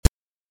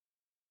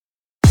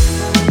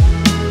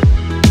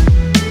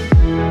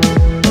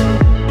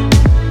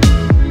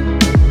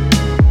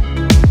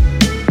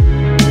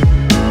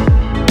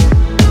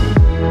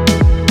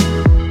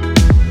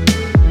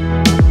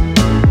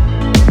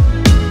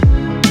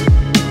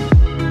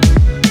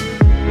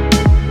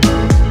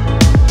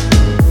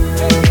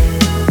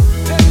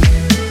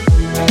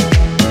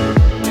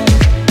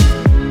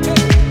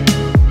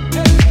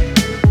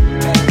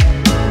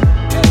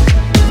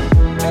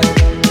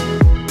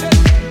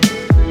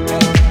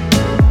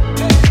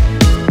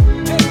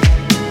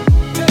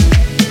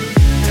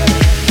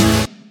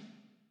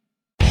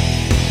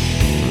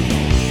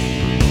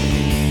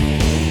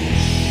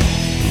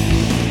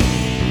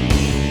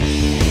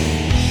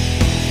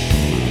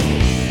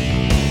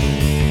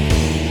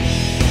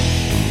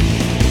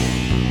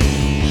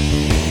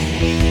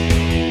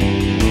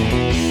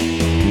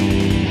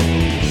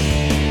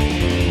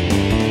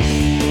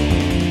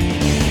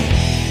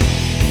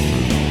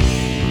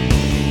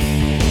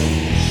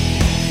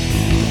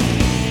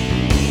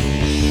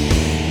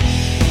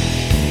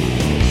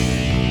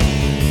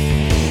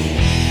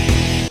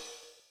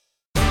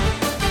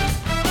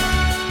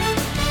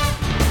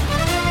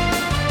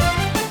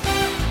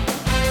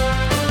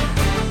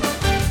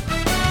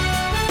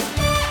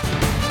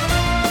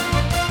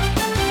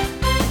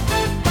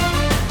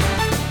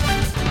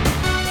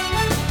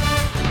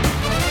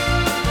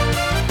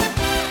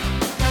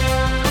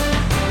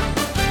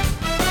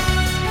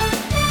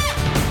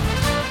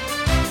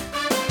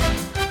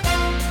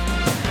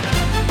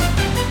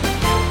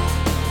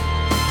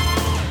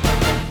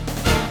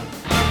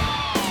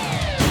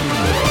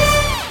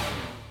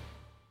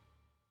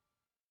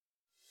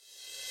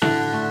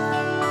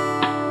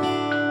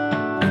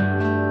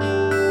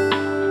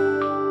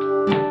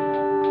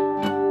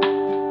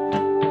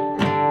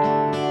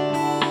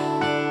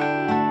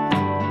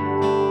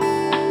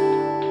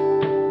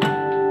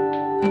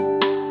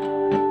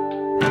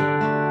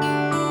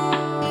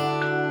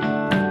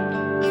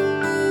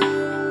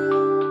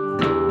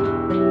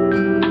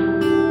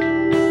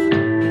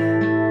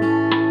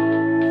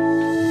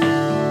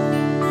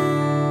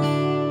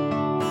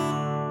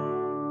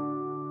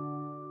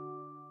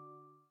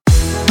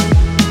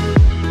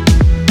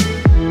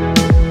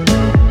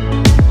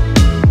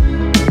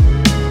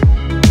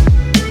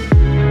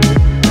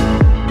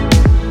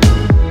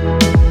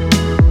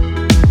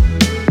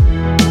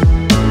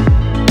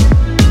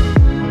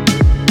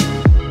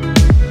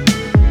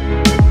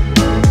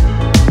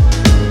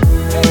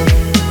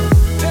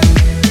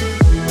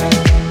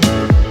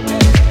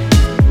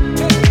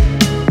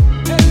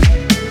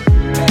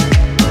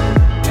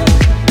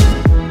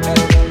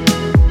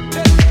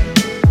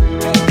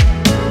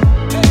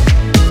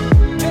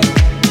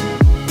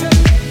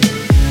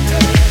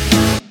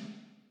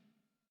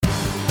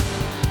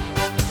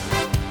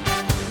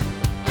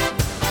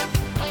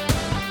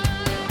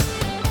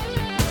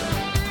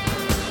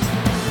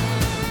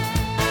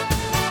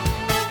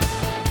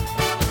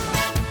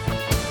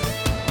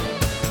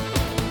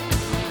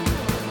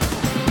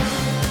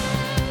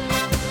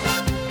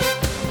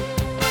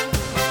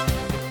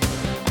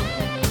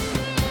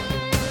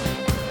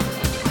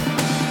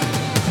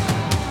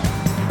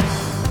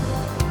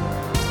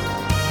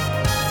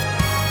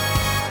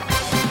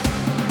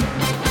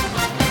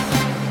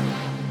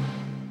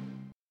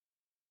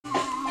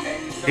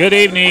Good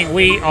evening.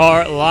 We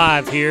are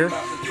live here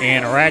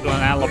in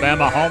Ragland,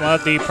 Alabama, home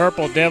of the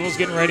Purple Devils,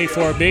 getting ready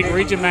for a big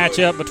region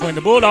matchup between the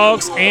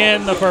Bulldogs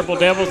and the Purple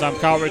Devils. I'm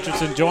Carl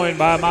Richardson, joined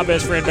by my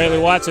best friend Bailey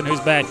Watson, who's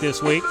back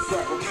this week.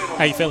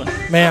 How you feeling?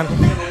 Man,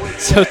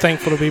 so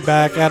thankful to be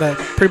back. I had a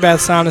pretty bad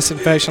sinus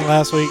infection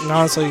last week, and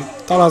honestly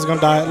thought I was going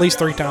to die at least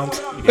 3 times.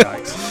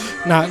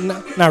 Yikes.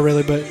 Not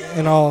really, but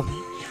in all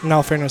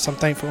fairness, I'm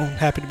thankful and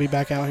happy to be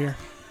back out here.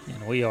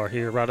 And we are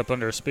here right up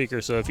under a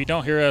speaker, so if you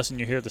don't hear us and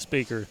you hear the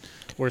speaker,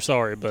 we're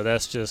sorry, but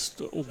that's just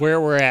where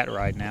we're at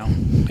right now.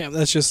 Yeah,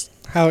 that's just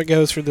how it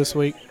goes for this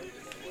week.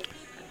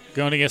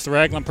 Going against the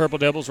Ragland Purple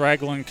Devils.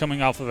 Ragland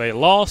coming off of a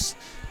loss.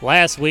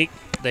 Last week,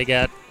 they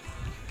got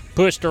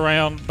pushed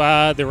around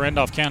by the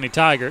Randolph County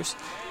Tigers,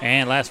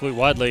 and last week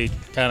Wadley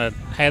kind of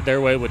had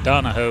their way with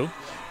Donahoe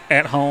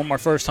at home. Our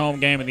first home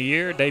game of the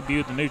year,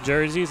 debuted the new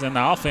jerseys, and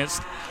the offense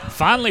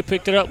finally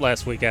picked it up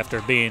last week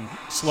after being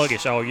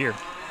sluggish all year.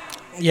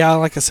 Yeah,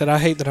 like I said, I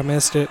hate that I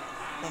missed it,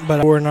 but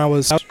I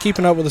was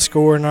keeping up with the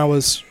score, and I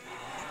was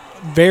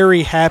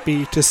very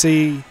happy to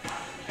see,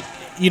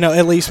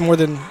 at least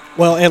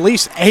at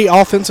least 8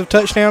 offensive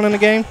touchdowns in the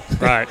game.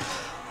 Right.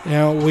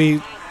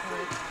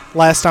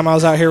 Last time I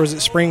was out here was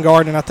at Spring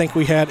Garden, and I think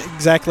we had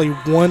exactly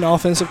 1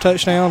 offensive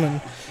touchdown, and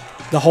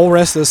the whole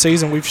rest of the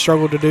season we've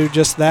struggled to do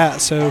just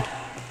that. So,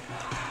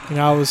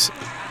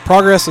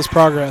 progress is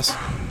progress.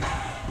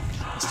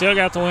 Still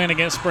got the win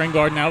against Spring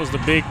Garden. That was the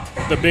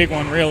big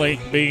one, really,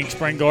 beating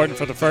Spring Garden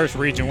for the first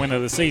region win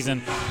of the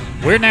season.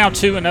 We're now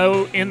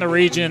 2-0 in the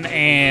region,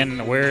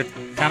 and we're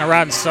kind of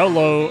riding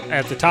solo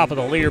at the top of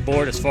the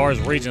leaderboard as far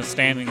as region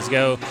standings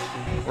go.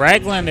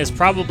 Ragland is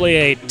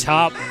probably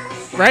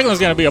Ragland's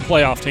going to be a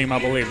playoff team, I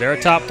believe. They're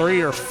a top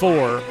 3 or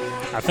 4.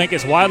 I think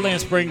it's Wadley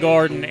and Spring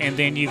Garden, and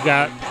then you've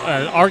got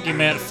an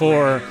argument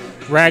for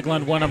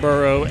Ragland,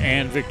 Winterboro,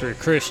 and Victory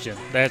Christian.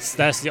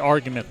 That's the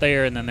argument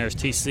there, and then there's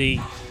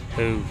TC,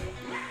 who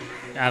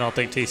I don't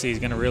think TC is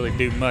going to really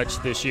do much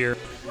this year.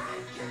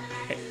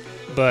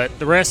 But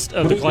the rest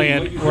of the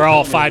clan, we're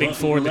all fighting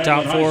for the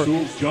top 4.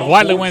 If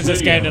Wadley wins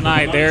this game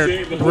tonight,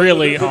 they're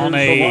really on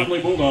a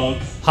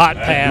hot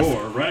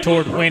path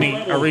toward winning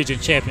a region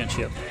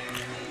championship.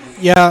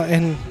 Yeah,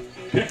 and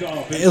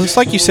it looks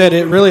like you said,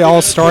 it really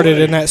all started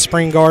in that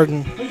Spring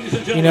Garden.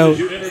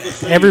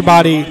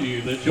 Everybody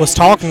was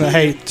talking that,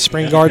 hey,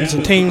 Spring Garden's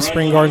a team,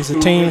 Spring Garden's a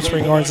team,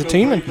 Spring Garden's a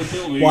team,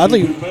 and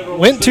Wadley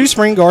went to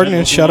Spring Garden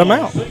and shut them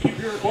out.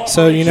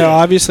 So,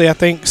 obviously I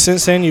think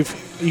since then you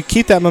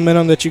keep that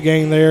momentum that you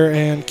gained there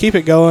and keep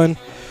it going,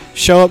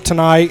 show up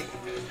tonight,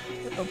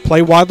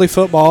 play Wadley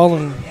football,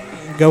 and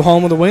go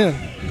home with a win.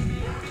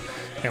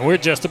 And we're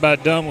just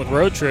about done with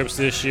road trips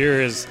this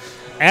year.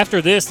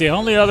 After this, the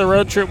only other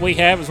road trip we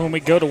have is when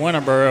we go to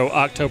Winterboro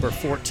October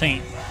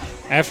 14th.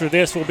 After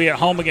this, we'll be at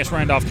home against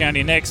Randolph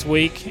County next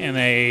week in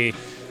a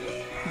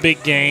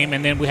big game,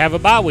 and then we have a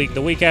bye week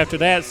the week after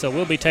that, so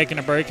we'll be taking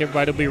a break.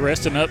 Everybody will be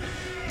resting up,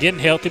 getting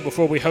healthy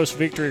before we host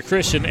Victory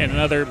Christian in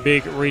another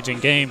big region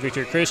game.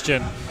 Victory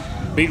Christian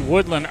beat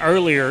Woodland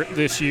earlier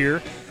this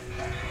year.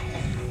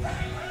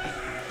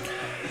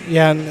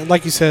 Yeah, and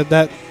like you said,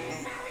 that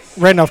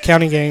Randolph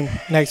County game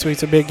next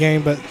week's a big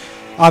game, but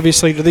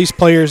obviously to these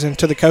players and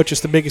to the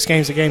coaches, the biggest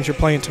game's the games you're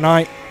playing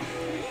tonight.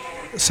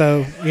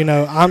 So,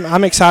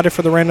 I'm excited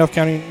for the Randolph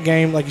County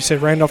game. Like you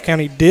said, Randolph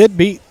County did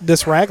beat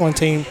this Ragland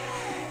team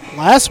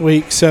last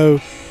week. So,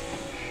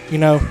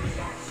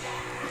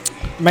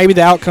 maybe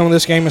the outcome of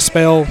this game is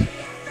spell.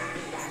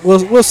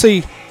 We'll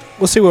see.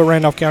 We'll see what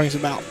Randolph County's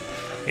about.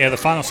 Yeah, the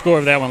final score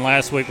of that one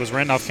last week was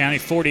Randolph County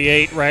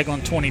 48,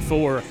 Ragland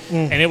 24.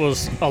 And it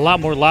was a lot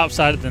more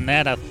lopsided than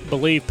that. I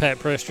believe Pat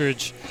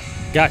Prestridge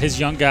got his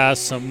young guys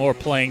some more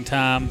playing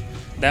time.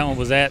 That one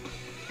was at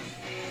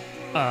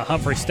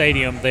Humphrey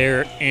Stadium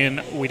there in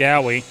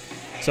Wedowee.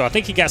 So I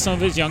think he got some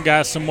of his young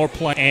guys some more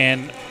play,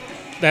 and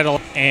that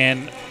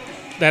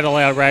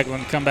allowed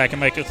Ragland to come back and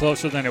make it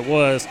closer than it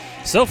was.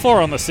 So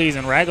far on the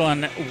season,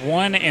 Ragland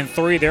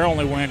 1-3, their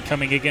only win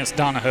coming against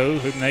Donahoe,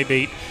 whom they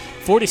beat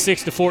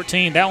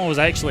 46-14. That one was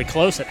actually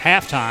close at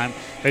halftime.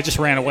 They just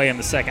ran away in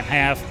the second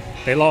half.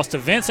 They lost to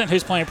Vincent,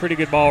 who's playing pretty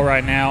good ball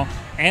right now,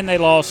 and they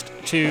lost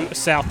to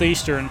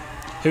Southeastern,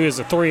 who is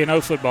a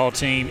 3-0 football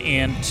team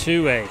in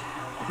 2A.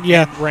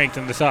 Yeah, ranked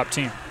in the top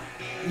 10.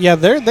 Yeah,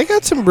 they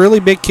got some really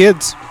big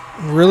kids,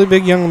 really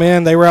big young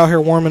men. They were out here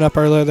warming up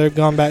earlier. They've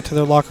gone back to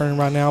their locker room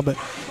right now, but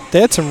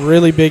they had some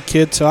really big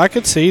kids, so I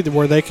could see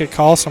where they could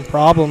cause some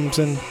problems.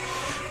 And,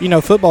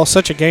 football's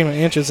such a game of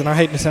inches, and I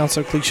hate to sound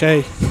so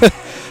cliche,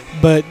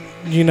 but,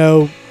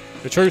 the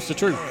truth's the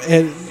truth.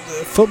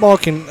 Football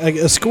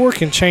a score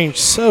can change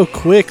so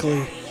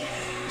quickly,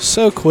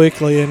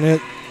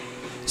 and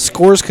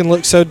scores can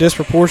look so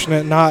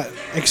disproportionate, not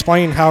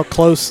explain how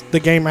close the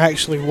game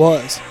actually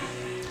was.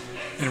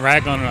 In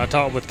Ragland, I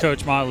talked with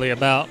Coach Motley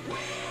about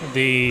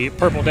the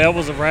Purple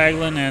Devils of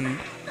Ragland and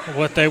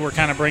what they were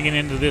kind of bringing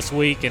into this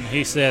week, and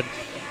he said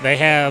they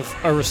have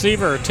a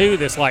receiver or two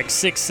that's like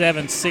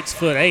 6'7",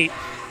 6'8".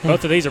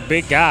 Both of these are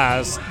big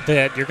guys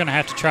that you're going to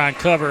have to try and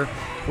cover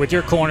with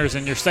your corners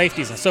and your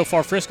safeties. And so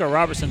far, Frisco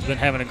Robertson's been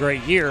having a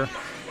great year.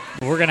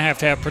 We're going to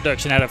have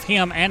production out of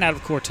him and out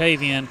of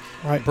Cortavian.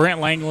 Right. Brent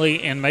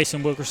Langley and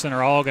Mason Wilkerson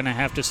are all going to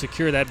have to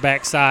secure that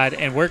backside,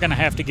 and we're going to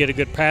have to get a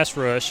good pass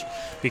rush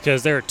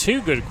because there are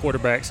two good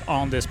quarterbacks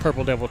on this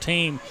Purple Devil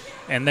team,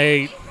 and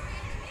they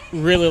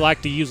really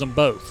like to use them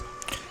both.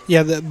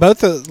 Yeah,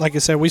 like I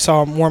said, we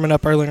saw them warming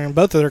up earlier, and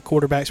both of their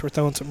quarterbacks were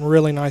throwing some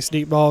really nice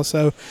deep balls.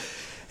 So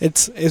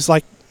it's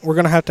like we're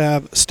going to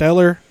have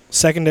stellar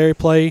secondary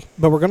play,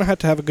 but we're going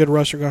to have a good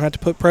rush. We're going to have to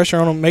put pressure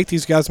on them, make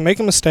these guys make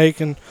a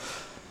mistake, and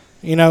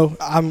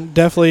I'm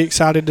definitely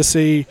excited to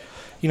see,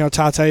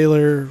 Ty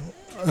Taylor,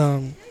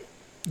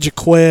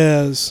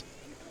 Jaquez,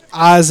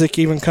 Isaac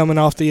even coming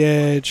off the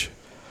edge,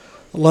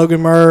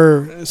 Logan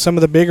Murr, some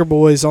of the bigger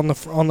boys on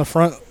the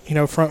front,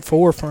 front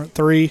four, front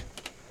three.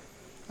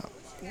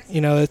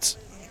 It's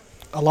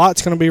a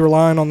lot's going to be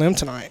relying on them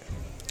tonight.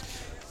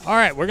 All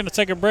right, we're going to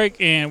take a break,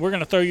 and we're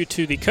going to throw you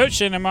to the Coach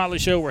Shannon Motley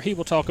Show where he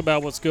will talk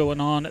about what's going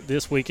on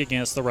this week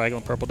against the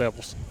Ragland Purple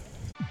Devils.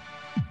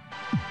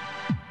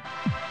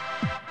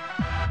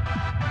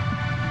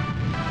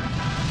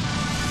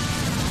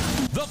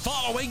 The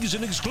following is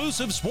an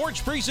exclusive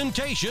sports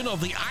presentation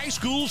of the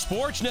iSchool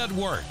Sports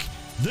Network.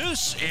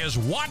 This is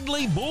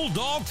Wadley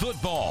Bulldog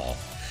Football.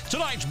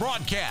 Tonight's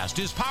broadcast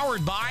is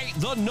powered by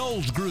the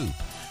Knowles Group,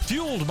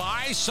 fueled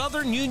by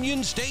Southern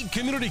Union State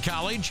Community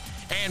College,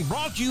 and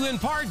brought to you in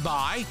part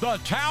by the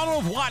Town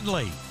of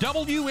Wadley,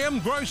 WM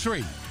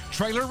Grocery,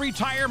 Trailer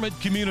Retirement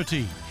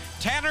Community,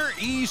 Tanner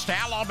East,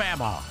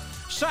 Alabama,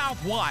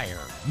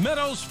 Southwire,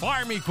 Meadows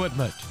Farm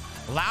Equipment,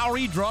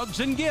 Lowry Drugs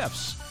and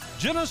Gifts,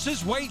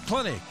 Genesis Weight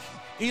Clinic,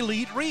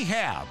 Elite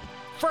Rehab,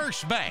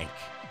 First Bank,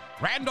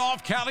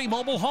 Randolph County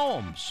Mobile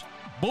Homes,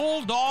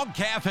 Bulldog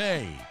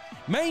Cafe,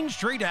 Main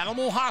Street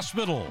Animal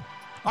Hospital,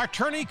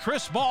 Attorney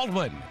Chris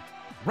Baldwin,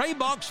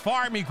 Raybuck's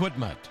Farm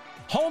Equipment,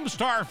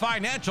 Homestar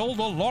Financial,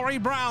 the Lori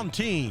Brown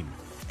Team,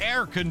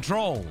 Air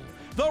Control,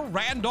 the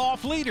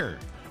Randolph Leader,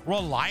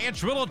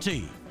 Reliance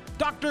Realty,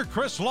 Dr.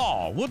 Chris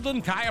Law,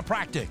 Woodland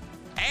Chiropractic,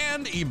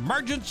 and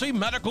Emergency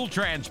Medical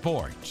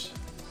Transport.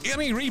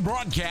 Any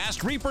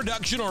rebroadcast,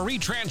 reproduction, or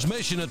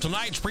retransmission of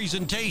tonight's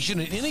presentation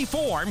in any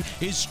form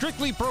is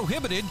strictly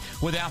prohibited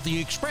without the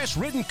express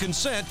written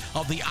consent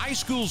of the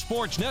iSchool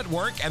Sports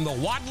Network and the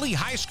Wadley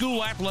High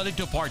School Athletic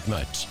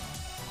Department.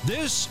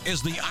 This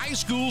is the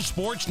iSchool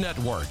Sports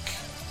Network.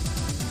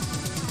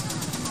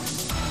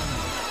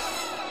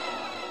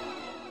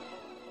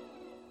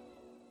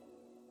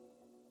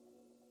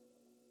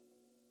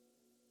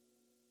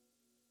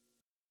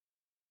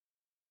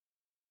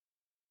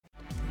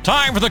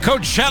 Time for the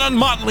Coach Shannon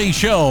Motley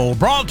Show,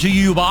 brought to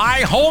you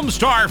by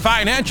Homestar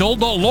Financial,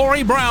 the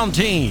Lori Brown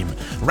Team,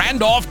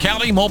 Randolph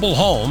County Mobile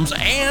Homes,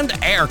 and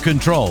Air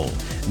Control.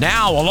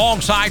 Now,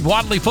 alongside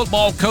Wadley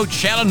football coach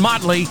Shannon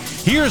Motley,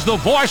 here's the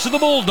voice of the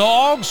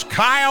Bulldogs,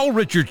 Kyle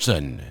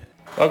Richardson.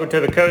 Welcome to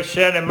the Coach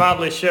Shannon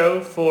Motley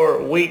Show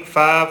for Week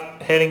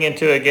 5, heading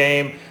into a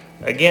game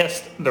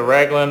against the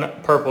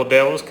Ragland Purple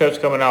Devils. Coach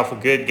coming off a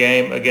good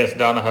game against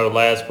Donahoe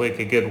last week,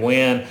 a good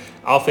win.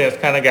 Offense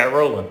kind of got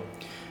rolling.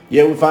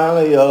 Yeah, we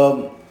finally,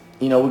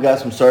 we got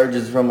some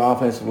surges from the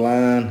offensive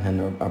line,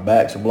 and our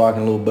backs are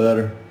blocking a little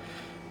better.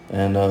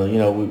 And,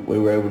 we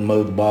were able to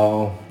move the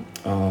ball.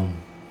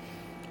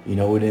 We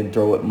didn't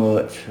throw it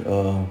much.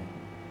 Our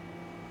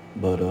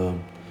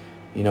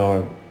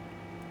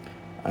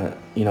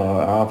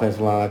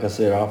offensive line, like I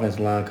said, our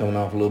offensive line coming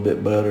off a little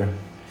bit better.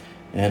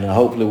 And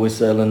hopefully we're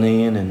settling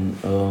in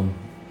and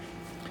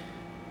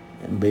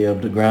be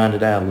able to grind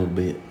it out a little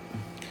bit.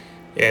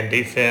 Yeah, and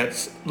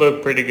defense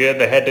looked pretty good.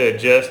 They had to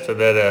adjust to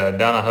that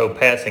Donahoe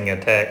passing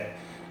attack.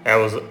 That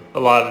was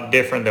a lot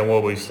different than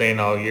what we've seen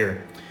all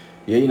year.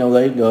 Yeah,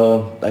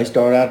 they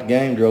started out the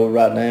game, drove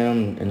right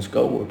down and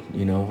scored,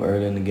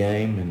 early in the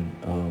game.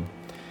 And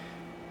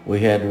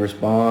we had to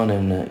respond.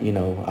 And,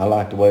 I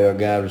like the way our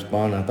guys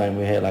responded. I think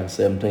we had like a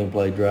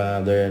 17-play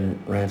drive there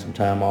and ran some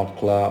time off the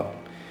clock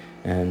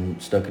and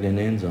stuck it in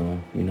the end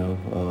zone,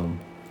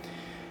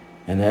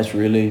 and that's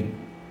really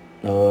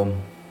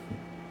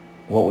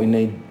what we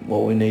need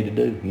to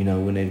do. We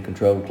need to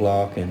control the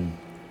clock and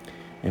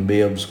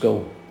be able to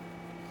score.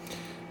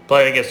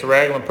 Playing against the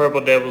Ragland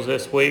Purple Devils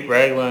this week.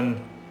 Ragland,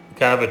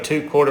 kind of a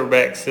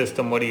 2-quarterback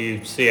system. What do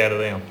you see out of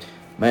them?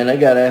 Man, they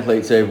got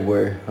athletes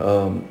everywhere.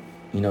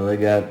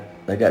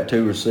 They got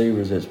 2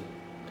 receivers that's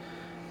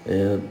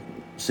 6'4",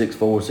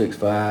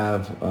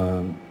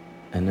 6'5",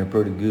 and they're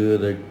pretty good.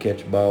 They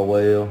catch the ball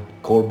well.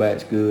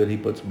 Quarterback's good. He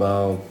puts the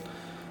ball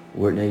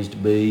where it needs to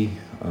be.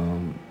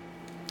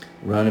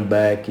 Running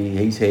back,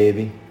 he's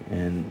heavy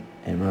and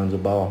runs the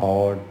ball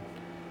hard.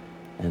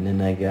 And then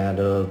they got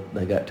 2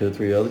 or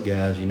 3 other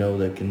guys,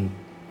 that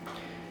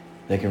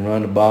can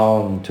run the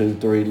ball, and 2 or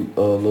 3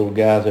 little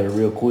guys that are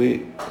real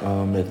quick that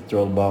can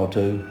throw the ball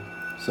to.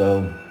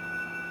 So,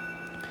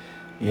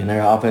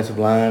 their offensive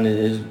line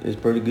is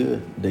pretty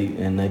good,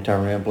 and they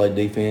turn around and play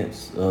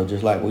defense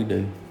just like we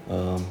do.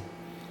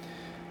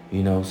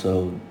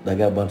 So they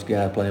got a bunch of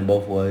guys playing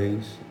both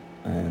ways,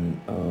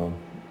 and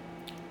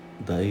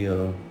they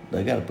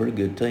got a pretty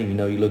good team.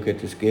 You look at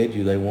the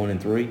schedule, they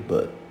 1-3,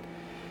 but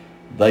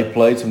they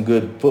played some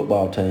good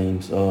football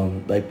teams.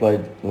 They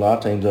played a lot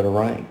of teams that are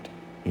ranked.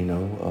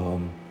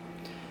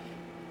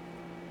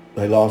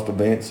 They lost to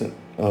Vincent,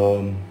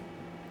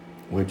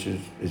 which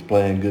is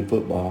playing good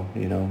football.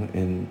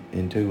 In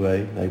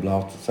 2A, they've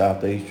lost to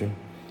Southeastern,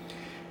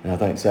 and I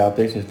think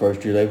Southeastern's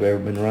first year they've ever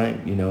been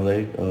ranked.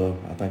 I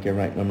think they're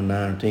ranked number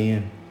 9 or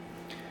 10,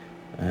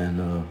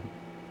 and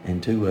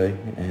in 2A,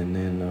 and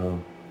then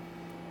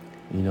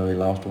they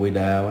lost to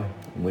Wadley.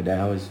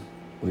 Wadley's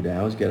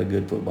got a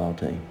good football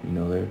team.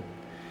 They're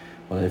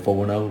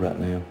 4-0 right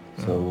now.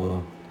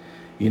 So,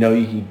 you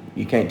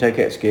can't take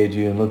that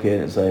schedule and look at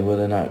it and say, well,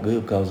 they're not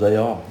good, because they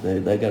are.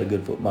 They got a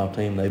good football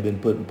team. They've been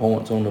putting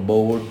points on the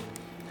board.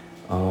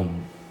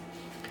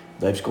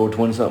 They've scored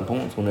 20-something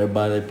points on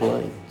everybody they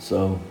played.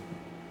 So,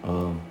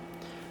 our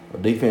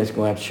defense is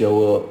going to have to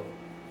show up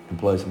and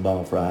play some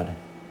ball Friday.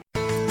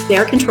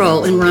 Air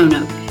Control in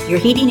Roanoke, your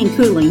heating and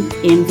cooling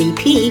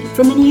MVP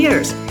for many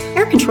years.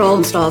 Air Control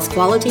installs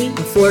quality,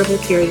 affordable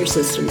carrier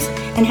systems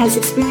and has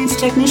experienced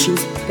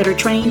technicians that are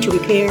trained to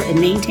repair and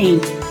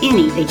maintain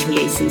any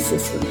HVAC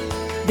system.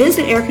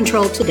 Visit Air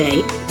Control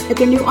today at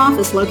their new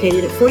office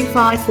located at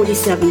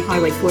 4547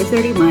 Highway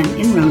 431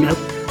 in Roanoke,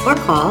 or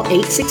call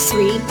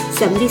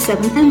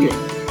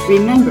 863-7700.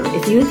 Remember,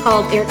 if you had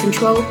called Air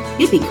Control,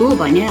 you'd be cool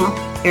by now.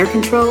 Air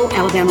Control,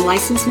 Alabama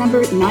license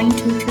number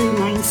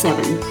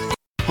 92297.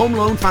 Home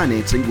loan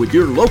financing with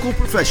your local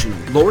professional,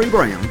 Lori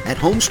Brown at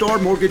Homestar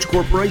Mortgage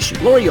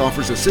Corporation. Lori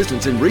offers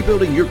assistance in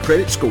rebuilding your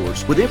credit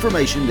scores with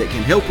information that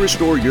can help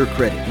restore your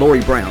credit.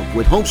 Lori Brown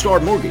with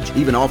Homestar Mortgage,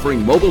 even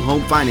offering mobile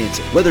home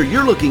financing. Whether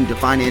you're looking to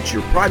finance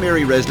your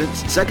primary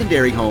residence,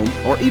 secondary home,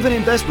 or even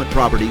investment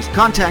properties,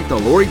 contact the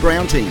Lori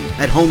Brown team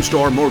at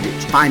Homestar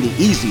Mortgage. Find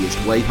the easiest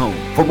way home.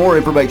 For more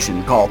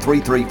information, call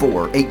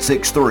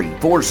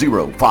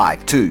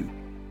 334-863-4052.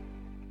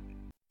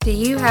 Do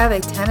you have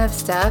a ton of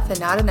stuff and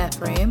not enough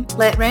room?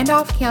 Let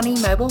Randolph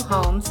County Mobile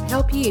Homes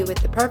help you with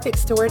the perfect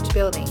storage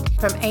building.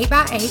 From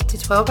 8x8 to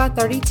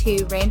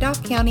 12x32,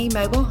 Randolph County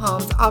Mobile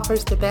Homes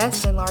offers the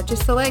best and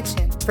largest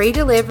selection. Free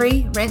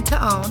delivery, rent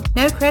to own,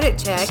 no credit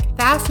check,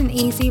 fast and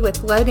easy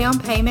with low down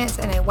payments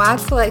and a wide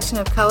selection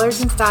of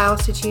colors and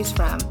styles to choose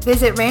from.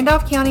 Visit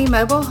Randolph County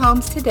Mobile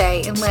Homes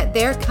today and let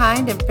their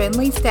kind and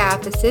friendly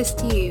staff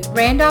assist you.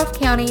 Randolph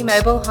County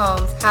Mobile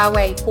Homes,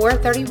 Highway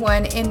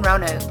 431 in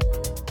Roanoke.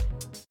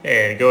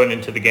 And going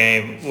into the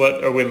game,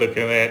 what are we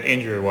looking at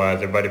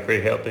injury-wise? Everybody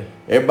pretty healthy?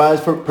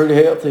 Everybody's pretty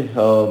healthy.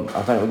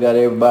 I think we got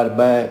everybody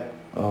back,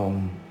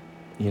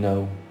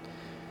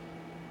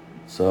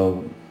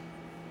 so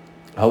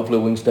hopefully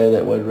we can stay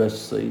that way the rest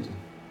of the season.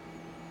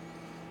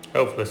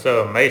 Hopefully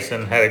so.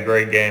 Mason had a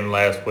great game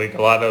last week.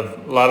 A lot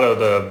of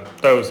the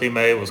throws he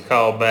made was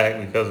called back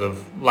because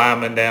of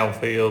linemen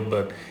downfield,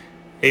 but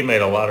he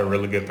made a lot of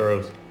really good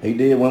throws. He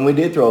did. When we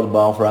did throw the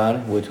ball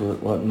Friday, which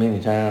wasn't many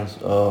times,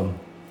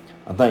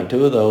 I think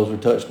 2 of those were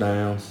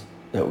touchdowns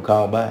that were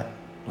called back,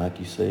 like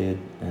you said,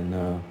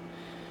 and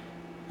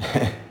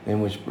then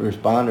we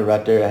responded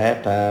right there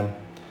at halftime.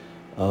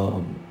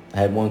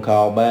 Had one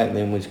call back,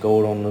 then we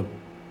scored on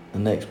the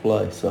next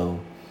play. So,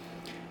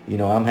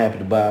 I'm happy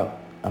about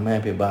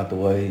the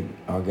way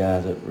our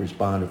guys that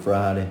responded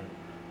Friday,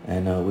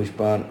 and we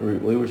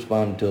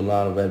responded to a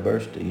lot of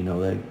adversity.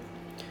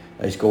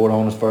 They scored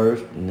on us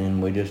first, and then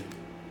we didn't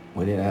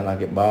act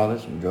like it bothered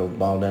us and drove the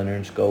ball down there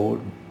and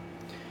scored.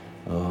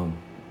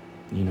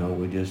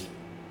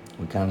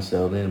 We kind of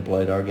settled in and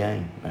played our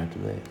game after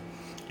that.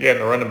 Yeah,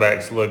 and the running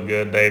backs looked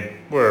good. They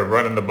were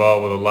running the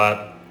ball with a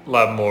lot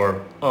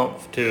more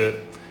oomph to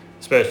it,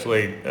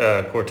 especially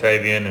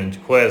Cortavian, and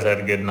Jaquez had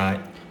a good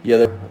night. Yeah,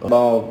 they the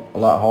ball a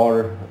lot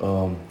harder.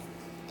 And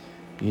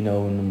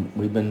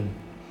we've been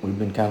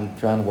kind of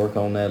trying to work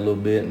on that a little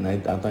bit, and I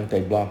think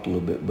they blocked a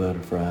little bit better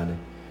Friday.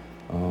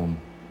 And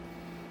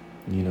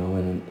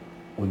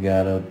we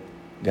got a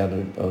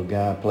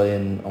guy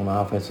playing on the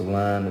offensive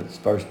line. It's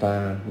first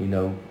time,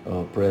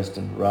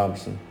 Preston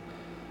Robertson.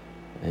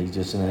 He's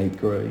just in 8th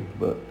grade,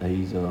 but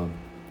he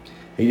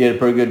did a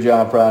pretty good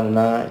job Friday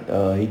night.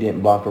 He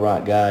didn't block the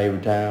right guy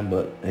every time,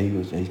 but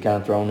he's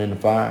kind of thrown in the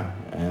fire,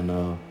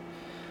 and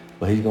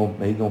but he's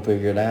gonna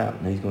figure it out,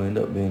 and he's gonna end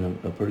up being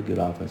a pretty good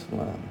offensive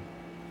lineman.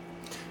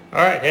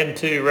 All right, heading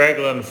to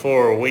Ragland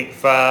for Week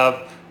 5,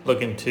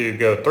 looking to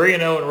go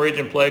 3-0 in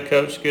region play.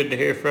 Coach, good to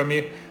hear from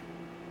you.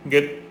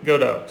 Go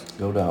Dogs.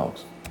 Go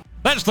Dogs.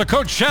 That's the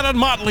Coach Shannon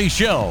Motley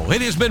Show.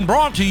 It has been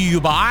brought to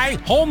you by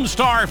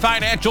Homestar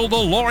Financial, the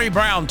Lori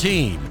Brown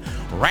team,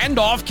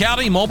 Randolph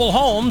County Mobile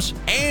Homes,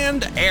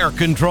 and Air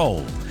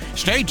Control.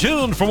 Stay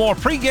tuned for more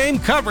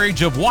pregame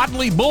coverage of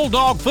Wadley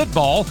Bulldog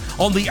football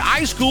on the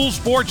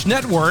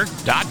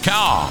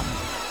iSchoolSportsNetwork.com.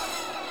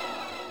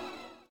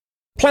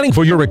 Planning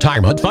for your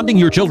retirement, funding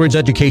your children's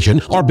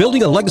education, or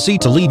building a legacy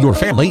to leave your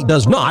family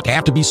does not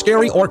have to be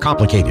scary or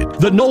complicated.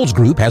 The Knowles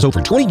Group has over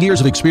 20 years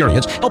of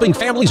experience helping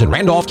families in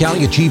Randolph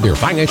County achieve their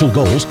financial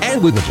goals,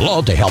 and we would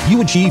love to help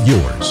you achieve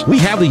yours. We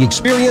have the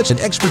experience and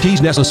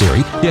expertise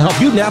necessary to help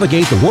you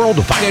navigate the world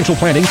of financial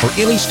planning for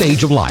any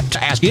stage of life.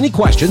 To ask any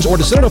questions or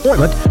to set an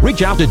appointment,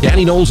 reach out to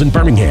Danny Knowles in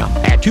Birmingham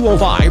at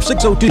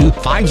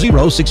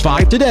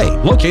 205-602-5065 today.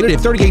 Located at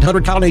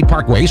 3800 Colonnade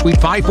Parkway, Suite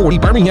 540,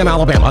 Birmingham,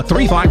 Alabama,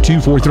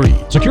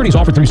 35243. Securities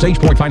offered through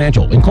SagePoint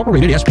Financial,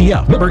 Incorporated,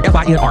 SPF. Member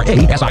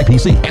FINRA,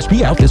 SIPC.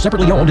 SPF is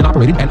separately owned and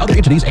operated, and other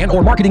entities and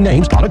or marketing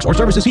names, products, or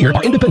services here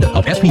are independent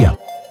of SPF.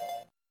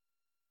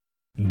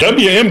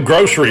 WM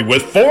Grocery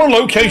with 4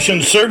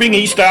 locations serving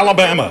East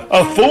Alabama.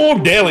 A full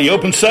deli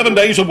open 7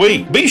 days a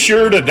week. Be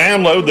sure to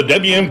download the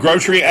WM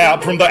Grocery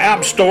app from the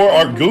App Store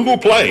or Google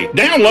Play.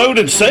 Download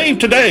and save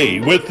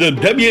today with the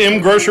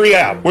WM Grocery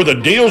app, where the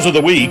deals of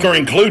the week are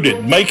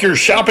included. Make your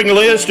shopping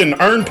list and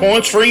earn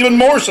points for even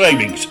more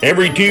savings.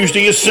 Every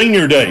Tuesday is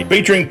Senior Day,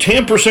 featuring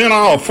 10%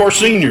 off for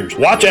seniors.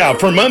 Watch out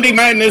for Monday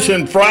Madness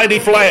and Friday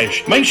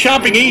Flash. Make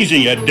shopping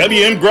easy at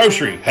WM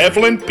Grocery,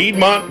 Heflin,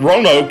 Piedmont,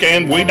 Roanoke,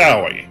 and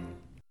Wedowee.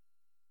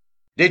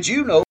 Did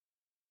you know?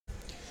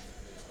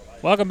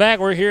 Welcome back.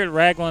 We're here at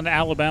Ragland,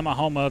 Alabama,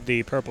 home of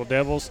the Purple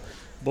Devils.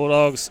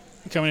 Bulldogs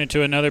coming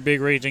into another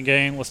big region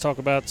game. Let's talk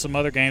about some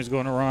other games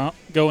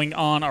going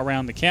on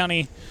around the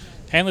county.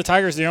 Hanley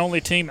Tigers, the only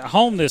team at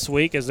home this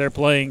week, as they're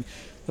playing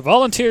the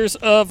Volunteers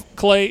of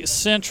Clay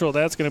Central.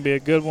 That's going to be a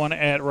good one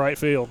at right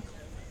field.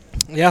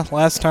 Yeah,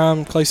 last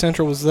time Clay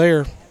Central was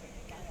there,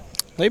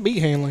 they beat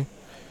Hanley.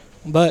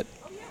 But,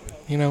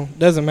 it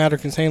doesn't matter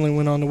because Hanley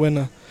went on to win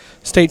the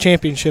state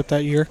championship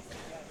that year.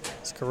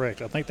 That's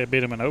correct. I think they beat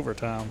them in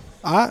overtime.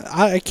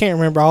 I can't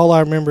remember. All I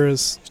remember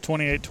is it's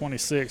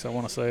 28-26, I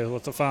want to say, is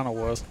what the final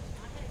was.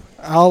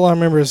 All I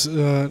remember is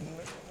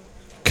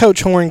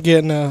Coach Horn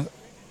getting a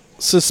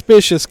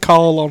suspicious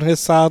call on his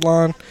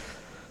sideline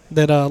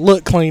that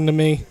looked clean to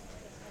me.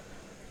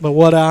 But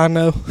what do I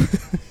know?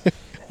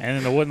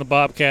 And then the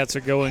Bobcats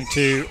are going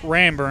to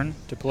Ranburne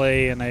to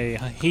play in a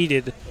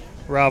heated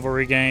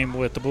rivalry game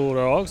with the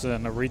Bulldogs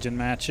in a region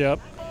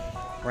matchup.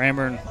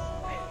 Ranburne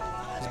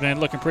has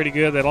been looking pretty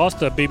good. They lost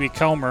to B.B.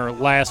 Comer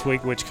last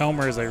week, which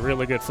Comer is a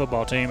really good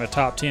football team, a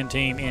top 10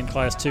 team in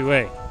Class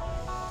 2A.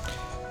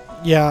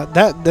 Yeah,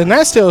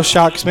 that still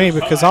shocks me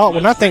because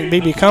when I think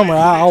B.B. Comer,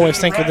 I always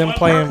think of them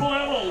playing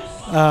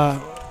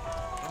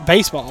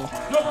baseball.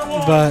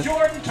 But,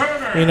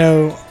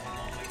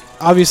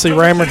 obviously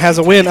Ranburne has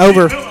a win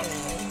over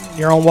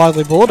your own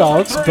Wadley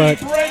Bulldogs,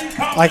 but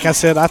like I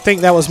said, I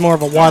think that was more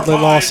of a Wadley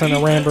loss than a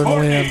Ranburne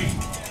win.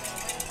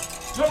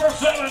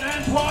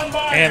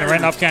 And the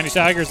Randolph County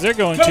Tigers, they're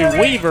going to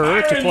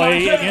Weaver to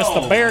play against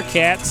the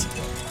Bearcats.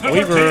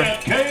 Weaver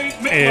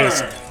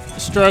is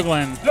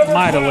struggling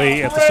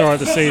mightily at the start of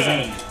the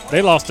season.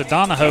 They lost to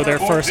Donahoe their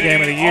first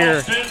game of the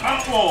year,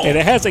 and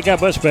it hasn't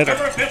got much better.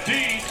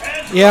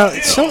 Yeah,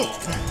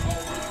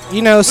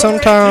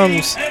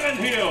 sometimes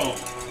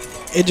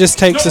it just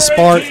takes a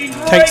spark,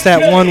 takes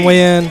that one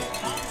win,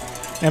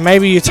 and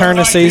maybe you turn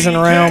the season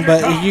around,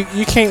 but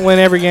you can't win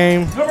every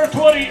game.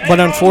 But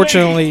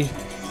unfortunately,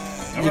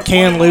 you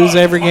can lose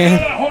every game.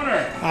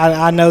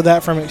 I know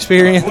that from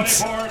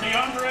experience,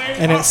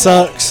 and it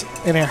sucks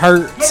and it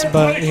hurts,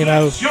 but you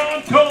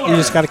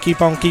just got to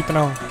keep on keeping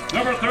on.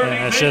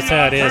 Yeah, that's just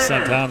how it is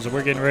sometimes.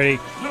 We're getting ready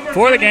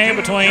for the game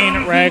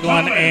between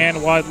Ragland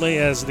and Wadley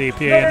as the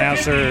PA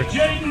announcer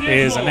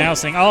is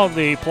announcing all of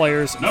the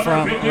players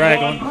from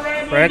Ragland.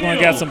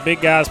 Ragland got some big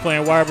guys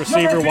playing wide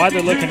receiver.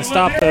 Wadley looking to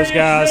stop those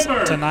guys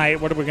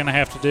tonight. What are we going to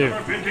have to do?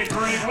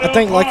 I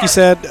think, like you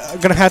said,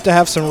 going to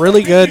have some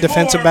really good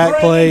defensive back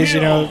plays,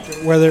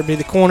 whether it be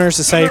the corners,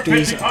 the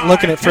safeties.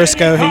 Looking at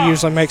Frisco, he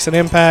usually makes an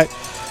impact.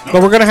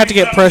 But we're going to have to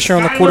get pressure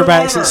on the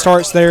quarterbacks. It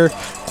starts there.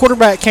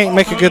 Quarterback can't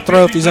make a good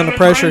throw if he's under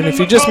pressure, and if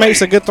he just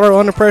makes a good throw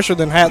under pressure,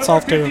 then hats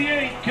off to him.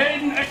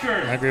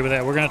 I agree with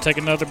that. We're going to take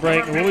another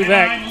break, and we'll be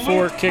back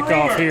for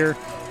kickoff here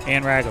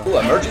in Ragland.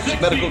 Emergency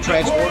Medical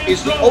Transport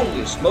is the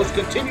oldest, most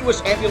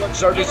continuous ambulance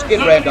service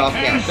in Randolph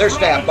County. They're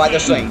staffed by the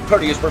same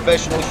courteous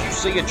professionals you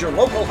see at your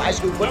local high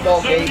school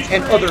football games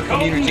and other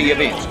community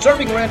events.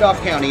 Serving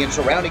Randolph County and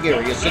surrounding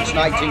areas since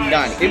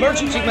 1990.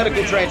 Emergency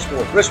Medical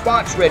Transport,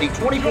 response ready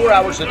 24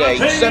 hours a day,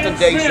 7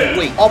 days a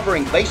week,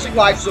 offering basic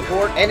life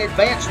support and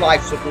advanced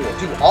life support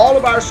to all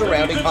of our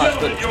surrounding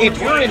hospitals.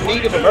 If you're in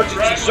need of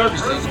emergency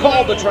services,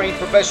 call the trained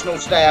professional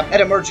staff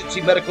at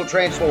Emergency Medical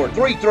Transport,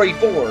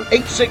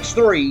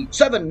 334-863-7911.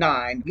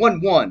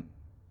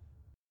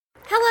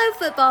 Hello,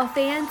 football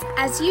fans.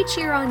 As you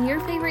cheer on your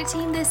favorite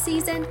team this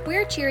season,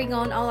 we're cheering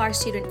on all our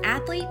student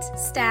athletes,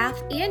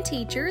 staff, and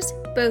teachers,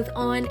 both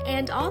on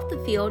and off the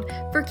field,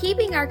 for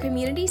keeping our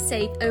community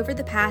safe over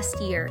the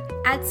past year.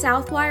 At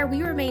Southwire,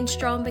 we remain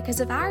strong because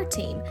of our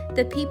team,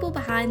 the people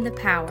behind the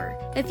power.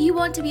 If you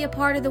want to be a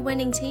part of the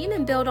winning team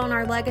and build on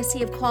our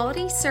legacy of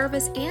quality,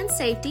 service, and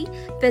safety,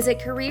 visit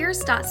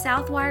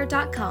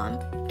careers.southwire.com.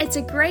 It's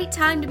a great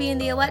time to be in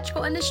the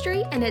electrical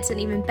industry, and it's an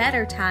even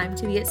better time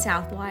to be at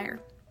Southwire.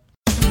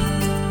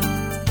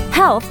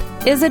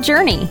 Health is a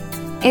journey.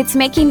 It's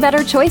making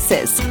better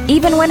choices,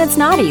 even when it's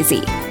not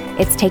easy.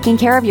 It's taking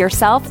care of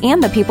yourself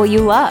and the people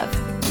you love.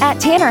 At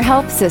Tanner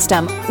Health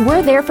System,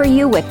 we're there for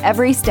you with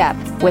every step,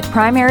 with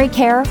primary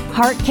care,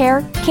 heart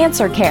care,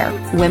 cancer care,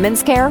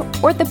 women's care,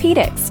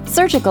 orthopedics,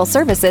 surgical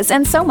services,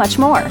 and so much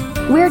more.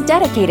 We're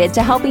dedicated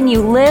to helping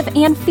you live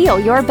and feel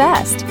your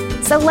best.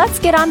 So let's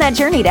get on that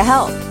journey to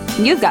health.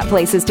 You've got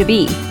places to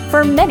be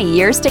for many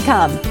years to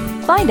come.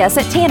 Find us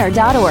at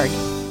tanner.org.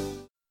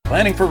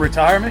 Planning for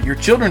retirement, your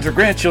children's or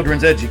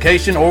grandchildren's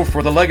education, or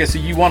for the legacy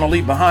you want to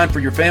leave behind for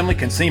your family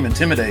can seem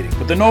intimidating,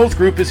 but the Knowles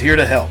Group is here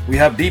to help. We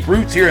have deep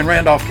roots here in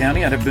Randolph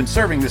County and have been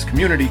serving this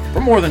community for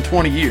more than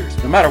 20 years.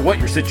 No matter what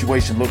your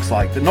situation looks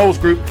like, the Knowles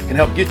Group can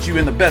help get you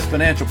in the best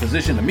financial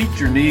position to meet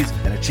your needs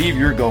and achieve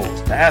your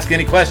goals. To ask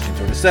any questions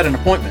or to set an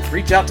appointment,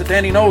 reach out to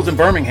Danny Knowles in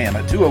Birmingham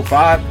at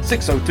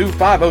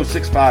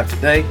 205-602-5065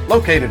 today,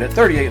 located at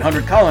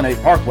 3800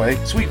 Colonnade Parkway,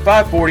 Suite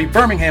 540,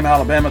 Birmingham,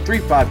 Alabama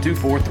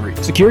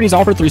 35243. Securities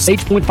offered through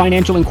Sage Point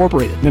Financial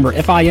Incorporated, member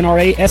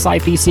FINRA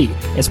SIPC.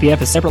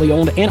 SPF is separately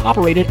owned and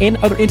operated, and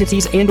other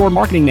entities and/or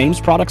marketing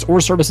names, products,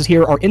 or services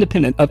here are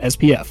independent of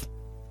SPF.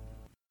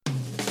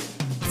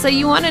 So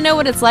you want to know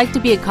what it's like to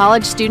be a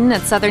college student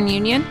at Southern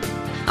Union?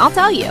 I'll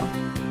tell you.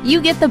 You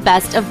get the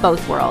best of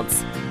both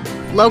worlds.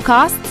 Low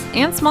costs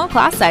and small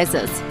class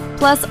sizes,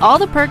 plus all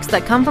the perks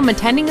that come from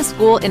attending a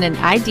school in an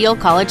ideal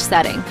college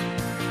setting.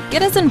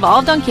 Get as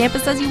involved on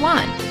campus as you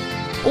want,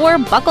 or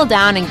buckle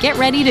down and get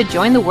ready to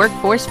join the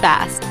workforce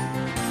fast.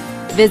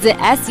 Visit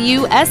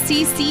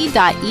suscc.edu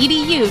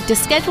to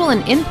schedule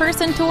an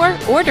in-person tour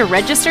or to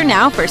register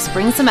now for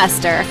spring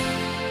semester.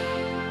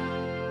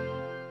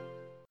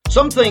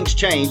 Some things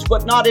change,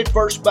 but not at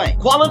First Bank.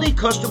 Quality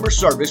customer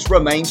service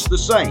remains the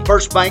same.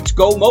 First Bank's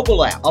Go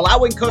mobile app,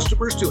 allowing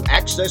customers to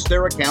access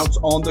their accounts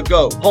on the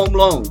go. Home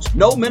loans,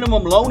 no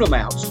minimum loan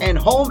amounts, and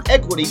home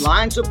equity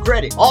lines of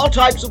credit. All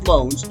types of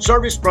loans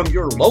serviced from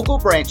your local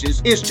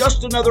branches is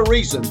just another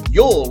reason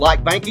you'll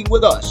like banking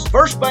with us.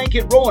 First Bank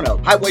in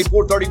Roanoke, Highway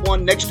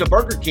 431 next to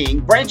Burger King,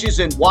 branches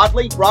in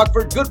Wadley,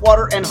 Rockford,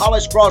 Goodwater, and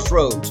Hollis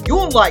Crossroads.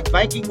 You'll like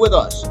banking with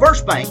us.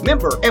 First Bank,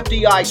 member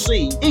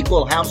FDIC,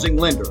 equal housing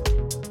lender.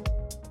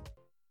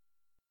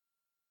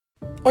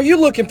 Are you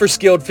looking for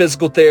skilled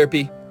physical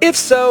therapy? If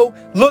so,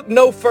 look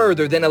no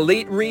further than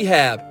Elite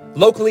Rehab.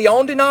 Locally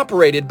owned and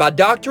operated by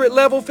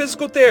doctorate-level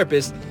physical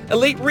therapists,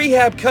 Elite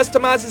Rehab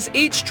customizes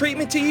each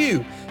treatment to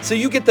you so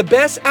you get the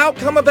best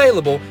outcome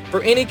available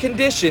for any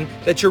condition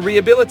that you're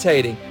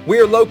rehabilitating. We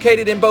are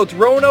located in both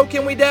Roanoke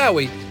and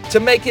Wedowee to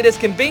make it as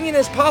convenient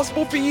as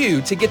possible for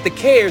you to get the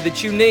care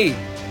that you need.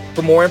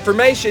 For more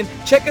information,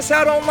 check us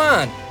out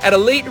online at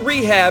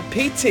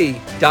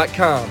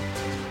EliteRehabPT.com.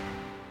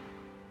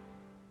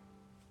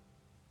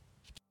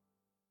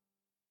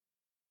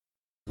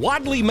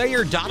 Wadley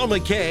Mayor Donna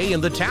McKay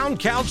and the Town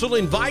Council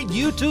invite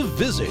you to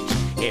visit.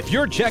 If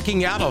you're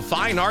checking out a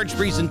fine arts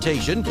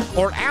presentation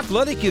or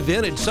athletic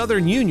event at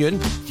Southern Union,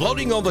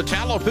 floating on the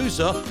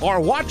Tallapoosa, or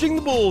watching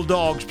the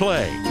Bulldogs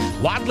play,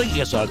 Wadley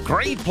is a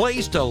great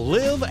place to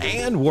live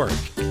and work.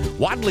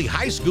 Wadley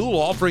High School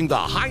offering the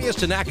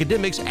highest in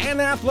academics and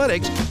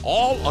athletics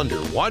all under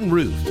one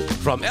roof,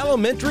 from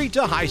elementary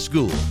to high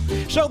school.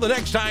 So the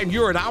next time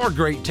you're in our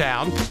great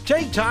town,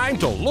 take time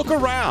to look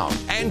around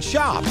and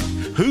shop.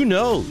 Who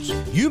knows?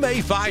 You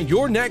may find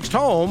your next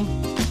home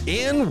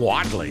in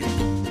Wadley.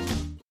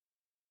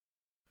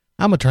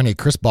 I'm attorney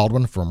Chris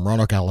Baldwin from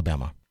Roanoke,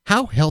 Alabama.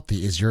 How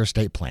healthy is your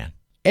estate plan?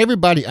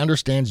 Everybody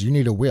understands you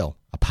need a will,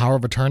 a power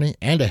of attorney,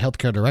 and a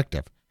healthcare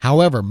directive.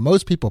 However,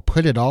 most people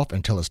put it off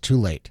until it's too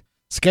late.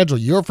 Schedule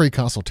your free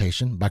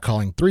consultation by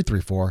calling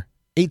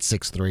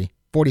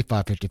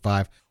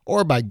 334-863-4555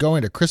 or by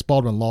going to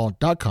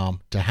chrisbaldwinlaw.com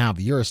to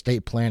have your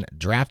estate plan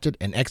drafted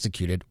and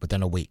executed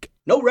within a week.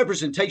 No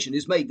representation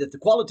is made that the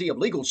quality of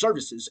legal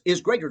services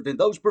is greater than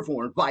those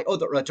performed by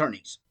other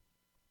attorneys.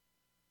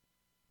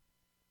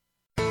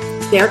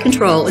 Air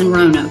Control in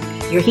Roanoke,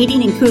 your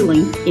heating and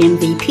cooling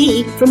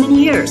MVP for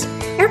many years.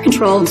 Air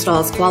Control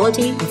installs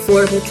quality,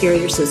 affordable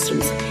carrier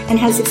systems and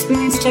has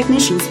experienced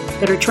technicians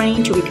that are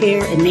trained to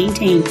repair and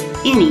maintain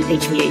any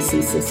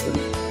HVAC system.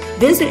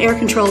 Visit Air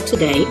Control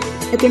today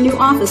at their new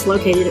office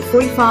located at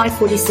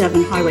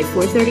 4547 Highway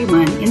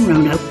 431 in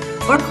Roanoke,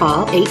 or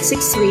call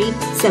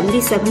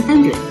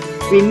 863-7700.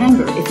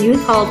 Remember, if you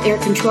had called Air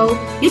Control,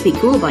 you'd be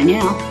cool by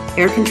now.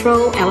 Air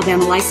Control,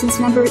 Alabama license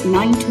number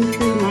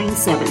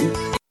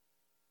 92297.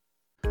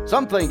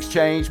 Some things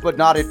change, but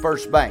not at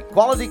First Bank.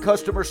 Quality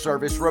customer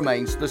service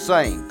remains the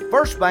same.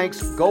 First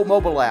Bank's Go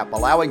mobile app,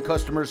 allowing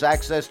customers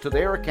access to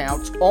their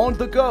accounts on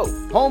the go.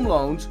 Home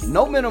loans,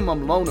 no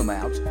minimum loan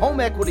amounts, home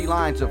equity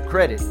lines of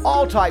credit,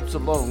 all types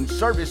of loans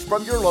serviced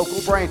from your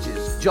local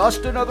branches.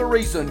 Just another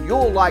reason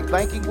you'll like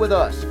banking with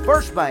us.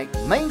 First Bank,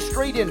 Main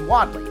Street in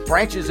Wadley,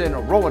 branches in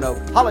Roanoke,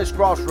 Hollis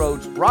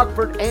Crossroads,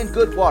 Rockford, and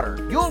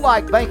Goodwater. You'll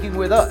like banking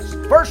with us.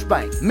 First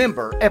Bank,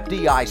 member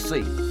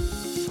FDIC.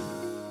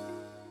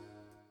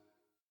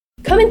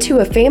 Come into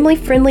a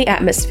family-friendly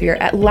atmosphere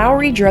at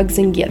Lowry Drugs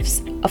and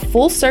Gifts. a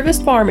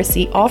full-service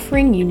pharmacy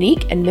offering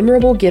unique and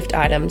memorable gift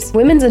items,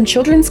 women's and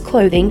children's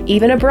clothing,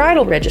 even a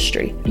bridal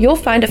registry. You'll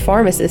find a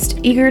pharmacist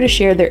eager to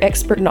share their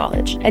expert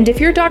knowledge. And if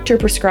your doctor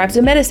prescribes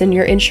a medicine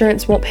your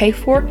insurance won't pay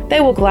for,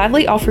 they will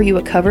gladly offer you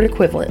a covered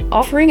equivalent,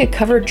 offering a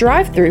covered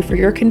drive-through for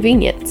your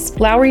convenience.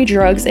 Lowry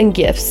Drugs and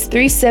Gifts,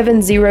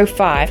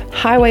 3705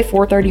 Highway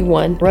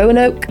 431,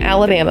 Roanoke,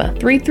 Alabama,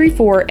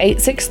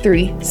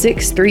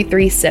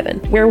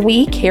 334-863-6337, where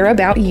we care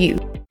about you.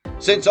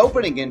 Since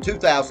opening in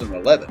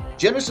 2011,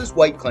 Genesis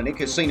Weight Clinic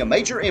has seen a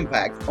major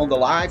impact on the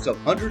lives of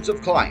hundreds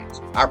of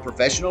clients. Our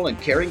professional and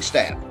caring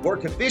staff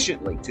work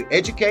efficiently to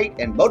educate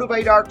and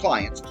motivate our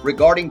clients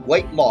regarding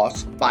weight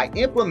loss by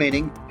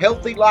implementing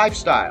healthy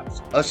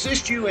lifestyles,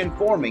 assist you in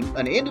forming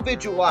an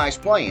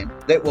individualized plan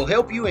that will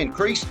help you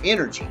increase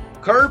energy,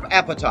 curb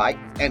appetite,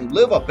 and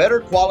live a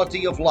better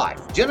quality of life.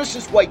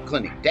 Genesis Weight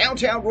Clinic,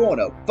 downtown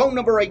Roanoke, phone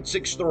number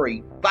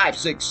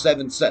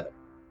 863-5677.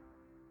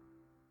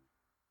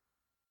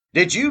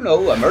 Did you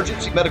know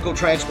Emergency Medical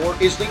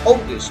Transport is the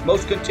oldest,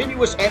 most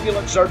continuous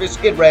ambulance service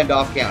in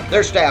Randolph County?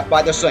 They're staffed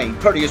by the same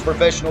courteous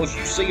professionals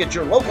you see at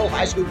your local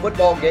high school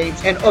football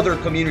games and other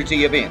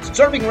community events.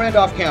 Serving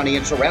Randolph County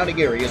and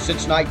surrounding areas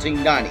since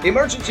 1990.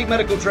 Emergency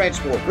Medical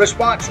Transport,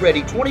 response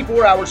ready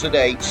 24 hours a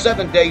day,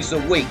 7 days a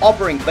week,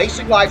 offering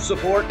basic life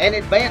support and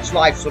advanced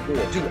life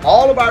support to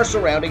all of our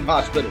surrounding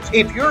hospitals.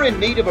 If you're in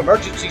need of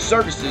emergency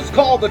services,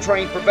 call the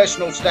trained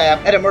professional staff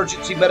at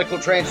Emergency Medical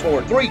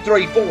Transport,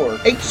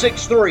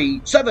 334-863-7911.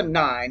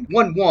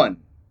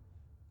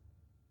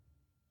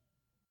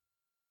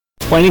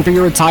 Planning for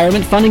your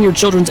retirement, funding your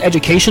children's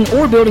education,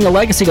 or building a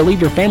legacy to leave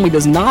your family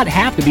does not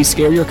have to be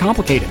scary or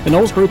complicated. The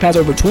Knowles Group has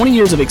over 20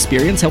 years of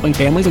experience helping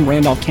families in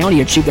Randolph County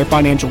achieve their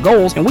financial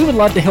goals, and we would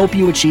love to help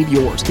you achieve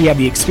yours. We have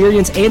the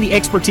experience and the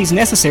expertise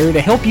necessary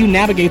to help you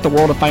navigate the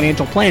world of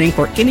financial planning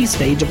for any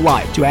stage of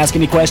life. To ask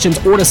any questions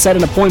or to set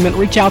an appointment,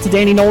 reach out to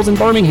Danny Knowles in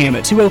Birmingham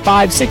at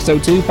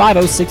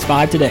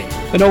 205-602-5065 today.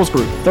 The Knowles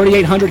Group,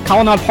 3800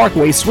 Colonnade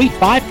Parkway, Suite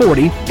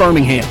 540,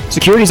 Birmingham.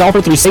 Securities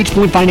offered through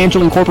SagePoint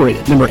Financial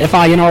Incorporated, member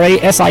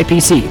FINRA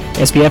SIPC.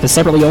 SPF is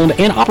separately owned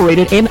and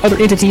operated, and other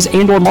entities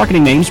and/or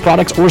marketing names,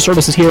 products, or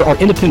services here are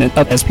independent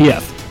of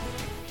SPF.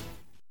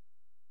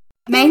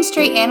 Main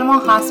Street Animal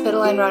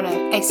Hospital in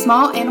Roanoke, a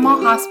small animal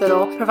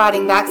hospital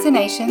providing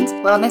vaccinations,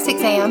 wellness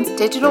exams,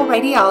 digital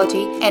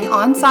radiology, and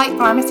on-site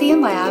pharmacy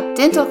and lab,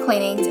 dental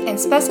cleanings, and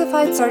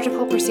specified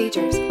surgical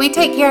procedures. We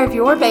take care of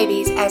your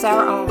babies as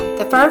our own.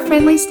 The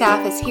fur-friendly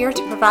staff is here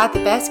to provide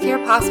the best care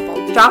possible.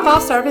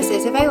 Drop-off service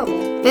is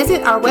available.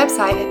 Visit our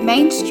website at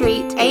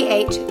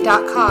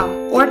mainstreetah.com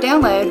or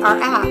download our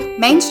app,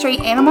 Main Street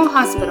Animal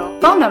Hospital.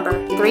 Phone number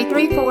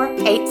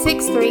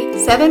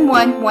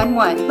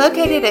 334-863-7111.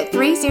 Located at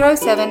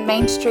 307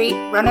 Main Street,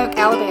 Roanoke,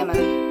 Alabama.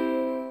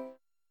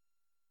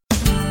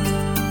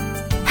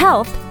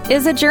 Health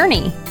is a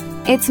journey.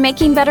 It's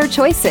making better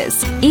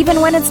choices,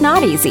 even when it's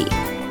not easy.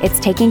 It's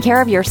taking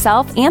care of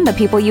yourself and the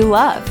people you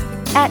love.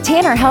 At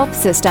Tanner Health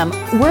System,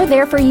 we're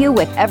there for you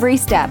with every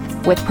step,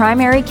 with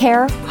primary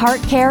care,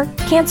 heart care,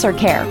 cancer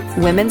care,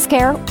 women's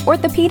care,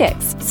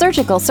 orthopedics,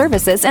 surgical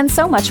services, and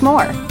so much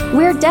more.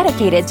 We're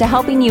dedicated to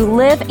helping you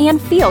live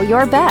and feel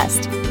your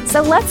best.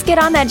 So let's get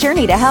on that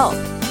journey to health.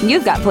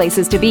 You've got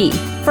places to be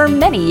for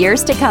many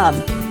years to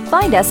come.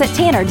 Find us at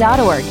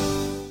tanner.org.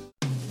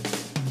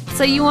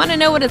 So you want to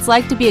know what it's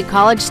like to be a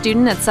college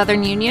student at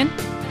Southern Union?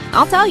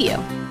 I'll tell you.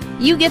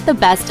 You get the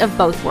best of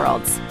both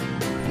worlds.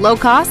 Low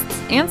costs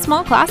and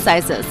small class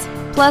sizes,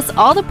 plus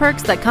all the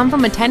perks that come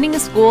from attending a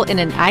school in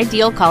an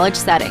ideal college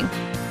setting.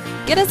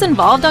 Get as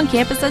involved on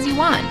campus as you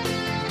want,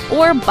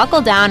 or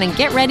buckle down and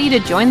get ready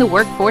to join the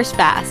workforce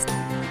fast.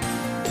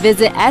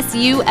 Visit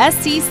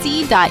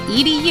suscc.edu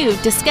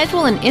to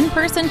schedule an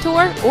in-person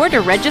tour or to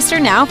register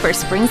now for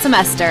spring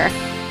semester.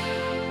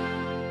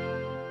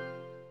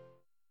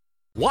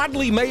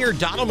 Wadley Mayor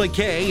Donna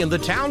McKay and the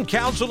Town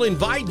Council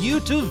invite you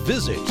to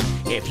visit.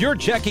 If you're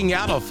checking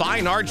out a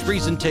fine arts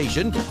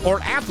presentation or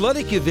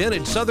athletic event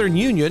at Southern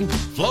Union,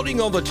 floating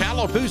on the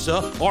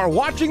Tallapoosa, or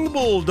watching the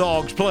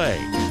Bulldogs play,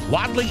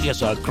 Wadley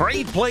is a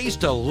great place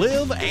to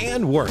live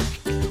and work.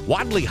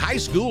 Wadley High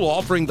School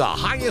offering the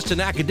highest in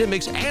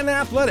academics and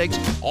athletics,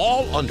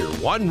 all under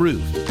one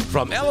roof,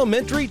 from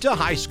elementary to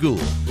high school.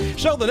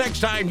 So the next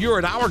time you're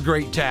in our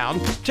great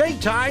town,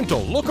 take time to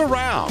look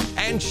around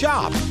and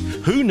shop.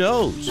 Who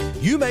knows?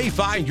 You may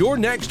find your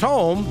next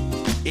home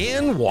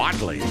in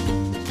Wadley.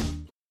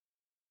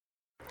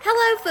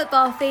 Hello,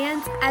 football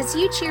fans! As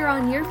you cheer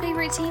on your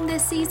favorite team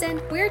this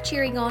season, we're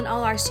cheering on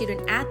all our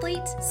student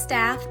athletes,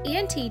 staff,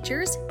 and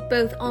teachers,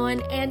 both on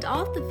and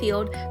off the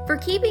field, for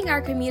keeping our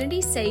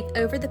community safe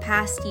over the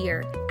past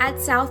year. At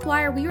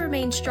Southwire, we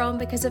remain strong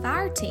because of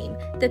our team,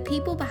 the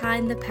people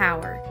behind the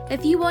power.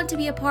 If you want to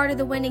be a part of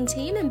the winning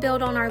team and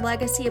build on our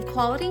legacy of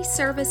quality,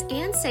 service,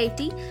 and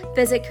safety,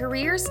 visit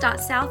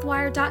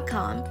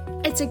careers.southwire.com.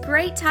 It's a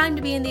great time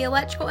to be in the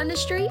electrical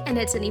industry, and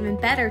it's an even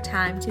better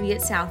time to be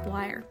at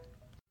Southwire.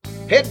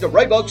 Head to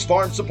Raybuck's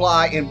Farm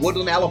Supply in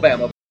Woodland,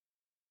 Alabama.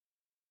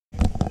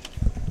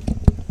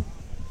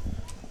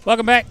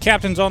 Welcome back.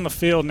 Captains on the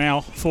field now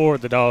for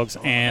the Dogs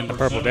and the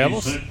Purple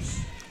Devils.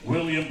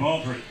 William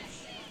Baldry.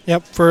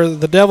 Yep, for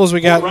the Devils,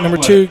 we got number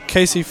 2,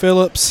 Casey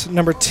Phillips,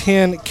 number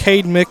 10,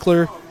 Cade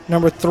Mickler,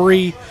 number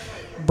 3,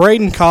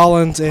 Braden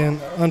Collins, and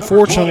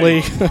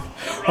unfortunately,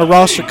 our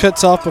roster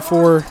cuts off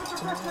before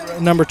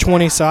number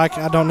 20, so I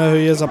don't know who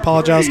he is. I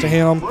apologize to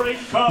him.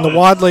 And the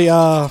Wadley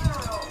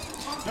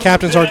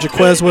captains are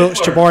Jaquez Wilkes,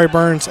 Jabari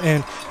Burns,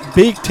 and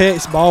Big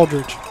Tex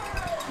Baldridge.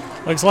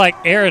 Looks like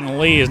Aaron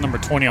Lee is number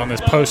 20 on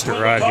this poster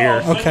right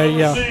here. Okay,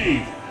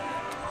 yeah.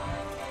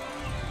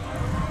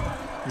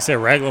 You said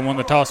Ragland won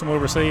the toss and will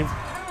receive? I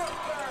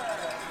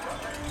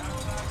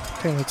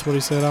think that's what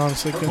he said,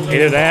 honestly.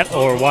 Either that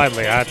or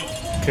Wadley. I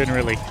couldn't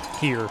really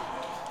hear.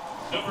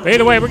 But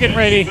either way, we're getting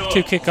ready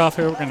to kick off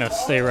here. We're going to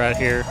stay right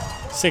here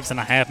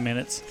 6.5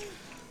 minutes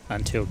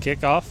until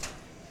kickoff.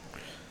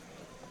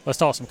 Let's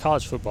talk some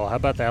college football. How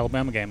about the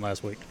Alabama game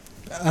last week?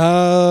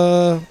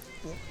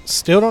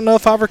 Still don't know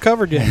if I've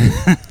recovered yet.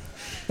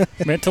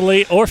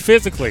 Mentally or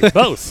physically,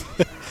 both.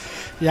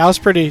 Yeah, I was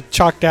pretty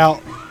chalked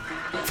out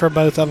for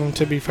both of them,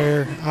 to be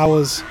fair. I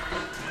was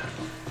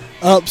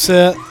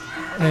upset,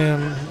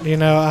 and,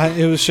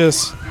 it was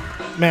just,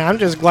 man, I'm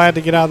just glad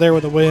to get out there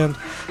with a win,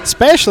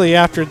 especially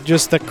after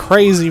just the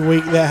crazy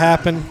week that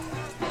happened.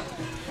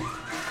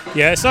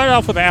 Yeah, it started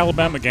off with the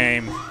Alabama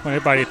game when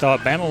everybody thought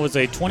Bama was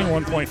a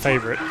 21-point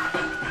favorite,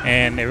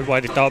 and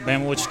everybody thought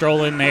Bama would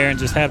stroll in there and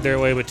just have their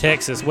way with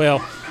Texas.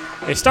 Well,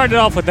 it started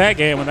off with that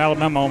game with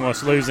Alabama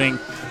almost losing,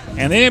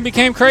 and then it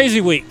became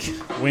crazy week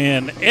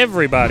when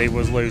everybody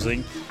was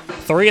losing.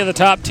 3 of the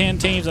top 10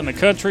 teams in the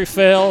country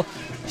fell.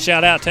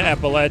 Shout out to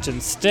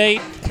Appalachian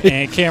State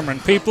and Cameron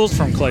Peoples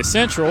from Clay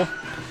Central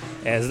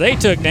as they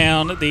took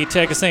down the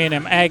Texas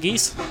A&M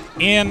Aggies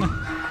in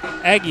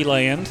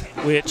Aggieland,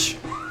 which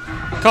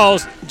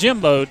caused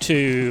Jimbo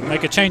to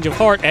make a change of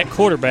heart at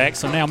quarterback.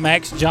 So now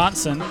Max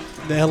Johnson,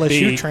 the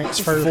LSU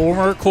transfer,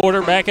 former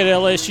quarterback at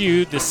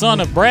LSU, the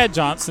son of Brad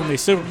Johnson, the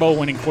Super Bowl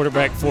winning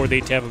quarterback for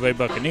the Tampa Bay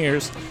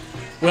Buccaneers,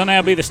 will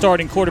now be the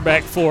starting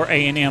quarterback for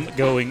A&M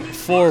going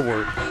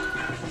forward.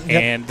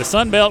 Yep. And the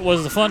Sun Belt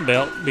was the fun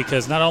belt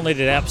because not only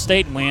did App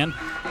State win,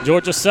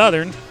 Georgia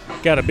Southern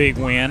got a big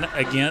win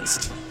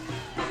against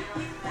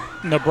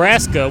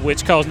Nebraska,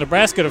 which caused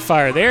Nebraska to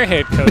fire their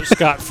head coach,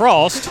 Scott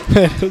Frost.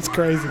 It's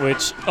crazy.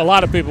 Which a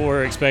lot of people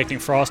were expecting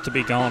Frost to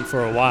be gone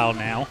for a while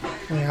now.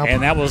 Yep.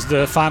 And that was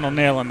the final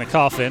nail in the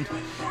coffin.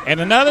 And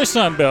another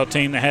Sun Belt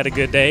team that had a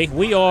good day,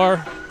 we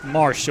are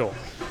Marshall.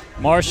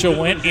 Marshall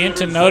went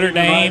into Notre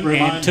Dame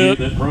and took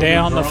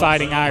down the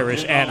Fighting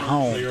Irish at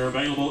home.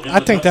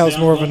 I think that was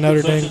more of a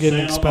Notre Dame getting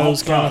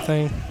exposed kind of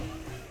thing.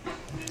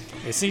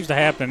 It seems to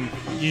happen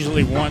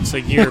usually once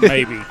a year,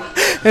 maybe.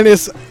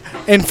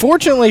 And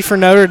fortunately for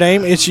Notre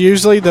Dame, it's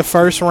usually the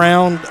first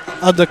round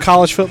of the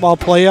college football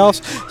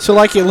playoffs. So,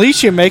 at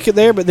least you make it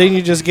there, but then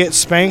you just get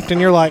spanked,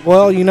 and you're like,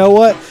 well, you know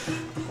what?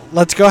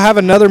 Let's go have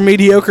another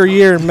mediocre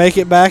year and make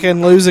it back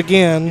and lose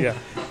again. Yeah.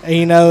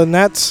 And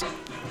that's –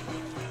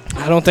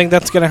 I don't think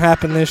that's going to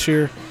happen this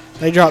year.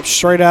 They dropped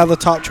straight out of the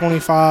top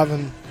 25.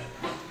 And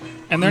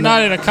they're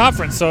not in a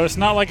conference, so it's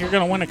not like you're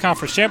going to win a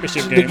conference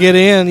championship game. To get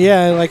in,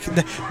 yeah.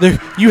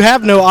 You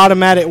have no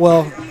automatic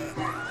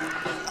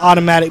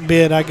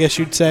bid, I guess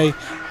you'd say.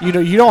 You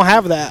don't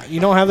have that. You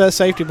don't have that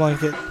safety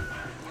blanket.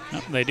 No,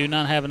 they do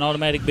not have an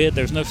automatic bid.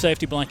 There's no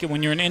safety blanket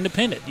when you're an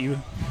independent. You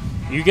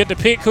get to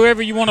pick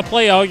whoever you want to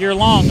play all year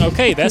long.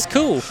 Okay, that's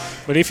cool.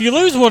 But if you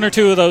lose 1 or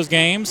 2 of those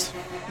games,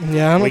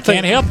 yeah, we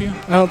can't help you.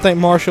 I don't think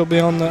Marshall will be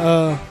on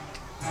the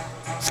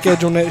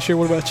schedule next year.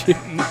 What about you?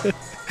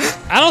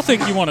 I don't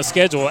think you want to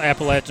schedule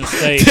Appalachian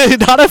State.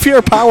 Not if you're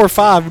a Power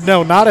 5.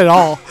 No, not at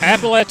all.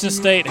 Appalachian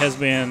State has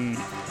been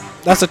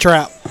 – that's a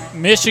trap.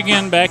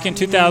 Michigan back in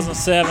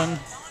 2007.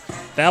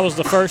 That was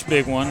the first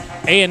big one.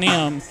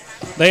 A&M,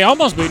 they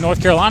almost beat North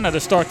Carolina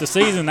to start the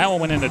season. That one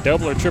went into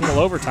double or triple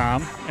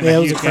overtime. And yeah, it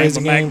was a crazy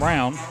game. Mac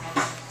Brown.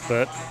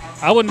 But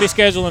I wouldn't be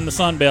scheduling the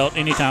Sun Belt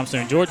anytime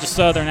soon. Georgia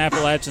Southern,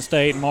 Appalachian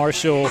State,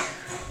 Marshall,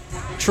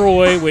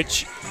 Troy,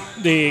 which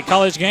the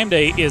College Game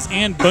Day is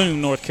in Boone,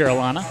 North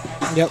Carolina,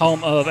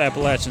 home of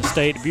Appalachian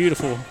State.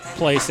 Beautiful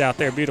place out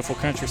there, beautiful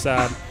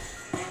countryside.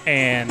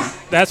 And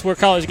that's where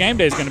College Game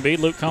Day is going to be.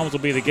 Luke Combs will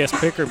be the guest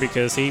picker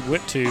because he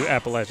went to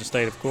Appalachian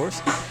State, of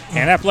course.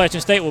 And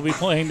Appalachian State will be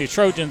playing the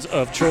Trojans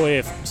of Troy,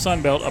 a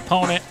Sun Belt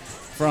opponent,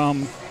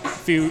 from a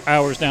few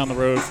hours down the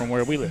road from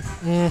where we live.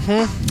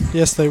 Mm-hmm.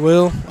 Yes, they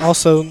will.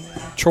 Also,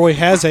 Troy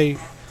has a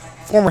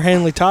former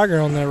Hanley Tiger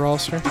on their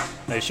roster.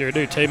 They sure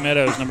do. Tay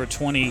Meadows, number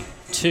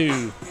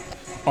 22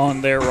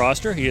 on their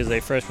roster. He is a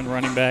freshman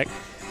running back.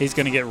 He's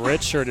going to get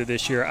redshirted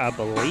this year, I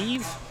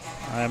believe.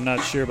 I'm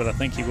not sure, but I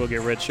think he will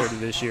get redshirted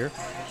this year.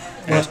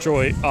 As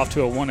Troy off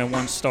to a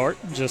 1-1 start,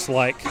 just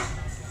like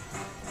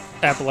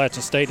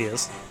Appalachian State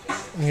is.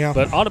 Yeah.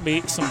 But ought to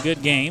be some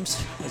good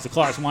games as the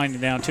clock's winding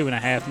down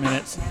 2.5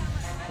 minutes.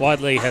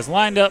 Wadley has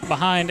lined up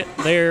behind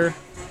their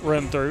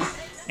run through,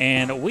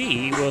 and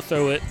we will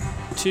throw it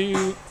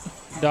to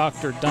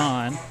Dr.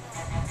 Don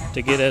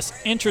to get us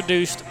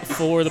introduced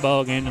for the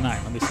ball game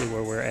tonight. Let me see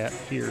where we're at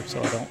here so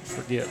I don't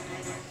forget.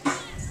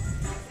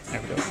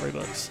 go.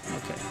 $3.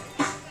 Okay.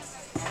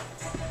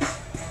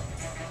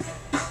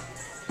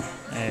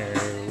 There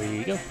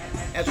we go.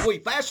 As we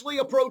fastly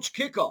approach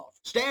kickoff,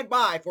 stand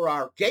by for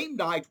our game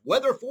night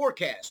weather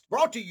forecast,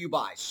 brought to you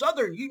by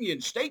Southern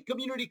Union State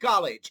Community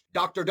College.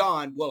 Dr.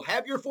 Don will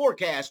have your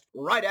forecast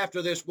right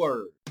after this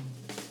word.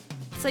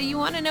 So you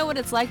want to know what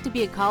it's like to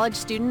be a college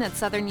student at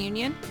Southern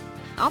Union?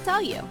 I'll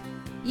tell you.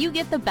 You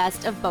get the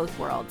best of both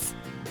worlds.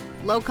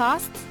 Low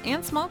costs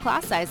and small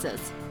class sizes,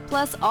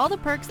 plus all the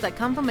perks that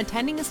come from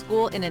attending a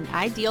school in an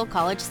ideal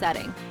college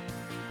setting.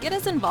 Get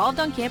as involved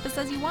on campus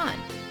as you want,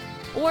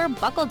 or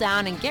buckle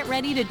down and get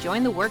ready to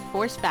join the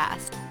workforce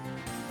fast.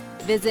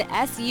 Visit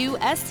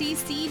suscc.edu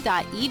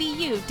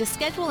to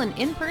schedule an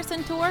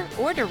in-person tour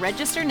or to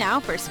register now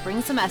for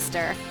spring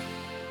semester.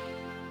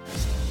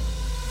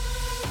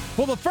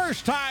 For the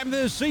first time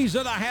this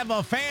season, I have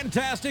a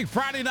fantastic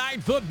Friday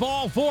night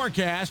football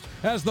forecast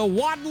as the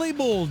Wadley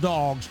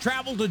Bulldogs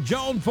travel to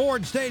Joan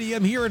Ford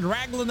Stadium here in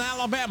Ragland,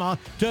 Alabama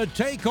to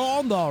take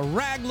on the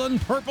Ragland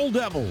Purple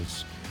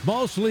Devils.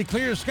 Mostly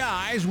clear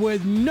skies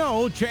with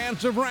no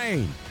chance of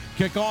rain.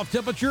 Kickoff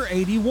temperature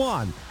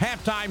 81,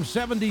 halftime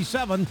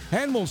 77,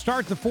 and we'll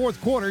start the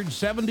fourth quarter at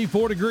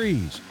 74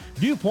 degrees.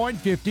 Dew point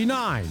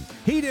 59,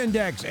 heat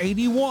index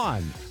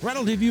 81,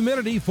 relative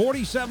humidity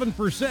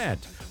 47%.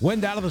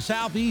 Wind out of the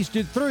southeast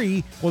at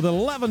 3 with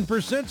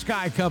 11%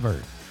 sky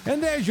cover.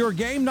 And there's your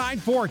game night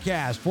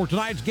forecast for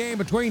tonight's game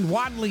between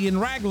Wadley and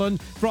Ragland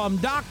from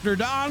Dr.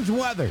 Don's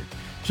Weather.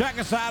 Check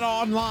us out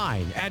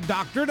online at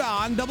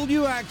drdonwx.com.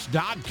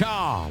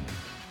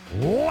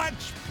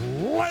 Let's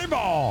play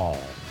ball.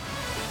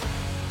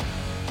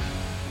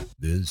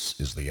 This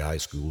is the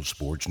iSchool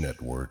Sports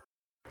Network.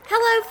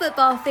 Hello,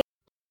 football fans.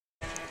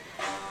 All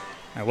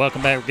right,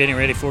 welcome back. We're getting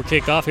ready for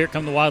kickoff. Here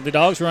come the Wadley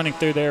Dogs running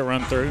through their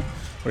run-through.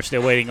 We're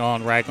still waiting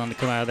on Ragland to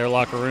come out of their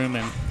locker room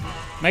and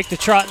make the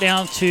trot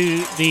down to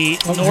the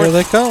Here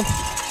they come.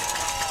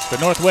 The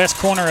northwest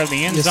corner of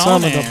the end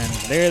zone, and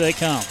there they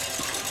come.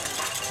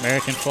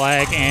 American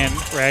flag and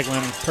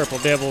Ragland Purple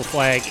Devil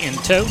flag in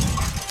tow.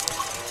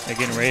 They're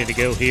getting ready to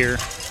go here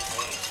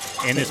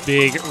in this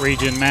big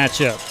region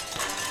matchup.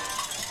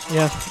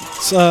 Yeah,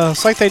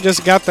 it's like they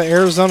just got the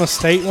Arizona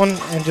State one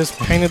and just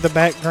painted the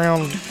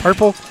background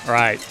purple.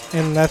 Right.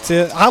 And that's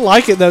it. I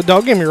like it, though.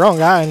 Don't get me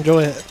wrong. I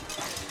enjoy it.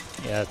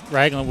 Yeah,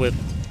 Ragland with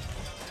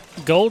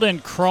golden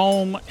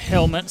chrome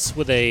helmets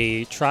with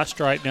a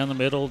tri-stripe down the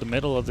middle. The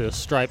middle of the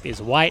stripe is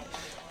white,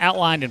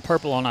 outlined in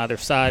purple on either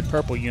side.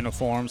 Purple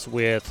uniforms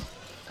with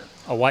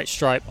a white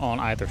stripe on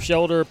either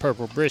shoulder.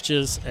 Purple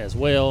breeches as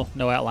well.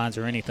 No outlines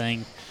or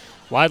anything.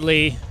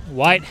 Wadley,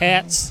 white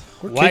hats,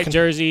 white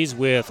jerseys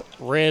with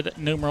red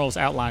numerals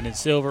outlined in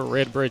silver.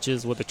 Red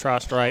breeches with a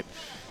tri-stripe,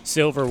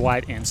 silver,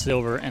 white, and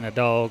silver, and a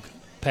dog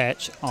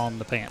patch on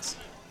the pants.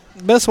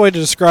 Best way to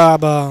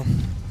describe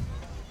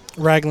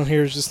Ragland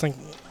here is just think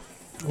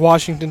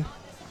Washington.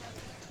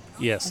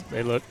 Yes,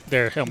 they look.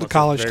 Their helmets. The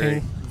college are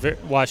team.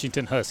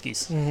 Washington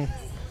Huskies.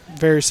 Mm-hmm.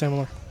 Very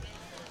similar.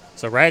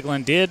 So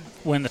Ragland did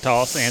win the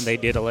toss, and they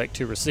did elect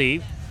to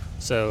receive.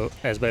 So,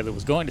 as Bailey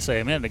was going to say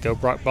a minute ago,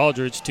 Brock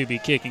Baldridge to be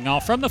kicking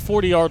off from the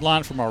 40-yard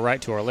line from our right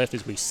to our left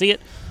as we see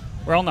it.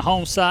 We're on the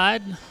home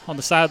side, on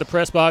the side of the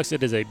press box.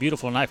 It is a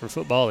beautiful night for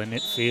football, and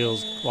it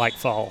feels like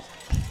fall.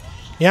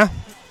 Yeah,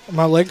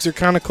 my legs are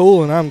kind of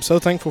cool, and I'm so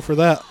thankful for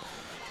that.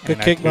 Good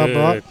kick by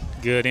Brock.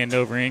 Good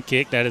end-over-end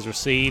kick that is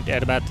received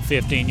at about the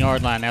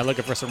 15-yard line. Now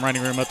looking for some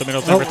running room up the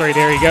middle. Number 3,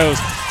 there he goes.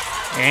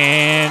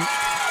 And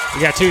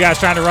we got two guys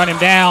trying to run him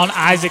down.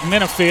 Isaac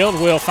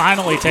Minifield will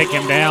finally take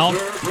him down.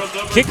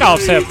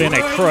 Kickoffs have been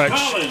a crutch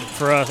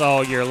for us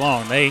all year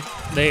long. We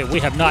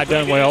have not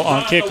done well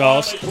on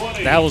kickoffs.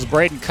 That was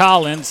Braden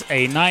Collins,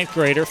 a 9th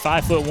grader,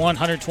 5'1",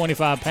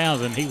 125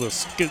 pounds, and he was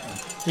scooting.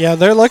 Yeah,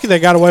 they're lucky they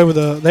got away with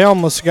they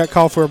almost got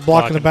called for a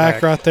block in the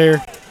back right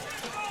there.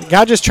 The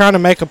guy just trying to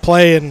make a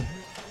play and,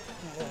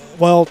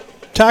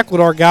 tackled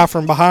our guy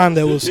from behind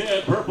that was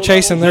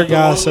chasing their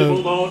guy.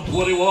 So,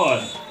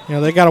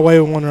 they got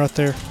away with one right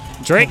there.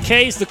 Drake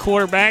Kay's the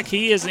quarterback.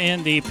 He is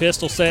in the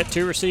pistol set.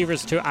 2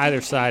 receivers to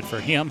either side for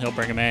him. He'll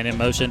bring a man in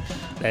motion.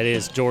 That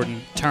is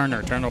Jordan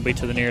Turner. Turner will be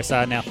to the near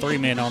side. Now 3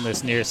 men on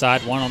this near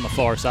side, 1 on the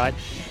far side.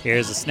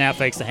 Here's the snap,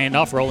 fakes the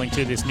handoff, rolling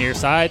to this near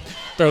side.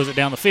 Throws it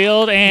down the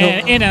field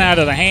and in and out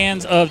of the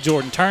hands of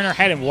Jordan Turner.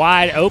 Had him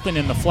wide open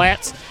in the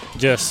flats.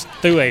 Just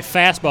threw a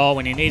fastball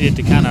when he needed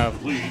to kind of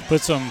put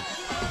some.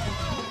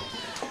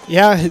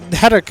 Yeah,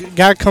 had a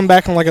guy come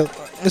back on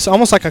it's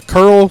almost like a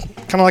curl,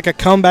 kind of like a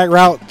comeback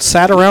route,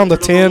 sat around the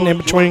 10 in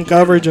between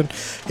coverage, and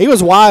he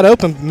was wide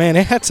open. Man,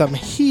 it had some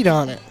heat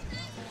on it.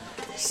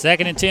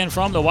 2nd and 10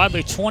 from the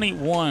Wadley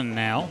 21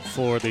 now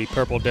for the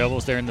Purple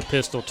Devils. They're in the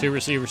pistol. 2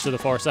 receivers to the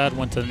far side,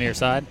 1 to the near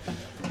side,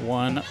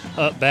 1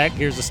 up back.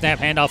 Here's the snap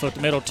handoff up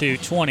the middle to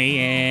 20,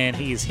 and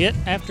he's hit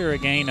after a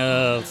gain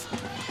of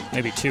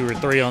maybe 2 or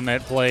 3 on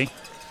that play.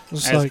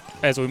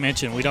 As we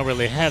mentioned, we don't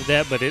really have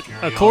that, but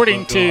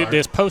according to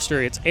this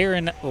poster, it's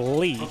Aaron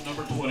Lee.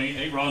 Number 20,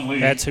 Aaron Lee.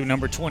 That's who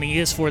number 20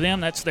 is for them.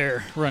 That's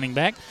their running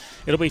back.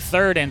 It'll be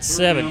 3rd and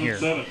 7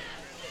 here.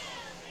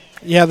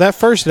 Yeah, that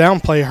first down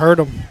play hurt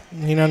them.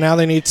 Now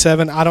they need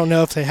 7. I don't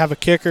know if they have a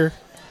kicker.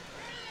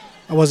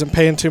 I wasn't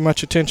paying too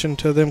much attention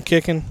to them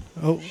kicking.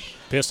 Oh.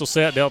 Pistol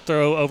set, they'll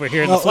throw over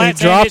here in the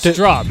flats, he dropped and it's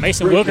dropped.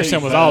 Mason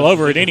Wilkerson was all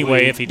over it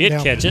anyway if he did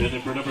catch it.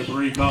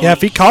 Yeah,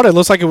 if he caught it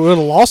looks like it would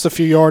have lost a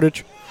few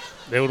yardage.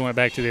 They would have went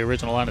back to the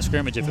original line of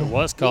scrimmage if it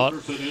was caught.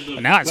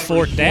 But now it's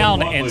 4th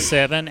down and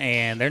 7,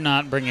 and they're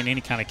not bringing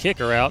any kind of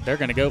kicker out. They're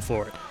going to go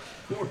for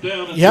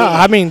it. Yeah,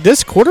 I mean,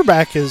 this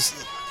quarterback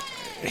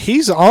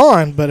he's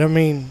on, but I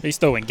mean, he's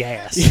throwing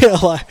gas.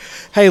 Yeah,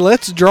 hey,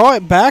 let's draw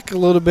it back a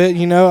little bit.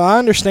 I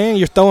understand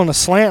you're throwing a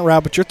slant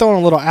route, but you're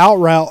throwing a little out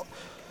route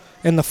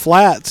in the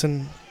flats,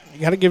 and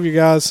you got to give your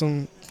guys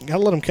some. You got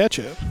to let them catch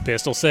it.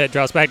 Pistol set,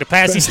 drops back to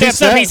pass. He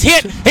steps up, he's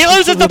hit. He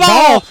loses the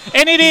ball,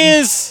 and it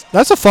is.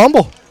 That's a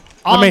fumble.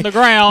 On the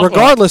ground.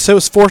 Regardless, it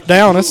was 4th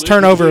down. It's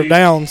turnover of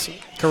downs.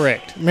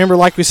 Correct. Remember,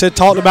 like we said,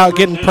 talked about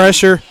getting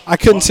pressure. I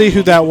couldn't see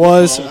who that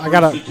was. I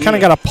kind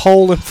of got a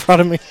pole in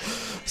front of me.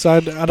 So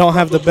I don't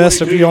have the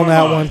best of view on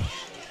that one.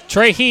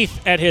 Trey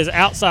Heath at his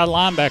outside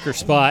linebacker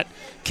spot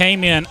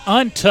came in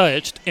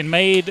untouched and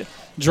made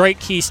Drake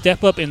Key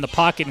step up in the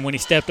pocket. And when he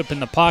stepped up in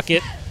the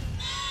pocket,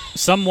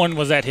 someone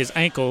was at his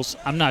ankles.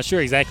 I'm not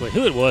sure exactly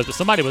who it was, but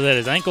somebody was at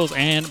his ankles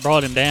and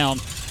brought him down.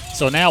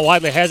 So now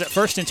Wadley has it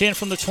 1st and 10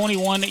 from the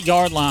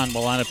 21-yard line.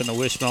 We'll line up in the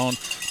wishbone.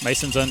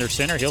 Mason's under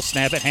center. He'll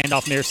snap it, hand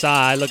off near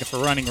side, looking for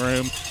running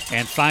room,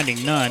 and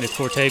finding none is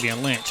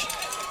Cortavian Lynch.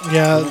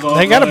 Yeah,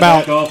 they got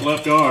about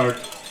left guard.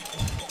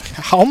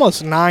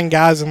 Almost 9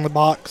 guys in the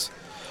box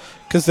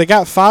because they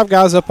got 5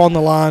 guys up on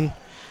the line,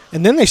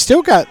 and then they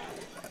still got,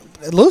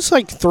 it looks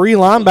like 3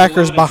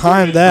 linebackers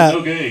behind that.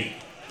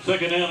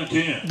 2nd down and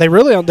 10.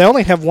 They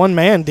only have 1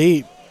 man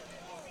deep.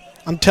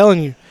 I'm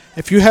telling you,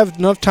 if you have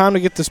enough time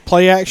to get this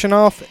play action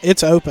off,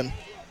 it's open.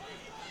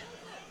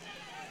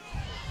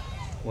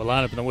 We'll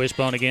line up in the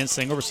wishbone again,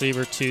 single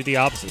receiver to the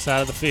opposite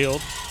side of the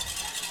field.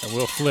 And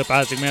we'll flip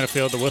Isaac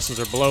Minifield. The whistles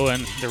are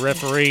blowing. The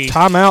referee.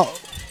 Timeout.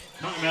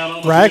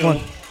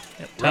 Ragland.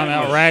 Yep,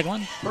 timeout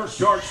Ragland. First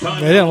charge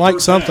time. They didn't like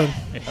something.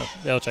 Yeah,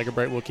 they'll take a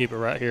break. We'll keep it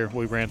right here.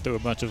 We ran through a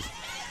bunch of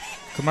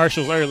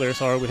commercials earlier.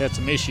 Sorry, we had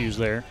some issues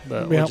there,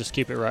 but we'll just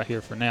keep it right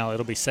here for now.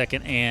 It'll be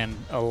 2nd and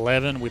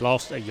 11. We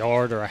lost a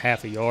yard or a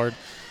half a yard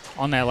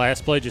on that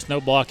last play. Just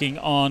no blocking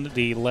on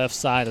the left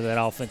side of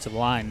that offensive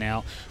line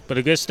now. But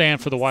a good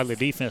stand for the Wadley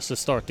defense to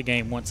start the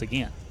game once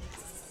again.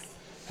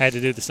 Had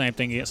to do the same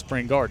thing against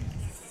Spring Garden.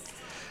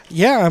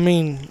 Yeah, I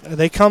mean,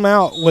 they come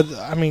out with,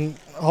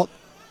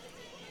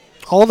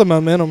 all the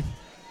momentum.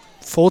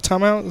 Full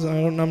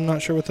timeout? I'm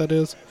not sure what that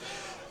is.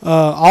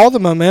 All the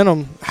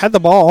momentum, had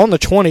the ball on the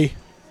 20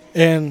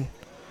 and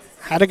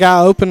had a guy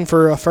open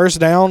for a 1st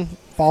down.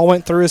 Ball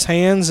went through his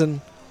hands,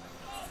 and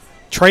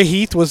Trey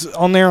Heath was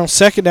on there on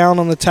 2nd down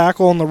on the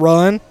tackle on the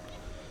run.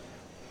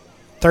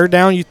 3rd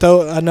down, you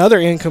throw another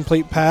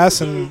incomplete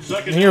pass, and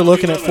then you're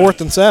looking at 4th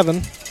and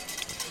 7.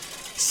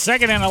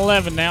 2nd and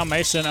 11 now.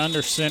 Mason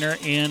under center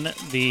in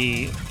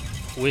the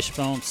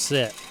wishbone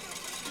set.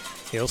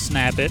 He'll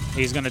snap it.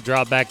 He's going to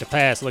drop back to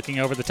pass. Looking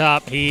over the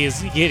top. He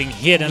is getting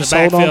hit in the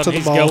backfield.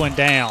 He's going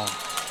down.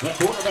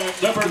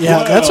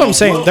 Yeah, that's what I'm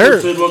saying.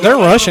 They're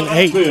rushing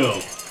 8.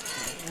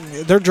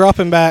 They're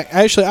dropping back.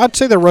 Actually, I'd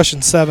say they're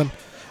rushing 7.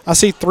 I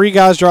see 3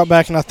 guys drop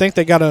back, and I think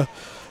they got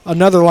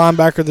another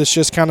linebacker that's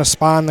just kind of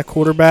spying the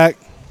quarterback.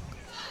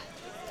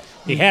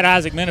 He had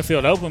Isaac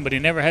Minifield open, but he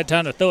never had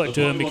time to throw it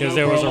to him because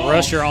there was a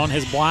rusher on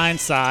his blind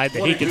side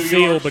that he could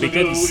feel, but he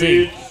couldn't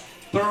see.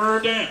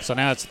 So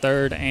now it's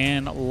 3rd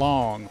and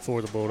long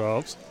for the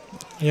Bulldogs.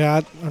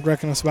 Yeah, I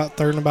reckon it's about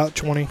 3rd and about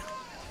 20.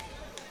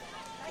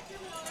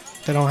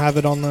 They don't have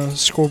it on the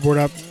scoreboard.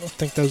 I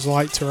think those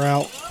lights are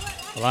out.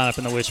 Line up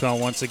in the wishbone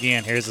once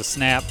again. Here's a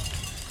snap.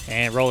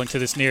 And rolling to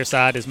this near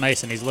side is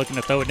Mason. He's looking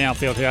to throw it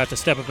downfield. He'll have to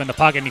step up in the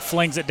pocket, and he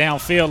flings it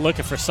downfield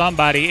looking for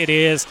somebody. It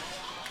is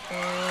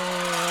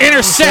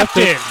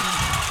intercepted.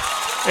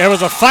 There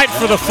was a fight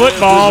for the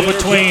football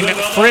between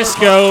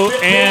Frisco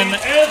and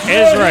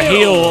Ezra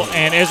Hill,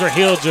 and Ezra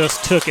Hill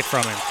just took it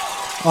from him.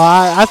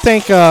 Well, I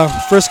think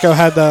Frisco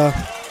had the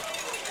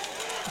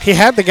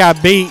guy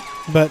beat,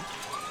 but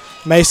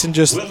Mason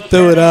just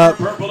threw it up,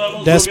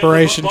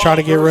 desperation, try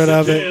to get rid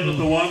of it.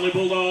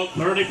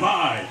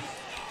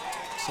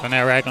 So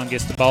now Ragland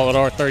gets the ball at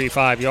our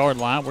 35-yard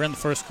line. We're in the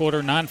first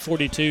quarter,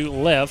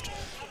 9:42 left.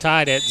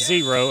 Tied at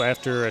 0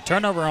 after a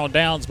turnover on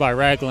downs by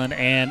Ragland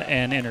and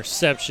an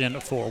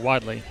interception for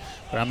Wadley.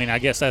 But, I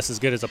guess that's as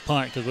good as a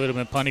punt because we would have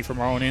been punting from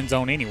our own end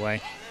zone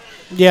anyway.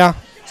 Yeah.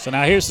 So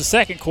now here's the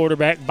second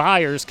quarterback,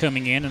 Byers,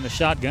 coming in the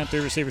shotgun. 3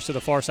 receivers to the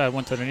far side,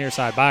 1 to the near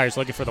side. Byers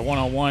looking for the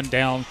one-on-one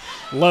down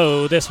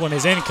low. This one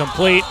is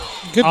incomplete.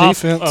 Good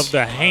defense. Of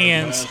the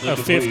hands of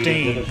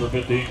 15.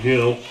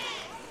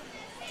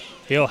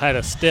 Hill had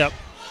a step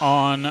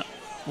on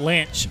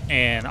Lynch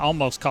and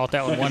almost caught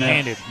that one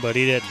one-handed, but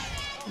he didn't.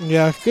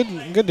 Yeah,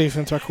 good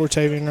defense by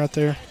Cortavian right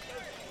there.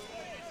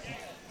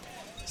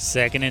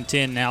 2nd and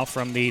 10 now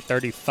from the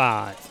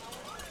 35.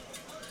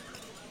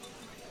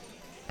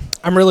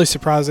 I'm really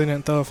surprised they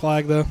didn't throw a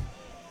flag, though.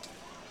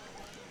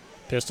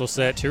 Pistol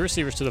set, 2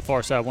 receivers to the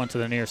far side, 1 to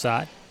the near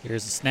side.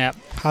 Here's the snap.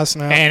 High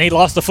snap. And he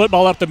lost the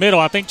football up the middle.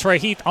 I think Trey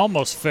Heath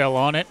almost fell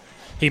on it.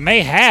 He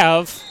may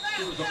have.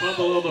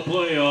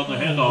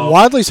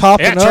 Wadley's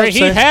hopping up. Trey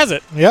Heath has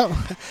it. Yep.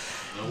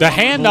 The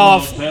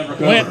handoff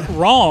went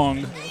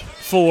wrong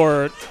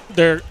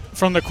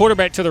from the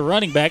quarterback to the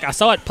running back. I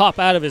saw it pop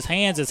out of his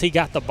hands as he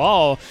got the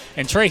ball,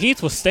 and Trey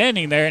Heath was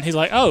standing there, and he's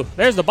like, oh,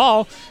 there's the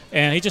ball.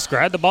 And he just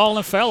grabbed the ball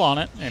and fell on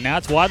it, and now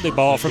it's Wadley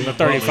ball from the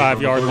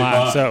 35-yard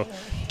line. So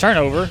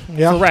turnover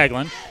for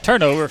Ragland,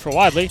 turnover for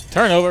Wadley,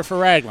 turnover for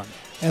Ragland.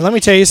 And let me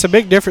tell you, it's a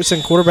big difference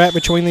in quarterback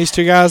between these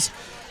two guys.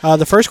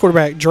 The first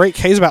quarterback, Drake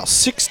Hayes, about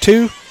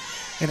 6'2",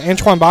 and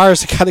Antoine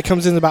Byers, the guy that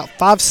comes in, about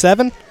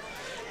 5'7".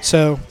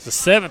 So the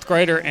 7th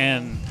grader,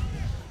 and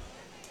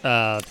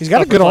he's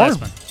got a good arm.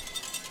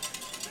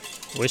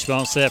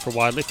 Wishbone set for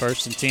Wadley,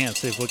 1st and 10.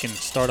 See if we can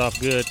start off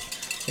good.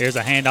 Here's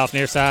a handoff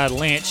near side,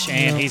 Lynch,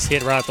 and he's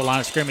hit right at the line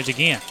of scrimmage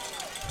again.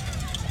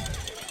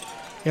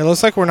 Yeah,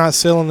 looks like we're not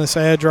sealing this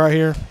edge right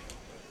here.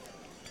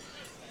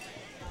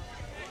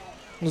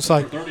 Looks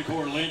like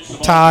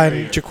Ty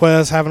and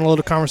Jaquez having a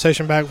little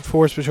conversation back and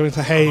forth between,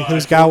 hey,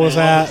 whose guy was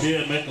that?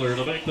 An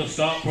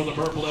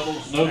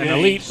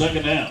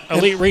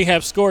elite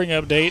rehab scoring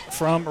update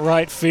from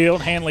right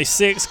field. Hanley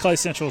 6, Clay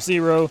Central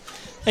 0.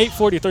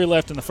 8:43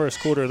 left in the first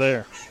quarter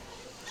there.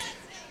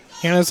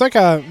 And it's like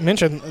I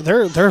mentioned,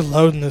 they're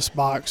loading this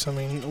box. I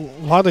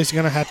mean, Wadley's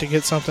going to have to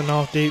get something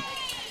off deep.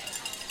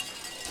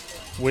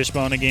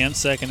 Wishbone again,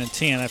 2nd and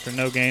 10 after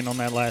no gain on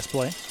that last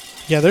play.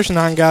 Yeah, there's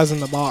 9 guys in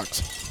the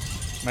box.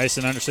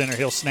 Mason under center,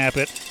 he'll snap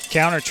it.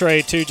 Counter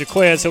trade to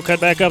Jaquez. He'll cut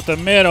back up the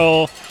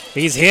middle.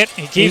 He's hit.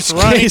 He keeps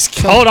running.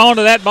 Hold on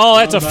to that ball.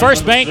 That's a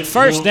first down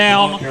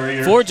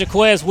for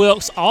Jaquez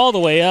Wilkes all the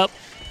way up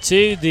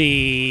to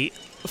the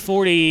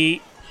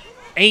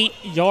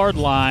 48-yard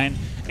line,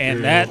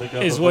 and that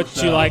is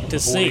what you like to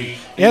see.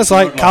 Yeah, it's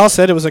like Kyle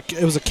said, it was a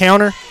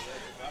counter.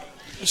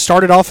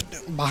 Started off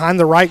behind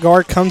the right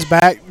guard, comes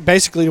back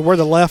basically to where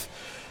the left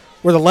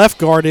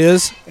guard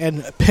is,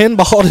 and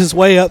pinballed his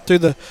way up through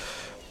the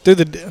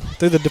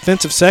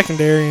defensive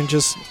secondary and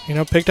just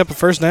picked up a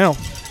first down.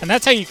 And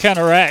that's how you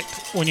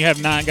counteract when you have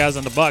 9 guys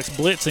on the box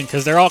blitzing,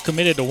 because they're all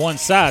committed to one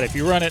side. If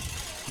you run it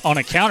on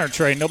a counter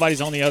trade,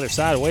 nobody's on the other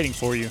side waiting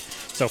for you.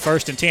 So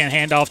 1st and 10,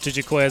 handoff to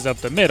Jaquez up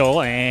the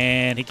middle,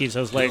 and he keeps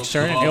those legs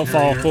turning. He'll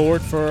fall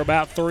forward for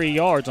about 3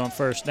 yards on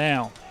first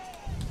down.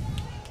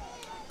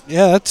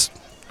 Yeah, that's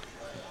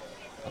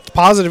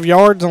positive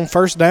yards on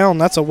first down.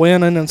 That's a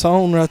win in its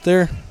own right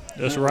there.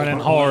 Just running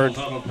hard.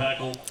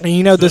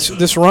 And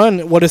this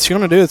run, what it's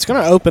going to do, it's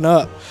going to open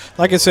up.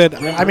 Like I said,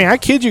 I mean, I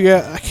kid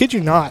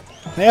you not.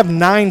 They have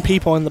 9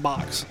 people in the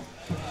box.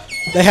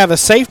 They have a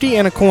safety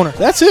and a corner.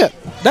 That's it.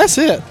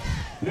 Yeah,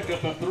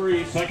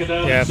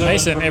 if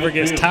Mason ever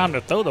gets time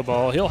to throw the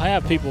ball, he'll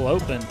have people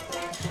open.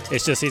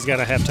 It's just he's got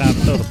to have time to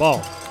throw the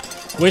ball.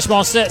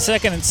 Wishbone set,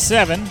 2nd and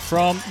 7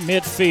 from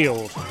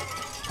midfield.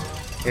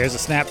 Here's a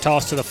snap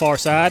toss to the far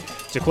side.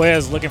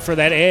 Jaquez looking for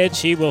that edge.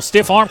 He will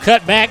stiff arm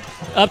cut back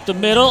up the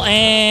middle,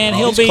 and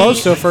he'll be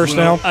close to a first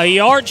down. A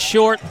yard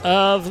short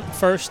of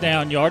first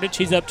down yardage.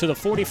 He's up to the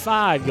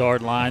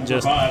 45-yard line.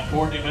 Just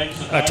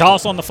a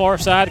toss on the far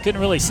side.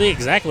 Couldn't really see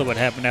exactly what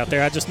happened out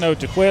there. I just know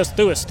Jaquez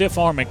threw a stiff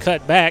arm and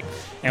cut back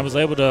and was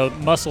able to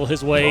muscle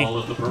his way.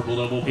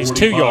 He's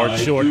 2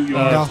 yards short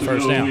of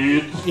first down.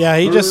 Yeah,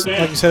 he just,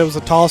 like you said, it was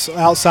a toss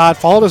outside,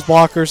 followed his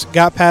blockers,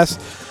 got past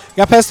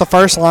the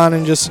first line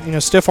and just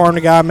stiff-armed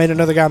a guy, made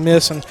another guy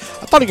miss. And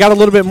I thought he got a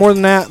little bit more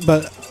than that,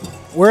 but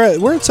we're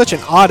at such an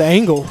odd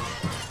angle.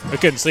 We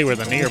couldn't see where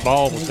the near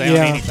ball was down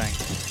anything.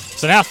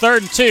 So now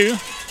 3rd and 2.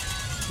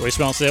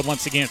 Wishbone set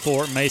once again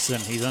for Mason.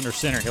 He's under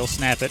center. He'll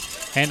snap it.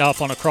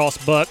 Handoff on a cross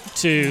buck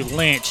to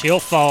Lynch. He'll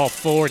fall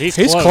forward. He's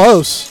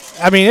close.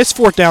 I mean, it's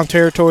 4th down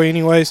territory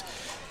anyways.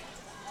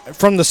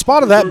 From the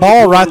spot of that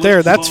ball right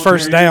there, that's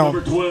first down.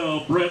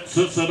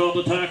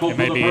 It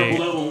may be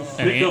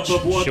an inch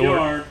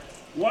short.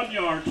 1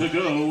 yard to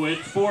go.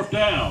 It's 4th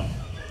down.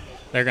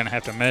 They're going to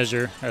have to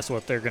measure. That's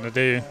what they're going to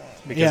do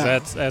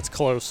because that's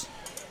close.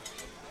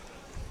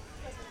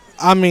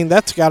 I mean,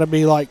 that's got to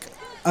be like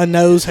a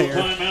nose hair.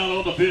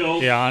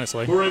 Yeah,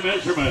 honestly. For a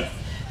measurement.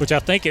 Which I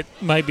think it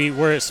may be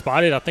where it's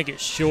spotted. I think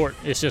it's short.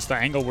 It's just the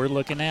angle we're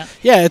looking at.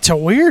 Yeah, it's a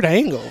weird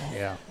angle.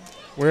 Yeah.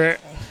 We're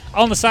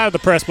on the side of the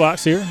press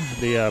box here.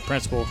 The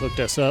principal hooked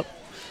us up.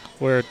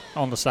 We're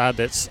on the side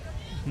that's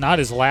not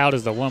as loud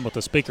as the one with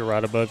the speaker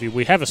right above you.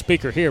 We have a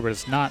speaker here, but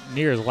it's not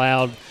near as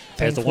loud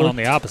as the one on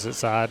the opposite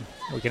side.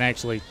 We can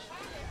actually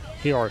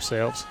hear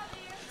ourselves.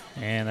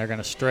 And they're going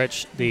to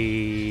stretch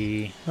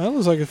the... That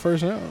looks like a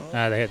first down. They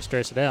haven't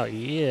stretched it out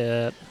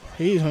yet.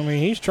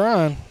 He's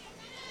trying.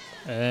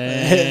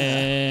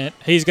 And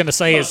he's going to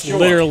say it's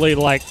literally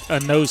like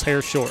a nose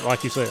hair short,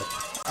 like you said.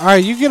 All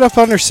right, you get up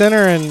under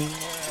center, and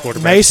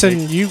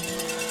Mason, you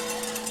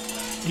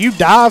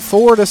dive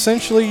forward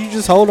essentially. You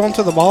just hold on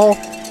to the ball.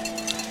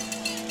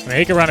 I mean,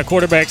 he can run a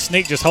quarterback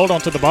sneak, just hold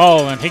on to the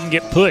ball, and he can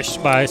get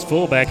pushed by his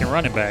fullback and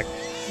running back.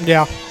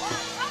 Yeah.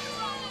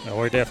 No,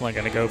 we're definitely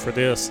going to go for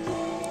this.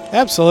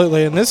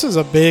 Absolutely, and this is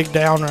a big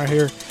down right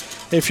here.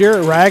 If you're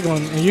at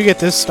Ragland and you get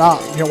this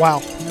stop,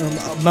 wow,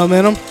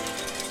 momentum.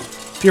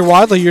 If you're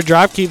Wadley, your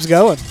drive keeps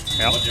going.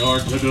 Yep. 1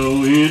 yard to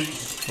go in.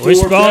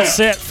 Wishbone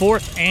set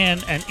 4th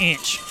and an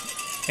inch.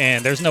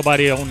 And there's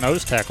nobody on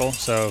nose tackle,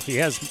 so he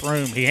has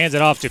room. He hands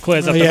it off to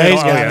Jaquez up the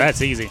middle.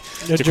 That's easy.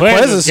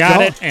 Jaquez has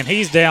got it, and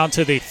he's down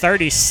to the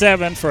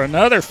 37 for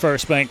another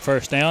First Bank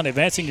first down,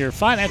 advancing your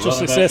financial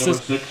successes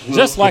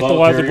just like the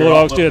Wadley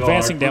Bulldogs do,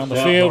 advancing down the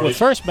field with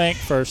First Bank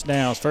first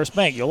downs. First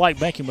Bank, you'll like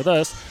banking with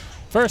us.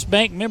 First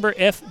Bank, member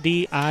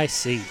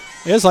FDIC.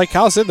 It was like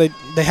Kyle said,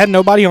 they had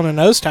nobody on a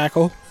nose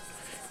tackle,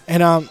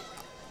 and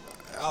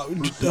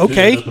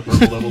okay.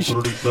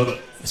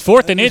 It's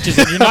 4th and inches,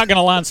 and you're not going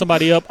to line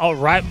somebody up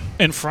right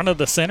in front of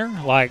the center.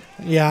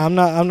 Yeah, I'm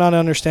not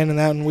understanding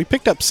that. And we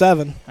picked up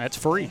 7. That's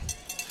free.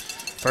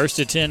 1st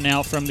and 10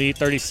 now from the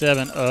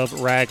 37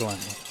 of Ragland.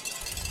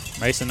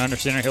 Mason under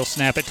center. He'll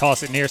snap it,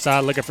 toss it near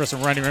side, looking for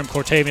some running room.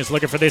 Cortavian's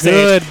looking for this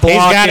edge. He's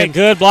got it.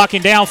 Good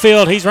blocking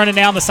downfield. He's running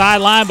down the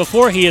sideline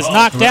before he is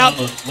knocked out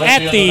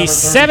at the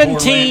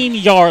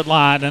 17-yard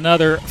line.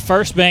 Another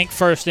First Bank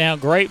first down.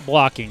 Great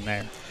blocking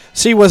there.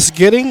 See, what's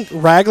getting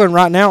Ragland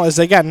right now is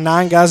they got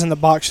 9 guys in the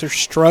box. They're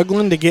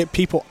struggling to get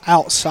people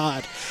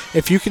outside.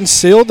 If you can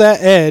seal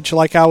that edge,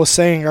 like I was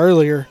saying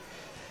earlier,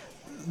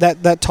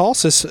 that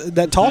toss is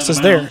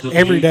there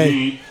every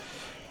day.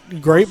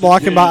 Great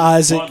blocking by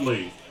Isaac.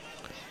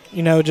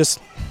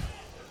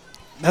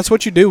 That's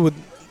what you do with.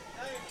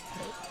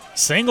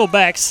 Single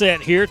back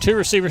set here. 2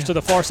 receivers to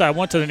the far side,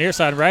 1 to the near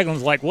side.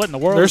 Ragland's like, what in the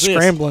world is this? They're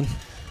scrambling.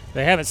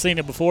 They haven't seen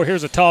it before.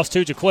 Here's a toss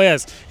to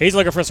Jaquez. He's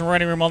looking for some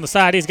running room on the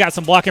side. He's got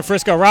some blocking.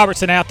 Frisco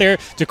Robertson out there.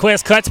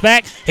 Jaquez cuts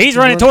back. He's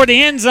running toward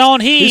the end zone.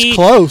 He's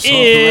close.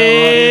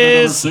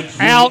 Is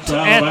out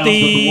at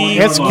the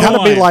It's got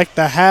to be like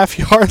the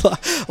half-yard line.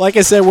 Like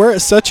I said, we're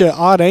at such an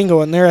odd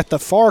angle, and they're at the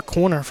far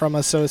corner from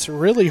us, so it's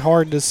really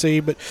hard to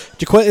see. But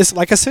Jaquez,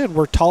 like I said,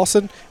 we're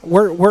tossing.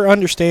 We're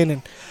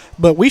understanding.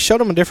 But we showed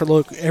them a different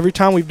look. Every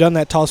time we've done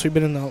that toss, we've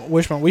been in the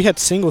wishbone. We had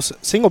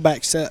single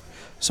back set.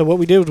 So what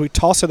we did was we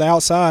tossed it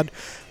outside.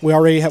 We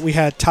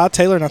had Ty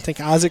Taylor and I think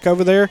Isaac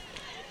over there.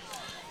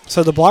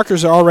 So the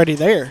blockers are already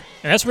there.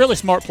 And that's really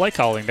smart play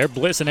calling. They're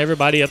blitzing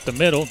everybody up the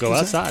middle. Go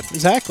outside.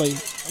 Exactly.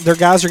 Their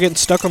guys are getting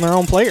stuck on their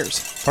own players.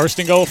 1st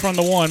and goal from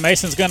the 1.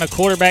 Mason's going to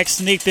quarterback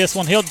sneak this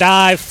one. He'll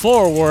dive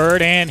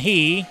forward, and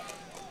he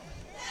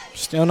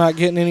still not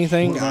getting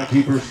anything.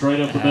 Straight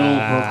up the middle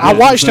I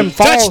watched him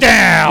fall.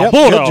 Touchdown! Yep,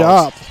 Bulldogs. good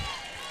job.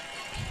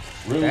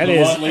 That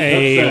is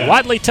a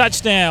Wadley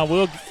touchdown.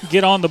 We'll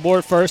get on the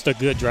board first. A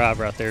good drive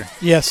right there.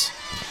 Yes.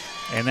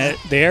 And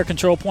the Air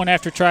Control Point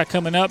After Try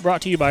coming up,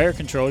 brought to you by Air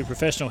Control, your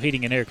professional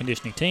heating and air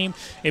conditioning team.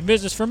 In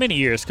business for many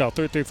years. Call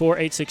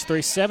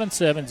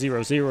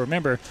 334-863-7700.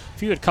 Remember,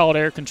 if you had called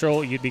Air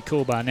Control, you'd be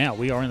cool by now.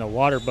 We are in the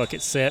water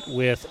bucket set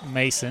with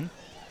Mason.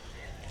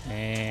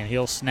 And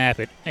he'll snap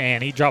it.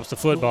 And he drops the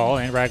football,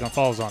 and Ragland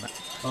falls on it.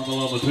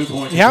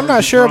 Yeah, I'm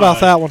not sure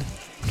about that one.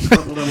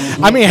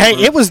 I mean, hey,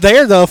 it was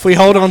there, though, if we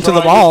hold on to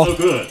the ball.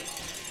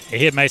 It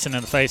hit Mason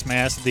in the face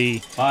mask. The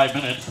 5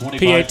 minutes,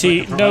 PAT,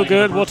 no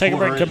good. We'll take a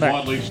break and come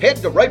back. Head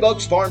to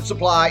Raybuck's Farm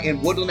Supply in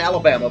Woodland,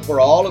 Alabama for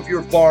all of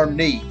your farm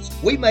needs.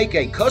 We make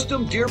a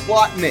custom deer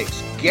block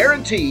mix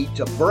guaranteed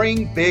to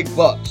bring big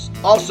bucks.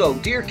 Also,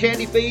 deer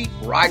candy feed,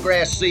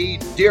 ryegrass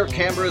seed, deer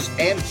cameras,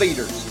 and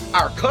feeders.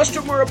 Our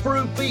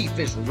customer-approved beef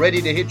is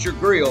ready to hit your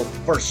grill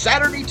for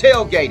Saturday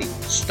tailgating.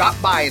 Stop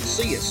by and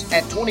see us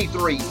at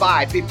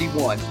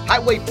 23551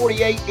 Highway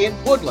 48 in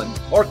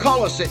Woodland or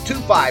call us at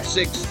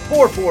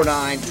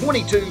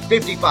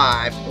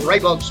 256-449-2255.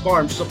 Raybuck's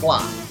Farm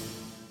Supply.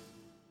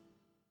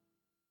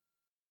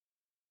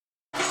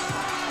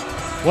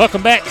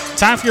 Welcome back.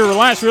 Time for your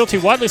Reliance Realty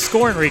Wadley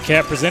scoring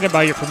recap presented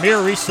by your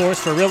premier resource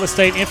for real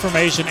estate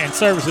information and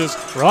services,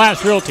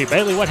 Reliance Realty.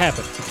 Bailey, what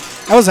happened?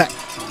 That was an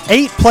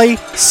 8-play,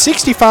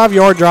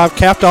 65-yard drive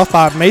capped off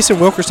by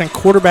Mason Wilkerson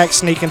quarterback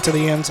sneak into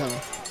the end zone.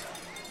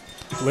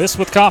 List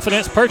with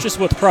confidence, purchase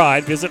with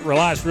pride. Visit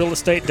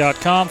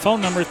RelianceRealEstate.com. Phone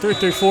number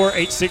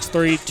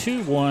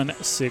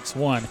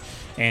 334-863-2161.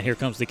 And here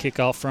comes the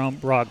kickoff from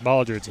Brock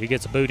Baldridge. He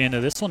gets a boot into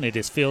this one. It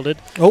is fielded.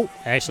 Oh.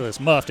 Actually, it's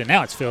muffed, and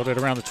now it's fielded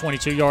around the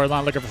 22-yard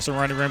line, looking for some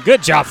running room.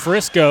 Good job,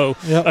 Frisco,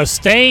 of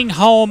staying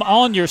home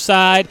on your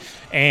side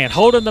and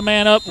holding the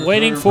man up,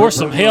 waiting for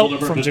some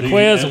help from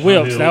Jaquez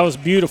Wilkes. That was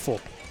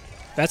beautiful.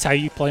 That's how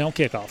you play on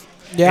kickoff.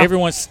 Yeah.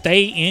 Everyone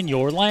stay in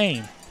your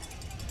lane.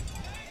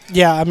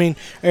 Yeah, I mean,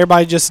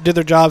 everybody just did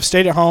their job,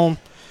 stayed at home.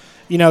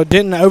 You know,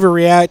 didn't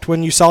overreact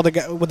when you saw the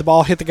guy with the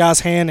ball hit the guy's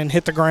hand and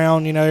hit the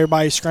ground. You know,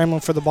 everybody scrambling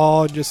for the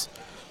ball. Just,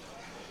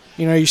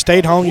 you know, you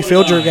stayed home, you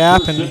filled your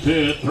gap, and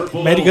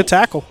made a good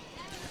tackle.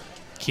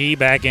 Key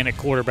back in at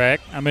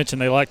quarterback. I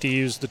mentioned they like to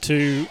use the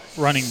 2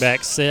 running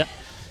back set.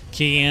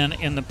 Key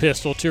in the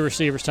pistol, 2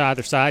 receivers to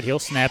either side. He'll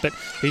snap it.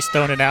 He's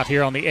throwing it out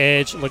here on the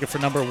edge, looking for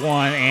number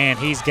 1, and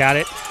he's got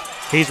it.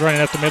 He's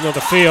running up the middle of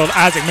the field.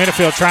 Isaac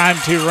Minifield trying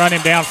to run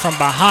him down from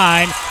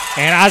behind,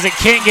 and Isaac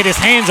can't get his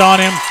hands on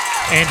him.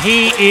 And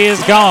he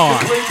is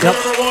gone. Yep.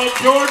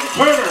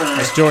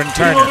 That's Jordan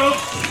Turner.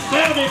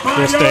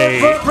 Just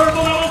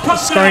a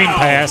screen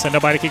pass, and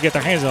nobody could get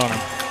their hands on him.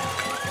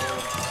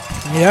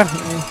 Yeah,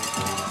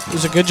 it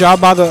was a good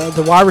job by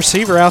the wide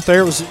receiver out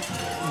there. It was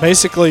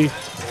basically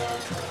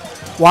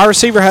wide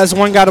receiver has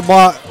one guy to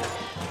block.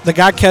 The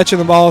guy catching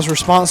the ball is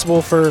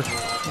responsible for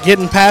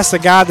getting past the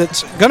guy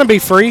that's going to be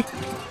free.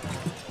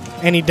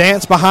 And he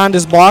danced behind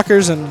his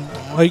blockers, and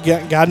he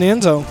got in the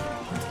end zone.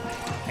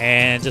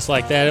 And just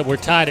like that, we're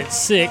tied at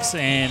 6,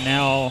 and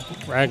now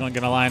Ragland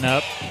going to line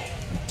up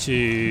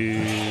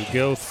to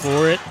go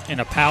for it in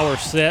a power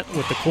set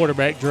with the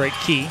quarterback, Drake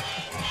Key.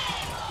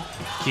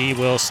 Key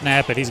will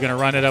snap it. He's going to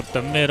run it up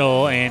the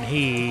middle, and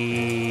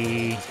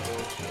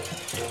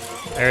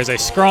there's a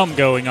scrum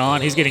going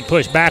on. He's getting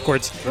pushed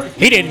backwards.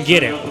 He didn't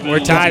get it. We're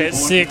tied at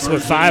 6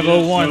 with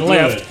 5:01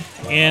 left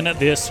in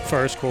this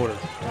first quarter.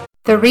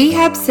 The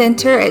Rehab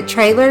Center at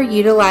Traylor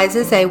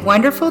utilizes a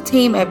wonderful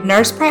team of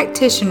nurse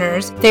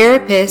practitioners,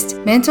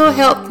 therapists, mental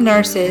health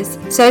nurses,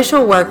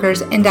 social workers,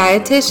 and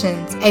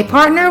dietitians. A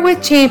partner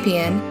with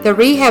Champion, the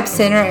Rehab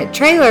Center at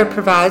Traylor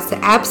provides the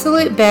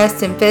absolute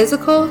best in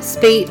physical,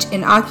 speech,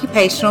 and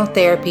occupational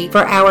therapy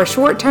for our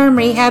short-term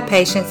rehab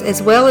patients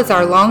as well as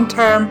our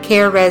long-term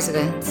care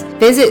residents.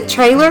 Visit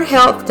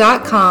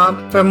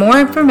trailerhealth.com for more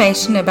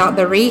information about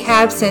the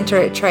Rehab Center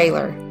at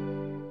Traylor.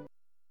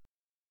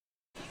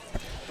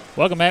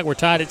 Welcome back. We're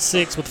tied at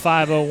 6 with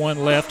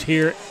 5:01 left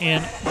here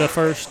in the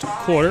first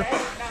quarter.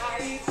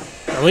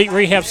 Elite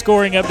Rehab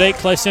scoring update.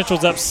 Clay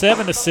Central's up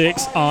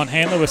 7-6 on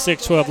Handler with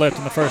 6:12 left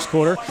in the first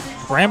quarter.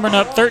 Ramburn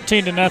up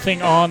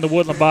 13-0 on the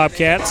Woodland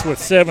Bobcats with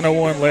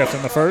 7:01 left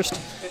in the first.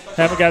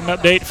 Haven't got an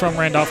update from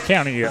Randolph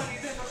County yet.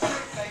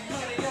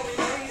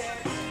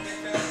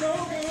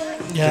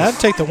 Yeah, I'd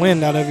take the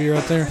wind out of you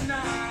right there.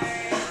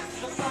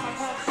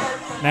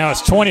 Now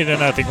it's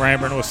 20-0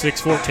 Ramburn with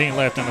 6:14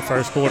 left in the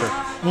first quarter.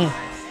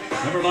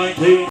 Number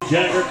 19,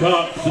 Jagger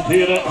Cox to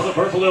tee it up for the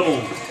Purple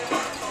Devils.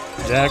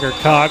 Jagger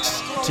Cox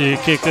to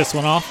kick this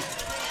one off.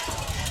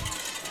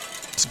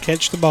 Let's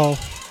catch the ball.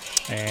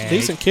 And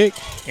decent kick.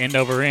 End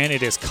over end.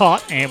 It is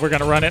caught, and we're going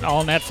to run it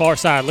on that far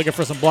side. Looking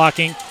for some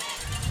blocking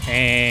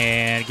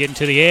and getting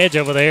to the edge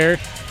over there.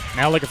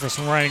 Now looking for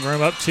some running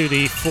room up to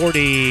the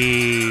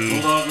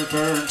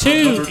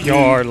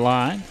 42-yard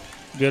line.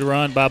 Good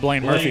run by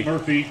Blaine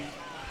Murphy.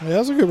 Yeah, that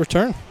was a good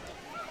return.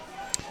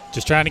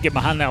 Just trying to get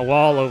behind that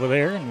wall over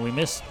there, and we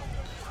missed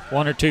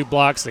one or two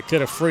blocks that could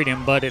have freed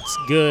him, but it's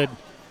good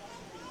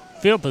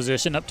field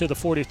position up to the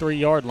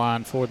 43-yard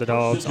line for the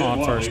Dogs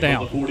on first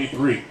down.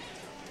 43.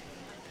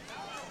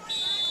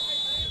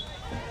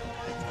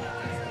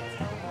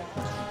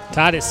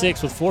 Tied at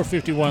 6 with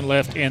 4:51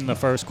 left in the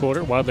first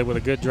quarter. Wadley with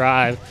a good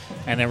drive,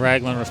 and then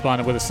Ragland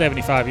responded with a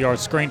 75-yard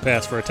screen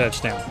pass for a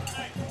touchdown.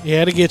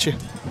 Yeah, to get you.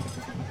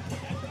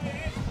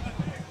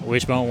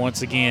 Wishbone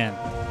once again.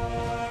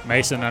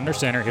 Mason under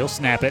center. He'll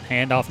snap it.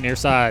 Hand off near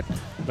side.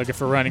 Looking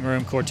for running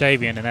room,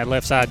 Cortavian, and that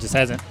left side just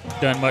hasn't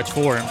done much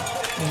for him.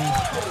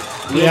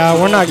 Yeah,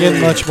 we're not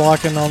getting much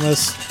blocking on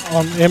this.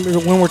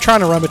 When we're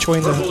trying to run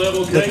between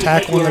the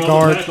tackle and the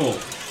guard,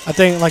 I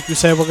think, like you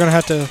said, we're gonna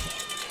have to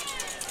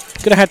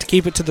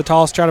keep it to the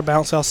toss, try to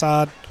bounce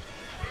outside.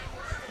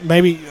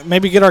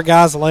 Maybe get our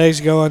guys'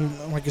 legs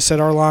going. Like you said,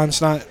 our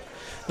line's not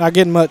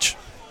getting much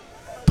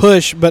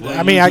push, but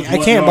I mean, I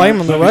can't blame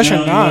them. They're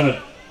rushing 9,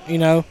 you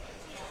know.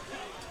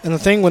 And the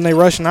thing, when they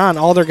rush 9,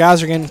 all their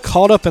guys are getting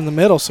caught up in the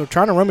middle. So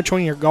trying to run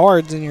between your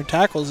guards and your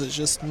tackles is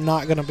just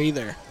not going to be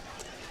there.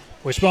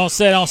 Wishbone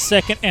set on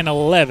 2nd and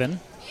 11.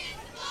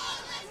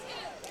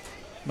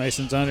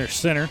 Mason's under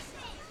center.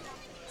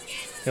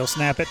 He'll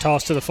snap it,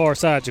 toss to the far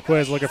side.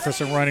 Jaquez looking for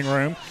some running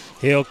room.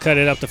 He'll cut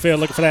it up the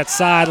field, looking for that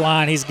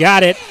sideline. He's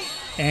got it,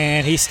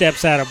 and he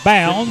steps out of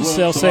bounds.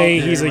 They'll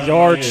say he's a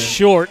yard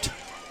short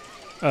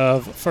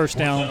of first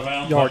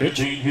down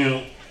yardage.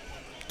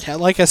 Yeah,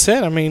 like I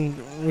said, I mean,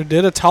 we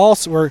did a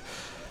toss. We're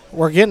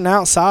getting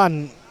outside,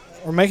 and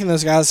we're making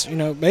those guys, you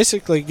know,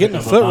 basically getting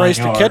a foot race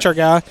to catch our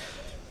guy.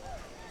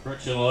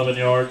 Correction, 11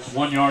 yards,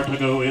 1 yard to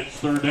go. It's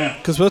third down.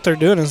 Because what they're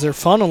doing is they're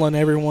funneling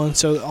everyone,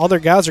 so all their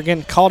guys are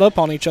getting caught up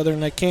on each other,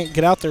 and they can't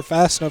get out there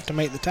fast enough to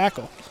make the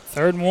tackle.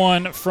 3rd and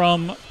 1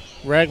 from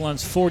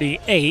Ragland's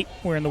 48.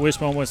 We're in the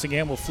Wishbone once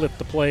again. We'll flip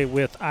the play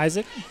with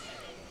Isaac.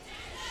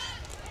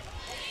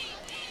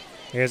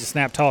 Here's a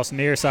snap toss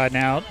near side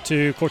now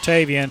to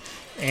Cortavian.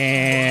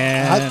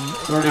 And I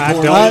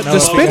don't know.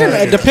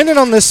 Depending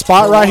on this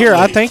spot right here,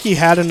 I think he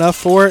had enough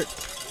for it.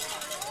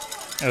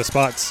 The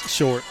spot's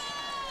short.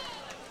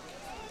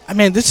 I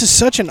mean, this is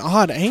such an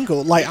odd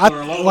angle.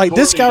 Like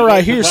this guy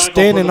right here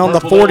standing on the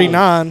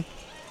 49.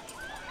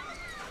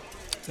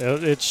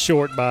 It's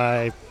short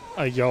by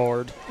a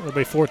yard. It'll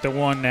be 4th and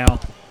 1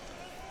 now.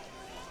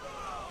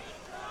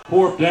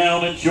 4th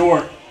down and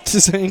short.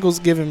 This angle's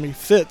giving me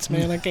fits,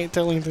 man. I can't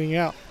tell anything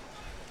out.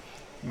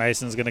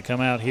 Mason's going to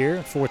come out here.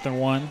 4th and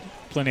 1.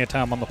 Plenty of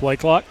time on the play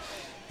clock.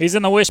 He's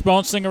in the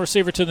wishbone. Single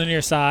receiver to the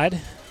near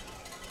side.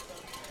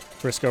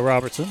 Frisco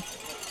Robertson.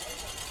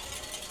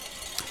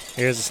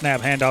 Here's a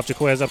snap handoff to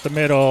Jaquez up the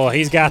middle.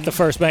 He's got the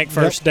first bank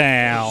first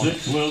down.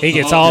 He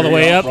gets all the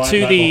way up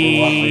to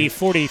the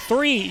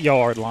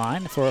 43-yard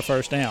line for a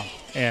first down.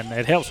 And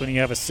it helps when you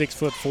have a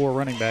 6'4"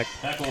 running back.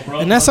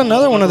 And that's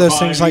another one of those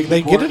things, like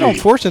they get it on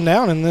 4th and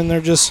down, and then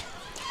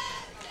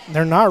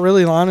they're not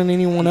really lining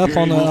anyone up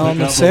on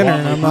the center,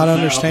 and I'm not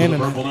understanding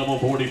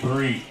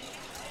it.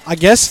 I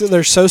guess that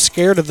they're so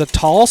scared of the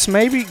toss,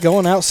 maybe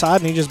going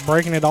outside and he just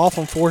breaking it off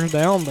on 4th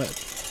down. But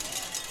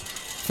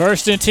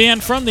 1st and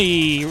 10 from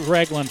the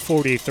Ragland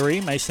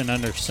 43. Mason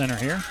under center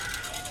here.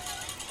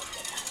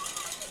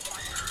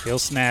 He'll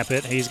snap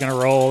it. He's going to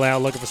roll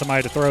out looking for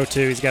somebody to throw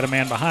to. He's got a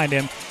man behind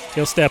him.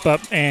 He'll step up,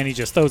 and he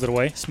just throws it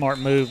away. Smart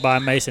move by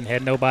Mason.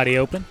 Had nobody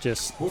open.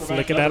 Just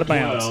flick it out of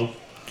bounds.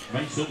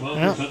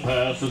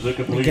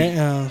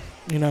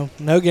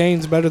 No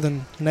gains better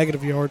than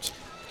negative yards.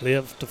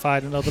 Live to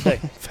fight another day.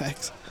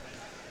 Facts.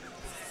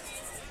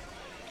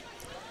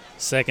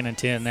 2nd and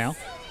 10 now.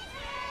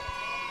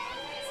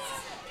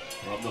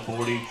 From the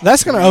 40,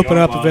 that's going to open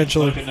up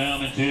eventually.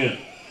 Down and 10.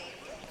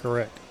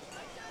 Correct.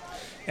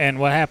 And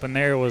what happened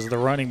there was the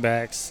running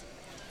backs,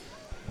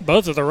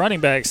 both of the running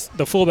backs,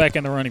 the fullback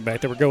and the running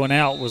back that were going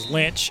out was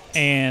Lynch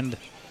and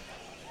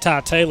Ty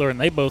Taylor, and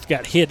they both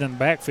got hit in the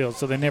backfield,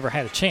 so they never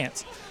had a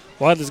chance.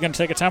 Wadley's going to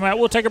take a timeout.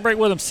 We'll take a break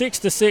with them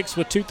 6-6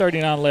 with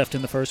 2:39 left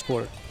in the first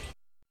quarter.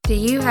 Do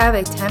you have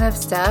a ton of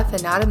stuff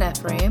and not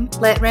enough room?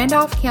 Let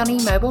Randolph County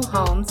Mobile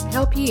Homes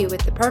help you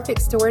with the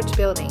perfect storage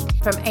building.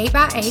 From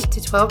 8x8 to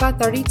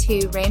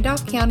 12x32,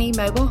 Randolph County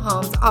Mobile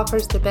Homes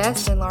offers the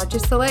best and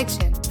largest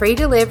selection. Free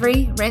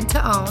delivery, rent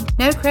to own,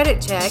 no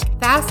credit check,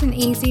 fast and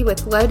easy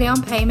with low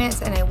down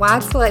payments and a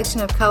wide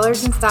selection of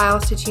colors and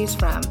styles to choose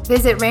from.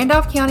 Visit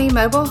Randolph County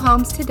Mobile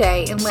Homes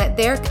today and let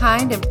their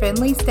kind and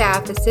friendly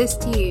staff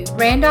assist you.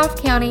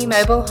 Randolph County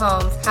Mobile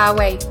Homes,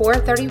 Highway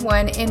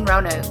 431 in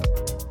Roanoke.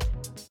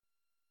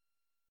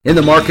 In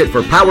the market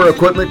for power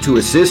equipment to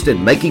assist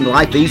in making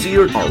life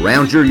easier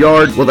around your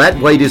yard? Well, that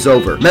wait is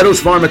over. Meadows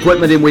Farm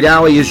Equipment in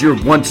Wadley is your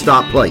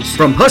one-stop place.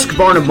 From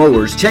Husqvarna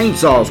mowers,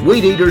 chainsaws,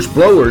 weed eaters,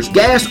 blowers,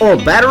 gas or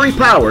battery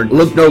powered,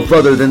 look no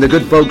further than the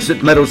good folks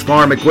at Meadows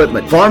Farm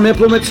Equipment. Farm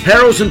implements,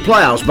 harrows and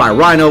plows by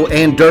Rhino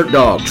and Dirt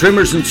Dog,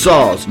 trimmers and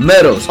saws.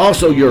 Meadows,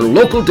 also your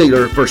local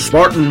dealer for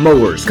Spartan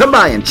mowers. Come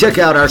by and check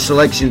out our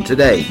selection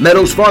today.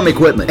 Meadows Farm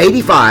Equipment,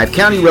 85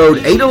 County Road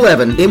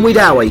 811 in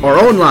Wadley, or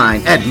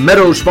online at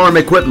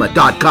meadowsfarmequipment.com. Welcome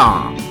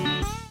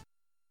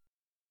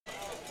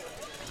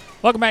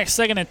back,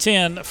 2nd and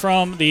 10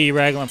 from the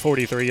Ragland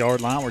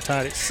 43-yard line. We're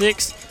tied at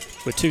 6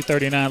 with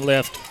 2:39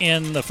 left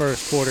in the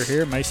first quarter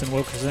here. Mason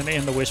Wilkerson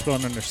in the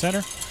wishbone under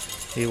center.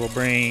 He will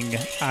bring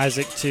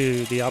Isaac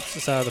to the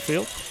opposite side of the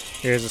field.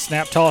 Here's a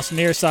snap toss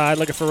near side,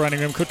 looking for running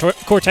room.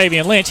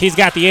 Cortavian Lynch, he's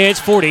got the edge.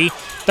 40,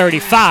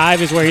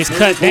 35 is where he's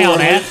cut down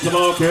at. The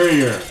ball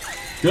carrier.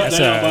 Cut That's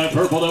down by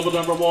purple level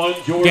number 1,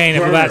 George gain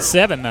of Turner. about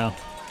 7 now.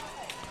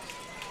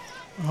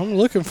 I'm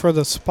looking for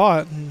the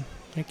spot, and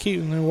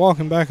they're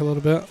walking back a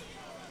little bit.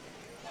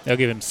 They'll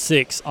give him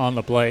 6 on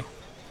the play.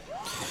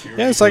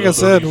 Yeah, it's like I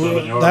said,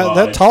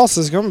 that toss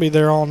is going to be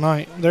there all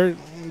night.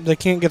 They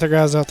can't get their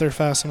guys out there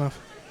fast enough.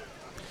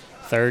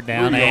 3rd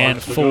down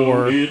and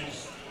 4.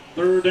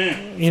 3rd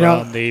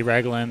down. From the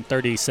Ragland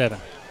 37.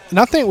 And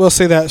I think we'll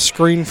see that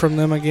screen from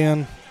them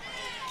again.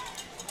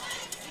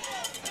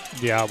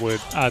 Yeah, I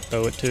would. I'd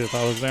throw it too if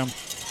I was them.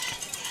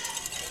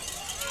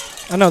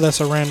 I know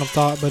that's a random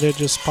thought, but it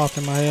just popped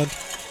in my head.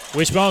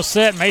 Wishbone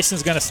set.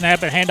 Mason's going to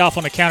snap it, hand off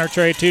on the counter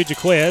trade to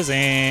Jaquez,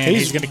 and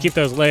he's going to keep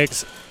those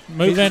legs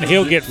moving.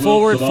 He'll get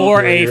forward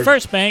for a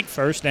first bank,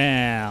 first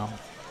down.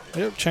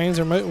 Yep, chains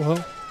are moving.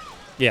 Well,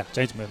 yeah,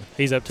 chains are moving.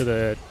 He's up to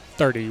the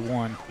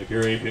 31. The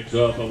carry picks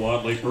up a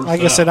Wadley first like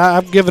down. I said,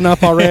 I've given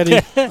up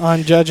already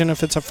on judging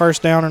if it's a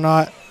first down or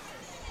not.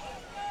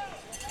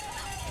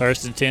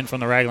 1st and 10 from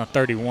the Ragland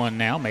 31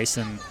 now.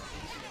 Mason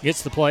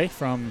gets the play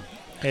from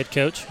head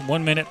coach.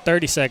 1 minute,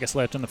 30 seconds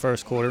left in the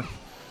first quarter.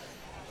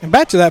 And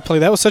back to that play,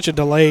 that was such a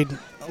delayed,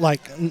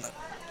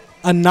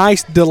 a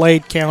nice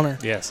delayed counter.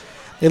 Yes.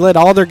 They let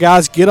all their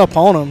guys get up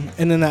on them,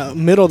 and then that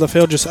middle of the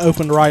field just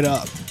opened right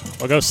up.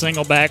 We'll go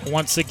single back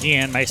once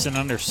again. Mason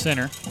under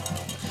center.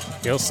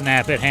 He'll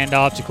snap it, hand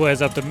off to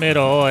Jaquez up the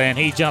middle, and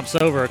he jumps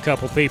over a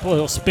couple people.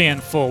 He'll spin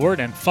forward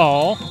and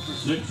fall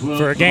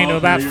for a gain of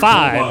about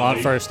 5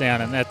 on first down.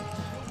 And that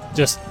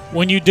just,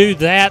 when you do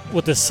that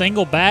with a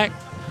single back,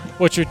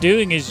 what you're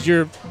doing is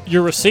your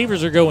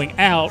receivers are going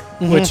out,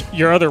 which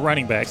your other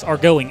running backs are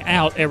going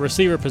out at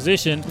receiver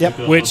position,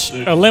 which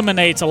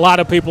eliminates a lot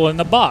of people in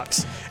the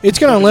box. It's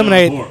going to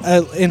eliminate,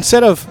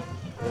 instead of,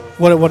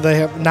 what do they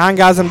have, 9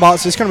 guys in the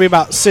box, it's going to be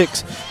about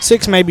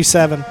 6, maybe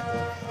 7.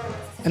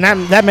 And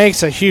that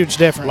makes a huge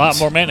difference. A lot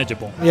more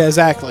manageable. Yeah,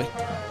 exactly.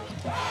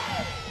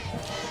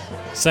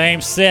 Same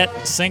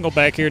set, single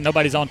back here.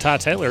 Nobody's on Ty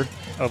Taylor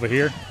over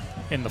here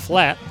in the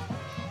flat.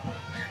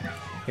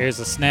 Here's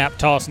a snap,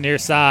 toss near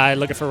side,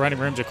 looking for running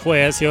room.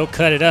 Jaquez, he'll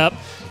cut it up,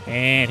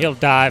 and he'll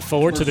dive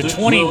forward to the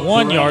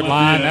 21-yard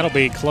line. That'll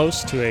be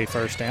close to a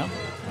first down.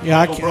 Yeah,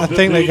 I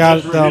think they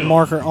got the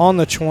marker on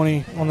the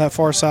 20 on that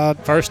far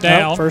side. First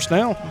down. First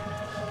down.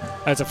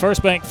 That's a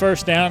First Bank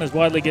first down as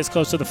Wadley gets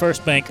close to the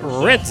First Bank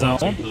red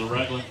zone.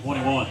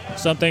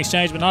 Some things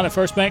change, but not at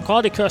First Bank.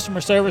 Quality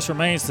customer service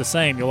remains the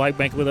same. You'll like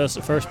banking with us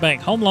at First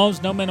Bank. Home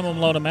loans, no minimum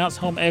loan amounts,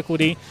 home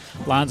equity,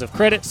 lines of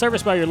credit,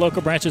 serviced by your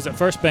local branches at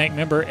First Bank,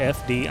 member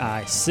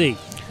FDIC.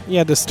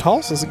 Yeah, this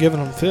toss is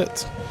giving them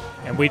fits.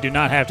 And we do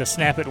not have to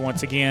snap it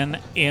once again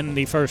in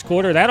the first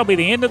quarter. That'll be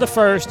the end of the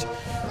first.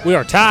 We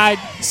are tied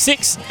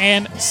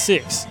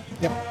 6-6.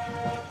 Yep.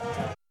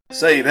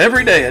 Save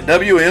every day at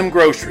WM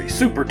Grocery.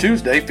 Super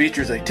Tuesday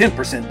features a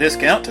 10%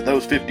 discount to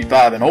those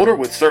 55 and older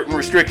with certain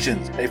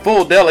restrictions. A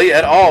full deli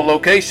at all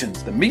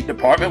locations. The meat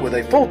department with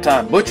a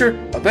full-time butcher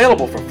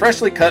available for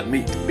freshly cut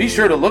meat. Be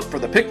sure to look for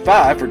the Pick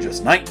 5 for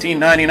just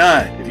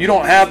 $19.99. If you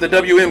don't have the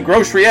WM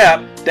Grocery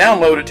app,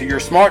 download it to your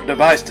smart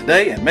device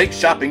today and make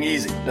shopping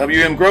easy.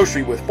 WM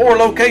Grocery with 4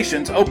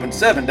 locations open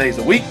 7 days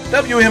a week.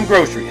 WM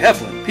Grocery,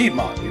 Heflin,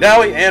 Piedmont,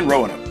 Wedowee, and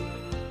Roanoke.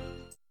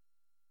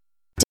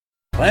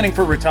 Planning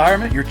for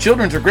retirement, your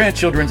children's or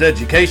grandchildren's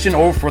education,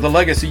 or for the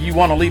legacy you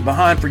want to leave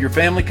behind for your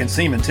family can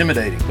seem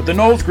intimidating. But the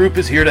Knowles Group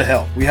is here to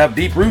help. We have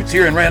deep roots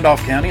here in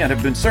Randolph County and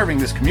have been serving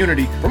this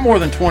community for more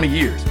than 20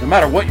 years. No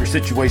matter what your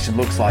situation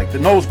looks like, the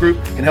Knowles Group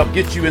can help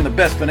get you in the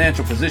best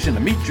financial position to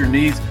meet your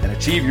needs and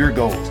achieve your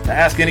goals. To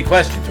ask any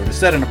questions or to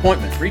set an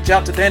appointment, reach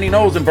out to Danny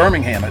Knowles in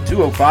Birmingham at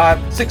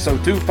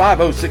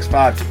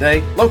 205-602-5065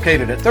 today,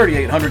 located at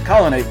 3800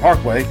 Colonnade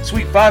Parkway,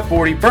 Suite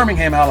 540,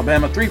 Birmingham,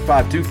 Alabama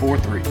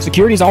 35243.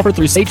 Securities offered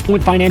through Sage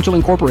Point Financial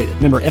Incorporated,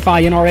 member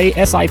FINRA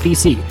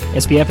SIPC.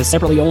 SPF is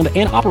separately owned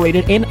and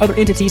operated, and other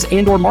entities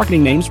and/or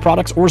marketing names,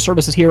 products, or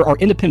services here are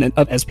independent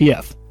of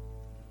SPF.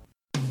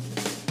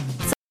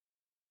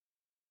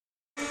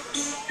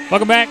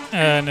 Welcome back.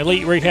 An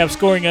Elite Rehab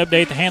scoring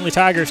update. The Handley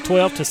Tigers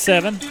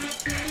 12-7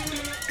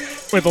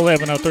 with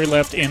 11:03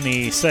 left in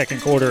the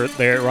second quarter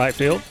there at right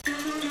field.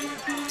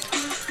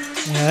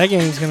 Yeah, that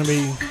game's going to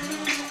be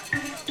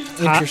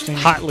interesting.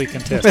 Hotly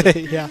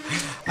contested. Yeah,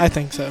 I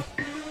think so.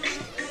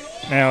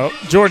 Now,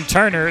 Jordan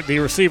Turner, the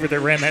receiver that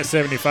ran that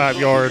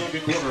 75-yard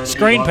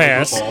screen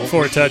pass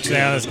for a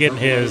touchdown, is getting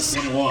his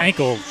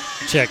ankle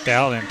checked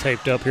out and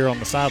taped up here on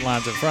the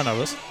sidelines in front of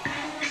us.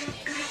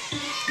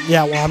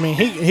 Yeah, well, I mean,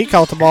 he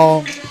caught the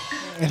ball,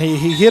 and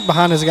he hid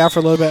behind his guy for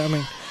a little bit. I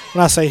mean,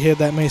 when I say hid,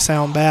 that may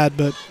sound bad,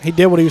 but he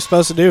did what he was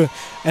supposed to do,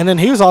 and then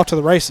he was off to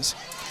the races.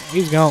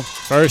 He's gone.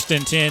 1st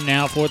and 10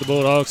 now for the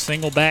Bulldogs.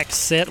 Single back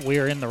set. We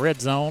are in the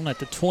red zone at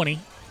the 20.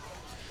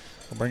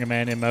 We'll bring a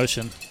man in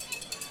motion.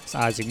 It's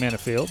Isaac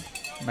Minifield.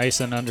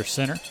 Mason under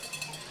center.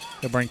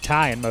 He'll bring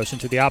Ty in motion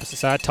to the opposite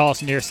side.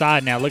 Toss near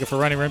side now. Looking for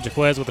running room.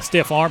 Jaquez with a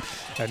stiff arm.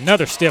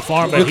 Another stiff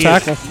arm, but he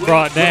is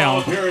brought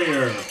down.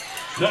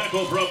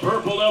 Tackle from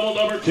Purple Devil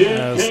number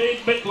 10, Cade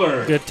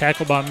Mickler. Good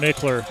tackle by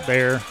Mickler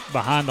there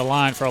behind the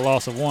line for a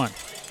loss of 1.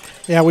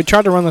 Yeah, we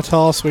tried to run the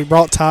toss. We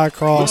brought Ty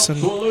across, and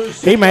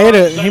he made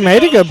it. He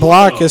made a good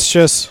block. It's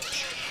just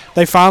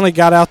they finally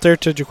got out there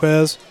to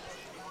Jaquez.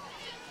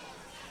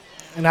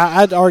 And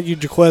I'd argue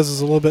Jaquez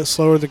is a little bit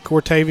slower than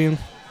Cortavian.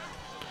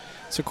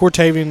 So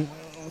Cortavian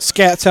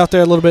scats out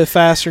there a little bit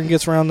faster and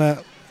gets around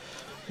the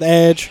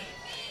edge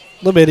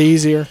a little bit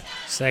easier.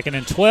 2nd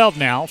and 12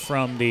 now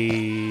from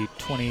the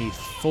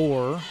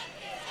 24.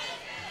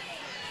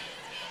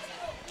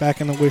 Back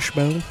in the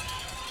wishbone.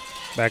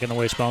 Back in the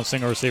wishbone.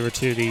 Single receiver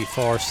to the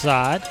far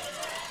side.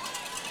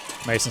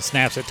 Mason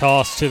snaps it,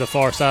 toss to the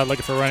far side,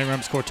 looking for running room.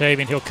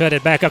 Cortavian. He'll cut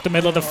it back up the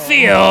middle of the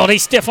field. He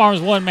stiff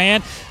arms one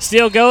man,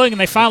 still going, and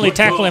they finally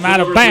tackle him out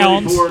of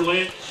bounds.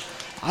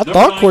 I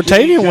thought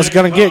Cortavian was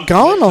going to get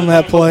gone on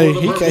that play.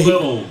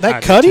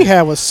 That cut he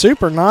had was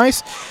super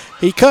nice.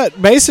 He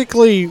cut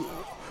basically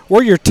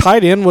where your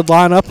tight end would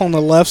line up on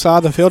the left side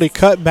of the field. He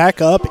cut back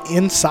up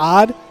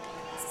inside.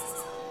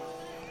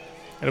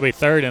 It'll be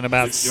 3rd and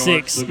about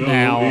 6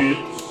 now.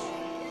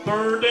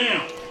 3rd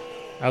down.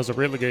 That was a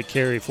really good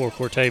carry for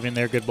Cortavian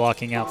there. Good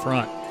blocking out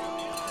front.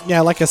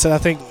 Yeah, like I said, I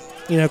think,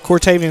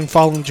 Cortavian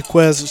following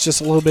Jaquez is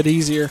just a little bit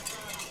easier.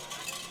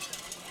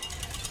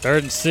 3rd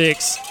and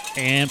 6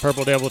 in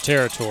Purple Devil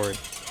territory.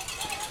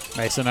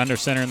 Mason under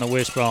center in the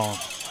wishbone.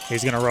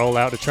 He's going to roll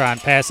out to try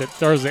and pass it.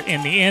 Throws it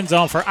in the end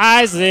zone for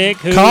Isaac,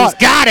 who's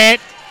got it.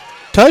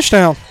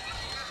 Touchdown.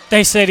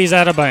 They said he's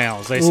out of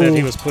bounds. They said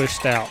he was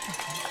pushed out.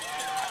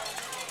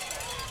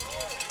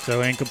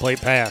 So incomplete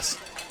pass.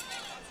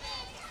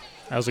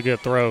 That was a good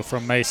throw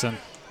from Mason.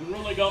 The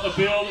ruling on the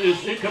field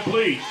is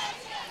incomplete.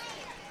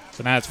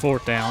 So now it's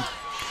 4th down.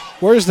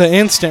 Where's the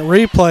instant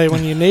replay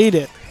when you need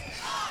it?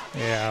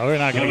 Yeah, we're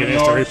not going to get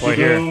instant replay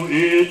here.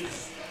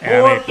 It's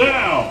 4th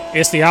down.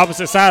 It's the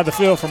opposite side of the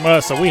field from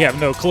us, so we have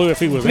no clue if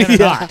he was in or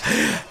not.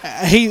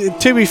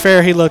 To be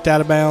fair, he looked out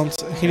of bounds.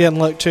 He didn't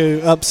look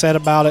too upset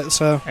about it.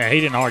 So yeah,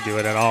 he didn't argue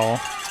it at all.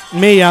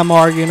 Me, I'm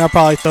arguing. I'll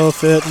probably throw a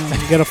fit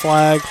and get a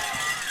flag.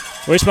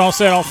 Wishbone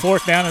set on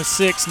 4th down and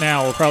 6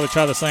 now. We'll probably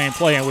try the same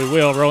play, and we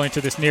will. Rolling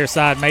to this near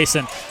side.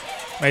 Mason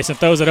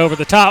throws it over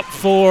the top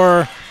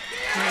and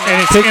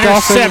it's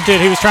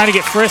intercepted. He was trying to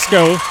get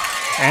Frisco,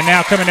 and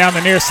now coming down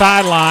the near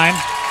sideline.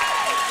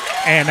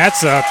 And that's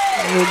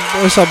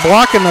there's a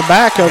block in the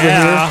back over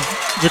here.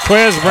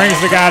 Jaquez brings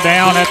the guy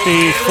down at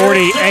the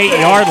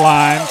 48-yard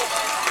line.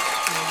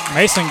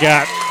 Mason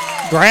got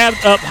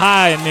grabbed up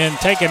high and then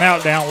taken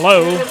out down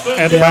low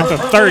at about the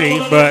 30,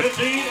 but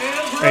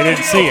they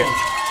didn't see it.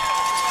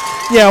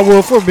 Yeah, well,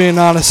 if we're being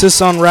honest,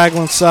 it's on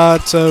Ragland's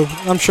side, so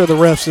I'm sure the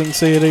refs didn't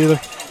see it either.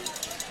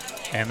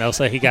 And they'll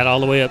say he got all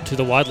the way up to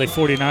the Wadley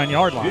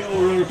 49-yard line.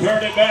 He'll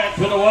return it back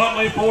to the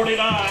Wadley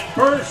 49.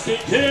 First and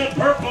 10,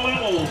 Purple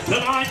Emmels.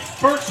 Tonight's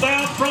first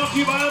down brought to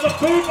you by the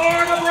Food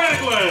Mart of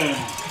Ragland.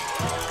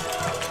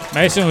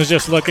 Mason was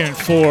just looking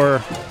for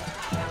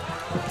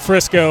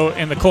Frisco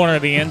in the corner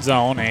of the end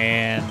zone,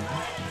 and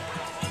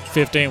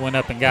 15 went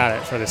up and got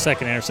it for the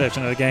second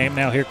interception of the game.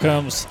 Now here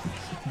comes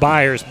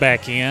Byers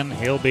back in.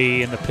 He'll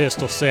be in the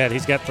pistol set.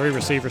 He's got 3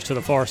 receivers to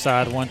the far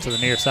side, 1 to the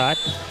near side.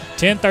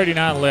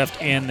 10:39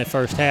 left in the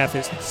first half.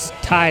 It's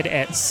tied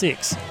at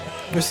 6.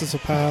 This is a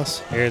pass.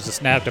 Here's the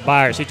snap to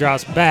Byers. He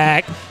drops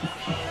back.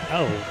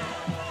 Oh.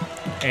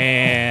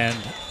 And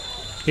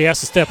he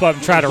has to step up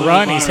and try to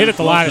run. He's hit at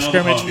the line of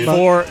scrimmage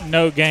for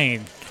no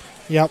gain.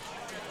 Yep.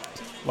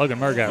 Logan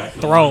Murr got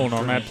thrown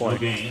on that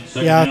play.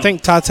 Yeah, I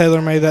think Ty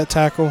Taylor made that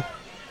tackle.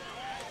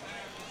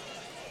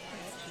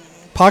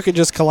 Pocket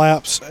just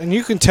collapsed, and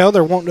you can tell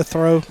they're wanting to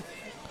throw.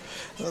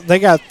 They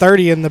got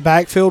 30 in the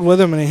backfield with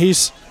him, and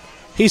he's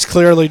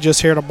clearly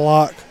just here to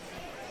block.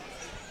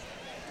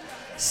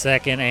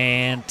 2nd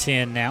and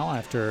 10 now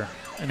after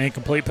an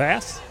incomplete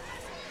pass.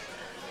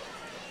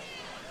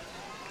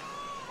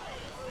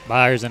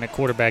 Byers in a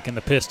quarterback in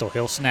the pistol.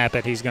 He'll snap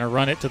it. He's going to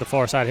run it to the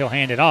far side. He'll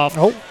hand it off.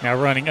 Oh. Now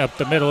running up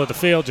the middle of the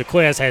field.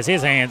 Jaquez has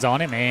his hands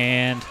on him,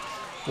 and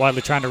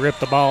Wadley trying to rip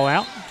the ball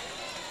out.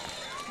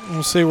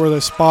 We'll see where they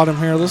spot him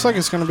here. Looks like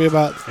it's going to be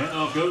about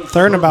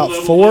 3rd and about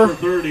 4.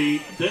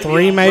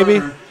 3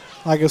 maybe.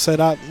 Like I said,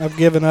 I've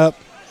given up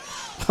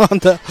on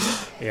the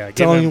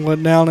telling him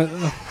what down at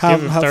how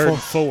 3rd and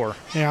 4.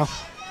 Yeah.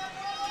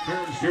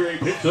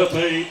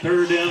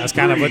 That's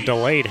kind of a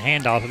delayed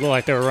handoff. It looked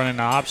like they were running an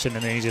option,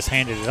 and then he just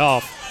handed it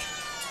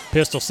off.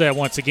 Pistol set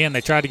once again.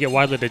 They tried to get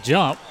Wadley to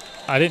jump.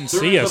 I didn't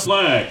see us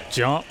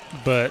jump,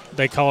 but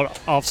they called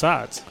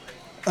offsides.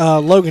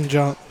 Logan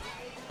jump.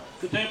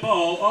 The 10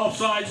 ball,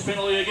 offsides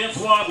penalty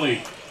against Wadley.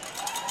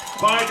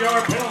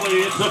 5-yard penalty.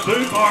 It's the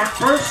Food Mart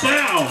first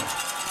down.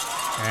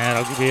 And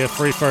it'll be a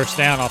free first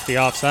down off the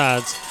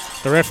offsides.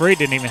 The referee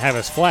didn't even have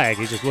his flag.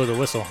 He just blew the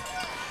whistle.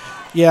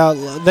 Yeah,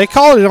 they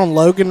called it on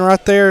Logan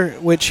right there,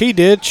 which he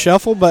did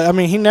shuffle, but, I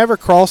mean, he never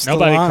crossed the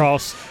line. Nobody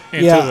crossed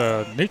into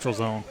the neutral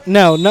zone.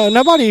 No,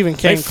 nobody even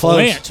came close.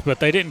 They flinched, but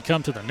they didn't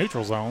come to the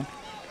neutral zone.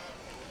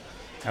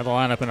 Now the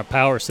lineup in a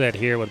power set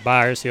here with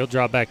Byers. He'll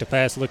drop back to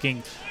pass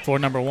looking for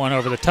number 1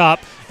 over the top,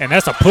 and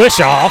that's a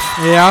push-off.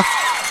 Yeah.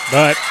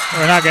 But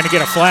we're not going to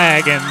get a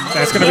flag, and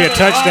that's going to be a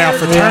touchdown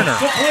for Turner.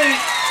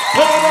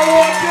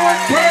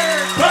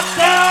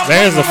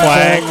 There's the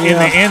flag in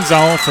the end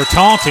zone for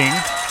taunting.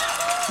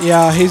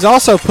 Yeah, he's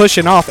also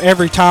pushing off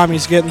every time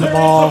he's getting the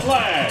ball.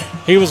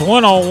 He was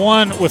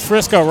one-on-one with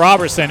Frisco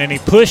Robertson, and he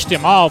pushed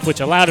him off, which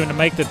allowed him to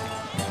make the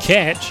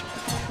catch.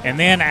 And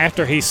then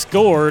after he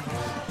scored,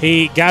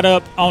 he got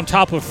up on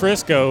top of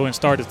Frisco and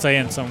started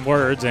saying some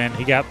words, and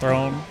he got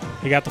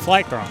the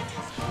flag thrown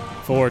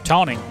for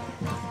taunting.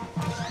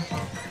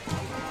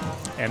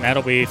 And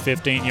that'll be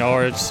 15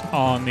 yards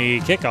on the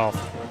kickoff.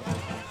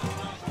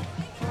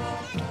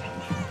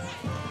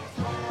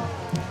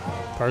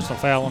 Personal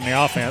foul on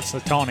the offense, the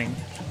taunting.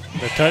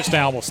 The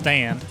touchdown will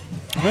stand.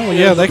 Well,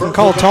 yeah, they can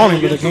call taunting,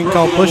 but they can't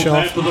call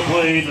push-off. After the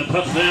play, the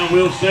touchdown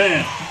will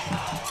stand.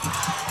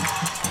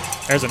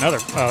 There's another.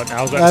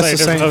 I was about to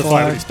say there's another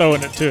flag, but he's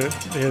throwing it to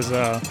his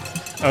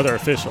other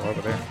official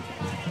over there.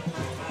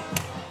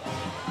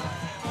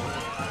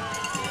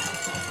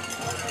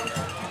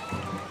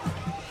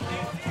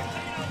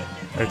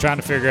 They're trying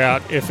to figure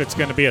out if it's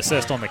going to be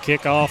assessed on the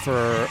kickoff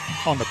or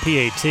on the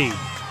PAT.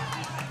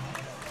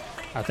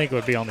 I think it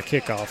would be on the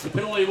kickoff. The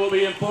penalty will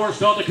be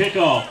enforced on the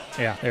kickoff.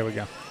 Yeah, there we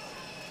go.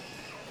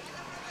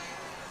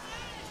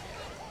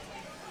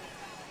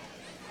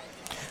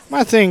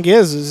 My thing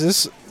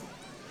is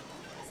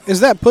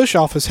that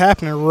push-off is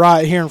happening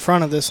right here in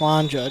front of this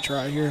line judge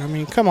right here. I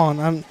mean, come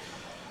on.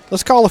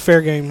 Let's call a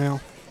fair game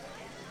now.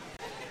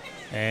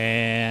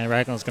 And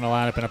Ragland's going to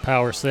line up in a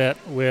power set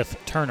with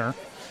Turner.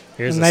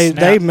 Here's and a snap.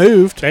 They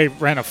moved. They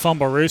ran a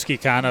fumble-rooski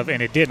kind of,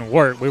 and it didn't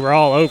work. We were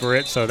all over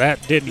it, so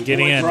that didn't get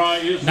in.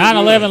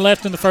 9:11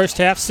 left in the first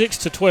half,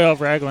 6-12,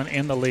 Ragland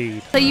in the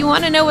lead. So you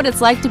want to know what it's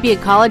like to be a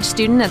college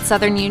student at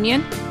Southern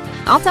Union?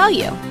 I'll tell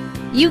you.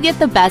 You get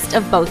the best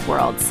of both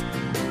worlds.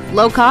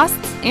 Low costs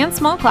and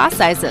small class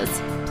sizes,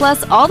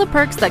 plus all the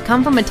perks that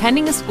come from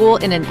attending a school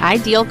in an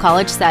ideal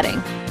college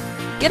setting.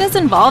 Get as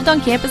involved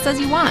on campus as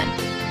you want,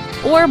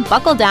 or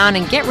buckle down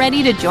and get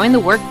ready to join the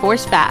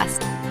workforce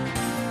fast.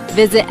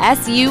 Visit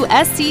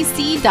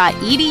suscc.edu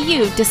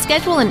to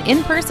schedule an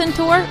in-person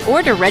tour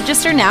or to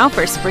register now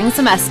for spring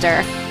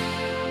semester.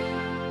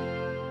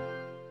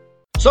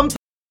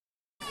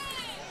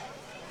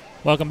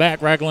 Welcome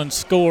back. Ragland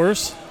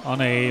scores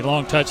on a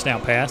long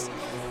touchdown pass,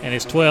 and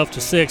it's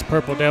 12-6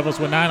 Purple Devils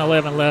with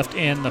 9:11 left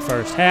in the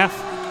first half.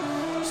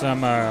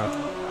 some.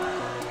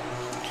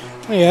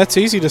 Yeah, it's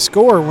easy to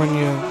score when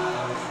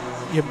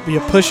you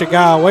push a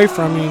guy away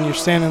from you and you're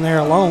standing there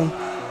alone.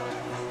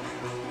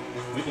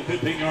 With the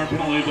 15-yard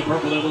penalty, the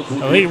Purple Devils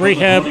will Elite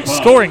Rehab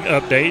scoring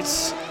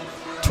updates.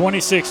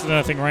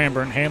 26-0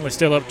 Ranburne. Hanley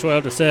still up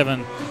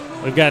 12-7.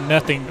 We've got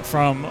nothing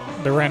from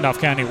the Randolph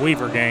County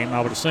Weaver game.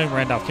 I would assume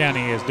Randolph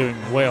County is doing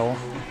well,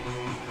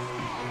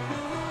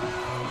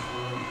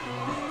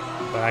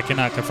 but I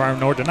cannot confirm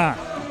nor deny.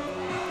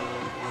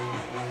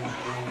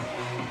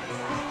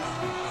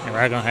 And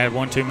Ragland had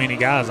one too many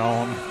guys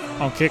on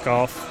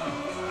kickoff,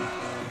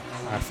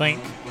 I think.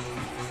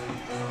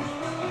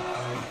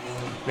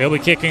 They'll be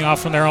kicking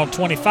off from their own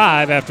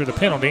 25 after the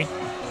penalty.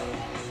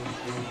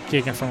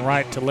 Kicking from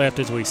right to left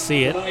as we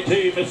see it.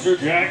 19, Mr.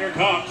 Jagger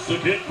Cox to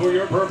kick for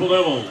your Purple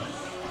Devils.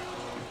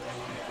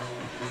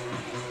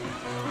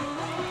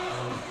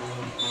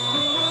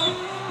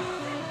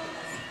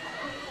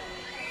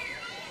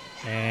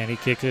 And he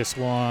kicked this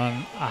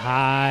one a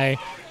high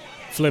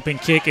flipping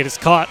kick. It is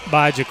caught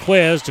by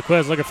Jaquez.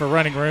 Jaquez looking for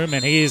running room,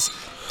 and he's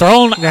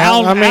thrown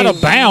out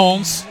of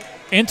bounds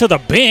into the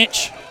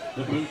bench.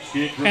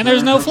 And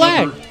there's no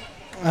flag.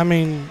 I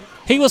mean,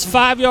 he was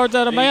 5 yards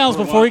out of bounds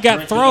before he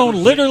got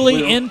thrown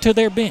literally into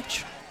their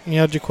bench.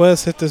 Yeah,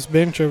 Jaquez hit this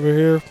bench over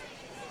here.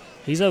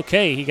 He's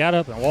okay. He got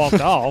up and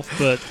walked off,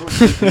 but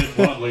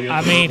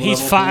I mean,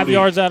 he's 5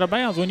 yards out of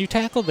bounds when you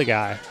tackle the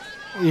guy.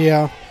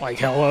 Yeah. Like,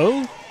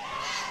 hello?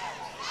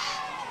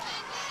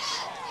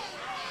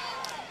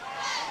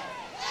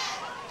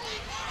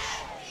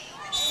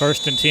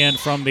 First and 10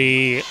 from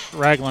the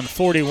Ragland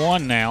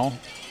 41 now.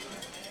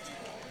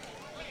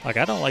 Like,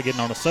 I don't like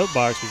getting on a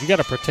soapbox, but you got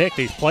to protect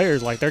these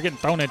players. Like, they're getting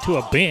thrown into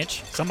a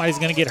bench. Somebody's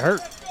going to get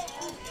hurt.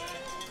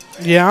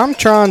 Yeah, I'm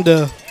trying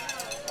to.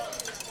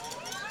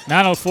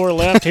 9:04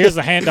 left. Here's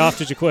the handoff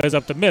to Jaquez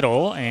up the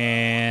middle,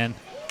 and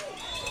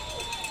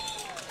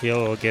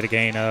he'll get a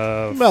gain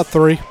of about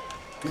 3.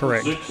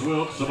 Correct. 6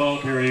 Wilkes, the ball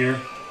carrier.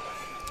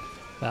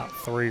 About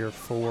 3 or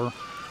 4.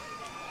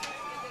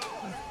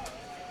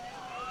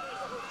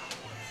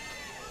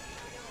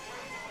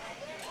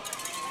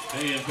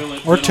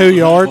 Or 2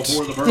 yards.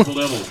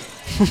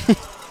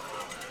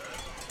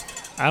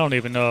 I don't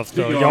even know if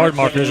the yard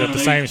marker is at the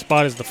same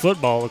spot as the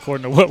football,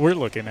 according to what we're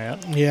looking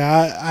at.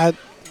 Yeah,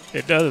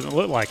 it doesn't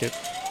look like it.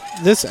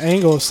 This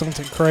angle is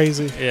something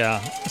crazy. Yeah.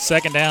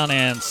 Second down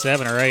and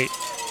 7 or 8.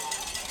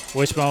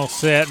 Wishbone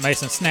set.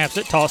 Mason snaps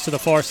it. Toss to the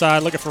far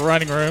side. Looking for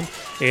running room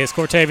is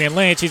Cortavian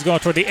Lynch. He's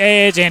going toward the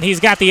edge, and he's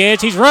got the edge.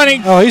 He's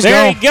running. Oh, he's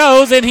there gone. He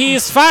goes, and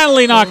he's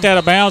finally knocked out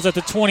of bounds at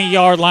the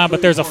 20-yard line,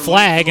 but there's a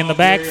flag in the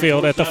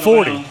backfield at the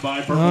 40.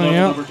 Oh,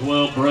 yeah. Number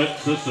 12, Brett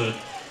Sisson.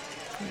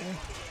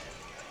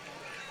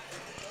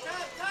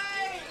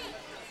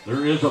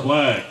 There is a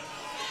flag.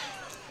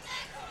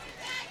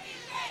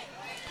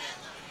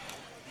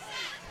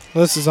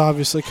 This is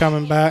obviously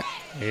coming back.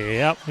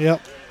 Yep.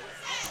 Yep.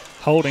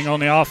 Holding on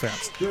the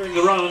offense. During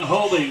the run,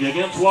 holding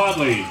against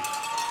Wadley.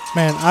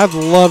 Man, I'd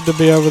love to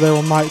be over there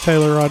with Mike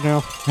Taylor right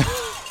now.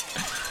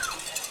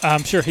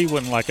 I'm sure he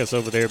wouldn't like us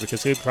over there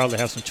because he'd probably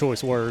have some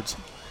choice words.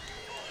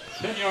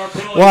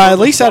 Well, at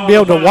least I'd be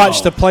able to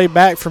watch the play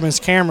back from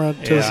his camera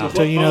to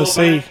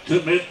see.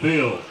 To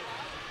midfield.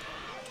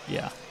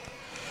 Yeah.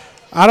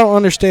 I don't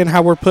understand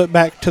how we're put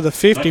back to the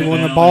 50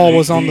 when the ball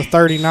was on the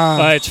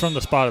 39. It's from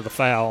the spot of the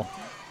foul.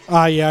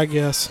 Yeah, I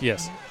guess.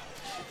 Yes.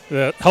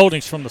 The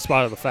holding's from the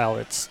spot of the foul.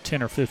 It's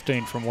 10 or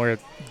 15 from where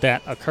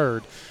that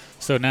occurred.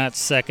 So now it's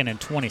 2nd and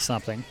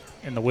 20-something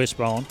in the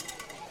wishbone.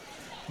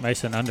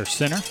 Mason under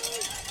center.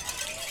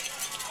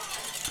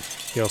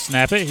 He'll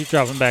snap it. He's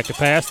dropping back to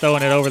pass,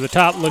 throwing it over the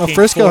top, looking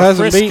Frisco for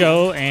hasn't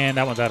Frisco, and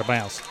that one's out of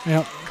bounds.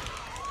 Yep.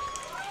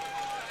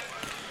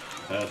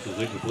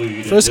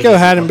 Frisco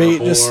had him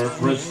beat.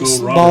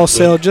 Just ball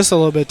sailed just a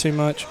little bit too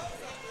much.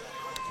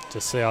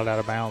 Just sailed out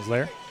of bounds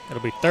there.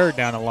 It'll be 3rd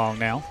down and long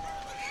now.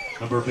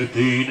 Number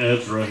 15,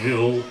 Ezra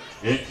Hill,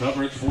 in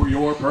coverage for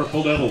your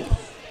Purple Devils.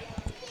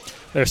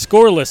 They're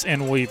scoreless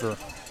in Weaver.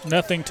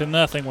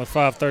 0-0 with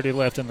 5:30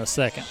 left in the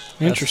second.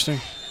 Interesting.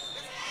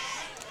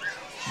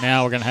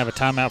 Now we're going to have a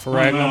timeout for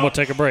Ragland. We'll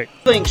take a break.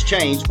 Things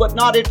change, but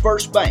not at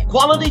First Bank.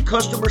 Quality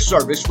customer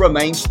service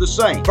remains the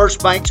same.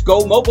 First Bank's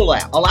Go mobile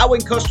app,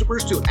 allowing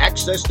customers to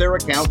access their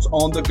accounts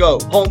on the go.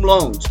 Home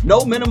loans,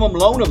 no minimum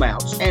loan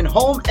amounts, and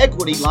home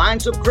equity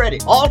lines of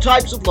credit. All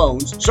types of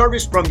loans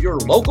serviced from your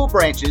local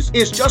branches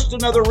is just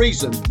another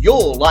reason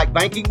you'll like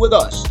banking with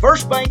us.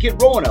 First Bank in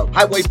Roanoke,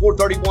 Highway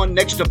 431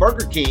 next to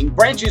Burger King,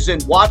 branches in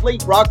Wadley,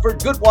 Rockford,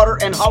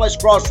 Goodwater, and Hollis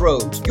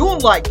Crossroads. You'll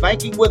like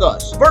banking with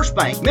us. First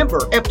Bank, member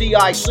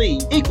FDIC,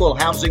 equal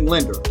housing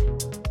lender.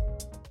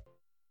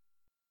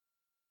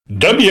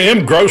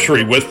 WM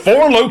Grocery with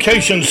 4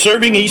 locations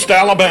serving East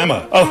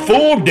Alabama. A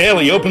full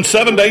deli open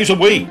 7 days a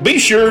week. Be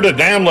sure to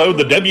download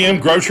the WM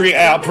Grocery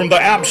app from the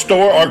App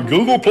Store or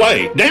Google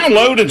Play.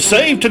 Download and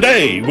save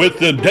today with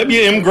the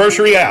WM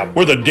Grocery app,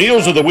 where the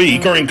deals of the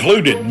week are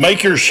included.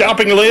 Make your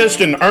shopping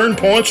list and earn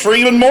points for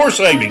even more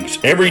savings.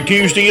 Every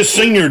Tuesday is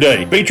Senior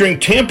Day, featuring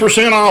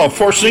 10% off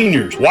for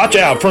seniors. Watch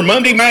out for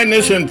Monday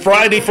Madness and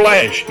Friday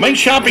Flash. Make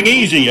shopping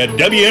easy at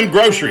WM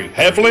Grocery,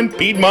 Heflin,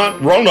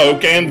 Piedmont,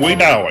 Roanoke, and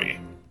Wedowee.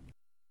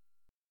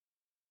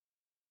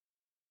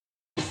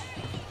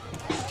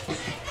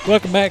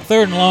 Welcome back,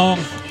 3rd and long.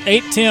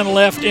 8:10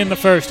 left in the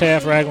first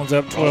half. Ragland's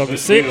up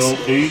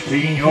 12-6.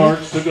 18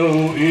 yards to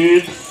go.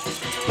 It's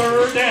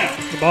 3rd down.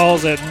 The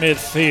ball's at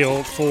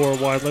midfield for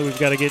Wadley. We've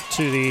got to get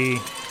to the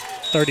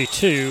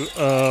 32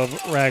 of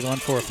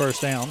Ragland for a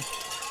first down.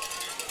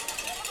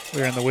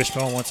 We're in the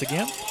wishbone once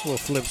again. We'll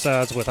flip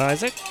sides with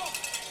Isaac.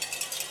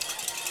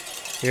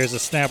 Here's a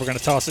snap. We're going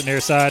to toss it near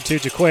side to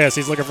Jaquez.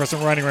 He's looking for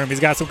some running room. He's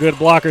got some good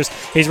blockers.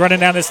 He's running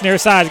down this near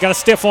side. He's got a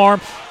stiff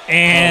arm,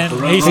 and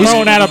he's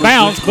thrown out of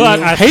bounds.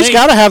 But he's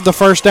got to have the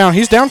first down.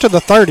 He's down to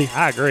the 30.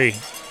 I agree.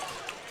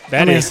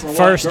 That is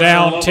first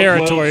down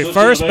territory.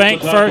 First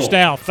bank, first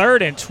down.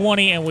 3rd and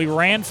 20, and we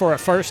ran for a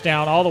first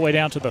down all the way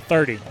down to the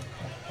 30.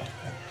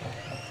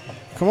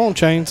 Come on,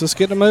 Chains. Let's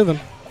get it moving.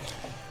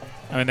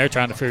 I mean, they're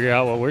trying to figure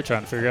out what we're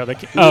trying to figure out.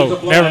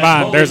 Never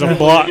mind. There's a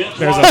block.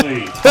 There's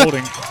a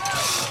holding.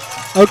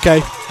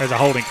 Okay. There's a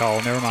holding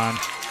call. Never mind.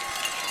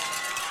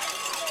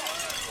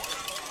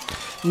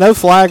 No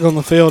flag on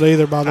the field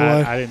either, by the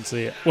way. I didn't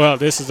see it. Well,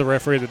 this is the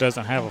referee that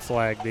doesn't have a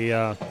flag.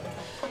 The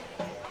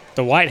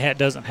white hat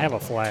doesn't have a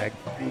flag.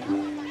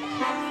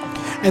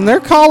 And they're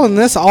calling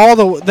this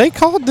they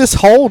called this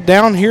hold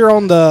down here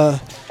on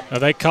the. No,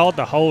 they called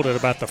the hold at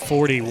about the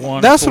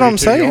 41. That's what I'm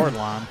saying. Yard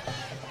line.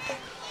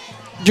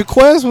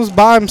 Jaquez was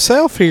by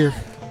himself here.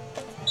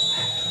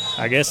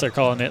 I guess they're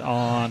calling it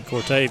on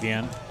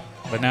Cortavian.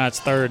 But now it's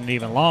 3rd and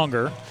even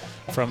longer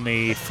from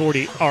the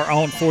our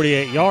own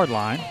 48-yard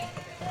line.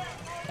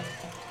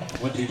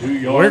 22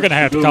 yards. We're going to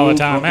have to call a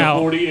timeout.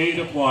 48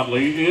 of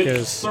Wadley.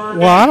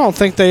 Well, I don't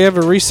think they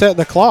ever reset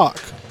the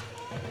clock.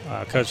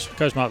 Coach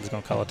Motley's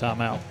going to call a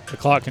timeout. The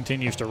clock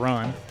continues to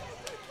run.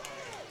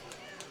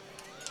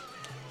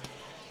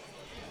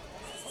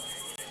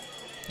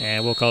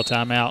 And we'll call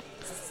timeout.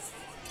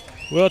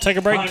 We'll take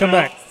a break and come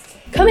back.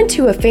 Come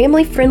into a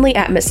family-friendly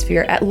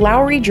atmosphere at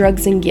Lowry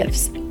Drugs and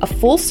Gifts, a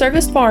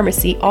full-service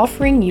pharmacy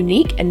offering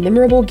unique and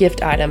memorable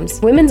gift items,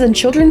 women's and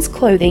children's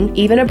clothing,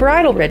 even a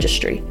bridal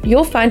registry.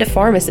 You'll find a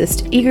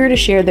pharmacist eager to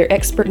share their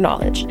expert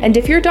knowledge. And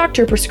if your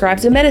doctor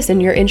prescribes a medicine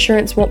your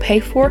insurance won't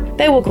pay for,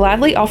 they will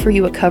gladly offer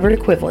you a covered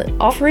equivalent,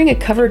 offering a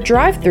covered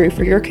drive-through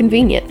for your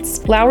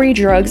convenience. Lowry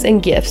Drugs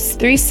and Gifts,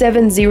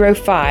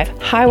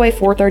 3705 Highway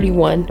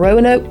 431,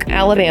 Roanoke,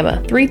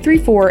 Alabama,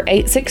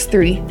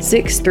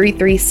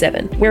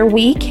 334-863-6337, where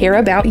we care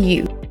about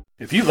you.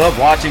 If you love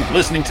watching and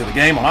listening to the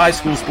game on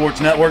iSchool Sports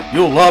Network,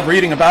 you'll love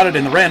reading about it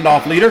in the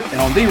Randolph Leader and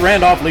on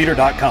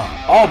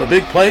therandolphleader.com. All the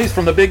big plays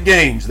from the big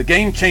games, the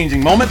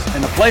game-changing moments,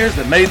 and the players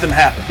that made them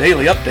happen.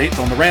 Daily updates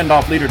on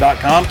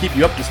therandolphleader.com keep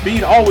you up to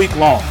speed all week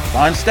long.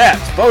 Find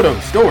stats,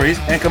 photos, stories,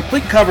 and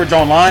complete coverage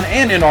online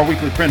and in our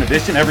weekly print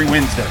edition every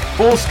Wednesday.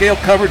 Full-scale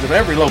coverage of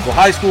every local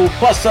high school,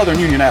 plus Southern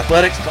Union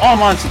Athletics, with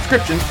online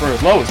subscriptions for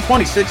as low as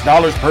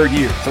 $26 per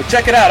year. So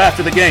check it out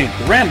after the game.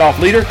 The Randolph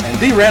Leader and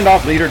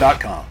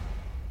therandolphleader.com.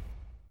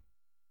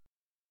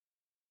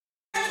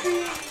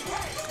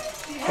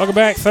 Welcome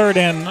back, 3rd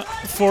and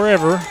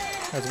forever,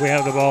 as we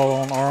have the ball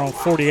on our own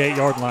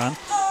 48-yard line.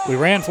 We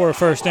ran for a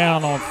first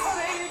down on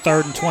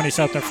 3rd and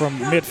 20-something from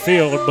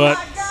midfield,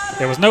 but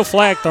there was no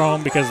flag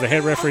thrown because the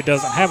head referee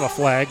doesn't have a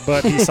flag,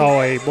 but he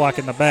saw a block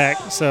in the back.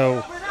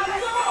 So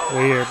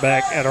we are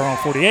back at our own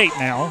 48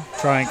 now,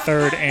 trying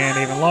 3rd and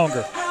even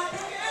longer.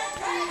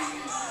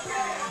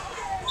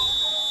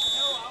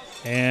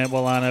 And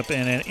we'll line up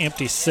in an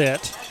empty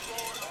set.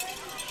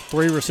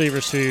 3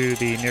 receivers to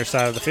the near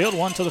side of the field,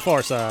 1 to the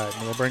far side.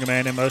 And we'll bring a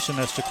man in motion.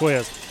 That's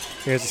Jaquez.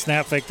 Here's the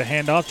snap, fake the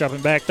handoff,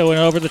 dropping back, throwing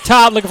over the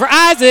top, looking for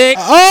Isaac.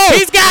 Oh!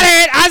 He's got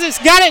it! Isaac's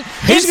got it!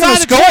 He's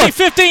inside the 20,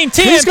 15,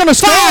 10. He's going to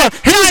score!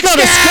 He's going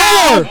to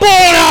score!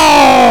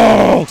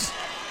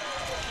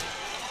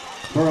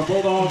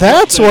 Bulldogs!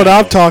 That's what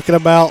I'm talking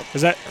about.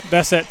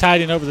 That's that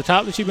tight end over the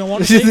top that you've been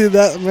wanting to see?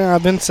 Man,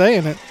 I've been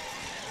saying it.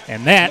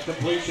 And that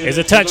is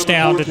a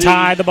touchdown to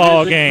tie the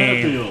ball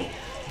game.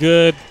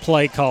 Good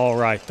play call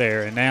right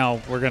there. And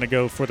now we're going to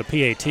go for the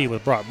PAT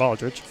with Brock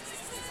Baldridge.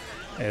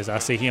 As I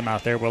see him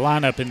out there. We'll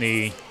line up in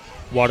the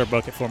water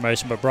bucket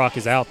formation, but Brock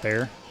is out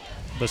there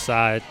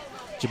beside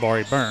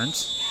Jabari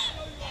Burns.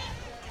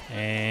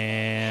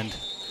 And,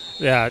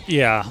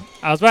 yeah.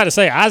 I was about to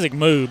say Isaac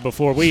moved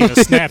before we even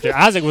snapped it.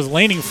 Isaac was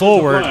leaning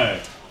forward.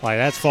 Like,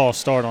 that's false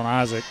start on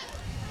Isaac.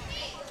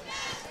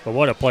 But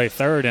what a play.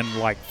 3rd and,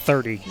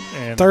 30.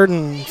 And 3rd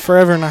and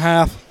forever and a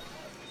half.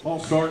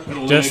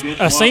 Just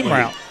a seam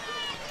route.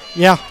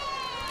 Yeah.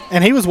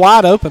 And he was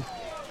wide open.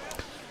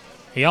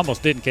 He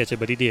almost didn't catch it,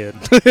 but he did.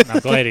 And I'm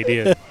glad he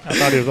did. I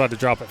thought he was about to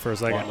drop it for a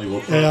second. Wadley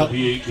will start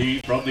the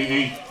PAT from the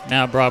 8.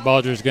 Now Brock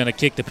Balger is going to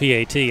kick the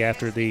PAT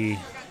after the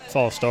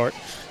false start.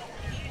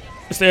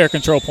 It's the Air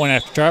Control Point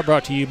After Try,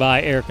 brought to you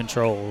by Air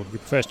Control, your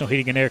professional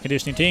heating and air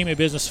conditioning team in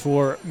business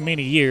for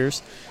many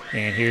years.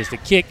 And here's the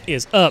kick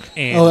is up,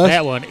 and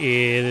that one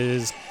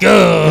is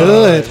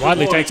good.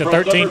 Wadley takes a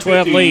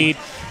 13-12 lead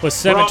with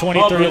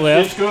 7:23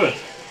 left.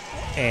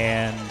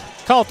 And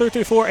call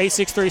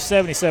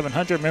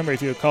 334-863-7700. Remember,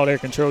 if you had called Air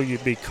Control,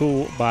 you'd be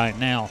cool by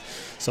now.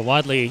 So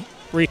Wadley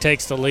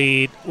retakes the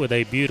lead with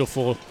a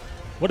beautiful,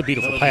 what a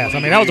beautiful pass.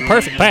 I mean, that was a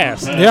perfect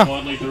pass. Yeah.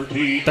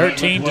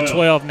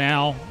 13-12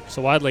 now.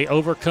 So Wadley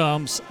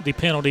overcomes the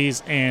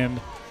penalties, and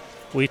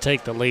we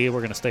take the lead. We're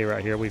going to stay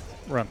right here. We've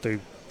run through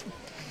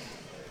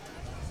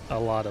a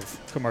lot of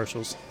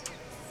commercials.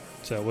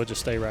 So we'll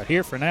just stay right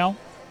here for now.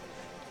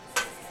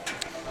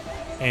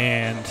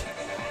 And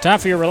time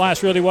for your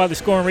Reliance Realty Wadley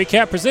scoring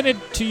recap, presented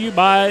to you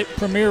by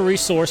Premier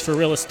Resource for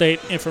Real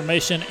Estate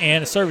Information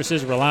and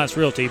Services, Reliance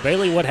Realty.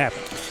 Bailey, what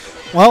happened?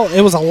 Well,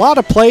 it was a lot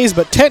of plays,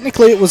 but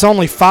technically it was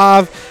only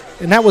 5,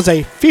 and that was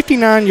a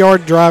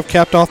 59-yard drive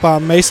capped off by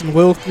Mason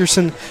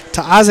Wilkerson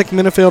to Isaac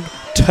Minifield,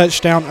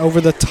 touchdown over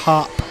the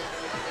top.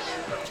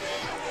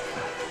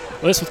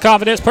 List with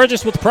confidence,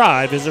 purchase with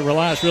pride. Visit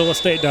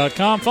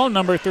RelianceRealEstate.com. Phone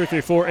number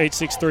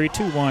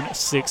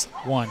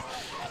 334-863-2161.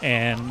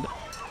 And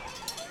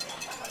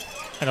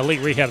an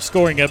Elite Rehab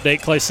scoring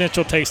update. Clay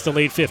Central takes the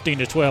lead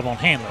 15-12 on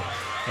Hanley.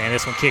 And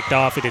this one kicked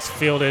off. It is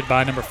fielded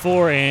by number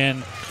 4,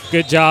 and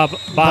good job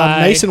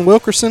by Mason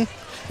Wilkerson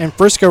and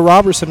Frisco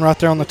Robertson right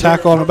there on the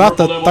tackle on about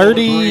the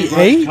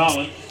 38,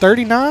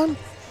 39.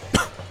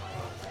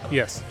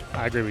 Yes,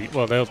 I agree with you.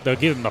 Well, they'll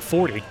give him the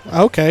 40.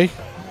 Okay.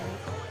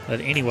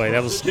 But anyway,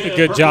 that was a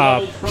good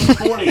job.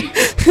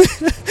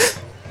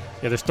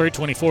 Yeah, there's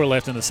 3:24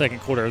 left in the second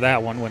quarter of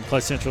that one when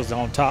Clay Central is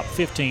on top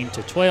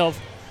 15-12.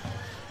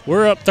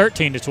 We're up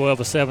 13-12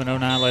 with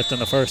 7:09 left in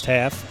the first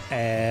half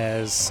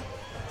as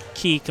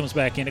Key comes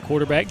back in at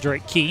quarterback,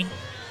 Drake Key.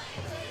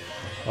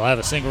 We'll have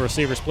a single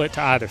receiver split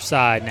to either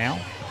side now.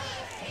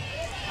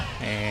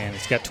 And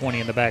it's got 20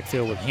 in the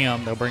backfield with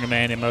him. They'll bring a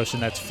man in motion.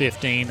 That's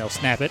 15. They'll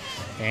snap it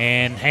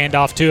and hand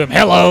off to him.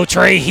 Hello,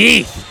 Trey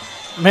Heath.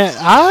 Man,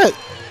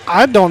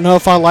 I don't know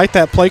if I like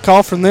that play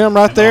call from them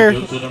right there.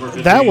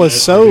 That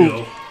was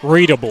so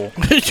readable,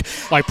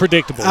 like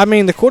predictable. I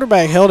mean, the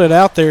quarterback held it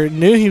out there,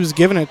 knew he was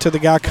giving it to the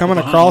guy coming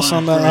across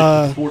on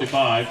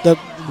the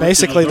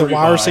basically the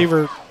wide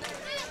receiver.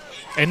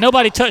 And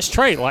nobody touched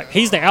Trey. Like,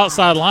 he's the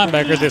outside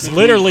linebacker that's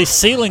literally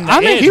sealing the edge.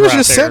 I mean, he was right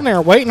just there. sitting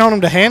there waiting on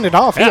him to hand it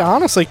off. Yeah. He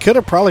honestly could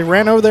have probably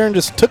ran over there and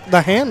just took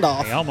the hand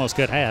off. He almost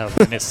could have.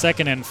 And it's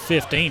 2nd and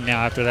 15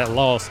 now after that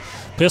loss.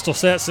 Pistol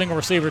set, single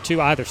receiver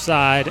to either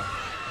side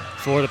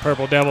for the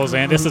Purple Devils,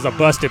 and this is a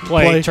busted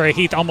play. Trey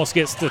Heath almost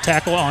gets the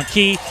tackle on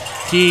Key.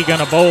 Key going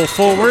to bowl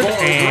forward,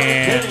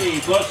 and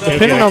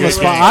depending on the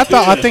spot,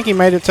 I think he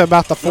made it to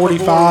about the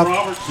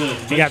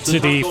 45. He got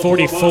to the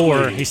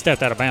 44. He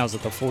stepped out of bounds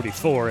at the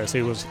 44 as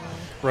he was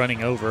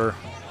running over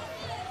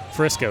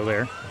Frisco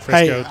there.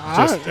 Frisco,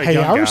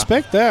 I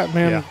respect that,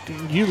 man.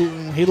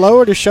 Yeah. He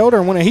lowered his shoulder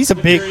and went. He's a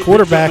big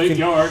quarterback,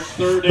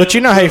 but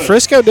hey,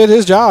 Frisco did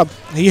his job.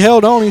 He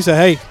held on. He said,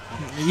 "Hey,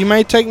 you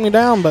may take me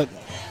down, but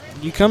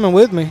you coming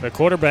with me." The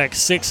quarterback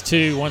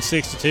 6'2",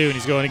 162, and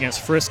he's going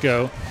against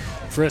Frisco.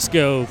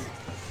 Frisco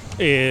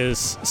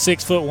is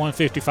 6 foot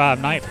 155,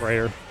 ninth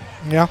grader.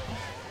 Yeah.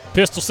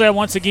 Pistol set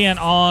once again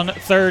on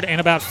 3rd and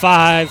about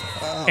 5.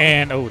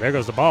 And, there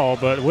goes the ball,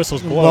 but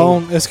whistle's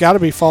blown. It's got to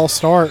be false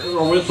start.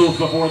 Whistles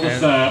before the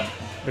snap.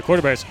 The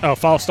quarterback's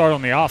false start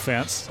on the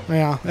offense.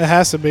 Yeah, it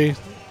has to be.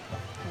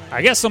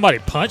 I guess somebody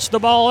punched the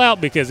ball out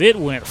because it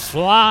went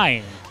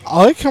flying.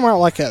 Oh, it came out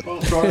like a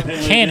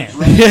cannon.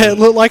 Yeah, it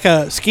looked like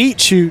a skeet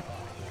shoot.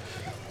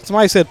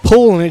 Somebody said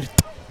pull, and it.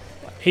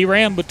 He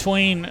ran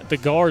between the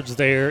guards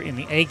there in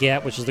the A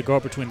gap, which is the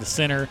guard between the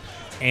center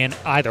and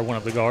either one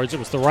of the guards. It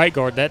was the right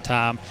guard that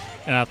time,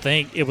 and I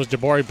think it was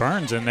Jabari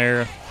Burns in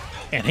there,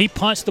 and he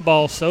punched the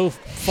ball so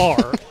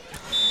far.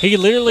 He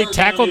literally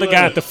tackled the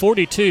guy at the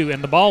 42,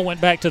 and the ball went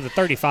back to the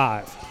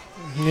 35.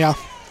 Yeah.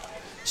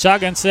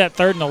 Shotgun set,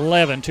 3rd and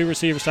 11. 2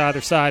 receivers to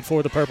either side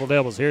for the Purple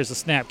Devils. Here's the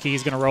snap.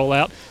 Key's going to roll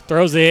out,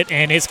 throws it,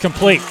 and it's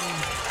complete.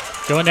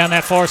 Going down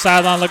that far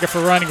sideline looking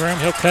for running room.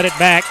 He'll cut it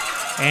back,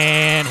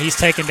 and he's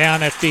taken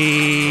down at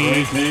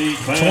the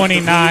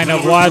 29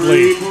 of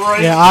Wadley.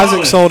 Yeah,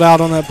 Isaac sold out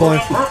on that play.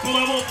 Purple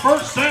Devil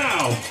first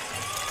down.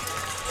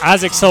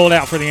 Isaac sold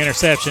out for the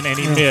interception, and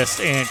he missed,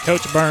 and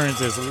Coach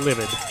Burns is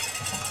livid.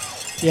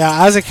 Yeah,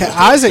 Isaac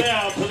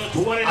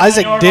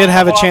did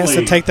have a chance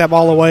to take that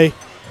ball away,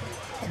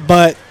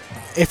 but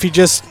if he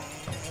just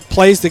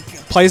plays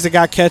the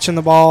guy catching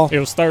the ball, it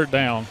was 3rd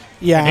down.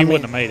 Yeah, he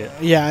wouldn't have made it.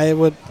 Yeah, it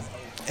would.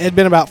 It'd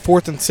been about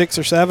 4th and 6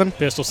 or 7.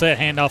 Pistol set,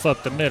 handoff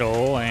up the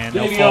middle, and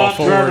they'll fall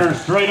forward. Turner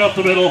straight up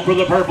the middle for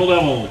the Purple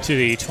Devils to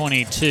the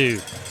 22.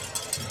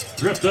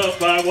 Tripped up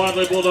by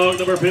Wadley Bulldog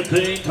number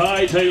 15,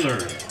 Ty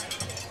Taylor.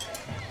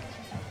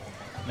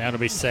 Now it'll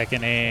be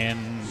 2nd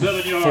and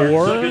 7 yards,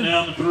 4. 2nd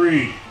down and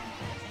 3.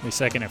 We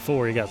 2nd and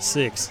 4. He got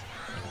 6.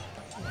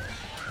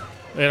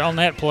 And on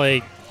that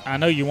play, I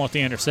know you want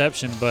the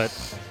interception, but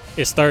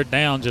it's 3rd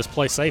down. Just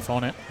play safe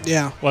on it.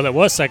 Yeah. Well, it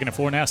was 2nd and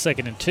 4. Now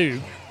 2nd and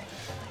 2.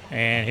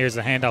 And here's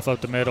the handoff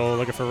up the middle,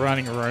 looking for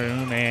running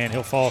room, and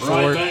he'll fall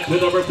forward. Back to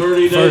number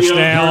 30, First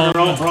down.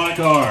 Off right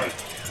guard.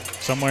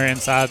 Somewhere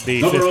inside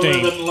the Number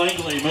 15. 11,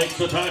 Langley makes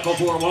the tackle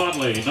for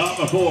Wadley. Not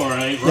before.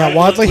 Yeah,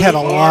 Wadley had a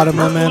lot of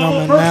momentum,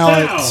 and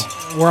now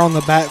we're on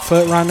the back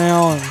foot right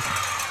now. And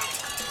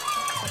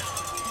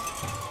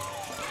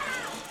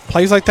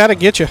plays like that will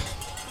get you.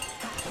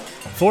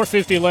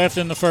 4:50 left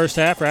in the first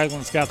half.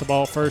 Ragland's got the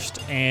ball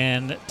 1st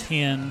and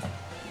 10.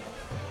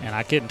 And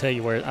I couldn't tell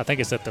you where. I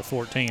think it's at the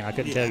 14. I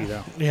couldn't tell you,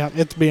 though. Yeah,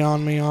 it's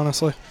beyond me,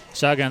 honestly.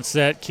 Shotgun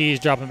set. Keys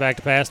dropping back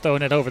to pass,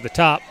 throwing it over the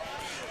top.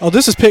 Oh,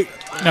 this is pick.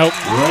 Nope.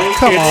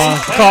 Come on.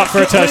 Caught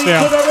for a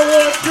touchdown.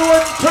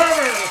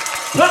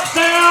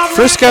 Touchdown.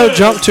 Frisco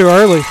jumped too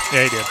early.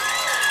 Yeah, he did.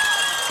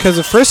 Because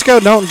if Frisco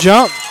don't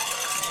jump,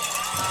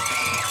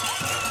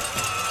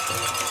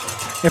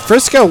 if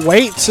Frisco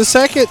waits a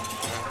second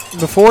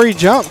before he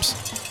jumps,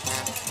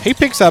 he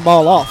picks that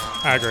ball off.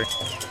 I agree.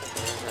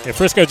 If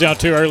Frisco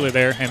jumped too early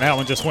there, and that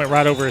one just went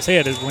right over his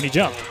head is when he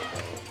jumped.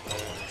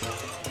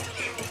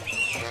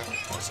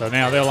 So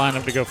now they'll line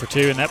up to go for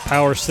 2, and that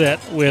power set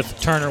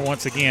with Turner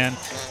once again.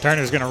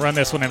 Turner's going to run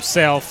this one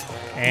himself,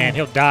 and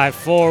he'll dive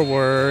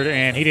forward,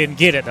 and he didn't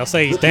get it. They'll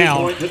say he's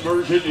down.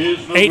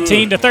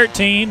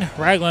 18-13.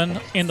 Ragland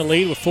in the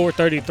lead with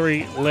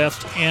 4:33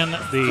 left in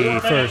the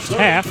first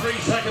half.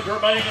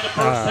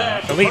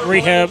 Elite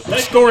Rehab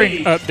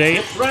scoring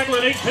update.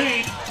 Ragland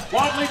 18,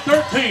 Wadley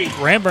 13.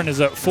 Ranburn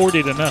is up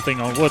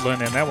 40-0 on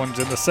Woodland, and that one's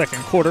in the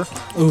second quarter.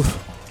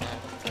 Oof.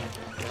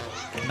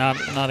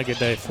 Not a good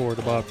day for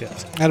the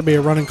Bobcats. That'll be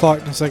a running clock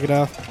in the second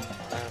half.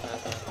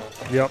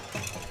 Yep.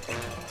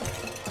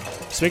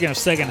 Speaking of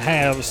second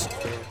halves,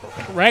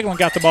 Ragland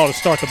got the ball to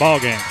start the ball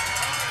game.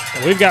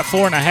 And we've got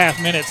 4.5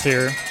 minutes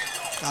here.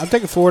 I'd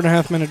take a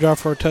 4.5 minute drive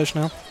for a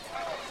touchdown.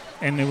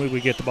 And then we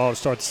would get the ball to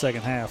start the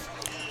second half.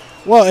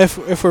 Well,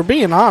 if we're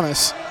being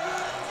honest,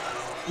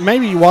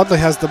 maybe Wadley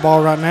has the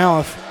ball right now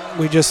if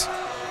we just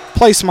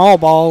play small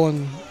ball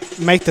and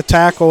make the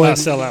tackle. Not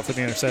sell out for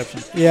the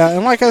interception. Yeah,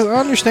 and like I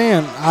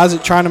understand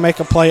Isaac trying to make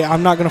a play.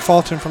 I'm not going to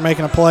fault him for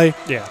making a play.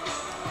 Yeah.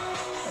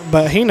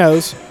 But he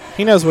knows.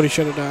 He knows what he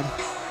should have done.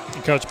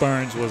 And Coach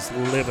Burns was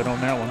livid on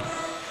that one.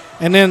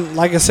 And then,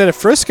 like I said, if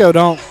Frisco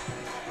don't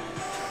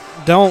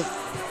jump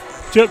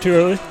too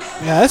early.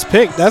 Yeah, that's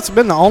picked. That's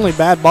been the only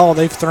bad ball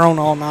they've thrown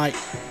all night.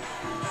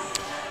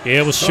 Yeah,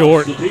 it was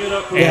short.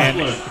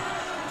 And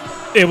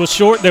it was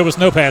short. There was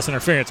no pass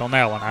interference on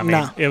that one. I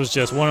mean, It was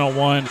just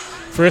one-on-one.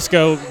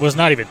 Frisco was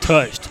not even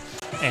touched.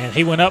 And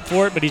he went up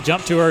for it, but he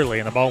jumped too early,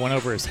 and the ball went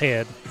over his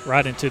head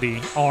right into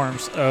the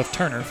arms of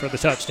Turner for the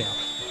touchdown.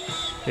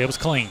 It was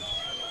clean.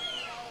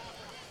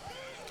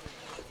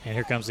 And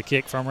here comes the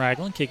kick from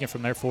Ragland, kicking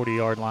from their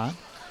 40-yard line.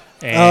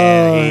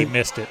 And he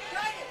missed it.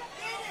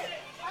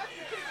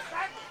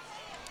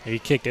 He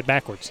kicked it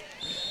backwards.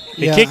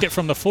 He kicked it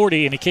from the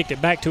 40, and he kicked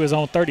it back to his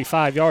own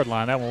 35-yard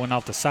line. That one went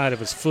off the side of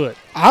his foot.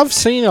 I've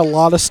seen a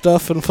lot of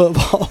stuff in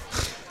football.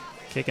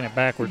 Kicking it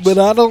backwards. But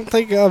I don't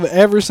think I've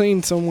ever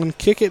seen someone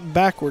kick it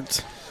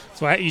backwards.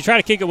 So you try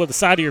to kick it with the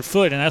side of your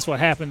foot, and that's what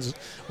happens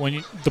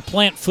when the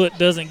plant foot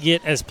doesn't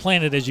get as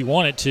planted as you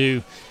want it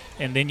to,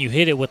 and then you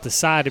hit it with the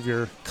side of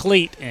your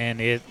cleat, and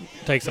it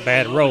takes a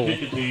bad roll.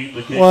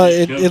 Well,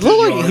 it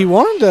looked like he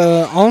wanted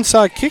to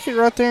onside kick it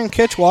right there and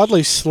catch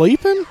Wadley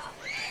sleeping.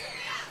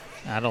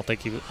 I don't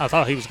think I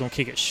thought he was going to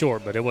kick it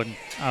short, but it wasn't.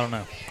 I don't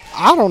know.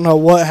 I don't know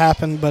what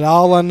happened, but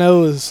all I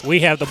know is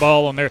we have the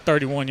ball on their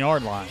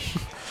 31-yard line.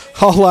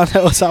 All I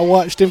know is I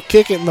watched him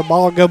kick it and the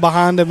ball go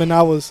behind him, and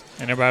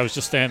everybody was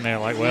just standing there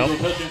like, well,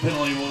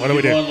 what do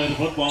we do?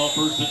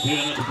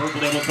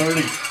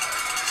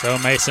 So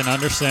Mason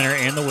under center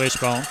in the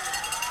wishbone.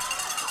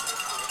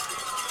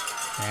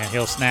 And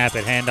he'll snap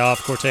it. Hand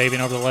off Cortavian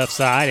over the left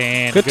side.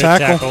 And good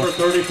tackle.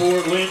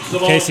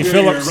 Casey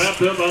Phillips.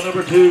 Wrapped up by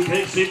number 2,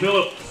 Casey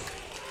Phillips.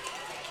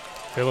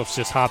 Phillips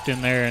just hopped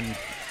in there and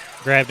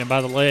grabbed him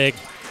by the leg,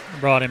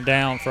 brought him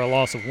down for a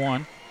loss of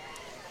 1.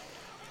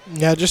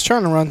 Yeah, just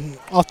trying to run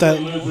off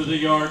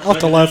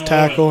the left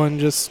tackle and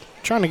just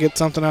trying to get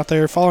something out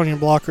there, following your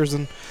blockers,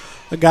 and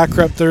a guy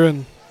crept through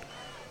and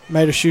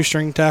made a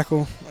shoestring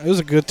tackle. It was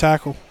a good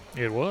tackle.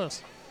 It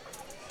was.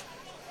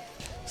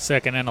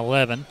 2nd and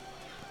 11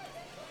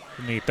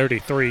 from the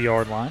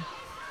 33-yard line.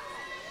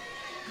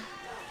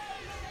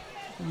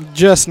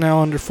 Just now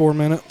under 4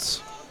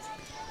 minutes.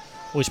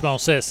 Wishbone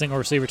set, single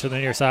receiver to the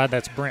near side.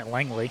 That's Brent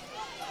Langley.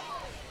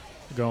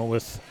 Going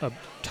with a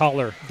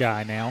taller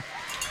guy now.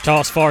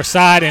 Toss far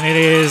side, and it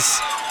is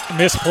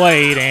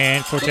misplayed,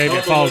 and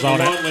Cortavian falls on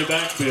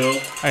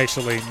it.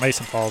 Actually,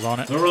 Mason falls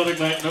on it. The running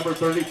back, number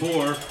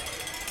 34.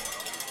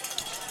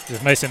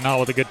 Just Mason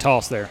not with a good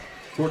toss there.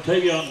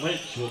 Cortavian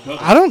Lynch will cover.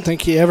 I don't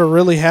think he ever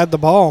really had the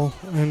ball.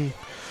 And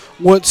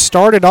what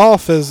started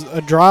off as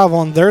a drive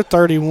on their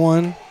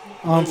 31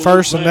 on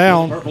first and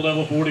down,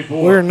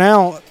 we're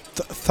now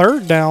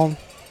third down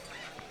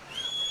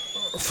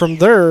from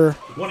their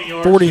 20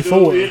 yards 44. to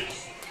go,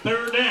 it's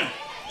third down.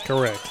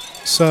 Correct.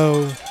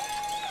 So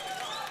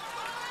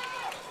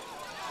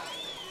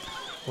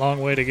long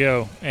way to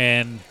go,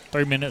 and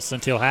 3 minutes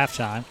until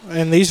halftime.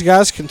 And these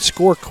guys can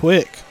score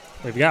quick.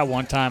 We've got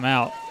one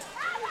timeout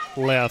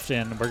left,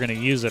 and we're going to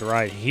use it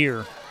right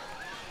here.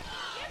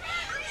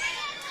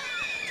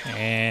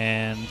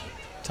 And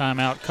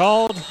timeout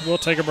called. We'll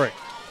take a break.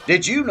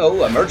 Did you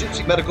know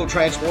Emergency Medical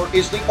Transport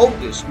is the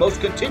oldest,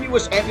 most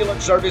continuous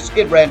ambulance service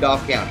in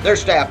Randolph County? They're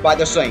staffed by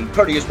the same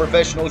courteous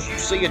professionals you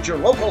see at your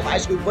local high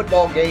school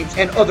football games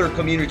and other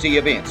community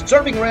events.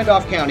 Serving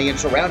Randolph County and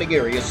surrounding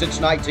areas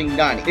since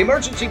 1990.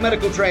 Emergency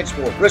Medical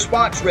Transport,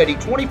 response ready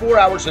 24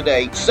 hours a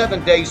day,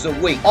 7 days a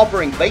week,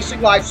 offering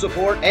basic life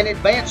support and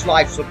advanced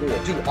life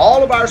support to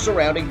all of our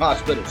surrounding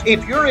hospitals.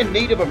 If you're in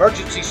need of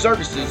emergency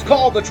services,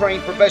 call the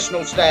trained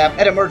professional staff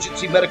at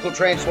Emergency Medical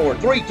Transport,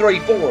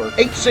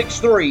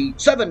 334-863-7911.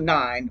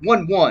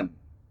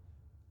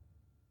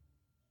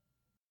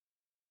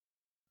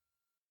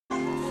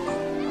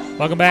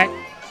 Welcome back.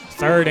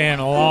 Third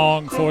and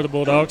long for the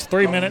Bulldogs.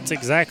 3 minutes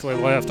exactly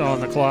left on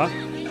the clock.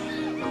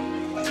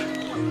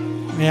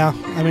 Yeah,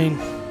 I mean,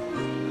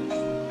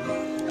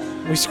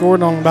 we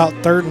scored on about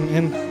third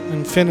and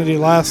infinity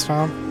last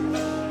time.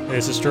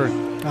 This is true.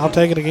 I'll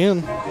take it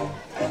again.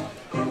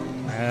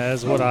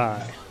 As would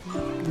I.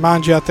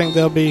 Mind you, I think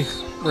they'll be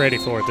ready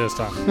for it this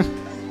time.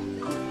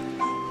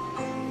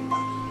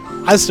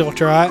 I still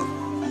try it.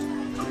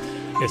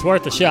 It's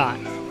worth a shot.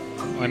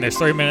 When there's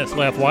 3 minutes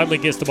left, Wadley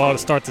gets the ball to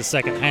start the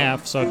second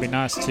half, so it'd be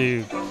nice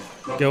to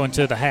go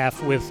into the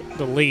half with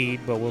the lead,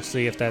 but we'll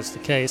see if that's the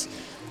case.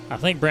 I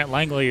think Brent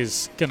Langley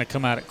is going to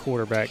come out at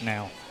quarterback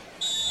now.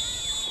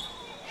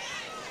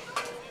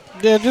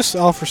 Yeah, just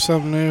offer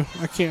something new.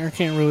 I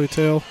can't really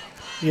tell.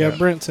 Yeah,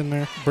 Brent's in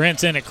there.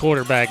 Brent's in at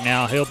quarterback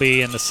now. He'll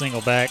be in the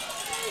single back.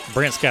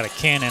 Brent's got a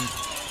cannon.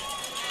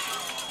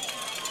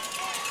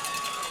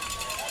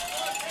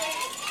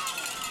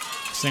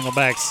 Single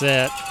back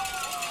set.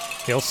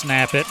 He'll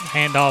snap it.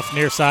 Handoff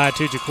near side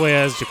to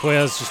Jaquez.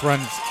 Jaquez just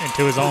runs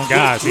into his own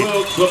guys. He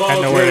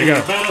had nowhere to go.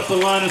 At the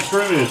line of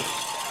scrimmage.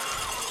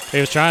 He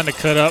was trying to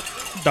cut up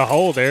the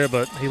hole there,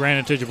 but he ran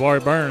into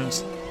Jabari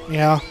Burns.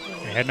 Yeah.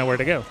 He had nowhere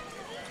to go.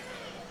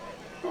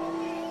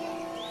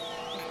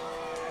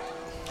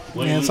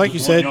 Yeah, it's like you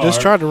said,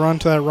 just tried to run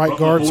to that right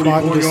guard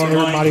spot and just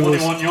everybody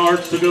was,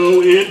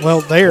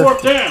 well, there.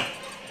 Fourth down.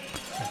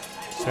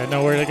 Just had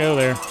nowhere to go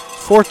there.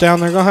 Fourth down,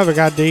 they're going to have a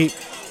guy deep.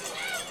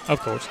 Of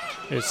course.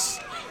 It's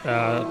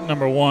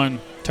number 1,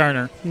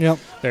 Turner. Yep.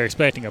 They're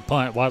expecting a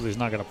punt. Wadley's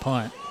not going to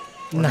punt.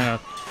 No.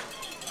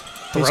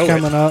 He's Throw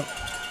coming it. up.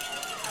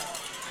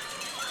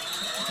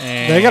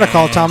 And they got to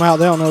call a timeout.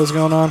 They don't know what's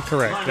going on.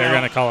 Correct. They're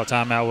going to call a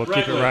timeout. We'll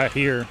keep it right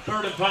here.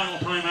 Third and final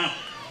timeout.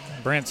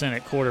 Brent's in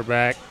at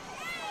quarterback.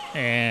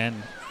 And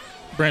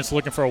Brent's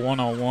looking for a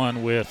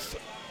one-on-one with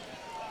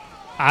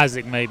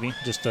Isaac maybe,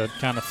 just to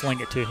kind of fling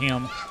it to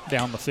him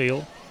down the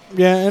field.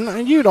 Yeah,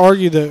 and you'd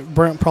argue that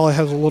Brent probably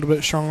has a little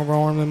bit stronger of an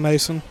arm than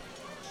Mason.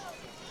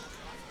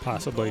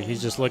 Possibly.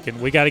 He's just looking.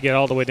 We got to get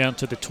all the way down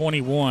to the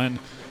 21.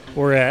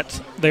 We're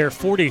at their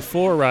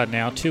 44 right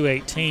now,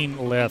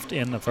 2:18 left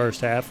in the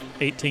first half.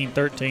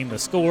 18-13 the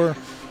score.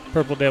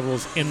 Purple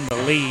Devils in the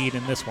lead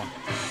in this one.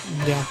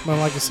 Yeah, but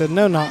like I said,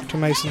 no knock to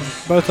Mason.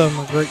 Both of them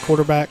are great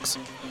quarterbacks.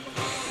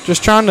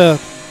 Just trying to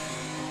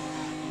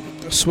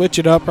switch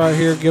it up right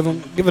here, give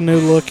a new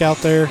look out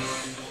there.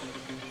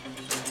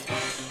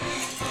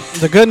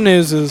 The good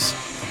news is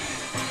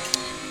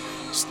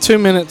it's 2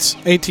 minutes,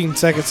 18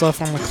 seconds left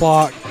on the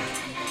clock.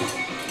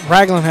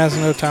 Ragland has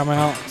no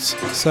timeouts,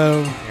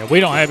 so yeah,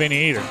 we don't have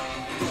any either.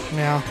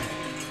 Yeah.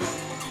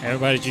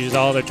 Everybody's used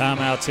all their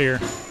timeouts here.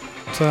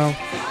 So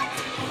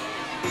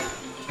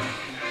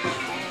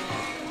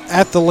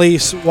at the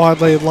least,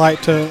 Wadley would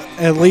like to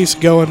at least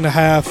go into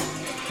half.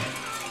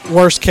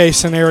 Worst case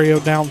scenario,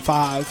 down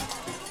 5.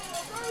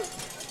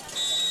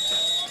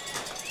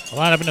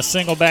 Line up in a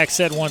single back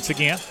set once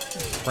again.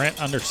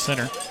 Brent under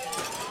center.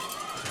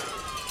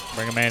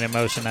 Bring a man in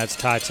motion. That's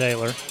Ty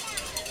Taylor.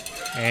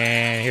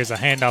 And here's a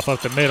handoff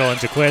up the middle, and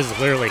Jaquez is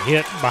literally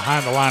hit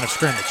behind the line of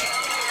scrimmage.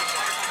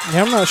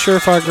 Yeah, I'm not sure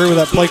if I agree with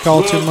that play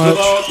call too much.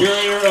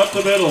 Carrier up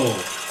the middle.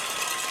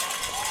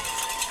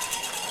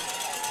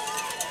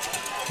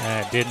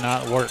 That did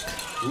not work.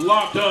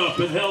 Locked up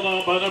and held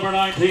on by number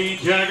 19,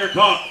 Jagger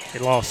Cox. He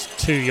lost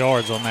 2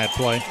 yards on that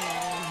play.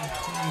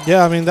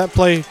 Yeah, I mean, that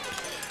play,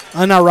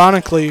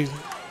 unironically,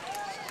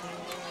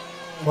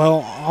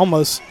 well,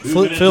 almost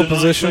field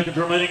position. Seconds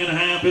remaining in a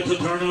half. It's a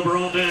turnover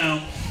on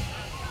down.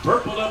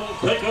 Purple Devils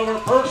take over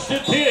first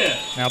and 10.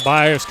 Now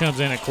Byers comes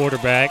in at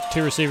quarterback.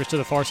 2 receivers to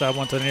the far side,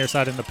 1 to the near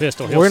side in the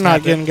pistol. We're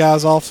not getting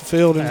guys off the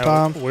field in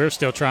time. We're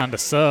still trying to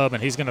sub,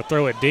 and he's going to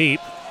throw it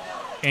deep.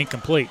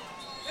 Incomplete.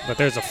 But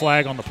there's a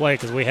flag on the play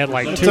because we had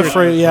like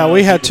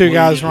we had 2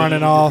 guys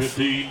running off.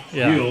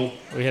 Yeah,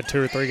 we had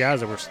 2 or 3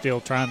 guys that were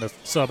still trying to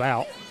sub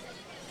out.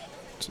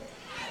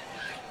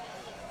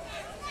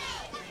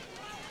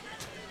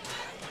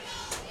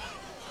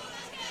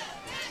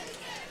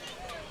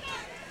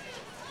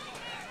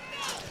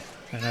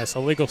 And that's a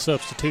legal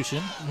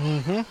substitution.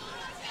 Mm-hmm.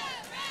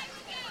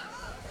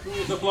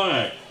 Here's the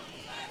flag.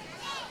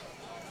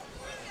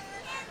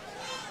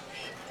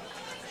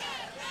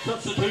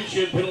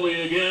 Substitution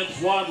penalty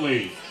against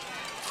Wadley.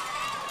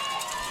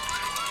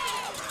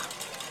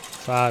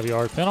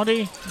 5-yard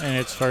penalty, and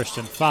it's 1st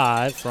and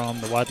 5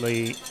 from the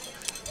Wadley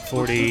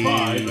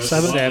 47.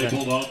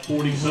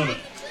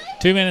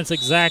 2 minutes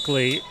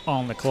exactly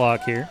on the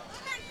clock here.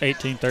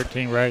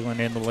 18-13 Ragland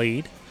in the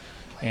lead.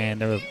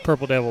 And the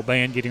Purple Devil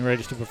Band getting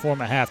ready to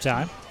perform at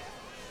halftime.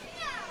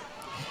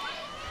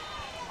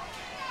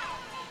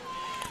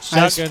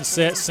 Shotgun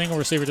set, single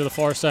receiver to the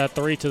far side,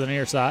 3 to the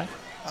near side.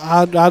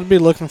 I'd be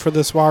looking for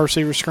this wide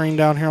receiver screen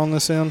down here on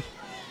this end.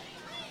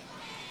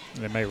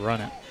 They may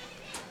run it.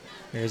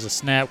 Here's a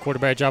snap,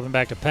 quarterback dropping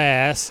back to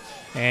pass,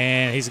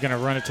 and he's going to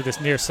run it to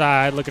this near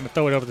side, looking to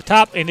throw it over the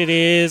top, and it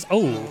is,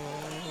 come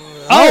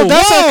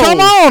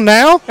on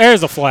now.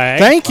 There's a flag.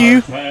 Thank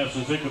you. Pass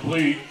is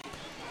incomplete.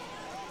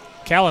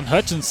 Callan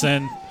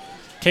Hutchinson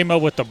came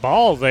up with the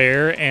ball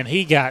there, and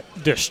he got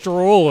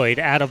destroyed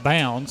out of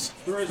bounds.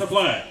 There is a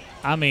flag.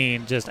 I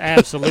mean, just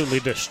absolutely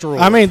destroyed.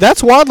 I mean,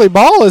 that's Wadley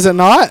ball, is it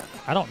not?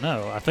 I don't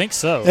know. I think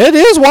so. It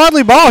is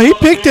Wadley ball. He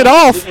picked it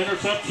off.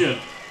 Interception.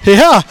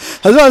 Yeah,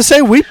 I was going to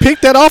say, we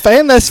picked that off,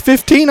 and that's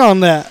 15 on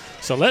that.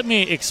 So let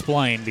me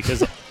explain,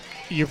 because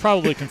you're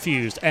probably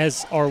confused,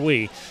 as are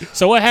we.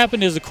 So what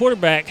happened is the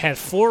quarterback had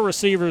 4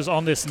 receivers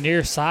on this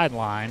near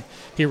sideline.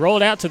 He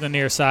rolled out to the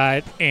near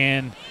side,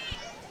 and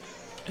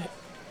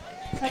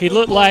he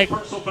looked like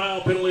personal foul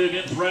penalty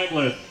against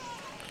Ragland.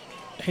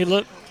 He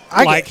looked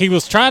like he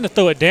was trying to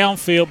throw it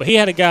downfield, but he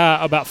had a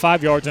guy about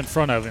 5 yards in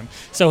front of him.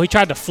 So he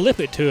tried to flip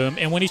it to him,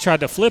 and when he tried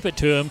to flip it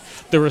to him,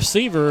 the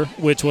receiver,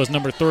 which was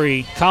number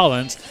 3,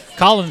 Collins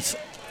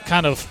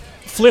kind of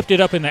flipped it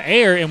up in the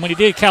air, and when he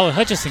did, Callan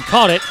Hutchinson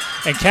caught it,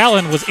 and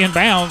Callan was in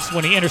bounds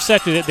when he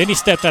intercepted it. Then he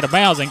stepped out of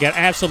bounds and got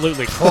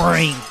absolutely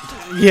creamed.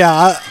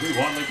 Yeah,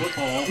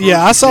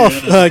 I saw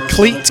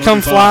cleats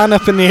come flying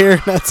up in the air.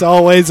 That's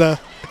always a...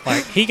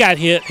 Like, he got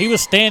hit. He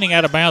was standing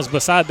out of bounds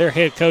beside their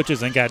head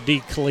coaches and got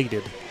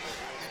decleated.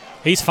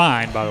 He's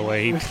fine, by the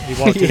way. He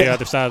walked to the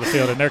other side of the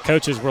field, and their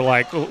coaches were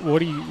like,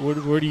 what are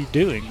you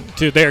doing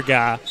to their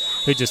guy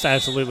who just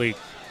absolutely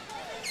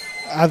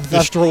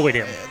destroyed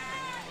him.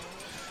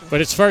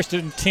 But it's 1st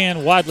and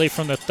 10 Wadley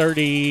from the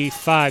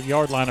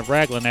 35-yard line of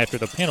Ragland after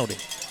the penalty.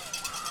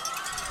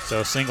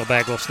 So single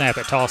back will snap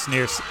it, toss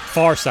near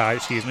far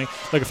side,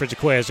 looking for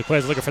Jaquez.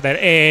 Jaquez looking for that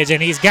edge,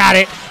 and he's got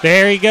it.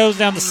 There he goes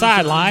down the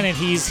sideline, and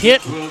he's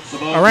hit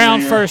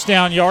around first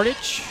down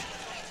yardage.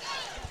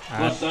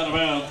 Plus out of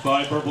bounds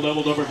by Purple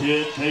Devil number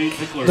 10, Cade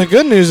Pickler. The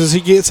good news is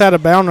he gets out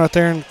of bounds right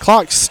there, and the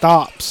clock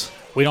stops.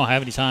 We don't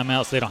have any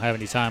timeouts. They don't have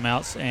any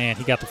timeouts, and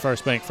he got the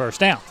first bank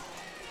first down.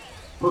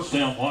 First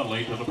down,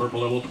 Wadley to the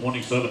Purple Devil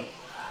 27.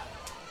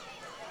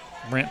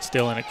 Brent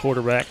still in at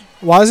quarterback.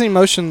 Why is he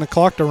motioning the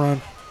clock to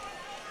run?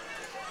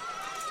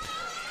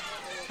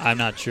 I'm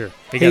not sure.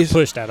 He got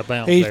pushed out of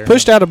bounds. He's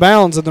pushed out of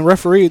bounds, and the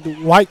referee, the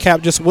white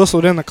cap, just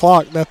whistled in the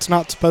clock. That's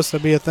not supposed to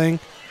be a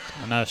thing.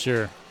 I'm not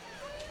sure.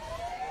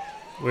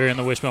 We're in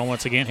the wishbone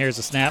once again. Here's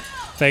the snap.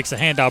 Fakes the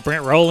handoff.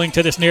 Brent rolling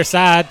to this near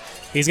side.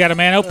 He's got a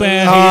man open.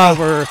 He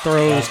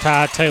overthrows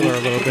Ty Taylor a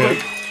little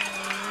bit.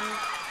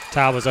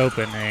 Ty was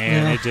open,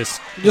 and it just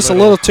a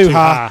little too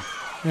high.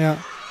 Yeah.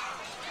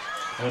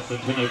 That's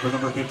intended for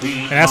number 15.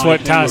 And that's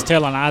what Ty's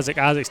telling Isaac.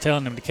 Isaac's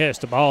telling him to catch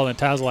the ball, and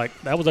Ty's like,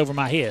 that was over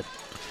my head.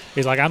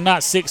 He's like, I'm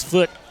not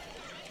 6'2",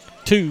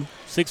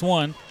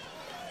 6'1".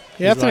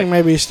 Yeah, I think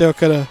maybe he still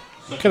could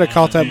have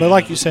caught that, but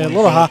like you said, a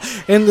little high.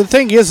 And the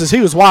thing is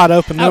he was wide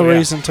open. No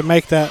reason to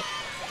make that.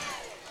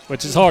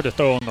 Which is hard to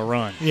throw on the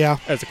run. Yeah.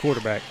 As a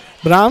quarterback.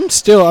 But I'm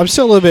still a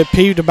little bit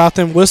peeved about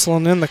them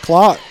whistling in the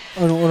clock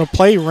when a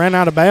play ran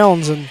out of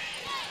bounds, and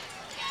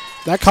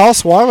that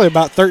cost Wadley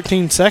about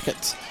 13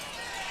 seconds.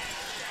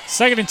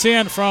 2nd and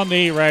 10 from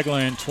the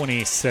Ragland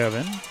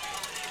 27.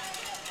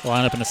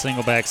 Line up in a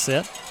single back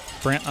set.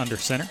 Brent under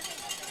center.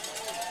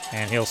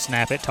 And he'll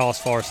snap it, toss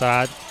far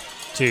side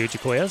to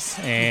Jaquez.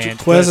 And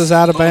Jaquez is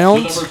out of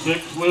bounds. Number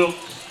 6, Wilkes.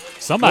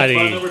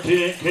 Somebody number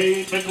 10,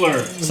 Cade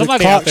Pickler.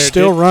 Somebody out there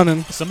still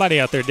running. Somebody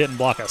out there didn't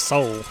block a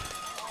soul.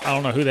 I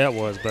don't know who that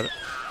was, but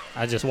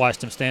I just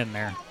watched him standing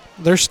there.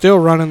 They're still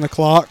running the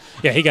clock.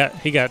 Yeah, he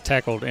got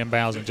tackled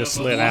inbounds and just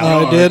slid out.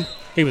 Oh, he did?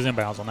 He was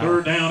inbounds on that.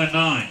 3rd down and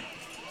 9.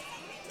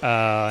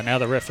 Now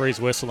the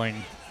referee's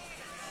whistling.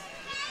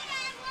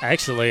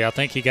 Actually, I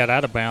think he got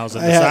out of bounds,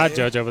 and the side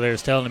judge over there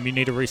is telling him you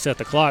need to reset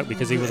the clock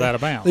because he was out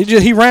of bounds.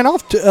 He ran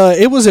off.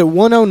 It was at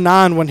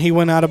 1:09 when he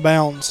went out of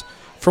bounds,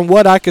 from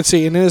what I could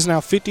see, and it is now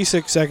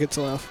 56 seconds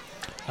left.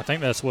 I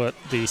think that's what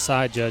the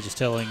side judge is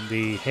telling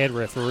the head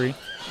referee.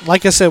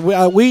 Like I said,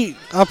 I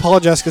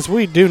apologize because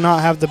we do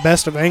not have the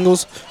best of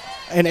angles,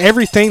 and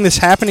everything that's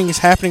happening is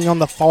happening on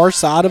the far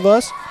side of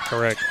us.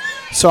 Correct.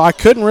 So I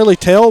couldn't really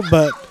tell,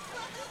 but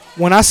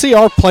when I see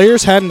our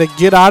players having to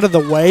get out of the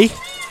way.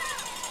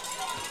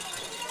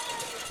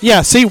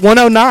 Yeah, see,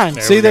 109.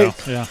 There see, we go.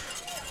 Yeah.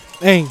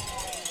 Dang.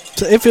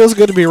 It feels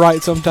good to be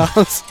right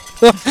sometimes.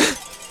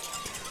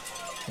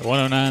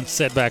 109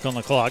 set back on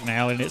the clock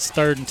now, and it's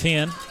 3rd and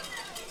 10.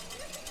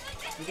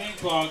 The game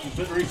clock has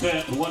been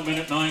reset to 1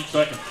 minute 9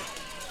 seconds.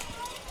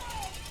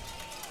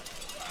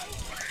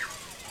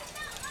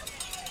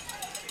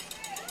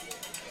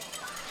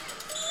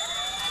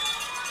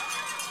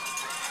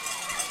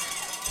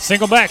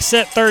 Single back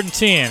set, 3rd and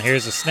 10.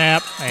 Here's a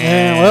snap,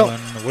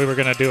 and we were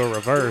going to do a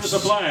reverse.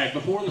 There's a flag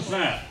before the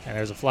snap. And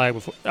there's a flag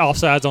before.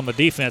 Offsides on the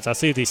defense. I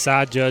see the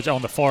side judge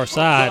on the far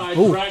side.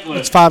 Ooh,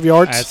 it's 5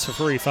 yards. That's a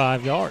free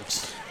 5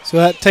 yards. So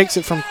that takes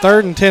it from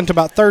 3rd and 10 to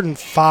about 3rd and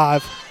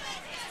 5.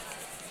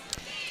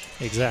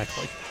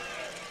 Exactly.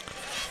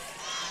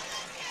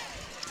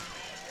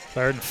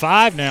 3rd and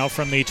 5 now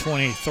from the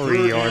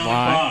 23-yard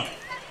line.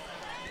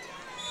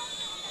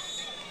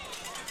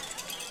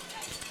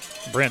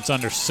 Brent's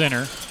under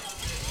center.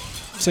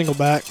 Single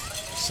back.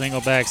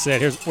 Single back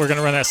set. We're going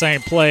to run that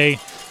same play.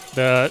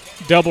 The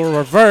double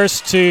reverse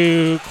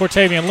to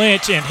Cortavian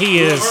Lynch, and he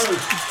is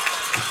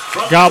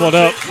gobbled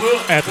up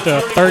at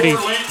the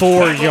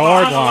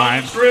 34-yard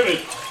line.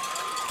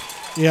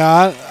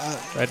 Yeah.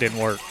 That didn't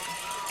work.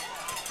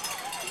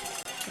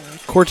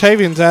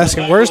 Cortavian's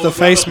asking, where's the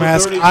face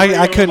mask?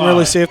 I couldn't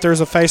really see if there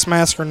was a face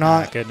mask or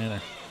not. I couldn't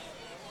either.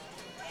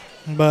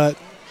 But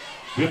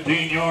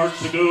 15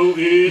 yards to go.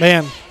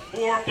 Man,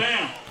 4th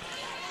down.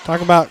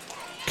 Talk about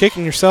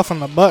kicking yourself in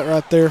the butt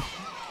right there.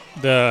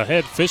 The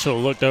head official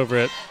looked over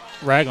at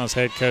Ragland's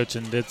head coach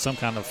and did some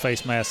kind of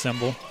face mask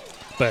symbol,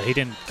 but he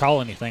didn't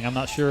call anything. I'm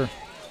not sure.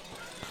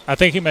 I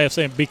think he may have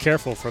said be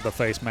careful for the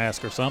face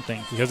mask or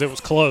something because it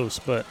was close,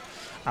 but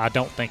I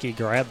don't think he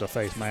grabbed the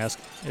face mask.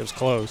 It was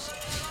close.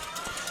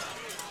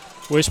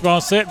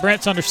 Wishbone set.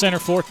 Brent's under center,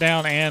 4th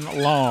down and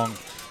long.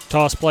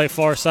 Toss play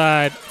far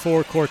side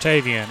for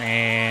Cortavian,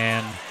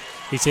 and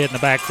he's hitting the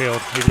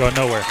backfield. He's going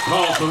nowhere.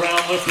 Toss around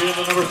left end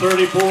to number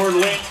 34,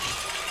 Lynch.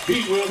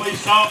 He will be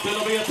stopped.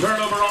 It'll be a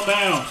turnover on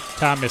down.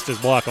 Ty missed his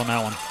block on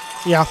that one.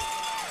 Yeah.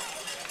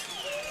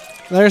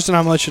 There's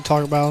not much to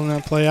talk about on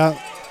that play.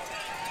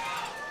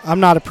 I'm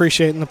not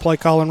appreciating the play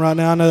calling right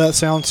now. I know that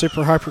sounds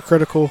super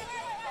hypercritical,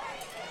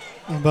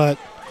 but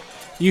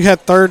you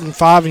had 3rd and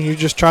 5 and you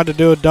just tried to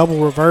do a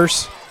double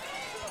reverse.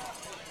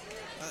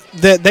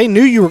 That they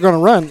knew you were going to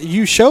run.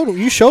 You showed them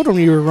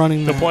you were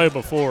running the that. play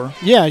before.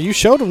 Yeah, you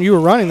showed them you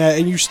were running that,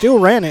 and you still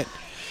ran it,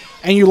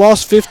 and you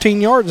lost 15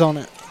 yards on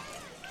it.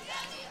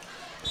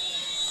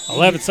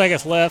 11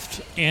 seconds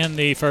left in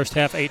the first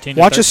half,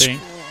 18-13.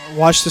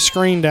 Watch the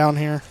screen down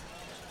here.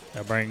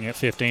 They're bringing it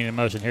 15 in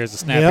motion. Here's the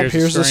snap. Yep,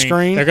 here's the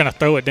screen. They're going to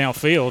throw it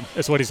downfield.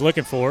 That's what he's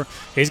looking for.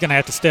 He's going to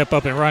have to step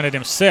up and run it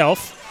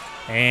himself,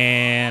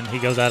 and he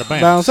goes out of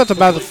bounds. That's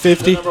about the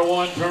 50. There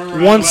was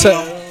 1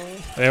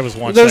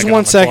 second. There's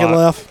 1 second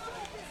left.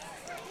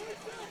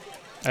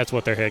 That's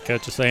what their head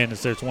coach is saying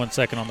is there's 1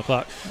 second on the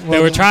clock.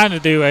 They were trying to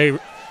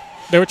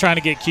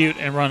get cute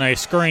and run a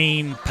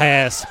screen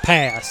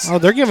pass. Oh,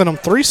 they're giving them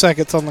 3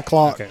 seconds on the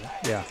clock. Okay,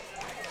 yeah.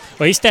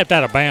 Well, he stepped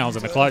out of bounds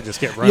and the clock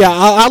just kept running. Yeah,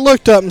 I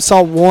looked up and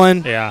saw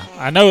 1. Yeah,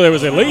 I know there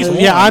was at least 1.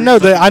 Yeah, I know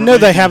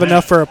they have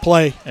enough for a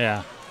play.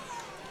 Yeah.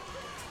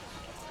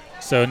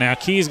 So now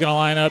Key's going to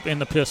line up in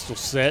the pistol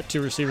set.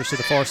 2 receivers to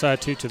the far side,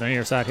 2 to the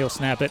near side. He'll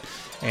snap it,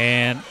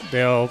 and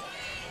they'll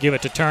give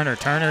it to Turner.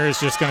 Turner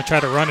is just going to try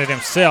to run it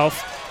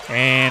himself,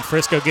 and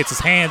Frisco gets his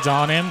hands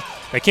on him.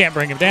 They can't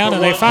bring him down,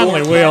 and they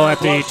finally will at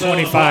the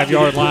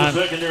 25-yard line.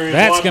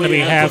 That's going to be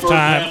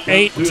halftime,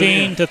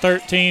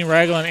 18-13.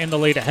 Ragland in the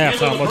lead at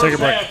halftime. We'll take a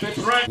break.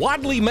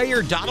 Wadley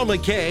Mayor Donald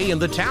McKay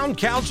and the Town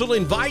Council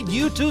invite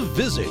you to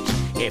visit.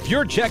 If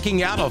you're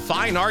checking out a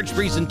fine arts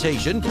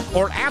presentation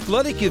or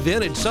athletic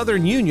event at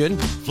Southern Union,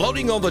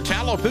 floating on the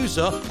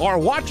Tallapoosa, or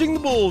watching the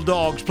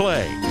Bulldogs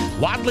play,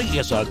 Wadley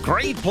is a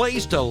great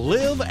place to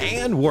live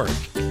and work.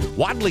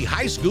 Wadley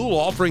High School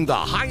offering the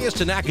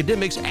highest in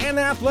academics and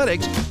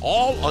athletics,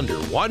 all under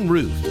one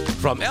roof,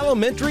 from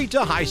elementary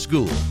to high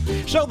school.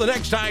 So the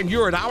next time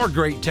you're in our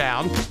great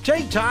town,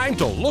 take time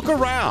to look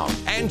around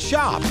and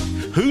shop.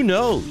 Who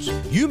knows?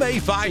 You may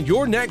find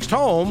your next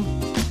home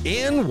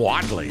in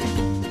Wadley.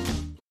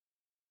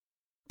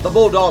 The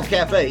Bulldog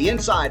Cafe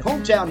inside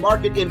Hometown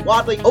Market in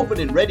Wadley, open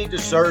and ready to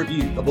serve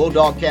you. The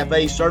Bulldog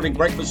Cafe serving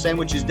breakfast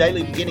sandwiches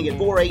daily beginning at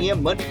 4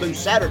 a.m. Monday through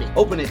Saturday.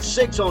 Open at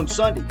 6 on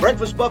Sunday.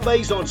 Breakfast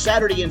buffets on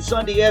Saturday and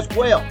Sunday as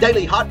well.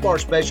 Daily hot bar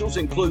specials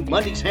include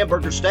Monday's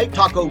hamburger steak,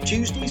 Taco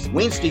Tuesdays,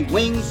 Wednesday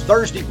wings,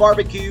 Thursday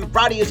barbecue.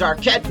 Friday is our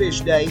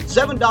catfish day.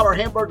 $7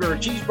 hamburger or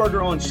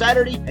cheeseburger on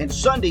Saturday, and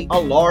Sunday a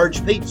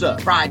large pizza.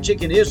 Fried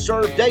chicken is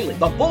served daily.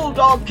 The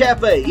Bulldog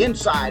Cafe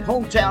inside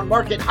Hometown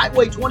Market,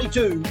 Highway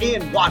 22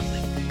 in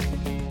Wadley.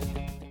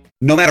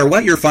 No matter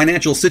what your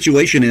financial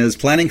situation is,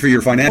 planning for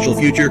your financial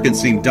future can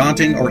seem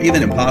daunting or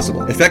even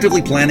impossible.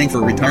 Effectively planning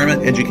for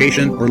retirement,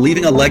 education, or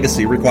leaving a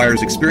legacy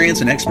requires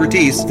experience and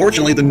expertise.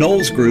 Fortunately, the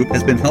Knowles Group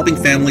has been helping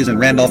families in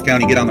Randolph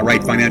County get on the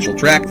right financial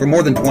track for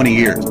more than 20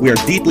 years. We are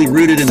deeply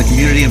rooted in the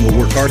community and will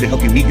work hard to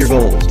help you meet your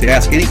goals. To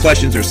ask any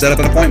questions or set up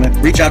an appointment,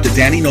 reach out to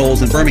Danny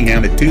Knowles in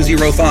Birmingham at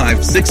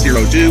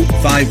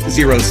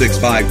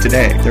 205-602-5065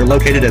 today. They're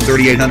located at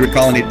 3800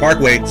 Colonnade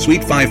Parkway,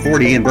 Suite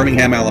 540 in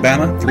Birmingham,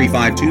 Alabama,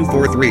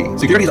 35243. SBA.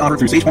 Securities offered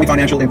through Sage Point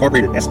Financial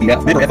Incorporated,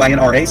 SPF, member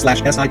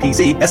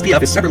FINRA/SIPC.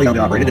 SPF is separately owned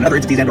and operated, and other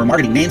entities and/or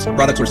marketing names,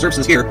 products, or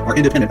services here are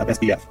independent of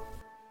SPF.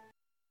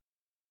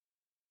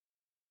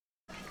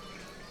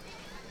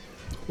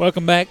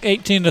 Welcome back.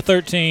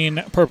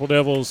 18-13, Purple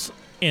Devils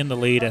in the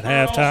lead at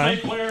halftime.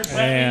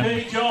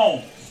 And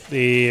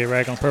the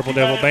Ragland Purple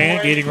Devil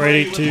Band getting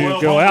ready to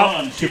go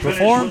out to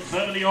perform.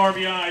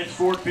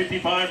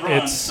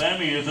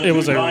 It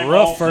was a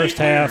rough first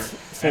half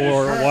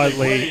for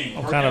Wadley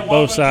on kind of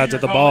both sides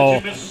of the ball,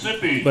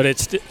 but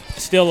it's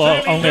still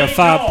only a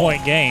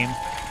 5-point game.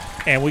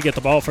 And we get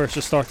the ball first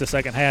to start the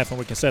second half, and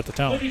we can set the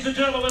tone.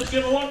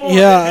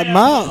 Yeah,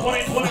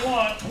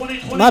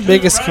 my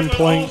biggest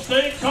complaint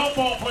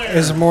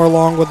is more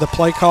along with the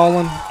play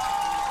calling,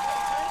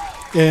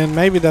 and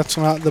maybe that's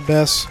not the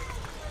best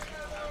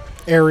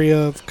area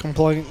of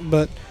complaint,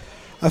 but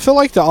I feel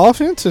like the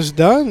offense has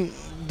done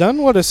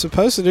what it's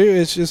supposed to do.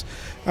 It's just,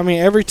 I mean,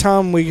 every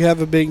time we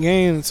have a big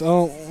game, it's,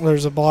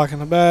 there's a block in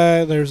the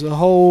back, there's a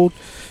hold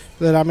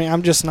that, I mean,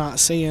 I'm just not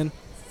seeing.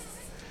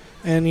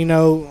 And, you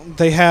know,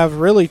 they have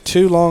really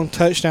 2 long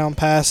touchdown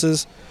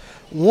passes.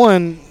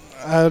 One,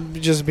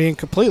 just being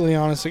completely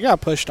honest, it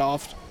got pushed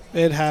off.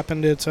 It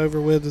happened. It's over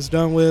with. It's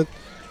done with.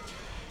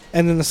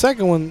 And then the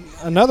second one,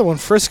 another one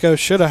Frisco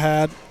should have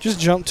had, just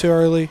jumped too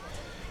early.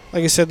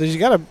 Like I said, he's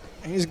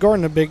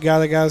guarding a big guy.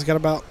 The guy's got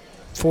about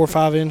 4 or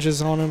 5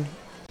 inches on him.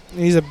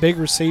 He's a big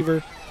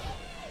receiver.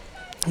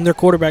 And their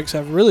quarterbacks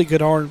have really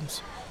good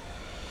arms.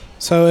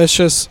 So it's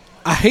just,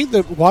 I hate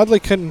that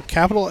Wadley couldn't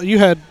capitalize. You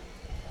had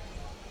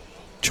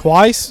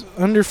twice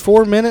under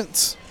 4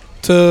 minutes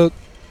to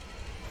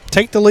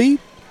take the lead.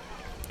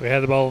 We had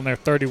the ball in there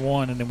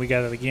 31, and then we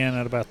got it again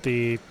at about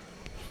the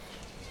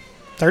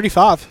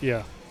 35.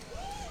 Yeah.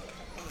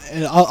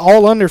 And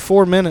all under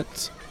 4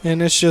 minutes. And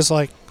it's just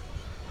like,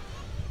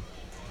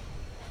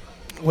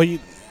 well, you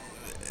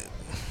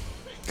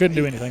couldn't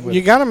do anything with it.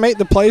 You got to make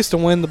the plays to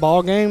win the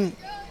ball game.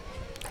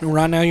 And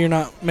right now you're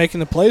not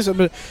making the plays.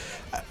 But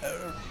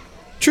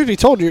truth be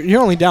told,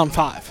 you're only down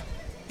 5.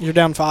 You're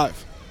down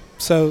 5.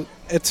 So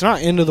it's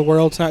not end of the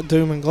world. It's not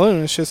doom and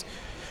gloom. It's just,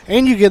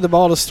 and you get the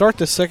ball to start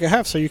the second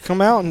half. So you come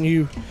out and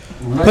you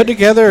put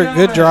together a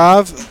good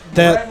drive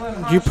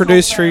that you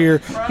produce for your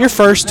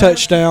first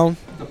touchdown.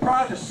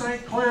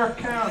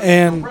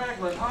 And,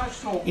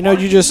 you know,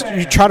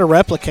 you try to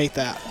replicate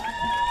that,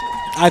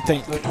 I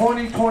think. The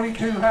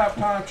 2022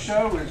 halftime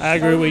show is I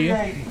agree with you.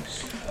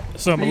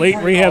 Some elite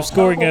rehab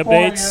scoring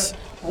updates.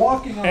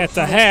 At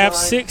the half,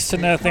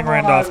 6-0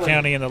 Randolph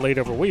County in the lead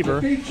over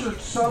Weaver.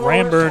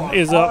 Ranburn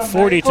is up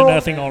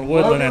 40-0 on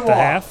Woodland at the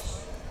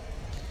half.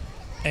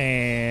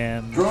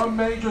 And Drum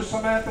major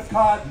Samantha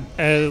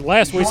Cotton.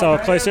 Last we saw,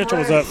 Clay Central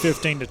was up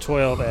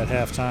 15-12 at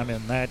halftime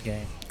in that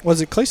game. Was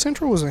it Clay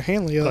Central or was it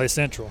Hanley up? Clay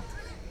Central.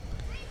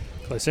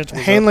 Clay Central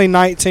was Hanley up.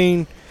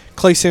 19,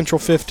 Clay Central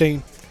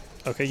 15.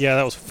 Okay, yeah,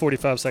 that was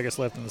 45 seconds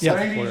left in the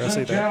second quarter. I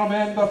see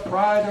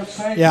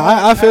that. Yeah,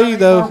 I feel you,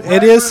 though.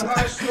 It is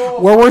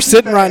where we're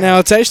sitting right now.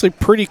 It's actually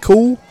pretty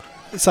cool.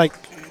 It's like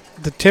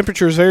the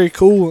temperature is very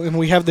cool, and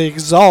we have the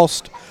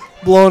exhaust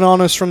blowing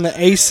on us from the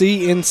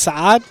AC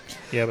inside.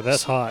 Yeah, but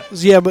that's hot.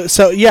 Yeah, but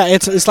so yeah,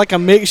 it's like a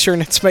mixture,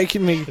 and it's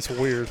making me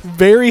weird,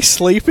 very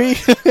sleepy,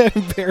 and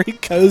very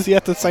cozy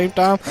at the same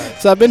time.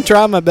 So I've been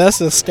trying my best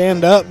to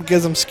stand up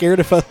because I'm scared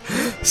if I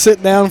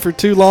sit down for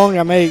too long,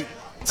 I may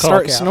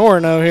start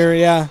snoring over here.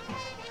 Yeah.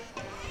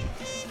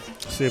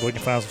 See if we can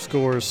find some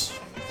scores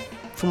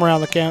from around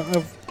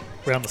the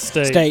around the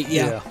state. State,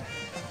 yeah.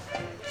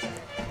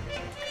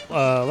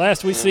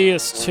 Last we see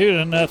is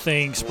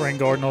 2-0 Spring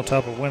Garden on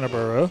top of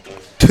Winterboro.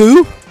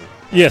 2?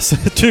 Yes,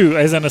 2,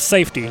 as in a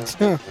safety.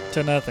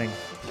 2-0.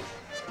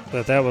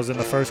 But that was in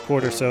the first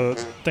quarter, so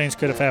things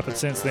could have happened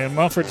since then.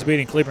 Mumford's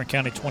beating Cleveland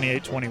County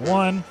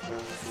 28-21.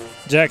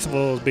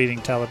 Jacksonville is beating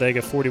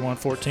Talladega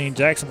 41-14.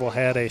 Jacksonville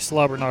had a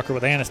slobber knocker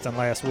with Anniston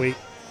last week.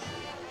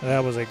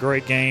 That was a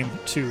great game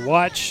to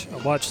watch. I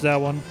watched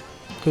that one.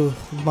 Ooh,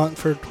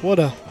 Montford, what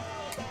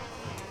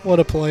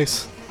a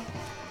place.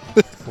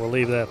 We'll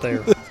leave that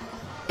there.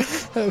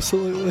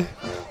 Absolutely.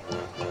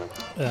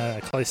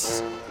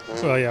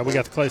 We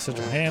got the Clay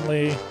Central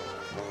Hanley.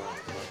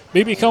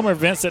 BB Comer and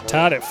Vincent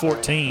tied at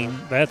 14.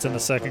 That's in the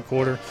second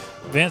quarter.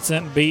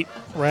 Vincent beat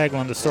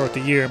Ragland to start the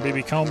year, and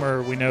BB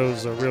Comer, we know,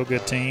 is a real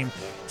good team.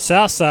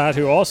 Southside,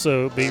 who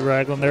also beat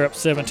Ragland, they're up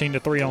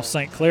 17-3 on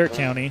St. Clair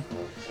County.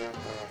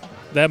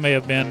 That may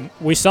have been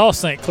 – we saw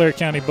St. Clair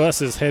County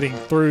buses heading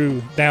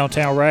through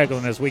downtown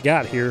Ragland as we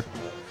got here.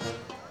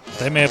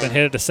 They may have been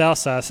headed to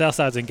Southside.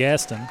 Southside's in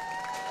Gadsden.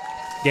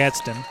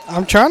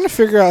 I'm trying to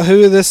figure out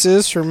who this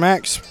is for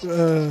Max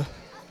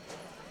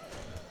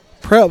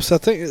Preps. I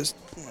think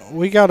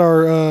we got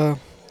our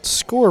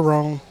score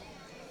wrong.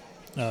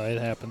 No,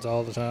 it happens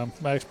all the time.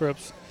 Max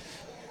Preps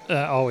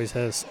always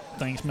has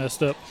things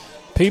messed up.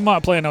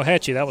 Piedmont playing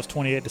Ohatchee. That was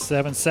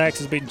 28-7. Sachs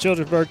is beating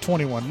Childersburg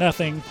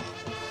 21-0.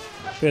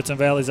 Pitts and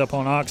Valley's up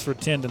on Oxford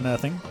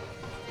 10-0.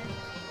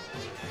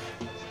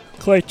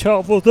 Clay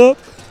Chalkville's up.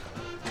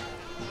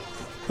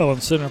 On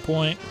Center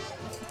Point.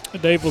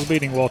 Daville's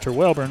beating Walter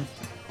Welborn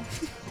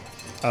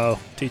Oh,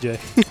 TJ.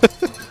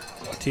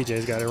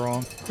 TJ's got it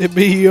wrong. It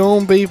be your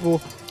own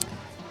people.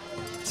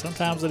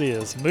 Sometimes it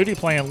is. Moody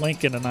playing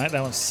Lincoln tonight.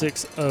 That one's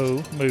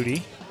 6-0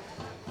 Moody.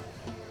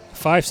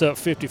 Fife's up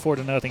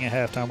 54-0 at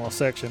halftime on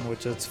section,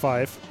 which is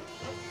Fife.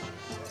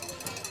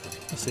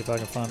 Let's see if I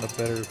can find a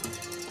better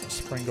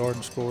Spring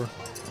Garden score.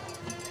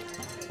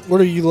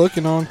 What are you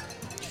looking on?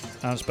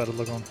 I'm just about to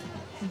look on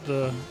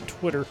the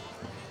Twitter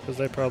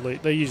because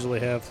they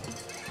usually have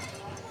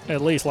at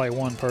least like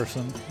one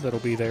person that'll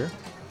be there.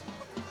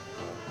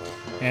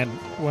 And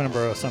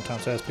Winterboro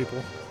sometimes has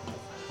people.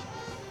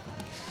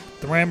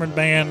 The Ramard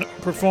Band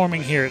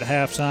performing here at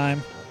halftime.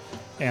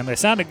 And they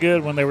sounded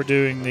good when they were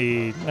doing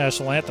the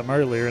national anthem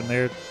earlier, and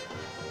they're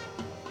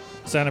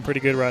sounding pretty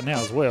good right now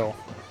as well.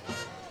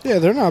 Yeah,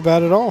 they're not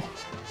bad at all.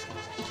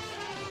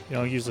 You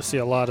don't usually see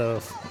a lot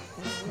of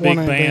big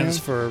bands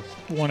for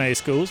 1A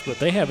schools, but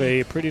they have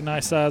a pretty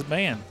nice sized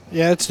band.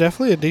 Yeah, it's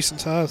definitely a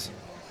decent size.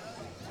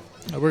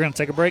 We're going to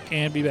take a break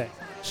and be back.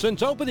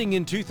 Since opening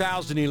in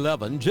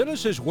 2011,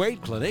 Genesis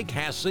Weight Clinic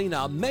has seen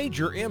a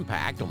major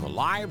impact on the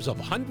lives of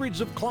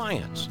hundreds of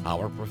clients.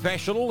 Our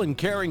professional and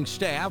caring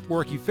staff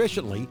work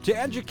efficiently to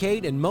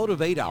educate and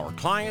motivate our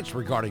clients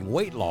regarding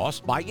weight loss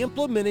by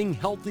implementing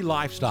healthy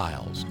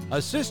lifestyles.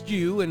 Assist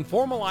you in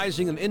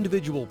formalizing an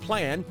individual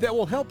plan that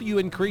will help you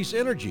increase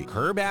energy,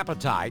 curb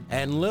appetite,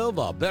 and live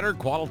a better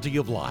quality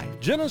of life.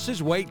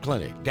 Genesis Weight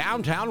Clinic,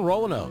 downtown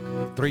Roanoke,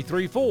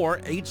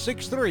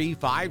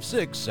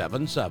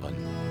 334-863-5677.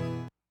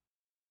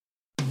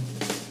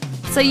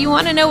 So you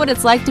want to know what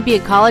it's like to be a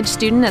college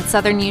student at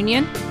Southern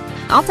Union?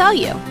 I'll tell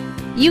you.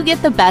 You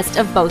get the best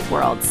of both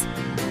worlds.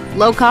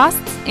 Low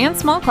costs and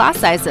small class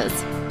sizes,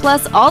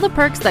 plus all the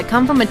perks that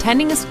come from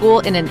attending a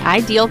school in an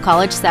ideal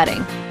college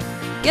setting.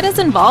 Get as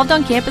involved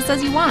on campus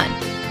as you want,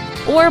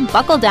 or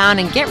buckle down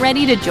and get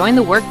ready to join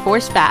the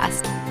workforce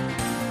fast.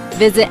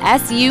 Visit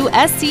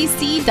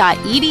suscc.edu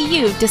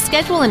to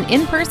schedule an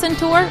in-person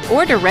tour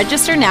or to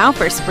register now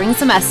for spring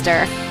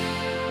semester.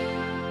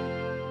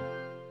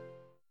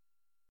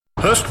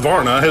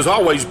 Husqvarna has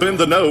always been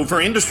the know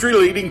for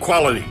industry-leading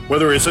quality.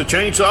 Whether it's a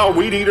chainsaw,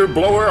 weed eater,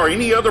 blower, or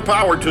any other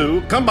power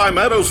tool, come by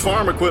Meadows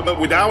Farm Equipment,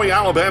 Wadley,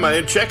 Alabama,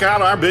 and check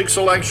out our big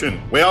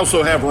selection. We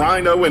also have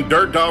Rhino and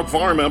Dirt Dog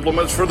farm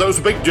implements for those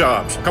big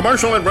jobs.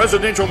 Commercial and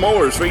residential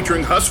mowers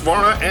featuring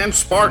Husqvarna and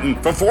Spartan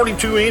for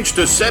 42-inch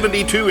to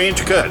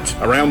 72-inch cuts.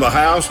 Around the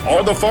house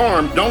or the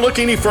farm, don't look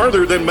any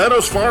further than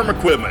Meadows Farm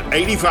Equipment,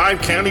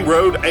 85 County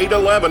Road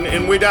 811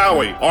 in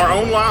Wedowee, or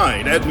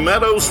online at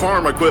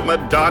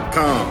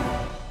meadowsfarmequipment.com.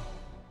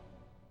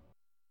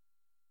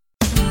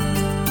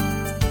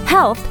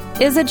 Health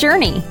is a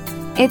journey.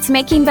 It's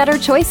making better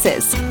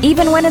choices,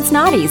 even when it's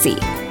not easy.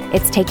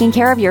 It's taking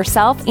care of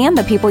yourself and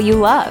the people you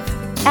love.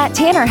 At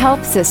Tanner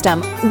Health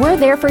System, we're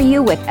there for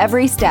you with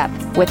every step,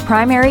 with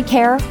primary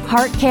care,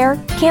 heart care,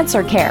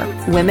 cancer care,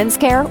 women's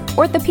care,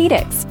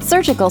 orthopedics,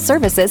 surgical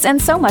services, and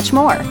so much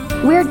more.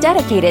 We're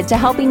dedicated to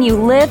helping you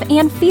live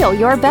and feel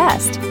your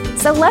best.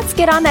 So let's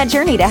get on that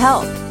journey to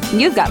health.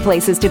 You've got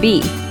places to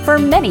be for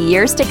many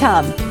years to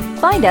come.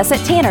 Find us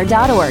at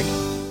tanner.org.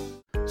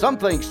 Some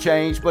things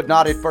change, but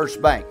not at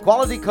First Bank.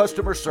 Quality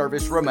customer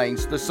service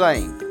remains the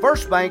same.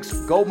 First Bank's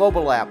Go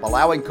mobile app,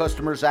 allowing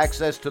customers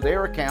access to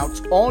their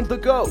accounts on the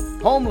go.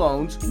 Home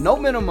loans, no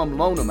minimum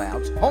loan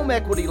amounts, home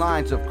equity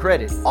lines of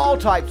credit, all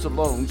types of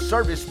loans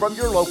serviced from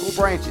your local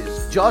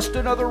branches. Just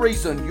another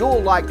reason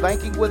you'll like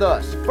banking with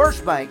us.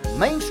 First Bank,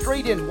 Main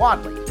Street in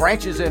Wadley,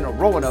 branches in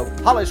Roanoke,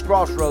 Hollis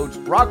Crossroads,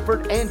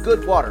 Rockford, and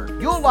Goodwater.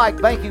 You'll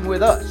like banking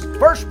with us.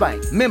 First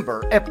Bank,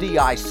 member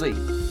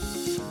FDIC.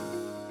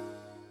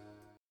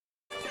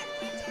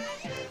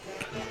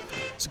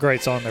 It's a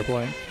great song they're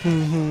playing.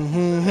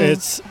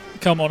 It's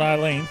Come On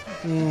Eileen.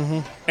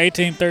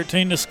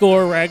 18-13 to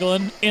score.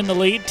 Ragland in the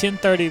lead.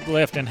 10:30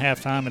 left in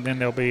halftime, and then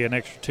there'll be an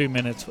extra 2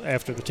 minutes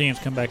after the teams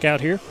come back out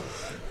here.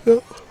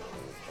 Yep.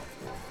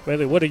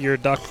 Bailey, what are your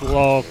Dr.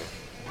 Law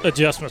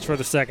adjustments for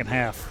the second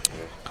half?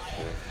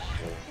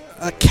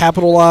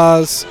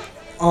 Capitalize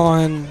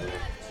on,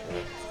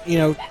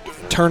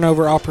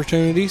 turnover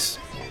opportunities,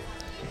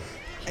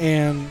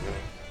 and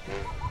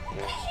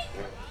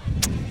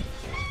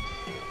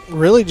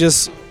really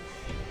just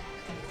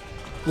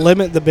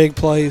limit the big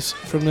plays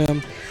from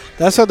them.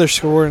 That's how they're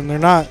scoring. They're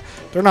not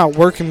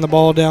working the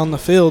ball down the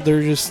field.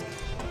 They're just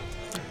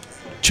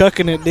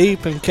chucking it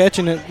deep and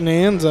catching it in the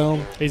end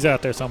zone. He's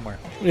out there somewhere.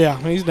 Yeah,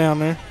 he's down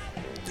there.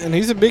 And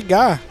he's a big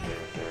guy.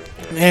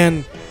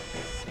 And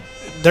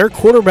their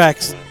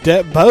quarterbacks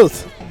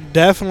both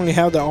definitely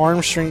have the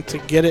arm strength to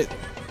get it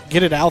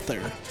out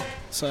there.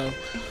 So,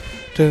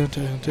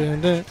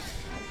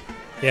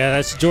 Yeah,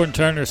 that's Jordan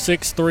Turner,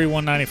 6'3",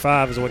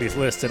 195 is what he's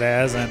listed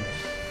as, and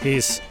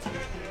he's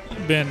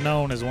been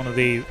known as one of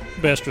the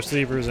best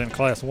receivers in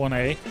Class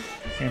 1A,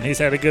 and he's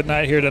had a good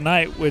night here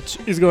tonight, which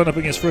is going up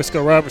against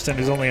Frisco Robertson,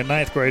 who's only a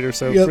ninth grader,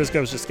 so Yep.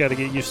 Frisco's just got to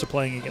get used to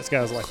playing against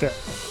guys like that.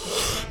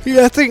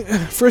 Yeah, I think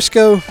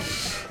Frisco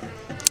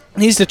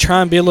needs to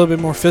try and be a little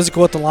bit more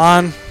physical at the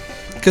line,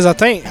 because I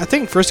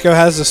think Frisco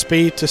has the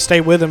speed to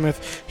stay with him.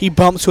 If he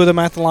bumps with him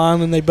at the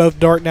line and they both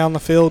dart down the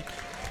field,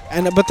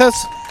 But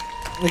that's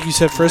like you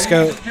said,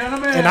 Frisco,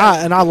 and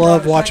I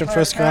love watching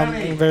Frisco.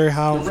 I'm very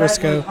high on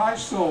Frisco.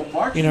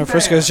 You know,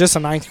 Frisco's just a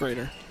 9th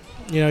grader.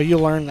 You know, you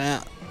learn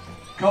that.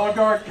 Color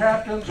guard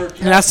captains are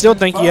and I still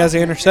think he has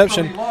an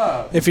interception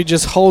if he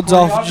just holds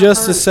off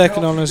just a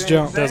second on his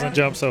jump. Doesn't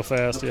jump so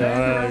fast. Yeah,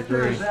 I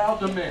agree.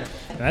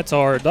 That's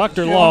our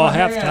Dr. Law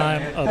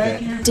halftime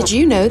update. Did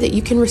you know that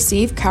you can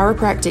receive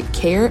chiropractic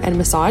care and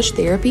massage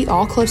therapy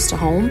all close to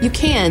home? You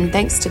can,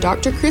 thanks to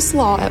Dr. Chris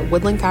Law at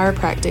Woodland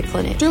Chiropractic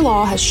Clinic. Dr.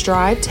 Law has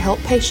strived to help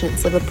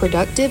patients live a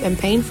productive and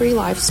pain-free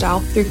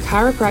lifestyle through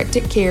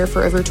chiropractic care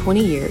for over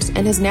 20 years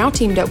and has now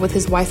teamed up with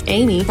his wife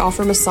Amy to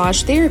offer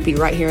massage therapy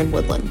right here in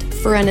Woodland.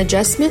 For an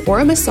adjustment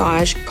or a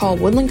massage, call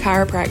Woodland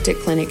Chiropractic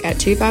Clinic at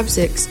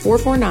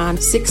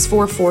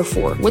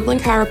 256-449-6444. Woodland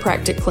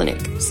Chiropractic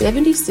Clinic,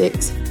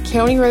 76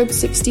 County Road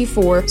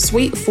 64,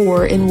 Suite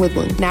 4 in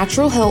Woodland.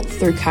 Natural health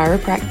through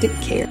chiropractic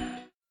care.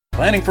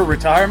 Planning for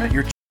retirement?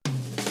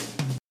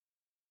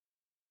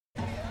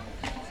 All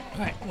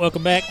right,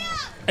 welcome back.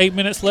 8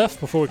 minutes left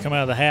before we come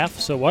out of the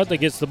half. So Wadley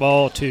gets the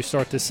ball to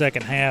start the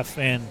second half,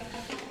 and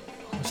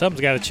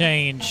something's got to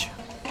change,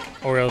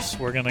 or else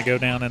we're going to go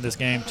down in this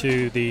game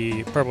to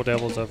the Purple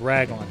Devils of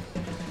Ragland.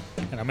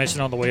 And I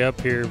mentioned on the way up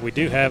here, we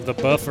do have the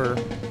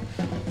buffer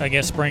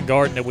against Spring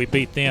Garden that we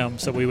beat them,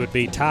 so we would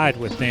be tied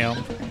with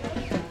them.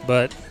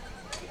 But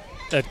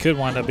that could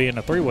wind up being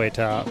a 3-way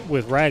tie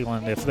with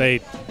Ragland if they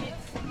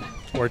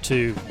were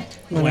to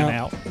win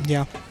out.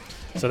 Yeah.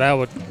 So that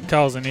would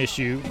cause an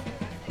issue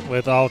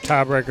with all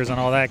tiebreakers and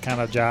all that kind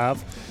of jive.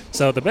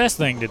 So the best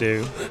thing to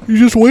do, you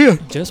just win.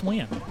 Just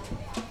win. And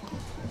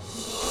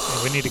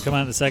we need to come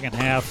out in the second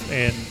half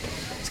and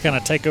just kind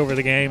of take over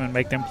the game and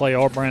make them play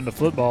our brand of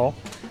football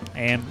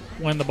and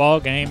win the ball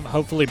game.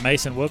 Hopefully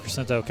Mason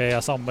Wilkerson's okay. I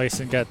saw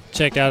Mason got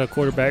checked out of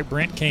quarterback.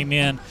 Brent came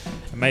in,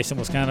 and Mason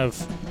was kind of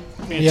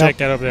being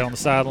checked out over there on the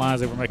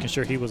sidelines. They were making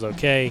sure he was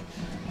okay.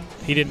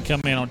 He didn't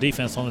come in on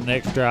defense on the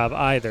next drive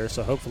either,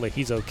 so hopefully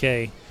he's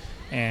okay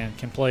and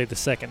can play the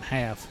second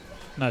half.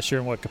 Not sure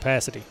in what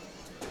capacity.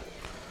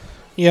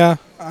 Yeah,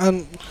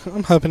 I'm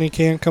hoping he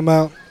can come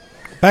out,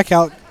 back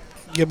out,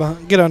 get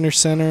under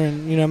center,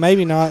 and, you know,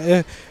 maybe not.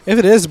 If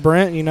it is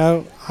Brent, you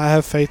know, I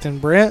have faith in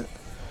Brent.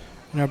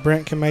 You know,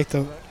 Brent can make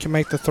the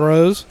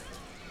throws.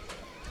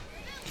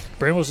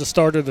 Brent was the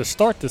starter to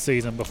start the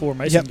season before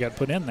Mason got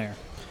put in there.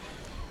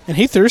 And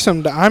he threw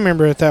some. I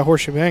remember at that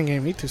Horseshoe Bend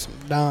game, he threw some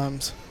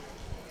dimes.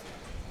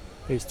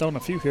 He's thrown a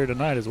few here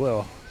tonight as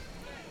well.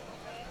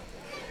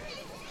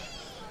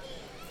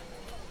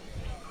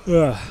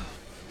 Yeah,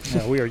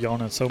 we are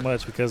yawning so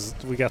much because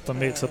we got the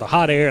mix of the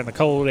hot air and the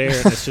cold air,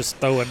 and it's just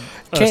throwing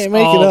us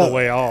all the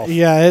way off.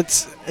 Yeah,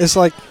 it's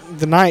like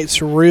the night's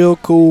real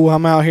cool.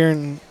 I'm out here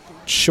in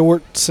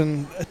shorts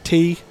and a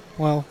tee,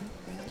 a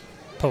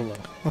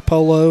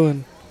polo,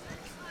 and,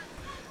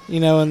 you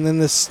know, and then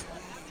this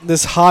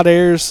hot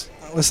air's,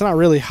 it's not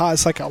really hot,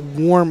 it's like a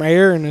warm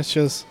air, and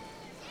it's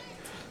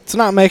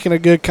not making a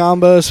good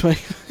combo.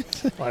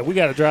 Like, we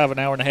got to drive an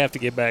hour and a half to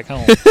get back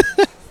home.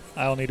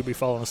 I don't need to be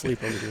falling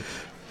asleep over here.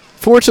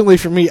 Fortunately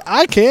for me,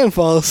 I can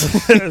fall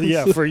asleep.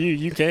 Yeah, for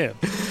you can.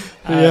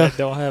 I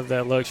don't have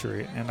that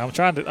luxury, and I was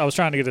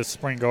trying to get a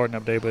Spring Garden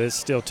update, but it's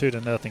still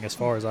 2-0 as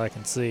far as I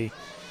can see.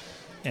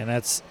 And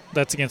that's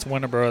against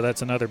Winterboro.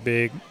 That's another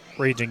big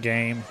region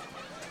game.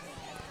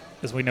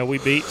 As we know, we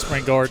beat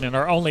Spring Garden, and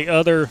our only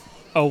other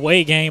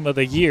away game of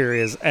the year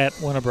is at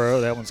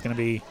Winterboro. That one's going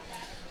to be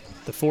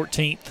the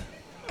 14th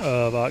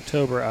of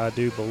October, I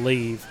do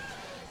believe.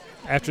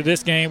 After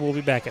this game, we'll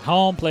be back at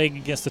home playing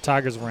against the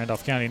Tigers of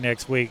Randolph County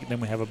next week. Then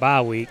we have a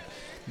bye week.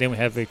 Then we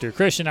have Victory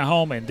Christian at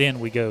home, and then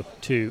we go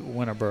to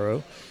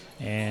Winterboro.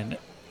 And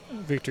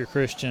Victory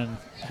Christian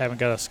haven't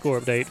got a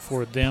score update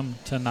for them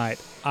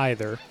tonight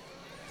either.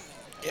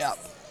 Yeah.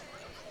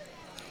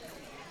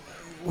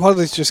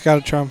 Wadley's just got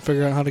to try and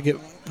figure out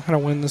how to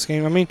win this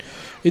game. I mean,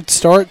 it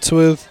starts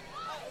with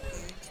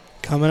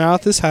coming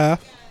out this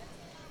half,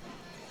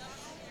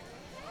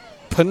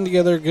 putting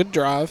together a good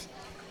drive,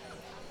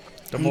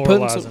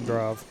 demoralizing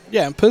drive.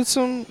 Yeah, and put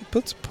some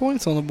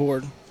points on the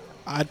board.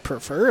 I'd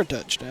prefer a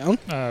touchdown.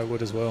 I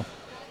would as well.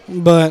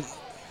 But,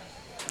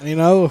 you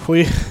know, if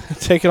we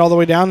take it all the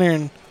way down there,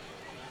 and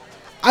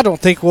I don't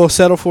think we'll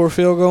settle for a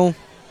field goal,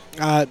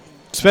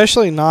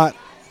 especially not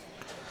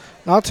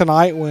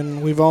tonight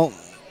when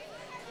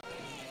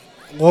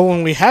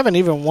when we haven't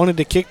even wanted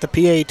to kick the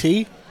PAT.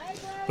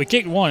 We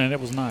kicked one, and it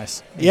was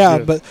nice.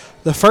 But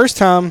the first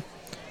time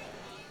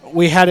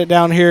we had it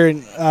down here,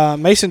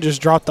 and Mason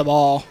just dropped the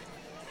ball.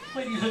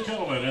 Ladies and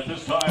gentlemen, at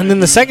this time, and then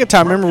the second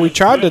time, remember, we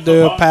tried to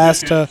do a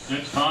pass to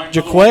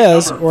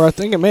Jaquez, or I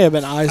think it may have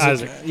been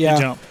Isaac. Yeah.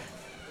 He jumped.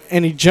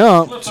 And he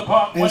jumped.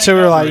 And so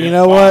we were like, you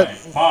know what?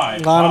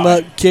 Line him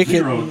up, kick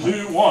it.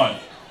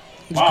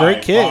 It's a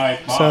great kick.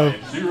 So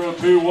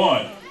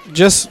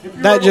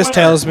that just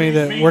tells me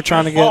that we're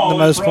trying to get the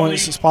most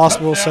points as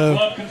possible. So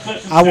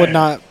I would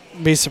not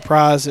be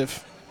surprised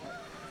if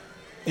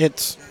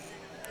it's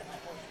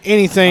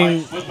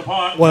anything,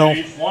 well,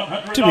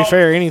 to be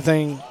fair,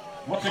 anything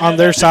on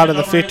their side of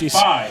the 50s,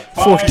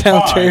 fourth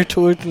down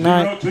territory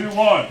tonight.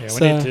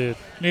 Yeah,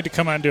 we need to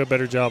come out and do a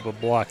better job of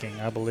blocking,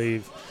 I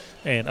believe,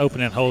 and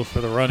opening holes for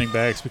the running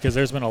backs, because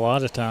there's been a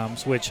lot of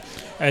times, which,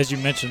 as you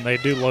mentioned, they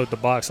do load the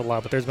box a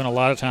lot, but there's been a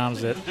lot of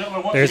times that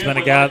there's been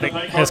a guy that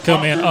has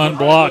come in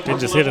unblocked and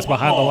just hit us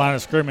behind the line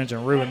of scrimmage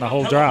and ruined the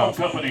whole drive.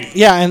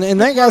 Yeah, and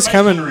that guy's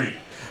coming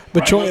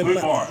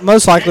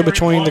most likely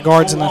between the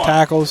guards and the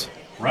tackles,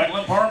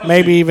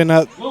 maybe even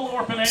up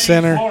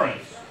center.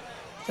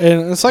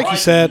 And it's like you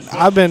said,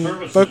 I've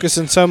been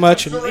focusing so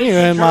much, and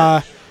in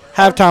my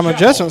halftime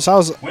adjustments,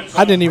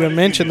 I didn't even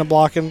mention the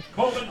blocking,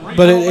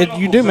 but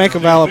you do make a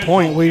valid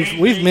point.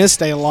 We've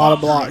missed a lot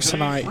of blocks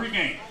tonight,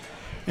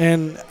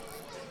 and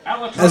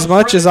as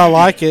much as I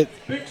like it,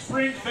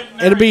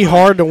 it'll be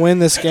hard to win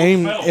this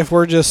game if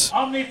we're just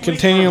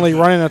continually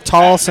running a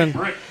toss and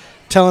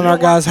telling our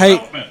guys,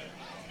 hey,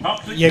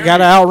 you got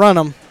to outrun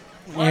them.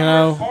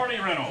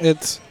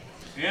 It's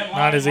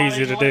not as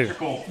easy to do.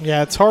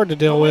 Yeah, it's hard to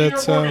deal with.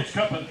 So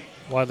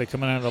Wadley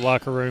coming out of the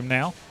locker room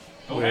now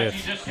with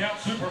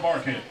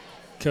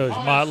Coach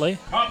Motley.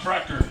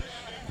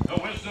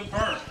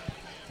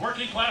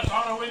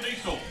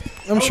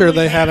 I'm sure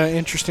they had an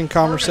interesting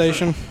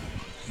conversation.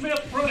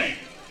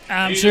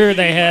 I'm sure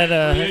they had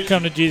a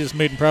come to Jesus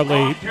meeting.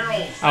 Probably,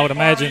 I would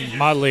imagine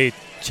Motley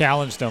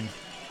challenged them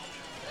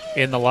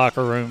in the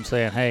locker room,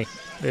 saying, "Hey,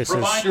 this is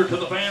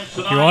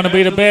you want to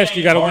be the best.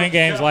 You got to win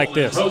games like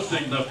this."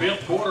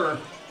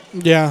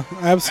 Yeah,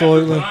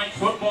 absolutely. Tonight's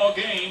football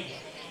game,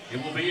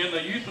 it will be in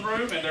the youth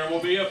room, and there will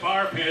be a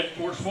fire pit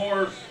for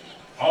s'mores.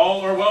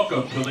 All are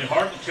welcome to the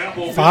Heart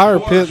Chapel Fire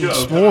pit and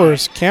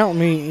s'mores. Count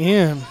me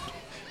in.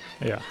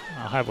 Yeah,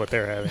 I'll have what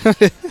they're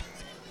having.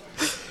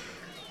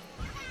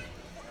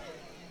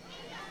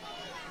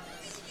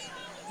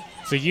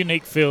 It's a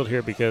unique field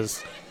here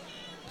because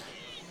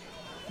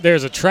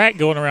there's a track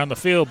going around the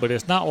field, but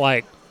it's not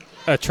like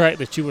a track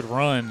that you would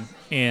run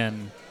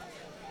in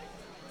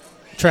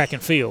track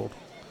and field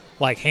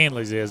like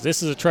Hanley's is.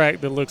 This is a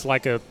track that looks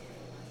like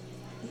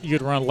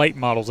you'd run late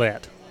models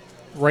at,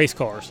 race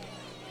cars.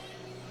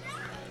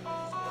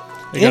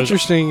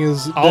 Interesting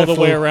is all the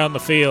way around the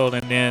field,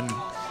 and then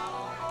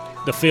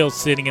the field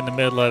sitting in the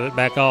middle of it,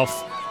 back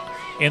off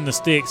in the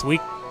sticks. We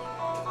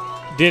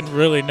didn't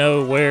really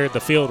know where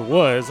the field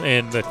was,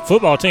 and the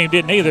football team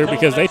didn't either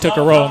because they took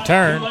a wrong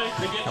turn,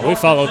 and we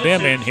followed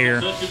them in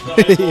here.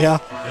 Yeah,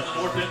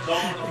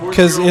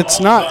 because it's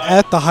not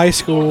at the high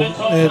school.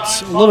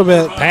 It's a little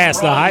bit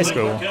past the high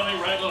school,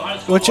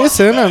 which it's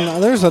in,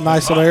 and there's a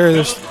nice little area.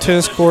 There's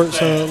tennis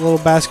courts, a little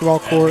basketball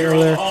court over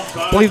there.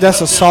 I believe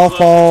that's a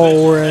softball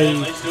or a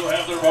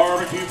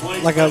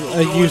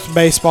youth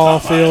baseball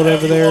field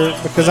over there,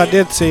 because I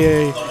did see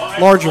a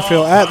larger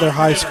field at their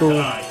high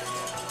school.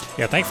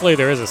 Yeah, thankfully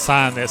there is a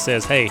sign that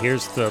says, hey,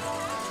 here's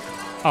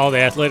all the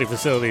athletic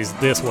facilities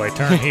this way,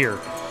 turn here.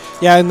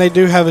 Yeah, and they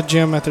do have a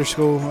gym at their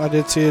school. I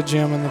did see a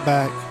gym in the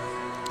back.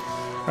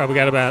 All right, we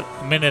got about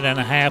a minute and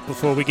a half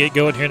before we get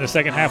going here in the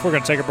second half. We're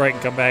going to take a break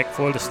and come back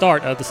for the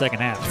start of the second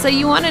half. So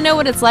you want to know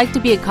what it's like to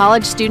be a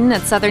college student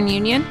at Southern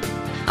Union?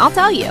 I'll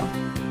tell you.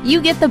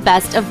 You get the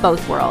best of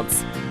both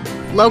worlds.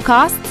 Low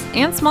costs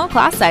and small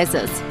class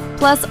sizes,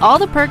 plus all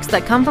the perks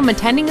that come from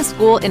attending a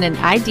school in an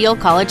ideal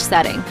college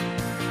setting.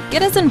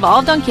 Get as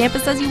involved on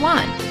campus as you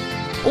want,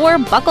 or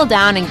buckle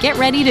down and get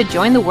ready to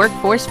join the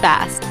workforce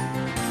fast.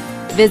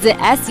 Visit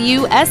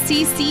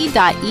suscc.edu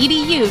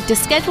to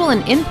schedule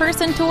an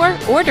in-person tour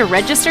or to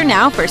register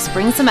now for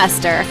spring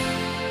semester.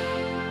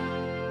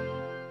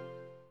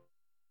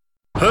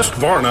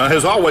 Husqvarna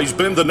has always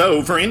been the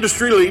know for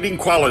industry-leading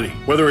quality.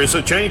 Whether it's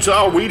a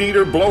chainsaw, weed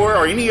eater, blower,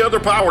 or any other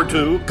power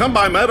tool, come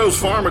by Meadows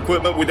Farm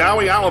Equipment,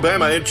 Wadley,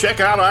 Alabama, and check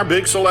out our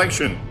big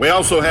selection. We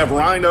also have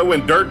Rhino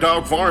and Dirt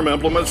Dog farm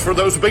implements for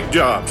those big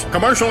jobs.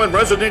 Commercial and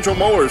residential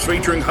mowers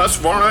featuring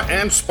Husqvarna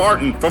and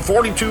Spartan for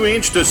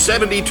 42-inch to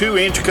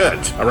 72-inch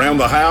cuts. Around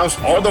the house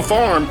or the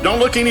farm, don't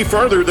look any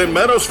further than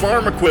Meadows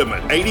Farm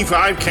Equipment,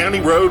 85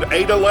 County Road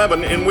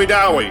 811 in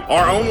Wadley,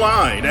 or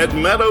online at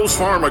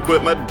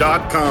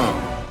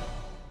meadowsfarmequipment.com.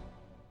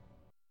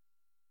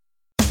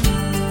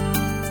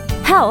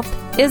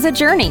 Health is a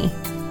journey.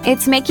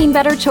 It's making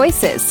better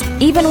choices,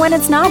 even when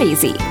it's not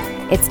easy.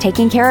 It's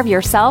taking care of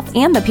yourself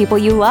and the people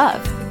you love.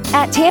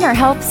 At Tanner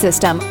Health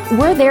System,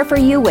 we're there for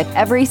you with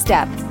every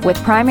step, with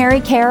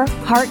primary care,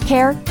 heart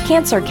care,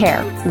 cancer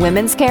care,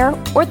 women's care,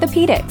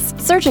 orthopedics,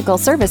 surgical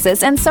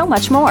services, and so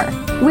much more.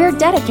 We're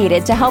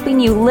dedicated to helping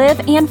you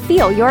live and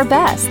feel your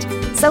best.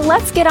 So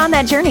let's get on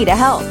that journey to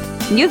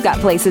health. You've got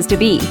places to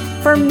be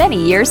for many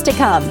years to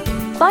come.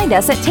 Find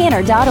us at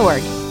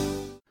tanner.org.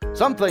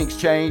 Some things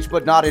change,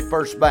 but not at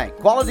First Bank.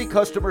 Quality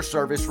customer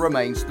service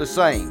remains the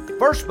same.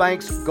 First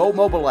Bank's Go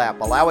Mobile app,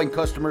 allowing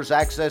customers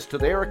access to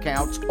their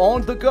accounts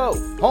on the go.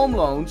 Home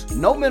loans,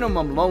 no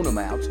minimum loan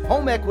amounts,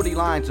 home equity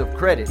lines of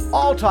credit,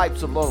 all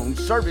types of loans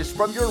serviced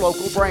from your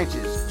local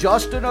branches.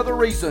 Just another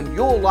reason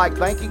you'll like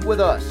banking with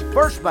us.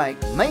 First Bank,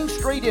 Main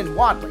Street in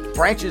Wadley,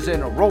 branches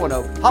in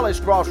Roanoke, Hollis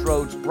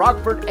Crossroads,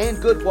 Rockford, and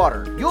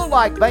Goodwater. You'll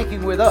like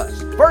banking with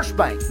us. First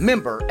Bank,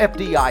 member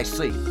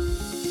FDIC.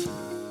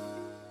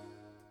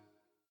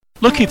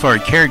 Looking for a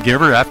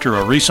caregiver after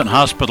a recent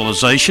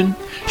hospitalization?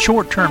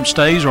 Short-term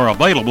stays are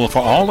available for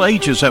all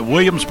ages at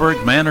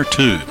Williamsburg Manor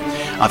 2,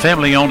 a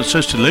family-owned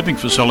assisted living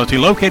facility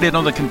located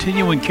on the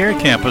continuing care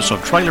campus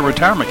of Trailer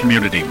Retirement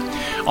Community,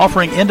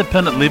 offering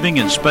independent living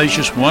in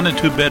spacious 1- and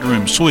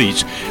 2-bedroom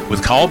suites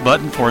with call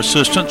button for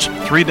assistance,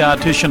 3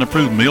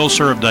 dietitian-approved meals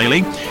served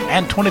daily,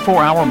 and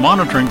 24-hour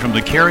monitoring from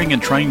the caring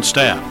and trained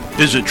staff.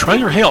 Visit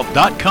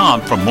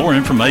trailerhealth.com for more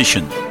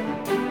information.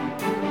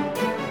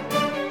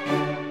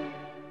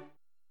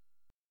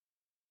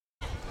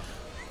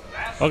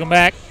 Welcome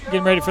back.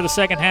 Getting ready for the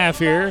second half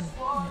here.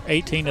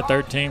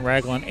 18-13,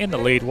 Ragland in the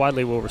lead.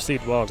 Wadley will receive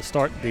the ball to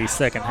start the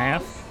second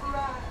half.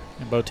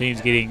 And both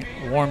teams getting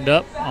warmed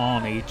up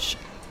on each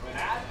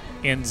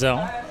end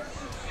zone.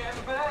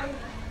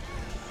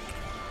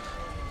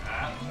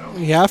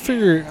 Yeah, I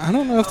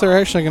don't know if they're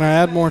actually going to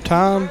add more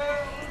time.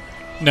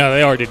 No,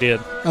 they already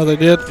did. Oh, they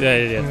did? Yeah,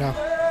 they did. Yeah.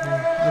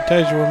 That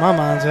tells you where my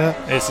mind's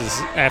at. This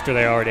is after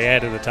they already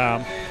added the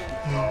time.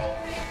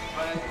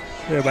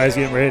 Everybody's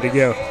getting ready to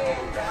go.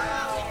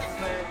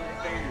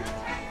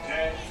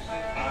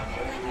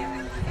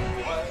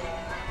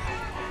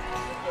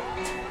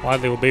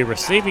 Wadley will be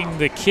receiving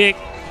the kick.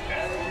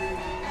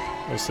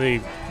 We'll see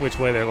which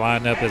way they're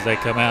lined up as they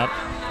come out.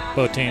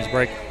 Both teams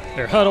break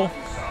their huddle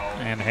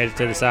and head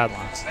to the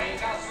sidelines.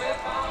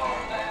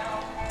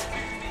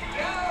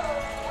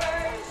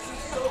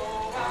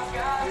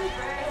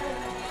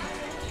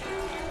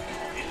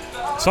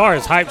 As far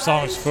as hype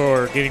songs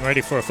for getting ready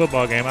for a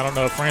football game, I don't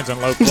know if Friends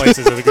in Low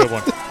Places is a good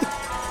one.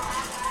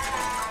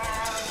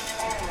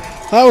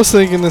 I was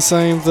thinking the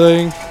same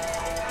thing.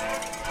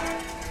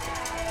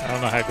 I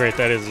don't know how great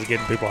that is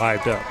getting people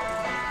hyped up.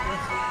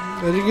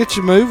 Did it get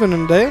you moving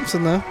and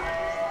dancing, though?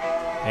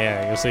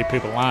 Yeah, you'll see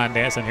people line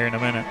dancing here in a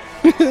minute.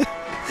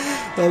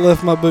 I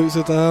left my boots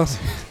at the house.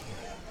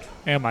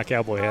 And my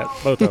cowboy hat,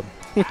 both of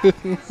them.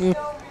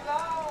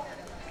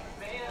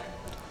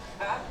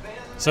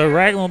 So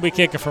Ragland will be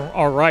kicking from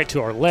our right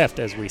to our left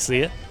as we see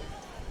it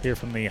here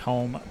from the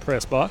home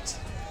press box,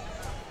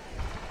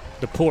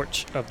 the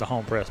porch of the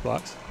home press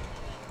box.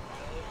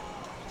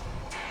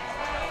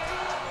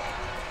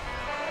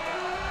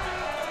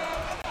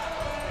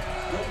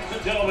 Ladies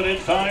and gentlemen,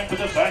 it's time for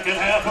the second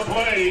half of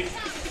play.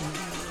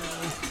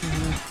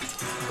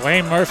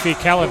 Blaine Murphy,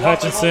 Callum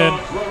Hutchinson,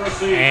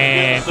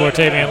 and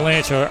Cortavian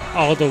Lynch are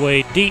all the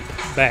way deep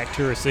back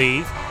to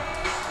receive.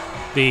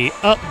 The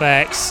up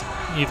backs,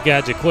 you've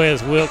got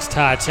Jaquez Wilkes,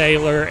 Ty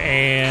Taylor,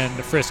 and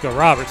Frisco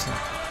Robertson.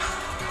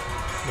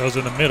 Those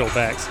are the middle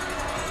backs.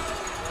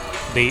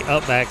 The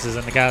up backs is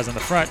in the guys in the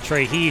front,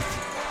 Trey Heath,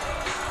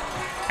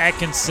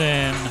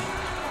 Atkinson,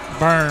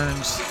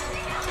 Burns,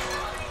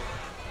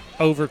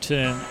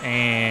 Overton,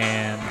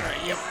 and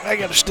yep, I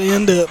got to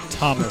stand up.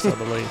 Thomas, I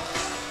believe.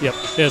 Yep,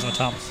 Desmond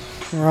Thomas.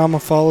 Or I'm going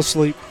to fall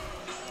asleep.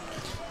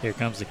 Here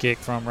comes the kick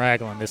from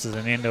Ragland. This is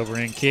an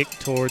end-over-end kick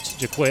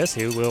towards Jaquez.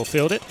 He will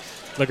field it.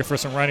 Looking for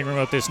some running room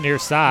up this near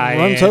side.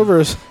 Runs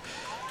over us.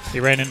 He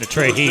ran into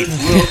Trey Heath.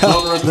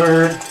 About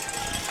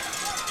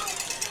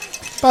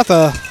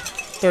the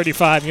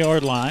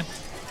 35-yard line.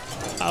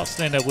 I'll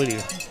stand up with you.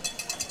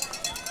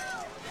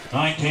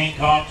 19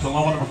 Cox,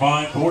 along number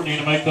 5, Courtney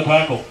to make the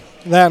tackle.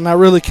 That, and I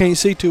really can't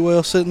see too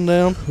well sitting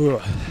down.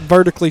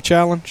 Vertically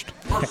challenged.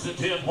 First and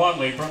 10,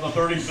 Wadley from the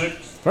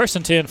 36. First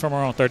and 10 from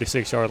our own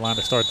 36-yard line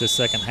to start this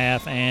second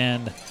half.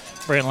 And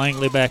Brent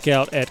Langley back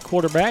out at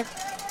quarterback.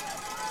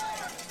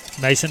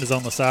 Mason is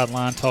on the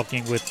sideline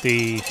talking with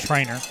the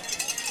trainer.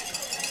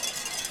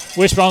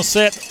 Wishbone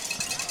set.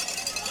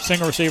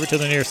 Single receiver to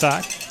the near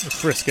side.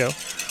 It's Frisco.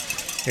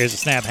 Here's a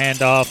snap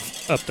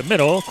handoff up the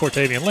middle.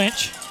 Cortavian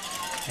Lynch.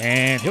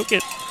 And he'll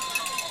get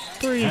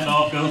three,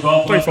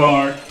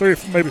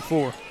 maybe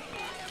four.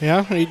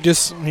 Yeah,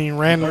 he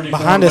ran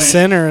behind the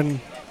center and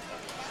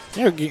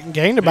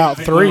gained about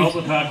 3,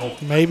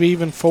 maybe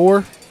even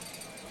 4.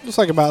 Looks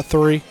like about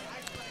 3.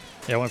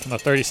 Yeah, went from the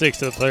 36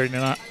 to the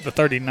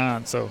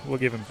 39, so we'll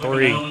give him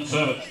 3.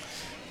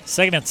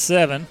 Second and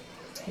 7.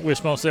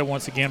 Wishbone set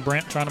once again.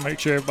 Brent trying to make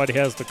sure everybody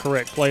has the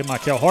correct play.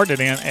 Michael Harden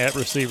in at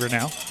receiver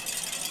now.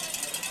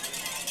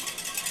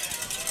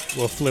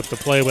 We'll flip the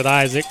play with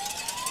Isaac.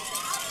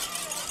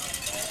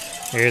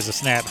 Here's a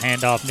snap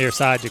handoff near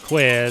side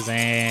Jaquez,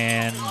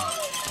 and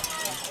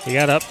he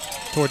got up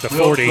toward the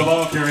 40.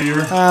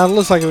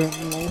 Looks like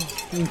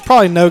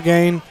probably no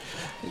gain.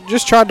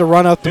 Just tried to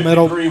run up the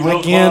middle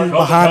again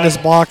behind his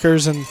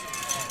blockers, and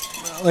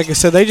like I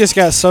said, they just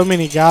got so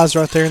many guys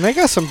right there, and they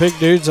got some big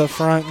dudes up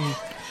front, and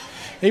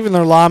even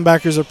their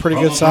linebackers are pretty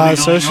good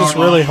size, so it's just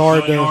really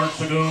hard to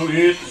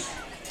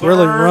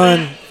really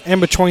run in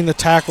between the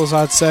tackles,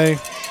 I'd say.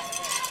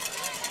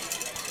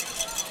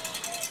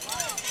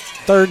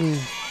 3rd and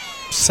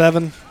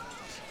 7.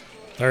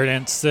 3rd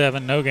and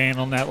 7, no gain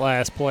on that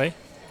last play.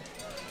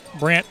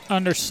 Brent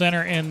under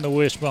center in the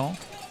wishbone.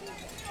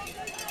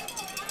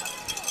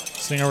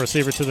 Single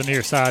receiver to the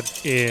near side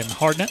in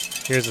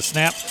Hardnett. Here's a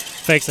snap.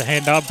 Fakes a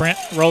handoff. Brent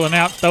rolling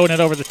out, throwing it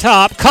over the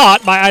top.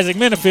 Caught by Isaac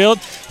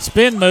Minifield.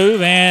 Spin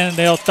move, and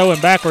they'll throw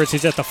him backwards.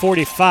 He's at the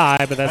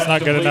 45, but that's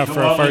not good enough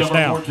for a first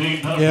down.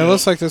 Yeah, it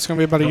looks like that's going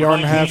to be about a yard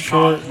and a half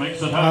short.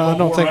 I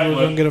don't think we're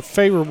going to get a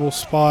favorable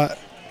spot.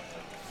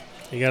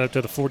 He got up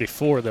to the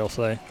 44, they'll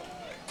say.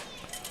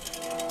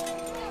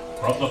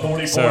 From the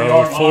 44 So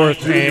yard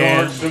fourth line, 2 and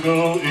yards to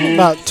go is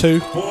about 2.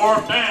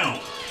 4th down.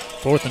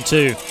 4th and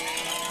 2.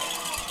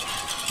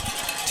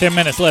 10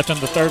 minutes left in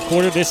the third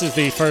quarter. This is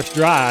the first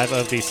drive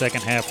of the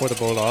second half for the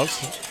Bulldogs.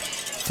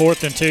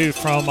 4th and 2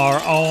 from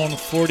our own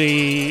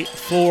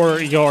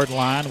 44-yard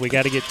line. We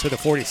got to get to the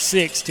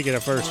 46 to get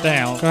a first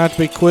down. Going to have to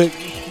be quick.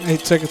 8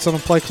 seconds on the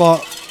play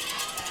clock.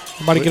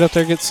 Everybody get up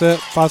there, get set.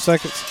 5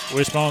 seconds.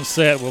 Wishbone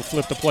set. We'll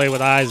flip the play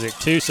with Isaac.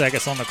 2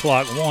 seconds on the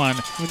clock. 1.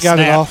 We got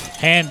it off.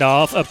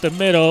 Handoff up the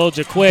middle.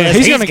 Jaquez.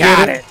 He's going to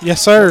get it.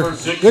 Yes, sir.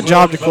 Good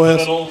job,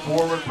 Jaquez.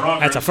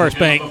 That's a first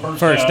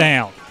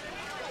down.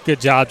 Good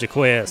job,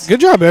 Jaquez.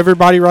 Good job,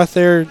 everybody right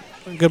there.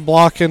 Good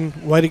blocking.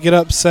 Way to get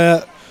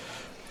upset.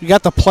 You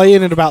got the play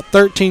in at about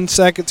 13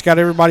 seconds. Got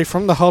everybody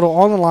from the huddle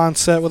on the line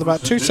set with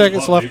about 2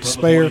 seconds left to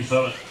spare.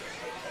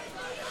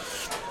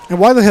 And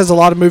Wadley has a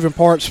lot of moving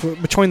parts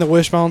between the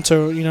wishbone,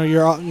 so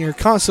you're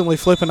constantly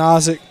flipping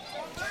Isaac.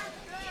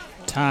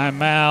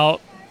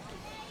 Timeout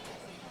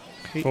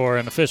for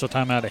an official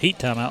timeout, a heat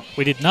timeout.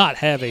 We did not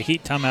have a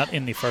heat timeout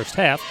in the first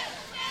half,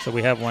 so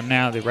we have one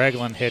now. The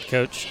Ragland head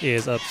coach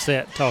is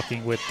upset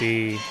talking with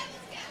the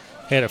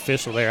head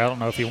official there. I don't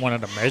know if he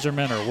wanted a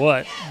measurement or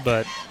what,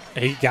 but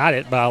he got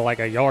it by like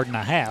a yard and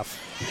a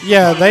half.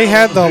 Yeah, they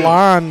had the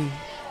line.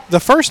 The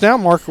first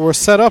down marker was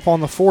set up on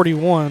the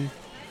 41.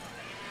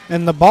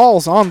 And the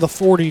ball's on the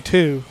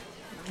 42.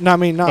 No,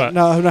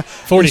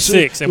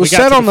 46. It was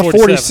set on the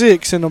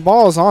 46, and the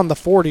ball's on the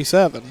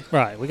 47.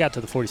 Right. We got to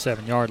the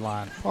 47-yard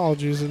line.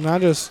 Apologies. And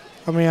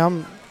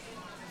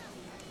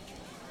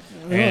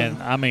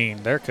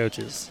their coach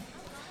is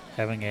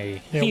having a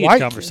heated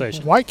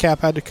conversation. Whitecap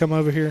had to come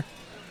over here.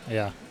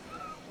 Yeah.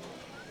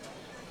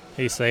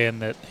 He's saying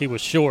that he was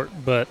short,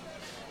 but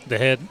the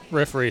head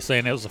referee is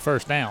saying it was a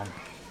first down,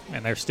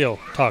 and they're still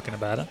talking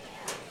about it.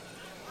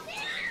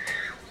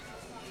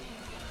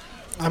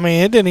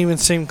 It didn't even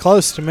seem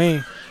close to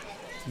me.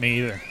 Me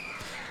either.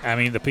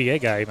 The PA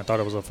guy even thought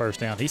it was a first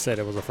down. He said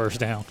it was a first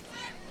down.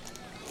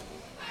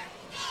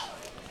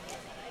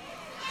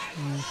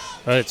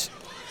 But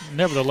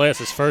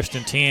nevertheless, it's 1st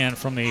and 10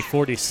 from the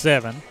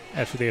 47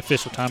 after the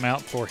official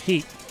timeout for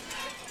heat.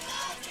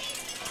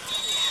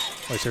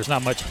 Which there's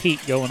not much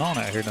heat going on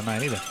out here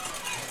tonight either.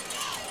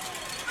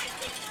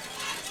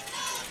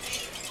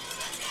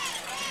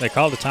 They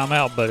called the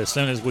timeout, but as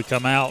soon as we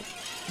come out,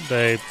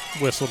 they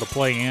whistle the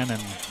play in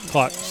and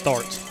clock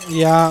starts.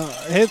 Yeah,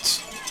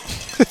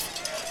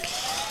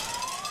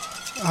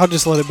 I'll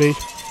just let it be.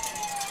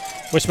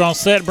 Wishbone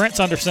set. Brent's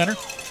under center.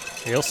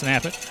 He'll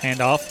snap it.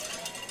 Handoff.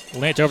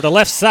 Lynch over the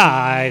left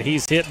side.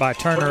 He's hit by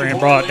Turner and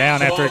brought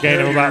down after a gain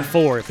of about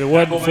 4. If it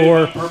wasn't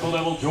for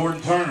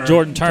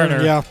Jordan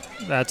Turner, yeah,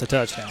 that's a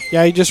touchdown.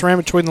 Yeah, he just ran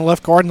between the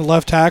left guard and the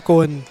left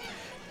tackle, and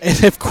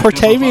if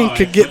Cortavian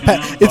could get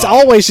past, it's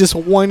always just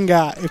one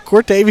guy.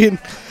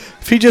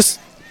 If he just,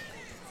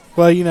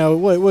 what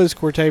is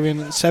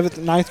Cortavian, 7th,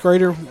 9th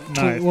grader?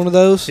 Ninth. One of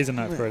those? He's a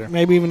 9th grader.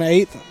 Maybe even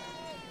 8th.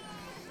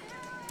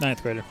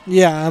 9th grader.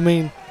 Yeah,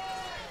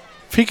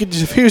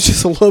 if he was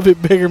just a little bit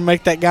bigger and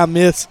make that guy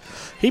miss,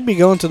 he'd be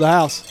going to the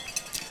house.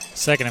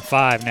 2nd and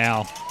 5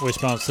 now.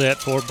 Wishbone set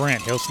for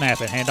Brent. He'll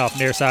snap it. Handoff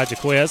near side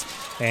Jaquez,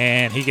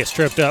 and he gets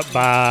tripped up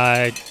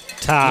by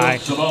Ty.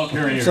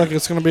 Looks like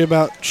it's going to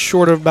be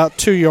short of about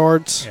 2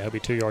 yards. Yeah, he'll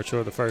be 2 yards short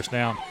of the first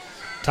down.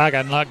 Ty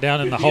got knocked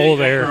down in the hole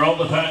there. On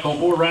the tackle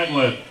for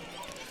Ragland.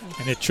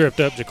 And it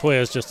tripped up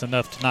Jaquez just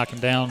enough to knock him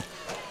down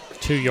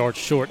 2 yards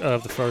short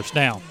of the first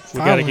down. We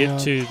got to get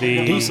to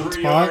the decent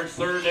spot.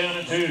 3rd down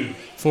and 2.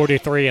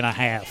 43 and a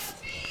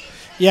half.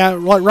 Yeah,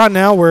 right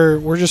now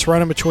we're just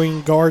running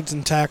between guards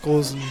and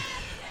tackles, and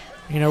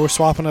we're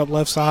swapping up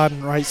left side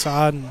and right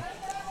side, and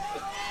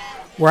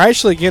we're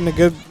actually getting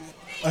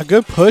a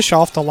good push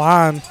off the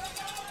line,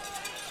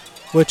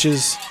 which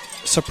is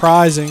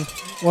surprising.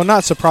 Well,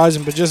 not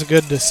surprising, but just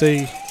good to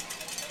see.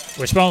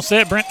 Wishbone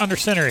set. Brent under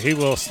center. He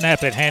will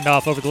snap it.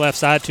 Handoff over the left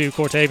side to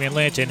Cortavian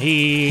Lynch, and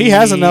he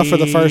has enough for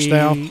the first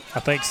down. I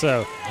think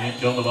so.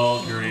 Lynch on the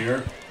ball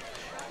carrier.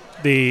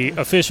 The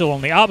official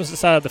on the opposite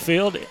side of the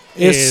field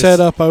is set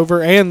up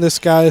over, and this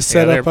guy is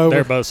set up over.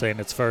 They're both saying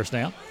it's first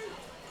down.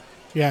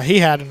 Yeah, he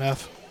had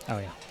enough. Oh,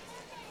 yeah.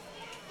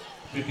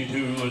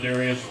 52,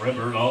 Ladarius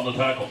Redbird on the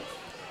tackle.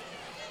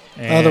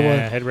 And other way.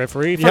 Head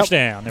referee, first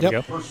down. There we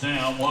go. First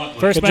down, Wadley.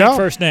 First man,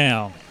 first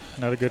down.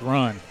 Another good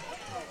run.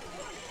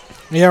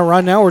 Yeah,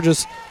 right now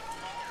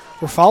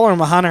we're following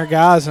behind our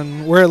guys,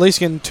 and we're at least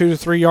getting 2 to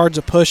 3 yards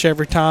of push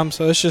every time,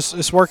 so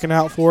it's working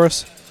out for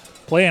us.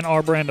 Playing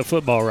our brand of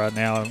football right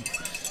now.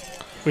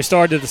 We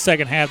started the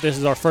second half. This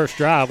is our first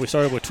drive. We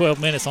started with 12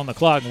 minutes on the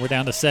clock, and we're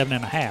down to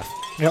 7.5.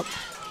 Yep.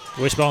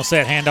 Wishbone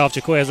set, handoff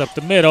Jaquez up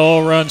the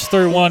middle, runs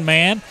through one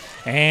man,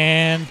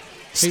 and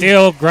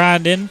still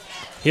grinding.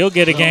 He'll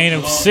get a gain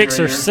of 6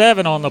 or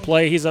 7 on the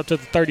play. He's up to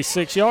the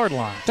 36-yard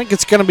line. I think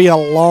it's going to be a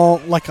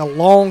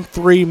long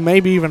 3,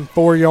 maybe even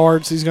 4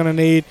 yards he's going to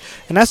need.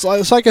 And it's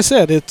like I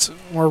said,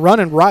 we're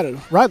running right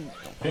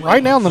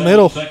down the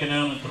middle.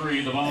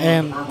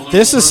 And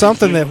this is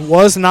something that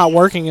was not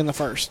working in the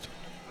first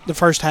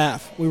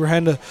half. We were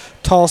having to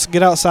toss,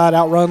 get outside,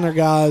 outrun their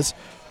guys.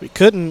 We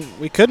couldn't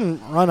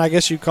run, I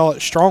guess you'd call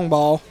it strong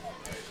ball.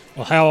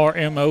 Well, how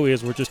our MO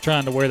is, we're just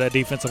trying to wear that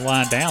defensive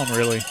line down,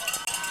 really.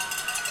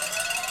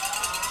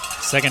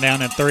 2nd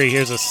down and 3.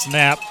 Here's a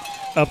snap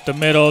up the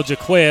middle.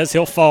 Jaquez,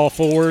 he'll fall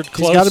forward.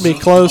 Close. He's got to be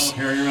close.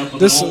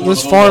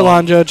 This far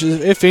line judge,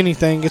 if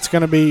anything, it's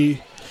going to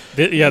be.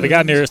 Yeah, the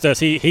guy nearest us,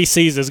 he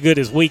sees as good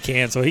as we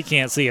can, so he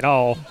can't see it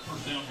all.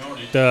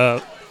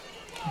 The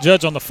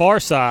judge on the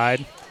far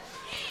side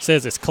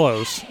says it's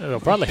close. They'll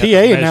probably have to PA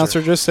measure.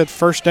 Announcer just said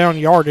first down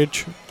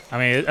yardage. I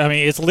mean,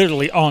 it's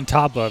literally on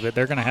top of it.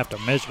 They're going to have to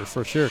measure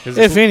for sure. Cause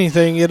if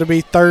anything, it'll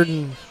be 3rd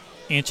and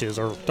inches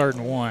or 3rd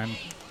and 1.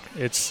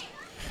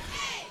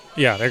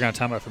 Yeah, they're going to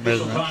time out for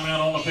measurement. Timeout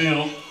on the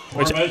field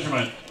for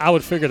measurement. I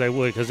would figure they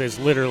would because it's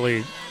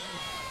literally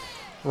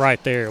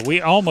right there.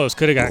 We almost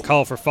could have got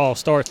called for false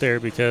start there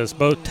because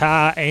both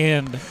Ty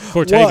and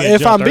Cortavian Well,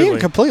 if I'm being early.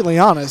 completely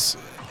honest,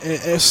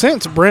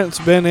 since Brent's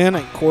been in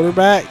at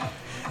quarterback,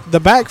 the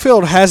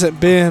backfield hasn't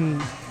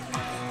been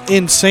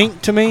in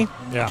sync to me.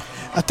 Yeah.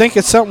 I think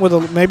it's something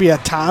with maybe a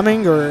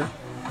timing or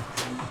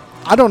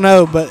I don't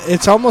know, but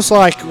it's almost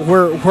like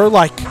we're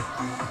like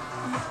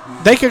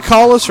they could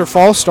call us for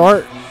false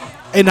start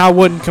and I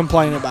wouldn't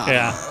complain about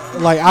it.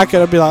 Like I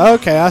could be like,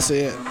 okay, I see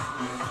it.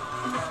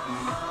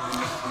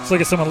 Let's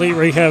look at some Elite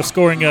Rehab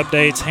scoring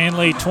updates.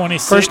 Hanley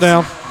 26. First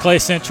down. Clay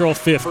Central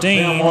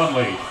 15.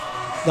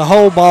 The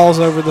whole ball's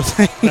over the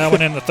thing. That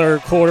one in the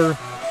 3rd quarter.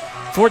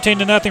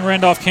 14-0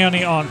 Randolph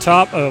County on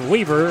top of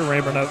Weaver.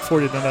 Rayburn up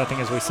 40-0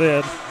 as we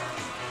said.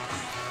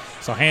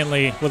 So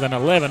Hanley with an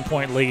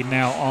 11-point lead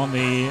now on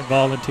the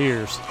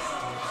Volunteers.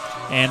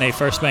 And a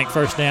First Bank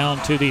first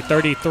down to the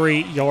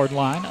 33-yard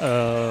line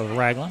of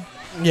Ragland.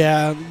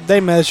 Yeah, they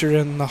measured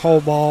and the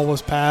whole ball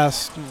was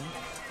passed.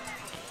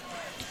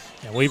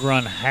 And we've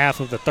run half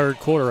of the 3rd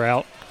quarter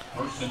out.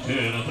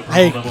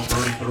 Hey,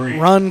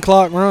 run,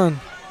 clock,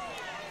 run.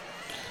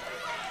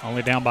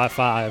 Only down by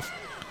 5.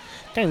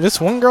 Dang,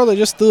 this one girl that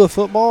just threw a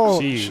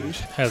football. She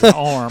has an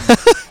arm.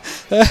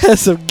 That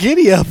has some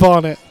giddy up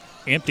on it.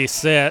 Empty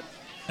set,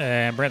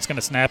 and Brent's going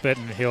to snap it,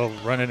 and he'll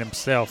run it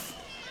himself.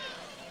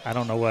 I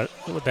don't know what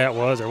that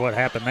was or what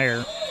happened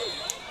there.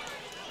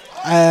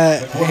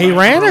 He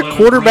ran a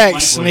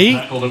quarterback sneak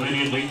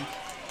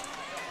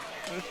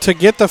to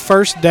get the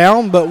first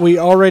down, but we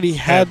already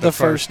had the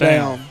first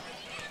down.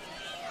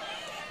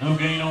 No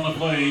gain on the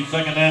play.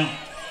 2nd down.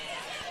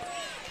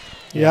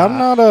 Yeah,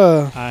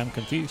 I'm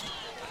confused.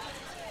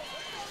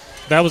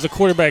 That was a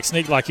quarterback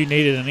sneak like you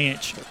needed an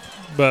inch,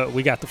 but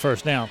we got the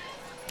first down.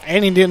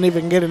 And he didn't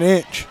even get an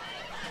inch.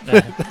 He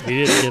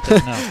didn't get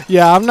that, no.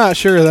 Yeah, I'm not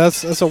sure.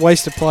 That's a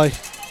waste of play.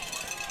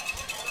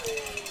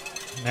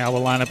 Now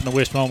we'll line up in the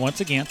wishbone once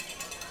again.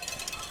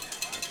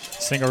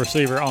 Single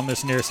receiver on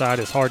this near side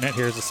is Hardnett.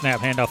 Here's a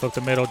snap handoff up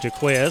the middle.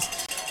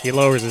 Jaquez. He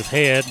lowers his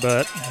head,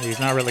 but he's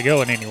not really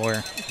going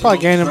anywhere. Probably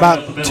gaining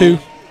about 2.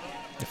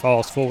 He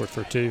falls forward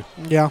for 2.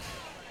 Yeah.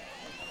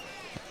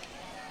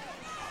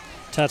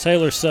 Ty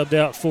Taylor subbed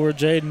out for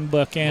Jaden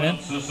Buchanan.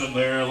 System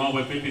there along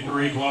with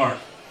 53 Clark.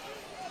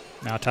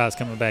 Now Ty's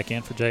coming back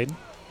in for Jaden.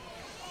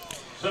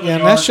 Yeah,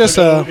 and that's just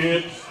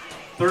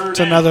it's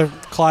another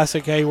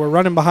classic. Hey, we're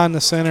running behind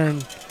the center,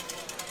 and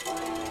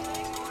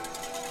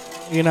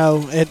you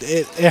know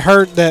it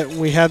hurt that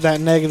we had that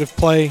negative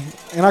play,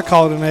 and I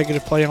call it a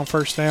negative play on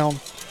first down.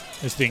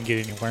 Just didn't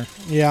get anywhere.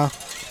 Yeah.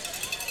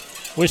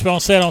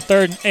 Wishbone set on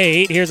 3rd and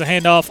 8. Here's a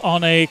handoff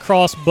on a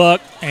cross buck,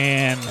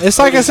 and it's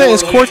like I said,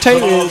 it's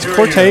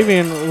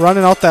Cortavian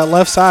running off that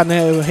left side,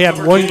 and he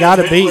had one guy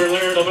to beat.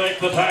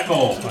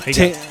 He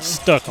got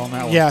stuck on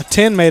that one. Yeah,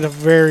 10 made a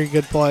very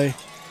good play.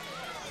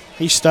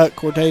 He stuck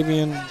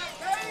Cortavian.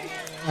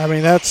 I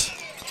mean, that's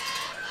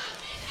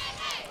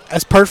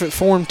perfect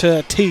form to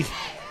a T.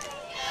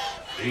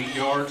 8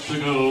 yards to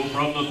go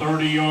from the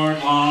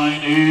 30-yard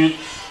line. It's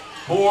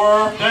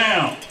 4th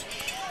down.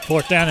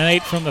 4th down and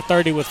 8 from the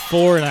 30 with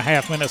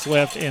 4.5 minutes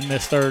left in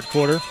this 3rd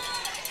quarter.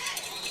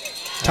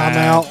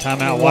 Timeout.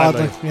 Timeout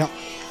Wadley. Yep.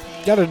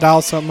 Got to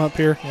dial something up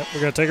here. Yep,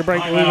 we're going to take a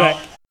break. We'll be back.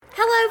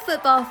 Hello,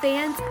 football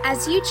fans.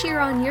 As you cheer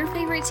on your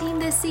favorite team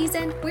this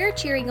season, we're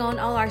cheering on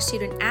all our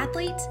student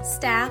athletes,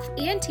 staff,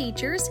 and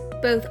teachers,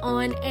 both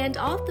on and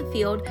off the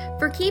field,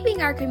 for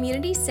keeping our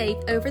community safe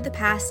over the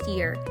past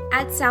year.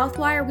 At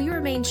Southwire, we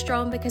remain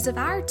strong because of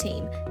our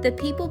team, the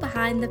people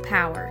behind the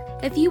power.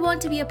 If you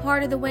want to be a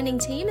part of the winning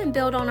team and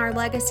build on our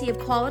legacy of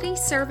quality,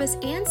 service,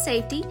 and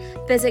safety,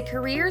 visit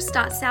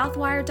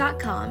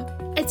careers.southwire.com.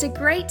 It's a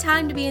great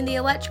time to be in the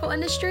electrical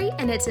industry,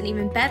 and it's an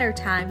even better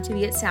time to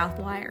be at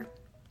Southwire.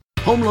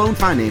 Home loan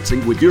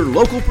financing with your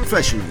local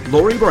professional,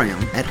 Lori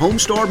Brown at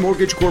Homestar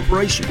Mortgage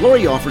Corporation.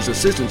 Lori offers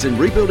assistance in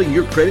rebuilding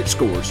your credit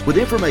scores with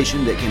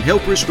information that can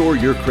help restore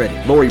your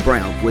credit. Lori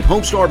Brown with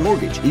Homestar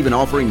Mortgage, even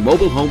offering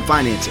mobile home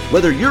financing.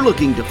 Whether you're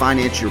looking to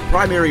finance your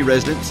primary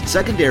residence,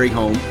 secondary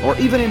home, or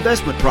even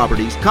investment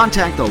properties,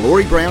 contact the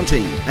Lori Brown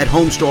team at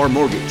Homestar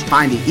Mortgage.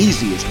 Find the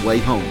easiest way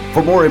home.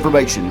 For more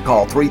information,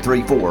 call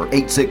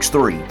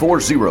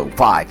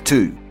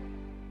 334-863-4052.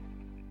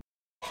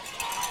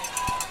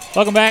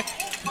 Welcome back.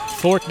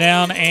 4th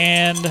down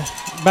and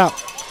about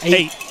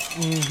 8.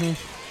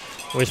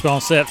 Wishbone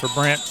set for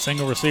Brent.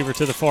 Single receiver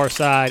to the far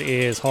side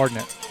is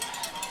Hardnett.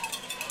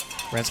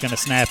 Brent's going to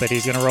snap it.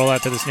 He's going to roll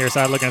out to this near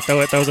side, looking to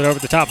throw it. Throws it over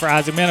the top for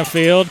Isaac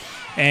Minifield.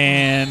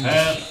 And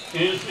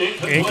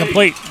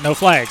incomplete. No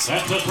flags.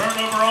 That's a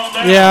turnover on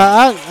down.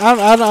 Yeah,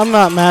 I'm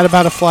not mad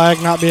about a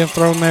flag not being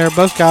thrown there.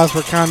 Both guys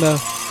were kind of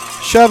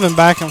shoving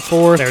back and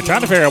forth. They were trying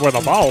to figure out where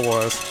the ball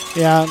was.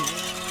 Yeah.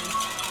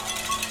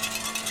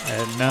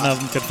 And none of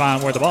them could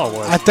find where the ball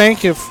was. I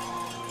think if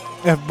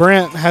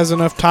Brent has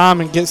enough time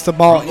and gets the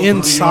ball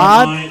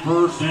inside,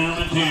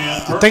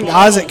 I think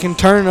Isaac can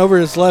turn over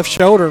his left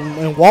shoulder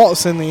and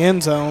waltz in the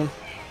end zone.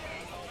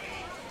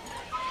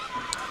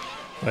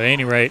 But at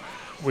any rate,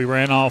 we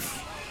ran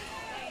off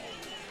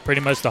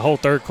pretty much the whole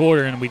third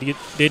quarter, and we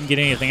didn't get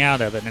anything out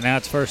of it. And now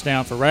it's 1st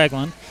down for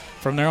Ragland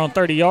from their own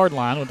 30-yard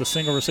line with a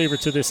single receiver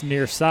to this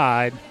near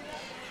side.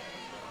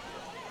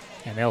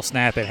 And they'll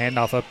snap it,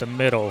 handoff up the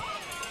middle.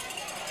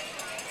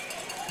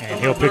 And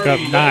he'll pick up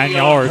 9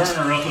 yards.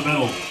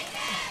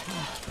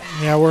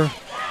 Yeah,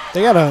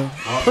 they got a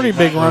pretty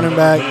big running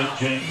back,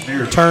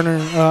 Turner.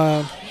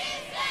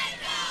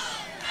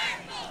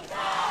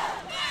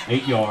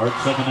 8 yards,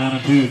 2nd down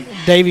and 2.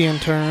 Davian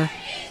Turner.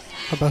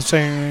 Hope I'm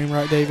saying your name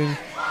right, Davian.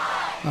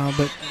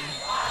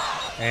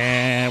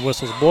 And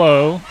whistles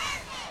blow.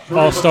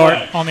 False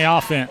start on the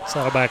offense.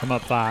 That'll back him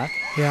up 5.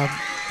 Yeah,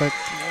 but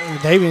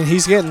Davian,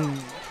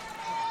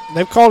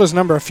 they've called his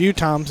number a few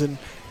times, and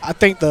I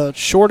think the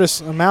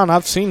shortest amount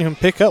I've seen him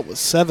pick up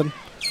was 7.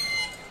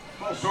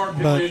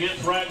 But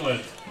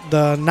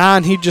the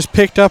 9 he just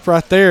picked up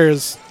right there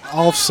is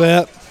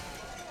offset.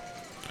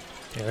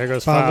 Yeah, there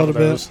goes 5 of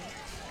those.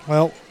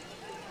 Well,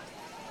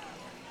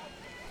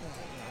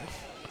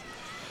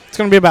 it's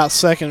going to be about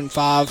 2nd and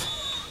 5.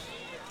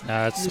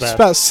 No, it's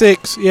about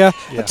 6. Yeah.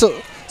 It's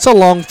a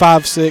long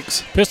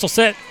 5-6. Pistol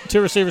set. 2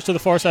 receivers to the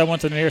far side, 1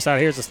 to the near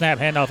side. Here's the snap,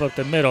 handoff up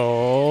the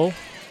middle.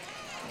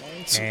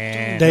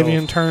 And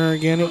Davian Turner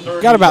again.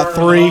 Got about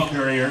 3.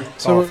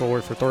 So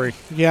forward for 3.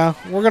 Yeah,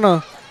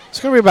 it's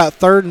gonna be about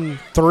 3rd and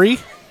 3.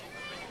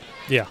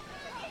 Yeah.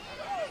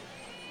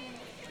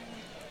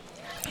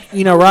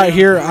 Right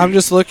here, I'm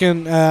just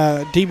looking.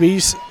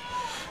 DBs,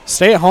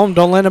 stay at home.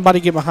 Don't let anybody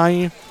get behind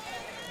you.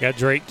 Got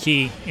Drake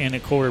Key in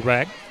at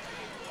quarterback.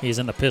 He's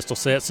in the pistol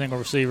set, single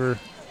receiver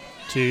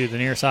to the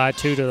near side,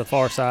 2 to the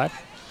far side,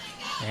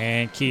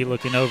 and Key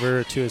looking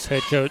over to his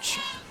head coach.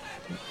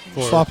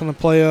 Swapping the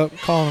play up,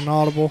 calling an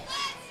audible.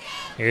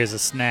 Here's a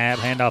snap,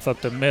 handoff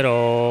up the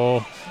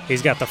middle.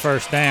 He's got the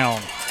 1st down.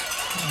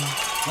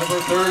 Number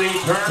 30,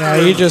 Turner. Yeah,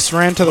 he just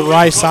ran to the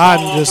right side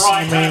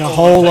and a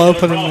hole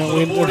open, and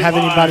we didn't have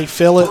anybody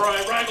fill it.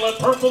 Ragland,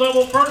 purple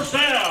level, 1st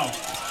down.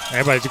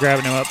 Everybody's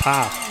grabbing him up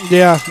high.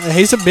 Yeah,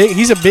 he's a big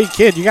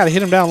kid. You got to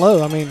hit him down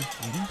low. I mean,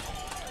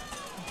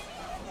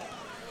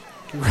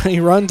 he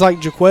runs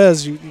like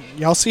Jaquez.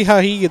 Y'all see how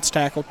he gets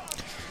tackled.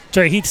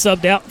 Trey Heath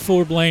subbed out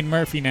for Blaine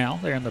Murphy now.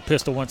 They're in the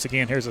pistol once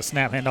again. Here's a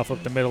snap, handoff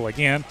up the middle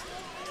again.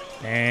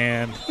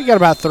 And we got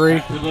about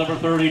 3. Number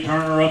 30,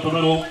 Turner up the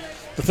middle.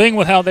 The thing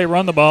with how they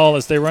run the ball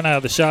is they run out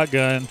of the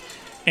shotgun,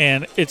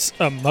 and it's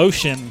a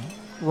motion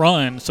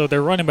run, so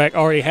their running back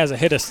already has a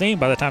hit of steam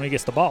by the time he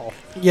gets the ball.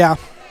 Yeah.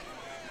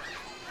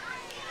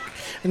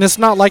 And it's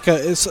not like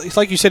it's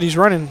like you said, he's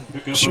running,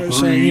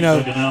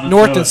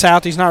 north and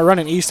south. He's not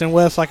running east and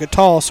west like a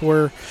toss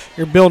where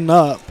you're building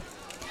up.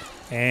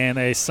 And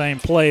a same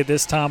play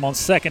this time on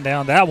 2nd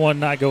down. That one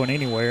not going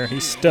anywhere.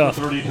 He's stuffed.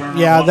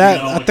 Yeah,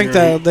 I think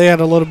that they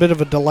had a little bit of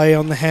a delay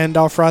on the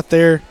handoff right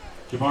there.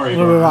 A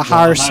little bit of a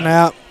higher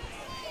snap.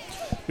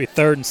 Be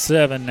 3rd and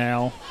 7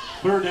 now.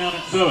 3rd down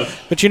and 7.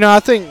 But, I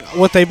think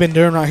what they've been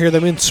doing right here,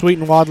 they've been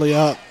sweeting Wadley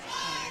up.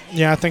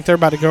 Yeah, I think they're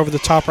about to go over the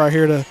top right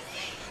here to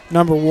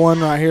number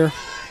 1 right here.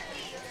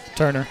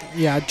 Turner.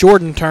 Yeah,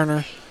 Jordan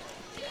Turner.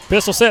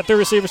 Pistol set, 3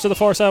 receivers to the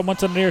far side, 1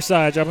 to the near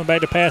side. Dropping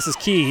back to pass is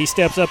Key. He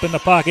steps up in the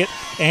pocket,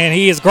 and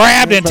he is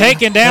grabbed and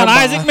taken down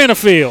Isaac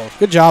Minifield.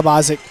 Good job,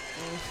 Isaac.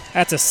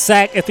 That's a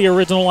sack at the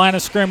original line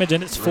of scrimmage,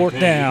 and it's 4th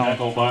down.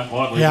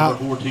 Yeah,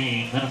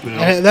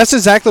 and that's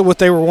exactly what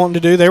they were wanting to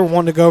do. They were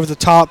wanting to go over the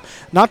top,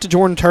 not to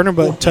Jordan Turner,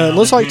 but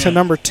looks like to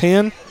number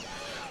 10,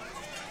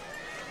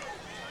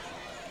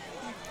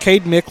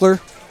 Cade Mickler.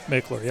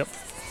 Mickler, yep.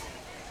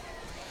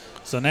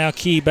 So now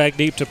Key back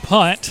deep to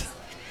punt.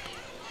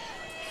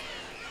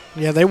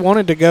 Yeah, they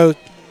wanted to go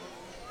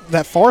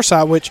that far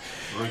side, which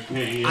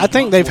I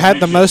think they've had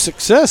the most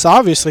success,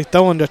 obviously,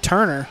 throwing to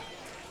Turner.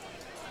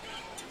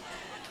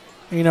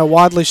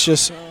 Wadley's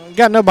just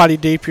got nobody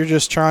deep. You're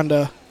just trying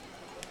to,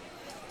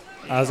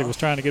 Isaac was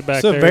trying to get back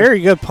it's there. It's a very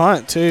good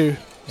punt, too.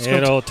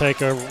 It'll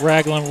take a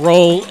Ragland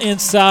roll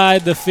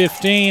inside the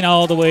 15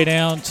 all the way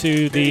down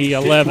to the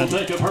 11.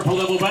 Take a purple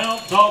level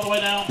bounce all the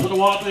way down to the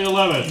Wadley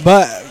 11.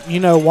 But,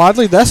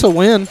 Wadley, that's a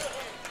win.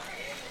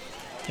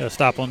 Got to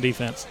stop on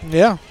defense.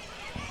 Yeah.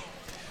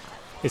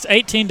 It's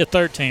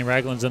 18-13.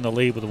 Ragland's in the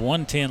lead with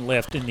 1:10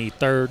 left in the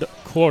third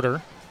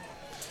quarter.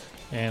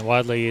 And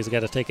Wadley has got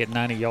to take it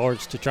 90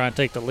 yards to try and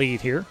take the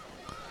lead here.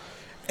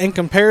 In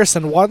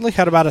comparison, Wadley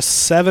had about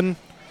a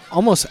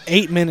almost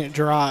 8-minute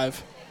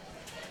drive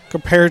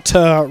compared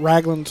to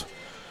Ragland's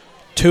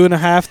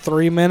 2.5,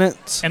 3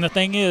 minutes. And the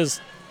thing is,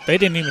 they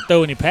didn't even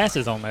throw any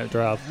passes on that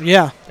drive.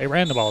 Yeah. They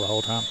ran the ball the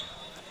whole time.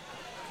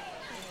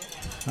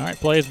 All right,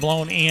 play is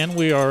blown in.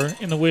 We are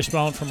in the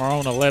wishbone from our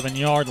own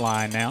 11-yard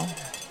line now.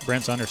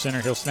 Brent's under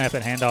center. He'll snap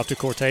it, hand off to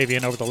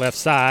Cortavian over the left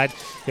side.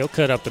 He'll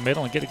cut up the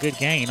middle and get a good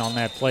gain on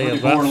that play of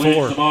about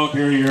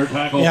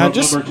 4. Yeah,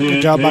 just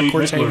good job by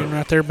Cortavian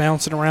right there,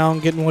 bouncing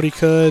around, getting what he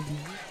could.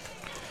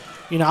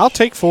 I'll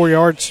take 4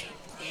 yards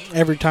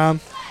every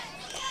time.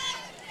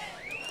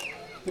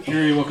 The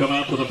carry will come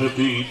out to the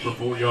 15 for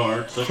 4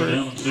 yards. Second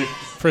down and 6.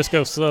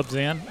 Frisco subs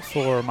in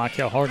for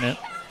Michael Hartnett.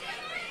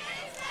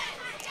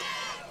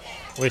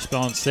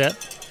 Wishbone set.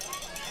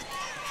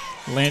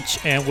 Lynch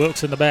and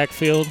Wilkes in the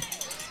backfield.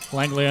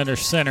 Langley under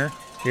center.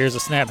 Here's a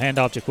snap,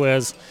 handoff to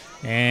Quez,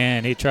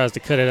 and he tries to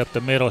cut it up the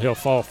middle. He'll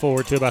fall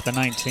forward to about the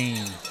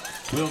 19.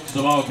 Wilkes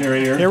the ball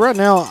carrier. Yeah, right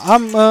now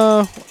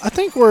I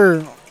think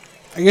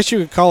I guess you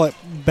could call it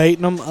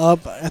baiting them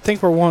up. I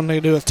think we're wanting to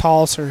do a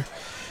toss or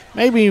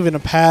maybe even a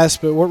pass,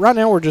 but right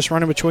now we're just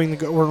running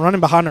we're running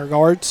behind our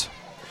guards.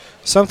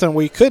 Something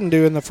we couldn't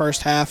do in the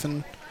first half,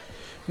 and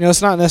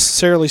it's not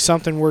necessarily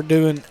something we're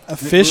doing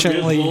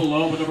efficiently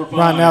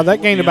right now.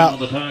 That gained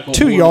about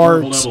 2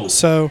 yards,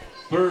 so.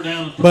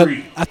 But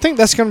I think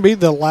that's going to be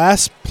the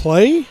last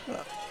play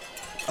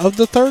of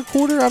the third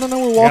quarter. I don't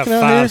know. We're walking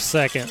out here. 5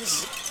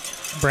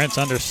 seconds. Brent's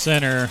under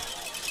center.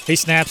 He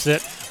snaps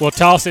it. We'll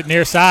toss it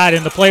near side,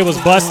 and the play was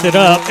busted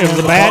up. It was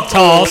a bad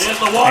toss,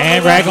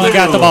 and Ragland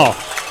got the ball.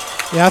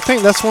 Yeah, I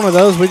think that's one of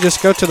those. We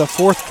just go to the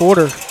fourth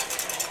quarter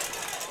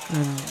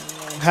and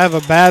have a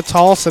bad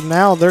toss, and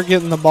now they're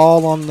getting the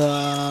ball on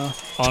the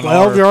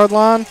 12-yard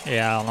line.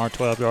 Yeah, on our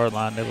 12-yard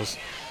line. It was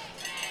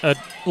a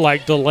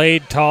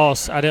delayed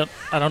toss. I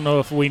don't know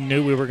if we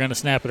knew we were going to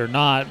snap it or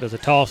not, but the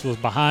toss was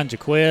behind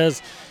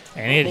Jaquez,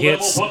 and it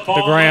hits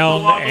the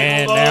ground,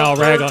 and now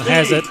Ragland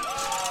has it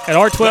at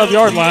our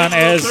 12-yard line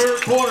as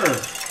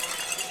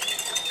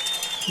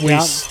we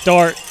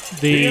start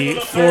the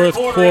fourth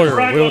quarter.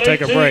 We'll take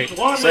a break.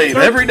 Save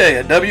every day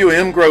at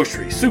WM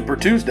Grocery. Super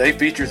Tuesday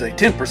features a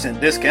 10%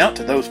 discount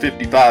to those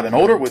 55 and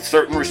older with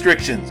certain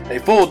restrictions. A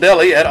full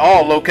deli at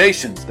all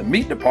locations. The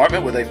meat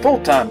department with a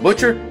full-time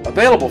butcher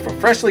available for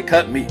freshly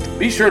cut meat.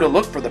 Be sure to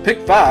look for the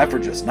Pick 5 for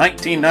just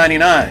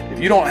 $19.99. If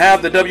you don't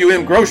have the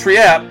WM Grocery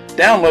app,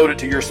 download it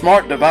to your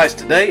smart device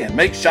today and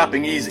make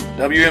shopping easy.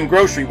 WM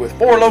Grocery with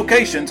 4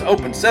 locations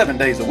open 7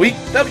 days a week.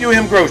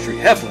 WM Grocery,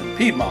 Heflin,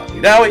 Piedmont,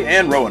 Wedowee,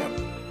 and Roanoke.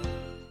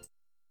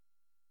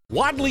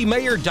 Wadley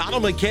Mayor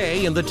Donna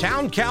McKay and the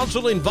Town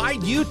Council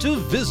invite you to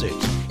visit.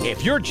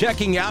 If you're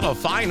checking out a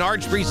fine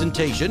arts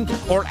presentation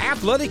or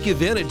athletic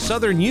event at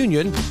Southern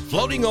Union,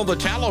 floating on the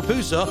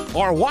Tallapoosa,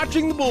 or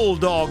watching the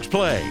Bulldogs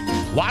play,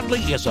 Wadley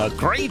is a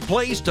great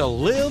place to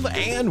live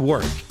and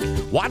work.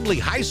 Wadley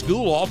High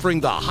School offering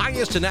the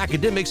highest in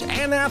academics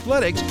and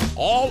athletics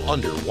all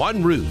under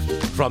one roof,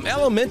 from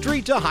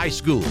elementary to high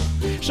school.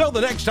 So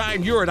the next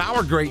time you're in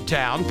our great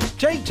town,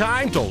 take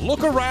time to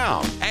look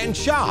around and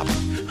shop.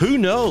 Who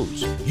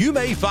knows? You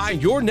may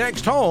find your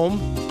next home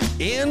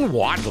in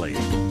Wadley.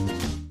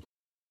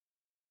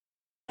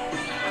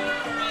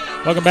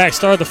 Welcome back.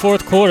 Start of the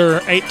fourth quarter,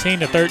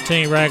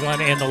 18-13,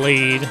 Ragland in the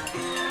lead.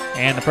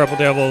 And the Purple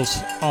Devils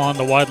on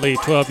the Wadley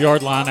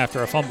 12-yard line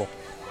after a fumble.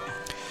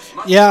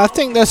 Yeah, I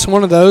think that's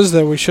one of those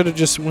that we should have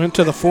just went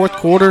to the fourth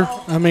quarter.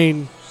 I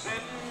mean,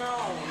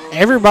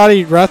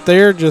 everybody right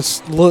there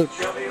just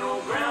looked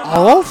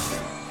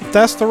off, if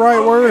that's the right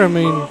word. I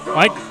mean,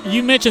 like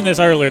you mentioned this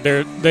earlier,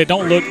 they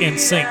don't look in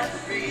sync.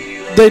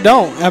 They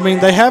don't. I mean,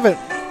 they haven't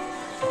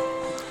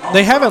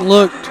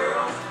looked.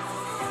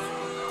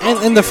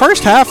 And in the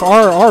first half,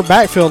 our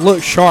backfield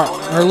looked sharp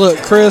or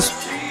looked crisp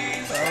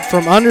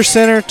from under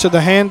center to the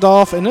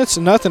handoff, and it's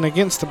nothing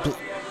against the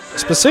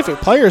specific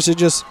players. It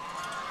just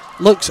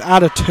looks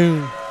out of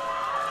tune.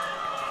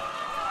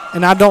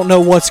 And I don't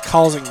know what's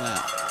causing that.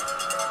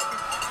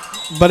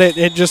 But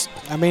it just,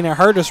 I mean, it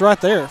hurt us right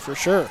there for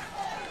sure.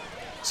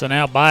 So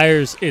now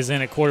Byers is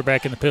in at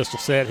quarterback in the pistol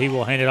set. He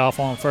will hand it off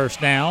on first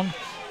down,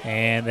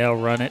 and they'll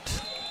run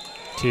it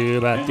to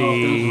about the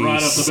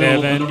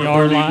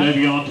 7-yard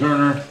line.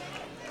 Turner.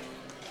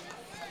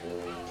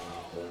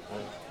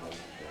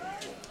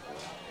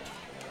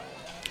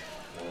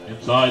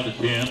 Inside the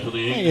 10 to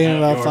the 8. Yeah,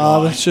 about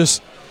 5. It's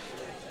just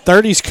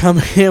 30's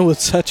coming in with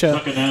such a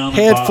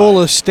head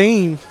full of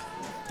steam.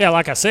 Yeah,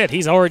 like I said,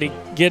 he's already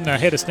getting a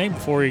head of steam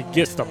before he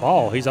gets the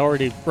ball. He's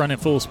already running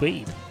full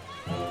speed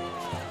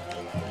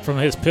from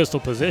his pistol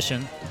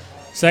position.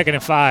 2nd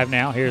and 5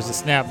 now. Here's the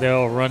snap.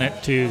 They'll run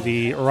it to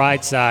the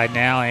right side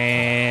now,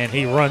 and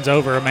he runs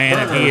over a man,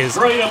 and he is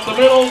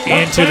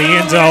into the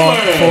end zone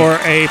for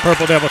a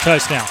Purple Devil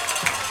touchdown.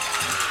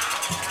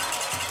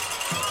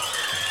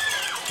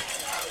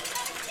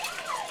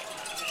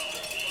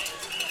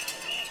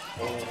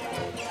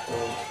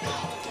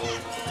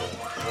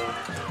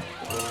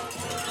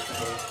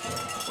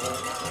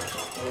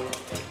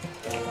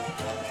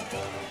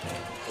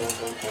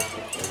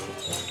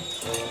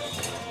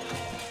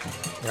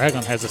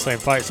 Ragland has the same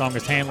fight song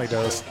as Hanley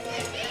does.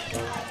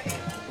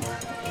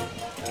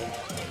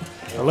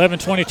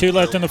 11:22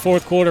 left in the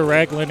fourth quarter.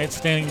 Ragland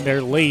extending their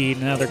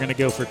lead. Now they're going to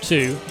go for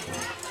 2.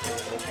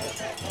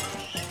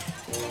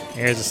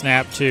 Here's a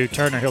snap to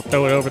Turner. He'll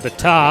throw it over the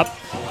top.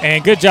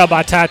 And good job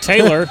by Ty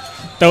Taylor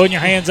throwing your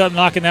hands up,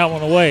 knocking that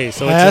one away.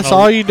 So that's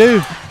all you do.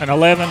 An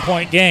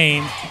 11-point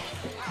game.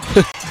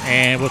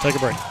 And we'll take a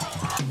break.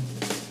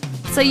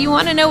 So you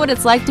want to know what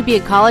it's like to be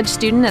a college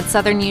student at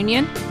Southern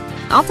Union?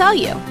 I'll tell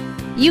you.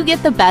 You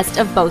get the best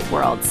of both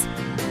worlds.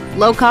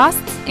 Low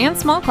costs and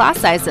small class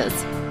sizes,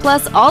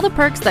 plus all the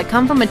perks that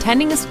come from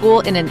attending a school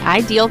in an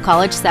ideal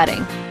college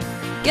setting.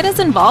 Get as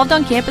involved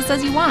on campus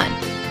as you want,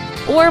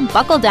 or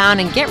buckle down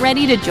and get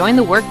ready to join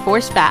the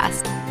workforce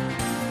fast.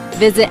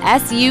 Visit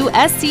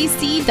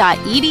suscc.edu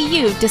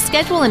to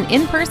schedule an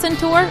in-person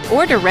tour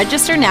or to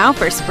register now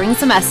for spring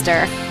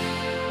semester.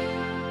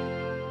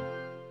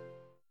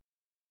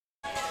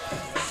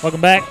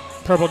 Welcome back.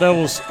 Purple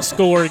Devils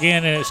score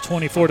again, and it's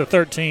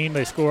 24-13.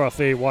 They score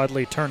off a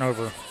Wadley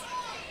turnover.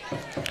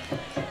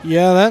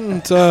 Yeah,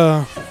 that's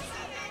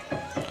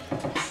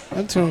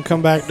going to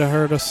come back to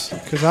hurt us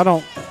because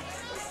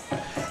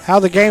how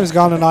the game's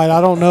gone tonight,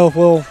 I don't know if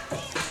we'll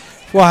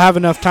have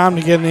enough time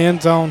to get in the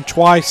end zone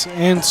twice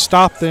and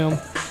stop them.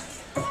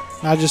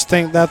 I just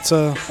think that's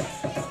a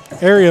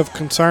area of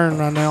concern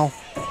right now.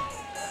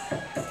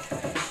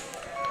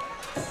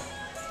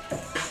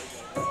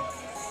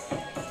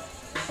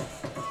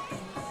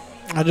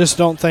 I just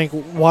don't think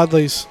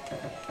Wadley's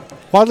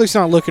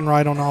not looking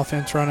right on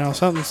offense right now.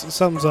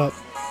 Something's up.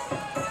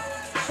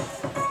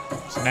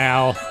 So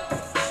now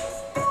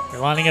they're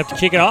lining up to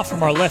kick it off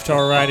from our left to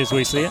our right as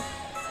we see it.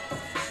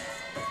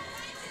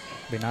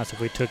 Be nice if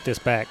we took this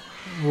back.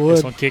 Would.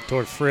 This one kicked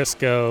toward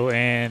Frisco,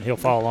 and he'll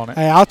fall on it.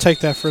 Hey, I'll take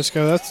that,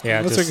 Frisco. That's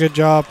a good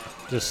job.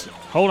 Just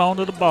hold on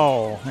to the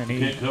ball. And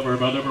he covered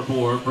by number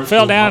 4,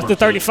 fell down at the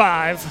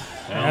 35.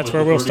 And that's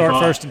where we'll start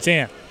 1st and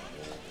 10.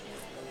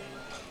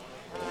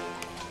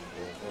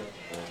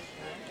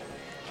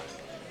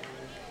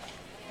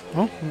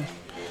 Well,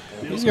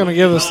 he's going to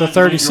give us the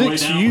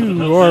 36.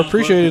 You are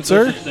appreciated,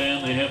 sir.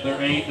 They have their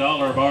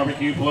 $8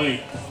 barbecue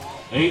plate.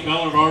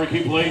 $8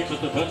 barbecue plates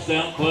at the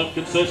Touchdown Club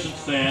concession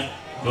stand.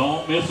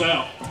 Don't miss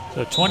out.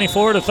 So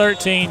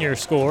 24-13 your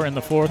score in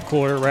the fourth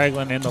quarter.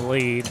 Ragland in the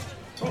lead.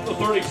 From the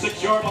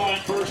 36-yard line,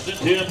 1st and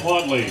 10,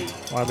 Wadley.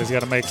 Wadley's got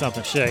to make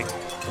something shake.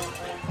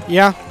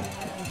 Yeah.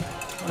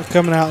 They're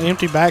coming out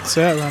empty back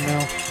set right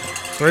now.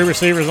 3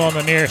 receivers on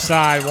the near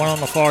side, 1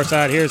 on the far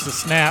side. Here's the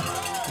snap.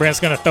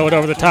 Brent's going to throw it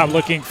over the top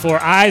looking for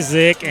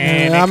Isaac,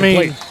 and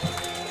incomplete.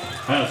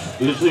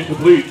 Pass is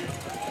incomplete.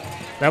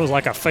 That was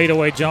like a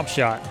fadeaway jump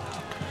shot.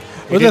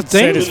 He Well, didn't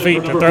set his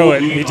feet to throw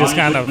it. He just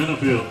kind of.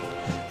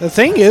 The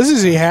thing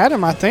is he had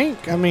him, I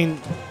think. I mean,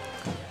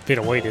 if he'd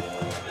have waited.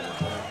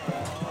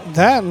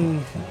 That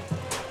and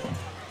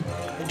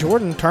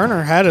Jordan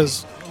Turner had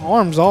his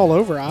arms all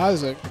over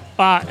Isaac.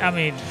 I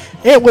mean,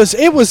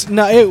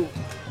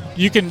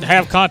 you can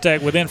have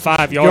contact within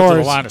 5 yards of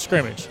the line of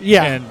scrimmage.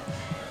 Yeah. And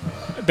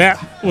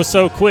that was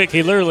so quick,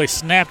 he literally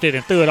snapped it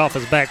and threw it off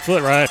his back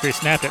foot right after he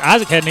snapped it.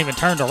 Isaac hadn't even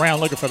turned around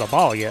looking for the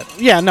ball yet.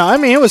 Yeah, no, I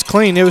mean, it was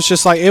clean. It was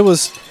just like, it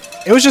was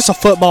just a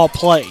football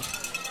play.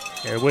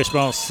 Yeah,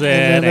 wishbone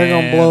set, and they're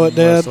going to blow it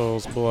dead.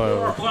 Whistles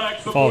blow.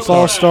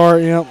 False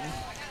start, yep.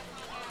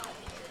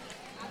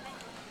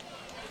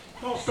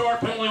 False start,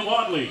 penalty,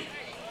 Wadley.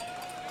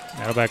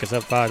 That'll back us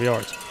up 5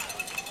 yards.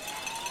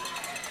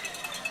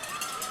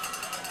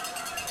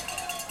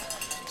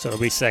 So it'll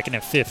be 2nd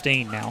and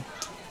 15 now.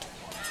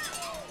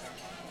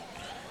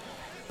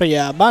 But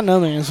yeah, by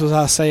no means was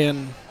I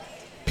saying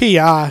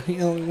PI. You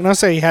know, when I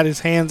say he had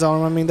his hands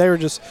on him, I mean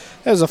it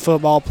was a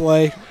football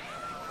play.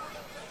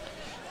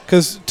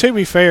 Because to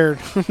be fair,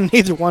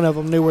 neither one of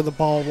them knew where the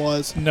ball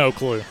was. No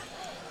clue.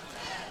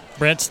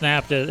 Brent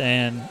snapped it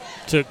and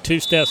took 2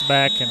 steps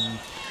back and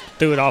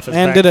threw it off his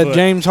back and did a foot.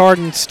 James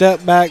Harden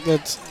step back.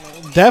 That's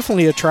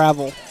definitely a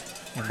travel.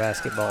 In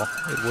basketball,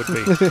 it would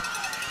be.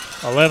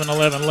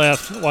 11-11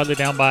 left. Wadley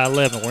down by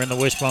 11. We're in the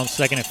wishbone,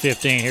 2nd and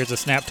 15. Here's a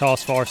snap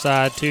toss far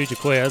side to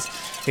Jaquez.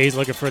 He's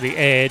looking for the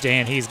edge,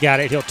 and he's got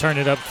it. He'll turn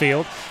it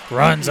upfield.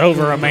 Runs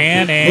over a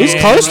man. And he's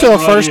close to a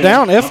first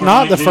down, if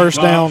not the first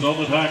down.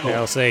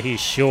 They'll say he's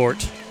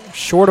short.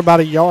 Short about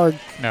a yard.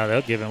 No,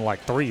 they'll give him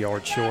like 3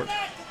 yards short.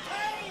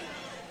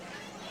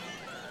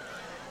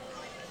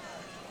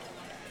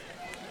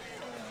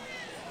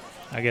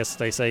 I guess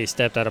they say he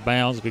stepped out of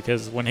bounds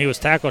because when he was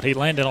tackled, he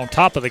landed on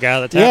top of the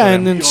guy that tackled him. Yeah,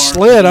 and then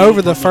slid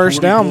over the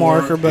first down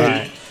marker,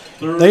 but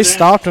they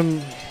stopped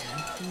him.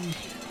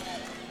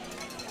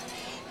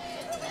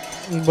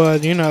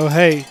 But,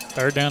 hey.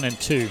 3rd down and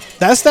 2.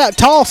 That's that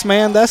toss,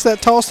 man. That's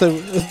that toss.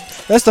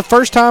 That's the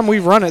first time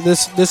we've run it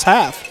this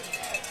half.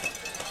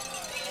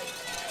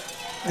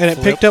 And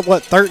it picked up,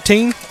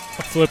 13?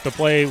 Flip the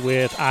play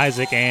with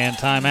Isaac and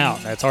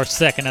timeout. That's our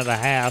second of the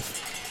half.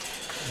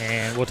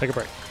 And we'll take a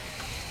break.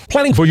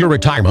 Planning for your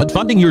retirement,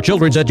 funding your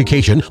children's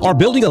education, or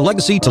building a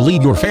legacy to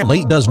leave your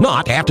family does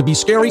not have to be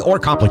scary or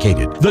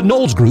complicated. The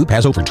Knowles Group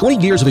has over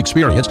 20 years of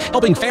experience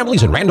helping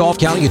families in Randolph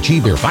County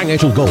achieve their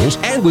financial goals,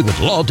 and we would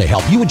love to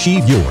help you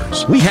achieve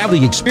yours. We have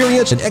the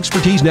experience and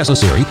expertise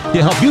necessary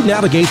to help you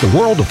navigate the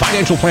world of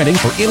financial planning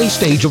for any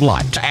stage of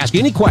life. To ask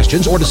any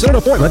questions or to set an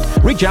appointment,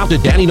 reach out to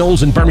Danny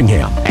Knowles in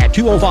Birmingham at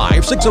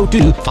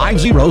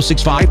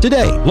 205-602-5065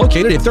 today.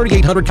 Located at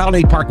 3800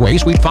 Colonnade Parkway,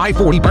 Suite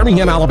 540,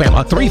 Birmingham,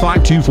 Alabama,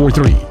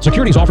 35243.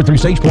 Securities offered through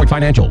Sage Point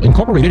Financial,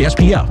 Incorporated,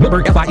 SPF.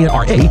 Member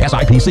FINRA,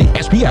 SIPC.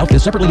 SPF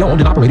is separately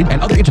owned and operated,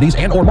 and other entities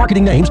and or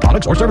marketing names,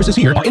 products, or services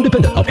here are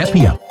independent of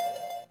SPF.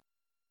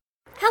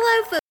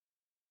 Hello,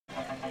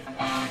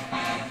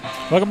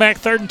 Welcome back.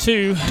 3rd and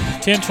 2.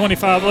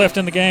 10:25 left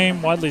in the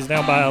game. Wadley's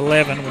down by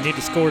 11. We need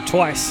to score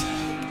twice.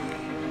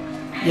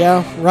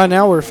 Yeah, right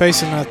now we're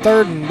facing a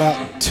 3rd and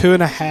about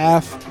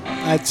 2.5,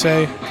 I'd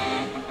say.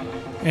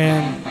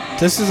 And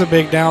this is a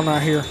big down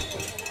right here.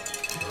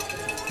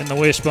 In the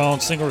wishbone,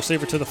 single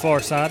receiver to the far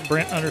side.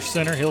 Brent under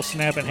center. He'll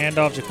snap and hand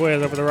off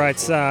Jaquez over the right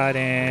side,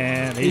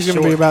 and he's going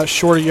to be about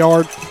short a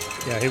yard.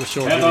 Yeah, he was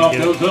short. Handoff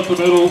goes up the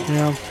middle.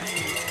 Yeah.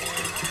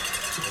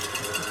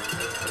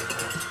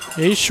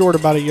 He's short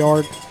about a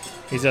yard.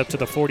 He's up to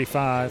the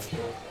 45.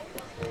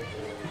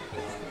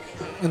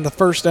 And the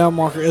first down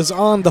marker is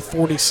on the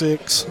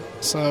 46,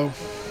 so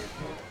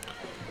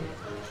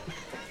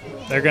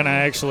they're going to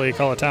actually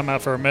call a timeout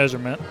for a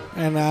measurement.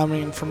 And, I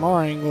mean, from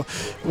our angle,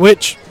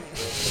 which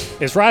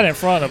it's right in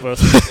front of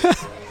us.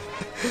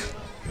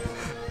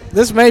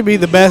 This may be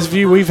the best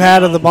view we've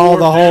had of the ball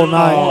the whole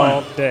night.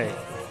 All day.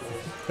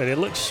 But it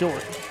looks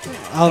short.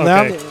 Oh,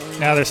 okay.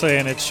 Now they're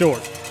saying it's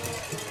short.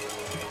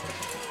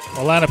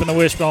 We'll line up in the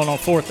wishbone on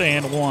 4th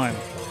and 1.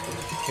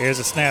 Here's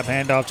a snap,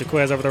 handoff,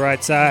 Jaquez over the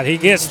right side. He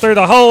gets through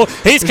the hole.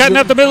 He's cutting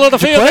up the middle of the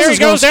field. There he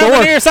goes down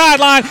the near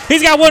sideline.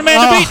 He's got one man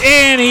to beat,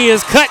 and he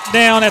is cut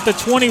down at the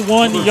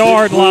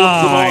 21-yard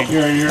line.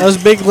 Those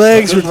big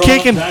legs were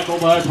kicking.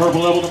 Tackled by purple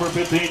level number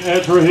 15,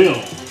 Ezra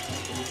Hill.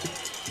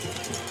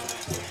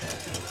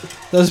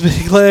 Those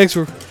big legs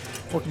were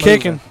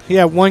kicking. He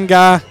had one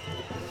guy.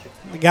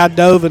 The guy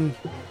dove and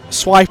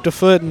swiped a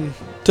foot and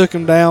took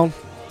him down.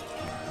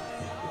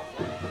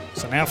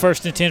 So now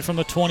 1st and 10 from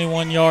the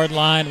 21-yard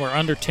line. We're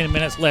under 10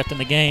 minutes left in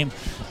the game.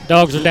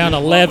 Dogs are down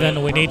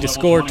 11. We need to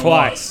score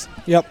twice.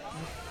 Yep.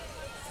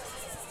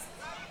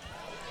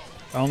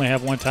 I only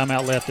have one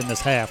timeout left in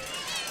this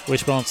half.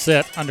 Wishbone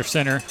set under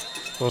center.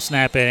 We'll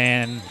snap it,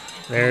 and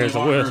there's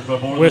a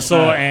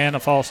whistle and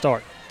a false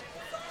start.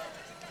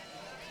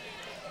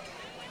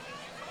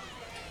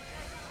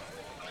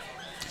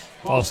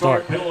 False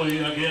start. Penalty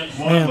against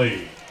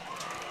Wadley.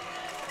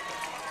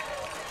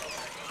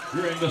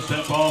 During the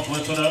step-off,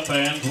 listen up,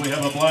 fans. We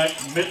have a black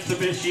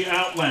Mitsubishi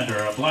Outlander.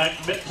 A black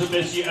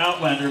Mitsubishi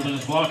Outlander that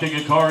is blocking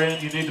a car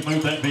in. You need to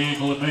move that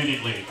vehicle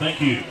immediately.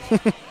 Thank you.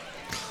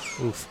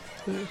 Oof.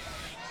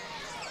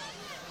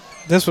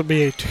 This would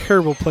be a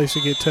terrible place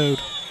to get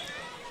towed.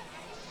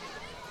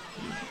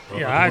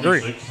 Yeah, I agree.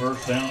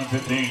 1st down and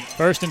 15.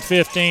 1st and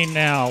 15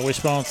 now.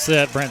 Wishbone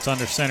set. Brent's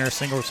under center.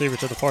 Single receiver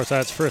to the far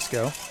side is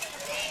Frisco.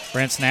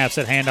 Brent snaps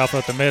it, handoff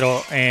up the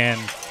middle, and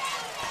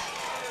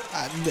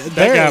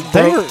that guy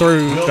broke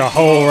through the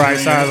whole right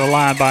side of the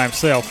line by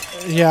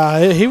himself.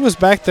 Yeah, he was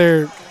back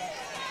there.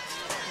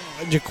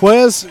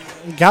 Jaquez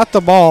got the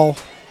ball,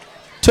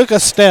 took a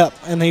step,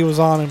 and he was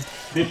on him.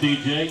 50,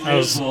 Jake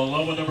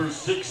Nesbitt, number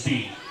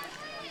 60.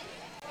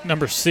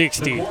 Number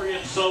 60.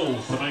 Takorian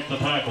Souls to make the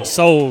tackle.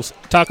 Souls.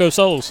 Taco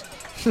Souls.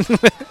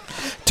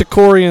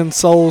 Takorian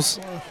Souls.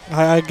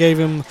 I gave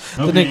him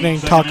the nickname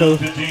Taco.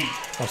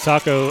 Well,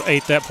 Taco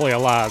ate that play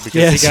alive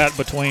because he got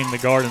between the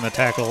guard and the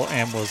tackle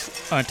and was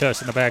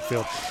untouched in the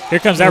backfield. Here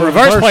comes that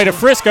reverse play to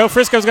Frisco.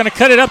 Frisco's going to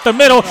cut it up the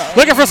middle,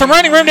 looking for some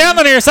running room down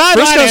the near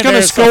sideline. Frisco's going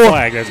to score.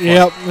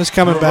 Yep, it's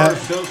coming back.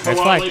 That's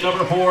flag.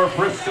 Number 4,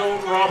 Frisco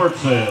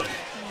Robertson.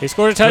 He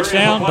scored a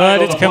touchdown,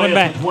 but it's coming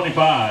back.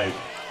 25.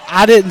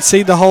 I didn't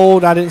see the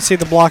hold. I didn't see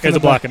the block in the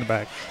back. There's a block in the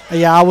back.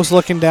 Yeah, I was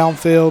looking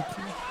downfield.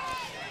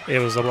 It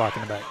was a block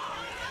in the back.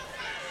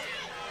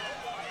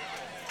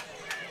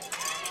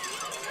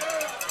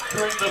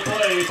 During the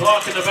play,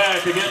 block in the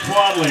back against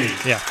Wadley.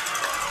 Yeah.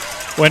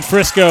 When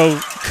Frisco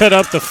cut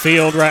up the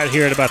field right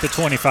here at about the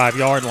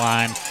 25-yard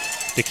line,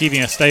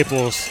 DeKevian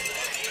Staples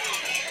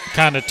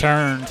kind of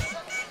turned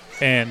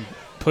and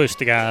pushed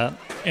the guy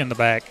in the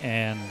back,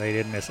 and they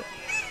didn't miss it.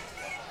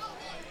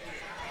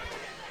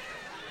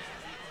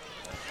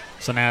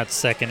 So now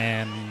it's 2nd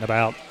and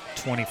about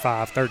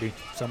 25, 30,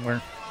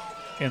 somewhere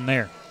in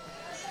there.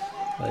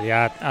 But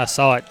yeah, I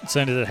saw it as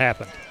soon as it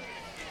happened.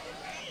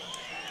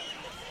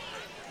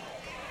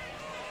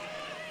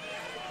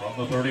 From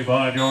On the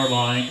 35-yard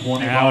line,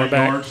 25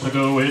 yards to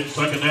go. It's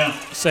second down.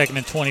 2nd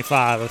and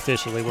 25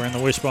 officially. We're in the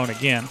wishbone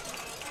again.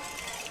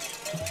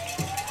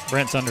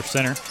 Brent's under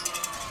center.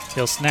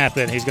 He'll snap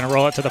it. He's going to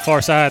roll it to the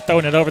far side,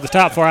 throwing it over the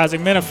top for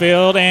Isaac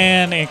Minifield,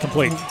 and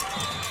incomplete.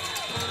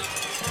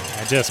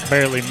 I just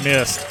barely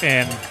missed,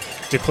 and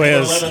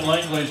Jaquez. 11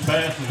 Langley's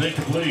pass is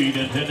incomplete,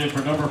 intended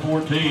for number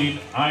 14,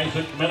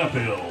 Isaac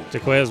Minifield.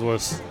 Jaquez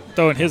was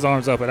throwing his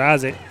arms up at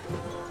Isaac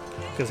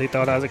because he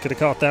thought Isaac could have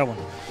caught that one.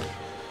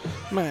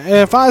 Man,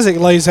 if Isaac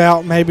lays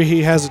out, maybe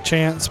he has a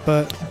chance,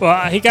 but...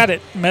 Well, he got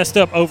it messed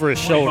up over his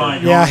shoulder.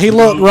 Yeah, he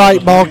looked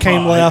right, ball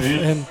came left,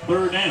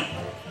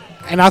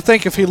 and I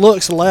think if he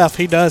looks left,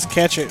 he does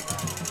catch it.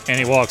 And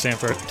he walks in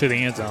to the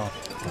end zone.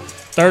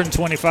 3rd and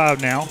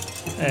 25 now.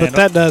 But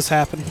that does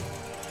happen.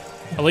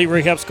 Elite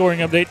Rehab scoring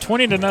update,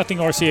 20-0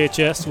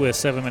 RCHS with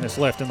 7 minutes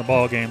left in the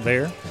ball game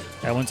there.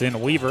 That one's in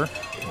Weaver.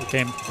 We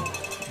came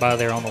by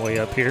there on the way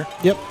up here.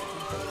 Yep.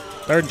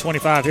 3rd and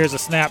 25. Here's a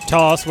snap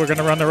toss. We're going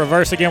to run the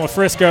reverse again with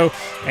Frisco,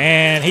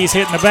 and he's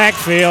hitting the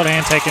backfield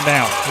and taken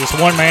down. Just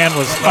one man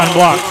was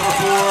unblocked.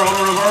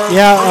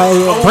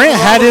 Yeah, Brent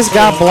had his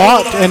guy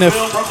blocked, and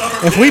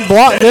if we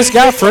block this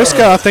guy,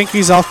 Frisco, I think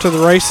he's off to the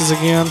races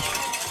again.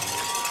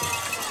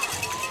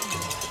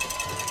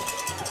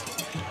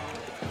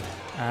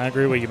 I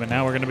agree with you, but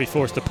now we're going to be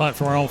forced to punt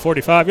from our own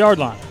 45-yard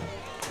line.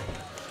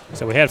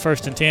 So we had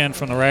 1st and 10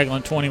 from the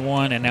Ragland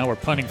 21, and now we're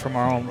punting from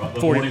our own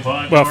 40.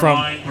 Well,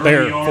 from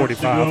their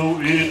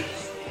 45. It's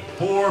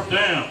 4th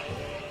down.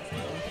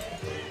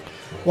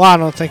 Well, I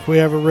don't think we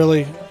ever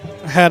really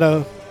had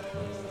a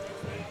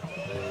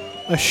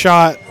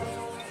shot.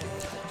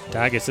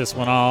 Ty gets this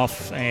one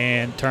off,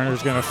 and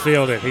Turner's going to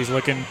field it. He's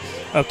looking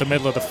up the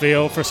middle of the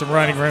field for some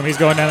running room. He's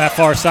going down that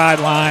far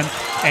sideline,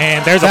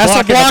 and there's a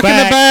block in the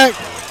back.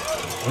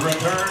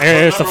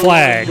 There's the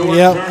flag.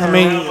 Yep, I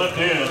mean,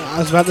 I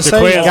was about to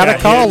say, you got to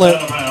call it.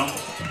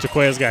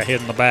 Jaquez got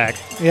hit in the back.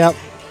 Yep.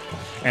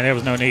 And there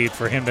was no need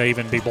for him to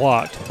even be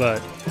blocked, but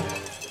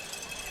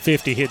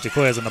 50 hit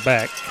Jaquez in the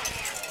back.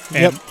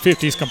 And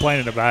 50's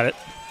complaining about it,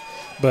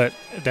 but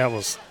that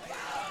was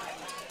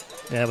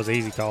an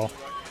easy call.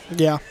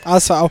 Yeah,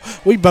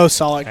 we both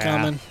saw it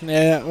coming.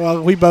 Yeah,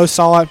 well, we both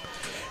saw it.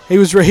 He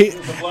was,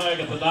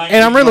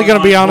 and I'm really going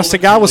to be honest, the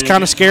guy was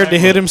kind of scared to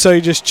hit him, so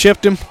he just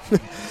chipped him.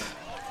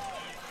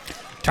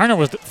 Turner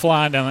was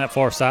flying down that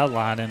far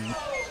sideline, and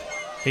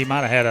he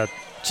might have had a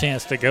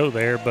chance to go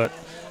there, but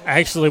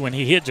actually when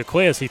he hit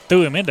Jaquez, he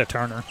threw him into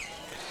Turner.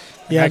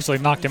 Yeah, actually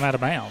knocked him out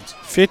of bounds.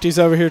 50's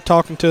over here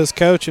talking to his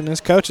coach, and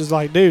his coach is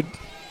like, dude.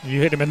 You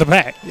hit him in the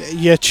back.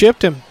 You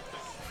chipped him.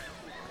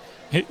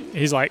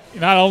 He's like,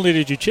 not only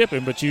did you chip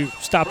him, but you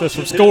stopped us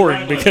from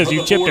scoring because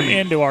you chipped him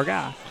into our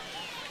guy.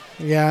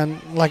 Yeah,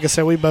 and like I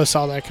said, we both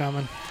saw that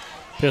coming.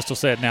 Pistol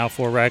set now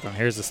for Ragland.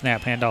 Here's the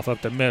snap, handoff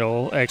up the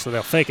middle. Actually,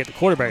 they'll fake it. The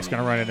quarterback's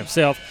going to run it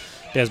himself.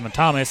 Desmond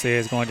Thomas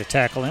is going to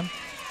tackle him.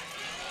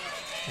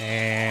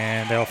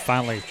 And they'll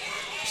finally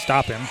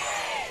stop him.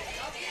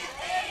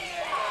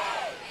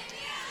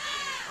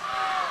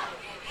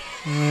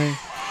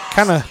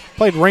 Kind of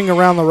played ring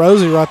around the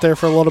rosy right there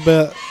for a little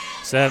bit.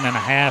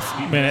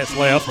 7.5 minutes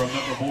left. From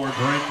number 4,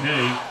 Drake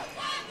Hay.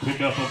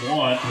 Pick up of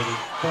 1 to the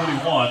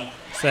 41.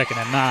 2nd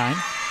and 9.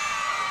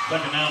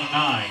 2nd down and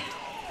 9.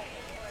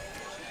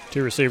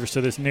 2 receivers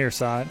to this near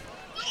side.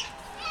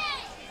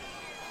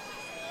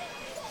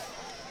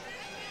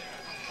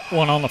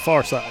 One on the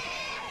far side.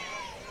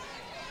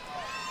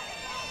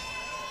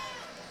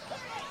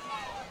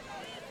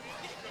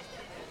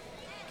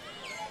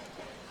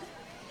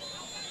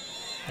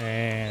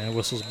 And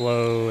whistles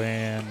blow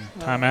and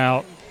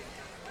timeout.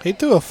 He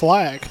threw a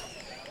flag.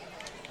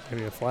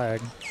 Maybe a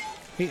flag.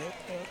 He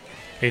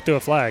threw a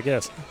flag,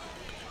 yes.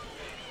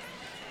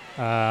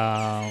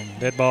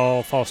 Dead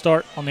ball, false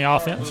start on the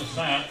offense.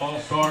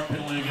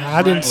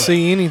 I didn't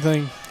see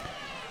anything.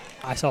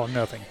 I saw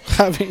nothing.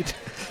 I mean,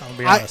 I'll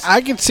be honest.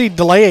 I could see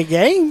delay a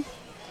game.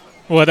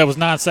 Well, that was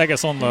 9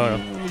 seconds on the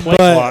play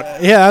clock.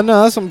 Yeah, I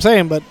know, that's what I'm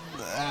saying, but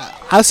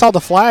I saw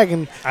the flag,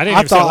 and I didn't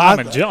even see a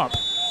lineman jump.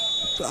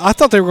 I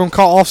thought they were going to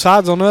call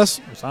offsides on us.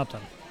 Or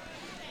something.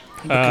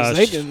 Because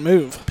they didn't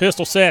move.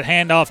 Pistol set,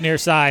 handoff near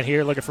side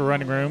here, looking for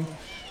running room.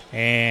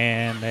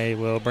 And they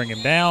will bring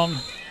him down.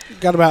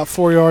 Got about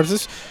 4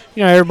 yards.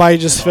 Everybody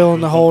just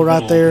filling the hole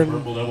right there.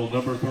 And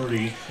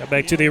got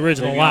back to the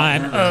original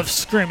line of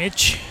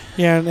scrimmage.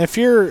 Yeah, and if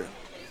you're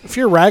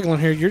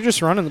Ragland here, you're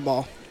just running the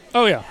ball.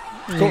 Oh yeah,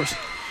 of course.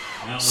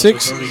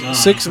 6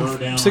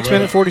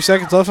 minutes 40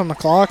 seconds left on the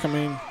clock. I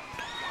mean,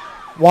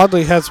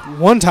 Wadley has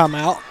one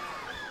timeout.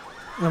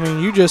 I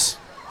mean,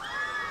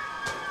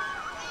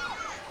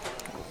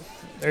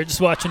 they're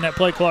just watching that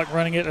play clock,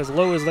 running it as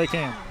low as they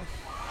can.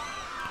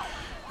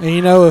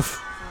 And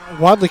if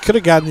Wadley could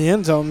have gotten the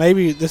end zone,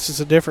 maybe this is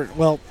a different.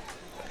 Well,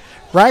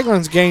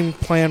 Ragland's game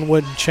plan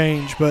wouldn't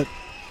change, but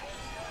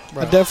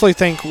I definitely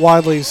think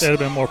Wadley's. There'd have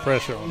been more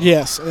pressure on him.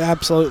 Yes,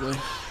 absolutely.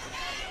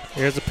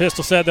 Here's the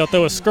pistol set. They'll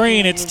throw a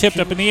screen. It's tipped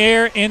up in the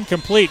air.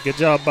 Incomplete. Good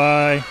job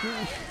by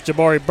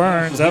Jabari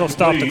Burns. That'll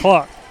stop the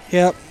clock.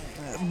 Yep.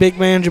 Big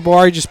man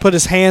Jabari just put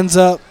his hands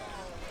up.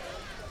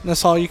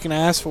 That's all you can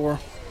ask for.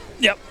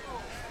 Yep.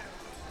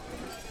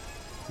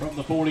 From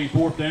the 40,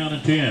 4th down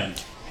and 10.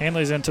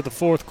 Hanley's into the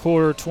fourth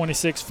quarter,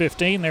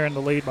 26-15. They're in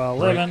the lead by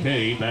 11.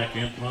 K back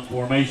in front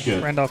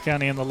formation. Randolph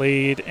County in the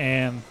lead,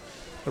 and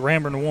the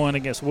Ramburn won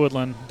against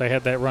Woodland. They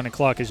had that running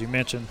clock, as you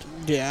mentioned.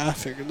 Yeah, I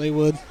figured they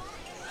would.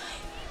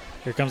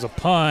 Here comes a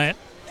punt.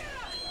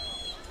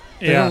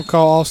 They're going to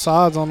call all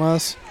sides on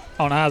us.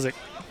 On Isaac.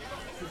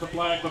 The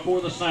flag before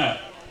the snap.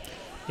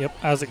 Yep,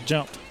 Isaac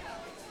jumped.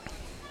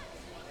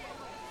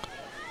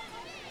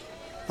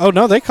 Oh,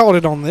 no, they called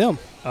it on them.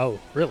 Oh,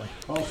 really?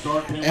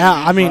 Yeah,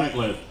 I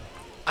mean,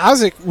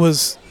 Isaac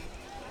was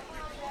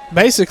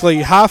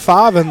basically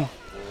high-fiving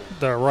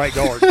the right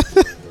guard.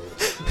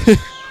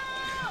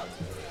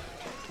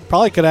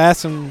 Probably could have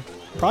asked him,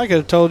 probably could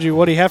have told you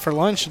what he had for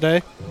lunch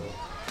today.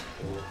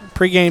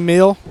 Pre-game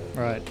meal.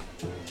 Right.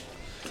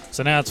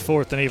 So now it's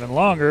 4th and even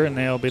longer, and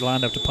they'll be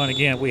lined up to punt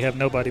again. We have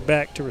nobody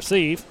back to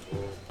receive.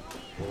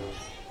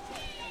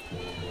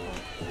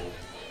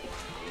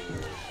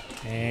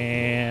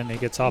 And he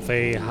gets off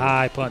a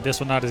high punt. This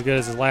one not as good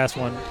as his last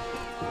one.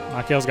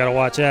 Michael's got to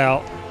watch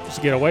out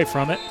just get away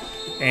from it.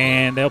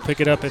 And they'll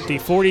pick it up at the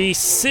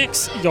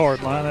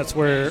 46-yard line. That's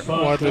where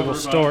Wadley will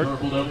start.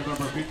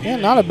 Yeah,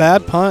 not a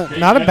bad punt.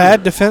 Not a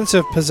bad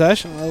defensive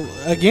possession.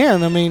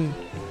 Again, I mean,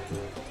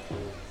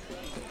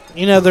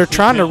 you know, they're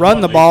trying to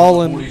run the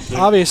ball, and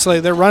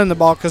obviously they're running the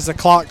ball because the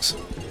clock's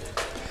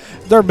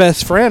their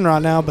best friend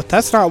right now, but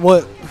that's not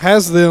what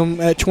has them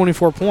at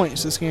 24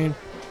 points this game.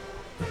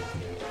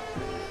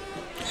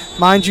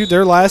 Mind you,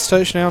 their last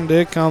touchdown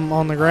did come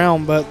on the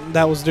ground, but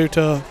that was due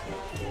to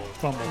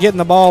getting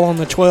the ball on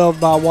the 12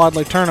 by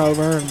Wadley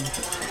turnover. And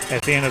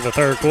at the end of the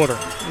third quarter.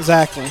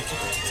 Exactly.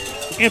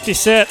 Empty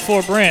set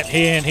for Brent,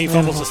 and he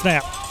fumbles the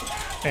snap.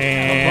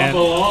 And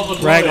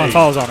Ragland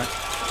falls on it.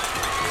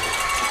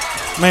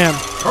 Man,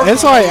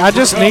 it's like I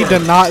just need to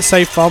not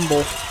say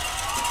fumble.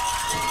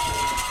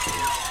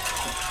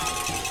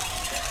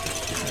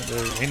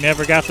 He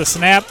never got the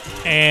snap,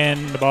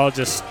 and the ball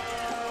just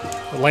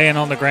laying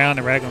on the ground,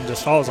 and Ragland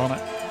just falls on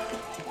it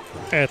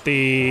at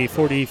the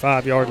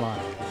 45-yard line.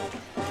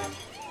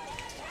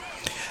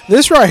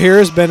 This right here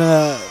has been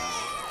a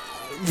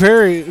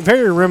very,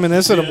 very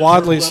reminiscent of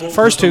Wadley's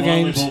first two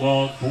games.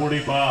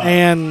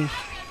 And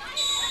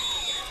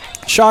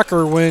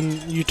shocker,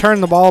 when you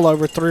turn the ball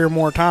over 3 or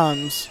more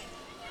times,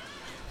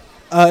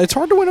 it's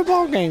hard to win a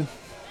ball game.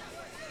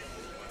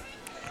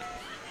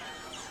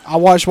 I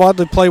watched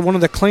Wadley play one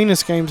of the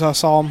cleanest games I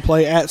saw him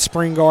play at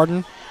Spring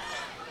Garden.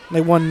 They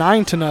won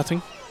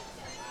 9-0.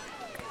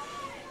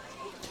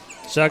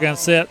 Shotgun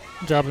set,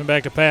 dropping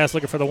back to pass,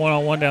 looking for the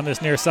one-on-one down this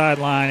near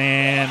sideline,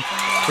 and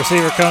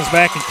receiver comes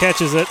back and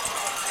catches it.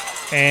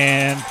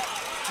 And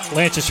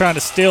Lynch is trying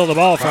to steal the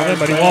ball from him,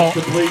 but he won't.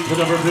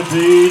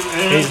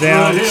 He's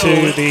down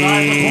to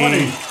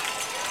the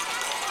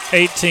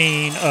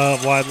 18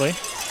 of Wadley.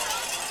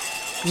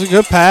 It was a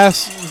good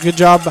pass, good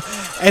job.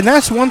 And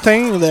that's one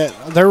thing that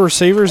their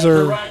receivers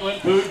are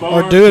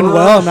doing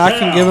well, and I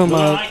can give them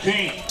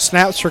a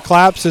snaps for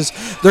claps, is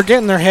they're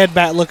getting their head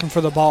back looking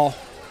for the ball.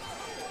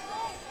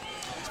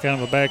 It's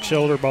kind of a back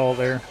shoulder ball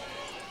there.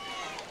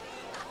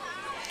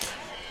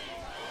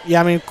 Yeah,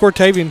 I mean, if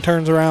Cortavian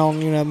turns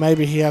around, you know,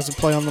 maybe he has to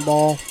play on the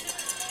ball.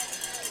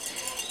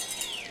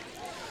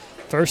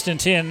 1st and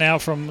 10 now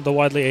from the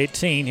Wadley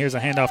 18. Here's a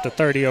handoff to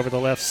 30 over the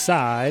left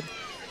side.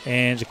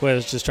 And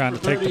Jaquez just trying to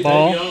take the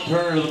ball.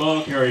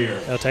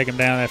 They'll take him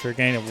down after a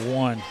gain of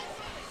 1.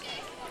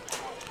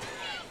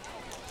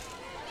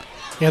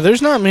 Yeah,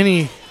 there's not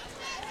many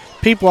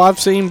people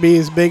I've seen be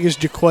as big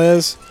as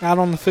Jaquez out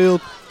on the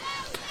field.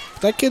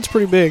 That kid's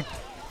pretty big.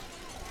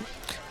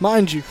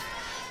 Mind you,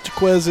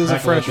 Jaquez is a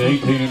freshman.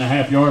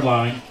 18.5-yard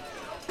line.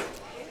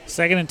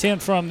 2nd and 10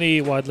 from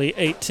the Wadley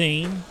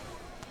 18.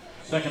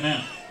 2nd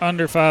down.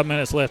 Under 5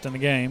 minutes left in the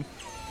game.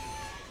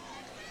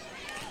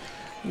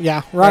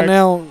 Yeah, right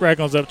now.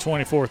 Ragland's up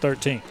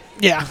 24-13.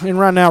 Yeah, and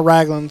right now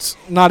Ragland's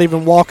not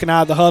even walking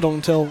out of the huddle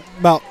until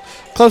about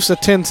close to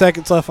 10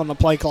 seconds left on the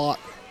play clock.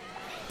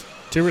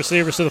 2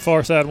 receivers to the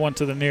far side, 1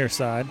 to the near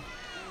side.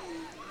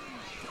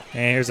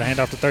 And here's a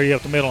handoff to 30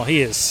 up the middle.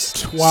 He is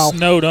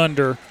snowed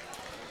under.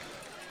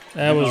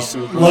 That was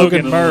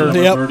Logan Murr.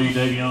 Yep.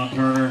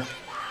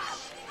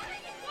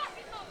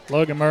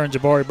 Logan Murr and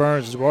Jabari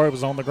Burns. Jabari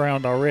was on the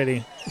ground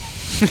already.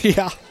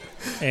 Yeah.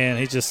 And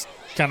he just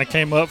kind of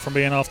came up from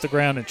being off the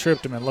ground and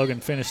tripped him, and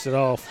Logan finished it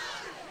off.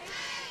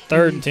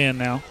 3rd and 10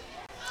 now.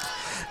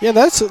 Yeah,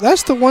 that's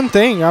the one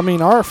thing. I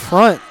mean, our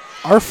front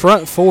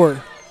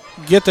 4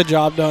 get the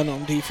job done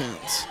on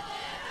defense.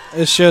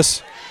 It's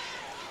just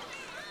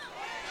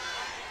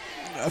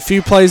a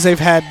few plays they've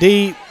had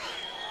deep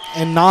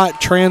and not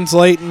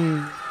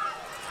translating,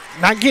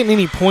 not getting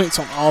any points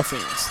on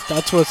offense.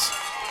 That's what's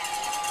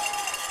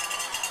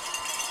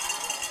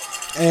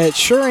 – it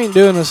sure ain't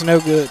doing us no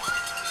good.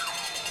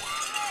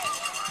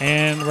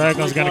 And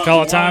Ragland's going to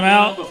call a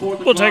timeout.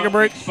 We'll take a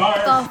break.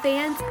 Football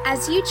fans,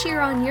 as you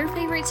cheer on your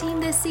favorite team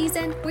this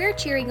season, we're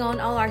cheering on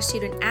all our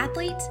student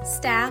athletes,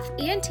 staff,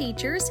 and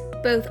teachers,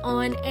 both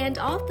on and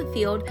off the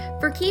field,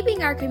 for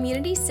keeping our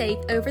community safe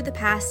over the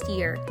past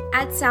year.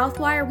 At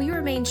Southwire, we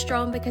remain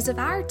strong because of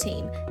our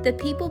team, the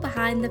people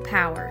behind the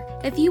power.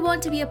 If you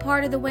want to be a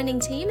part of the winning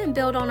team and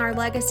build on our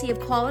legacy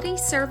of quality,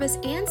 service,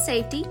 and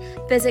safety,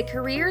 visit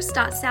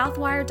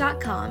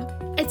careers.southwire.com.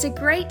 It's a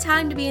great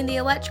time to be in the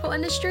electrical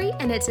industry,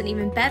 and it's an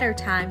even better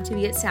time to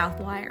be at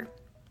Southwire.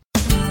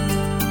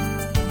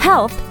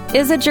 Health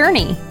is a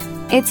journey.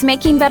 It's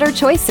making better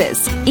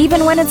choices,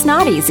 even when it's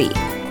not easy.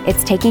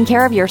 It's taking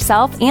care of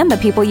yourself and the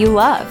people you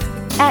love.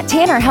 At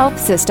Tanner Health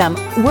System,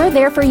 we're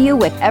there for you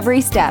with every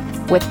step,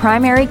 with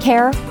primary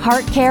care,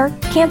 heart care,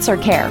 cancer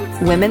care,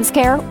 women's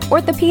care,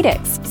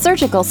 orthopedics,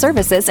 surgical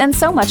services, and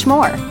so much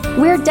more.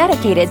 We're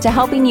dedicated to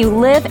helping you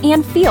live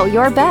and feel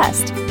your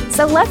best.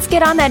 So let's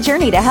get on that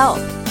journey to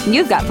health.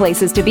 You've got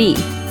places to be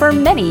for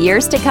many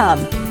years to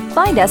come.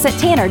 Find us at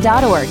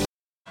tanner.org.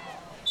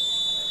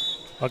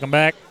 Welcome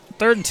back.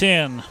 3rd and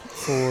 10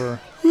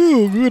 for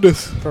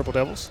Purple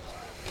Devils.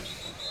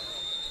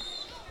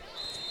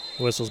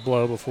 Whistles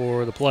blow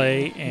before the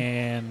play,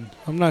 and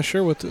I'm not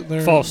sure what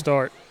they're false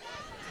start.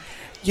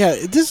 Yeah,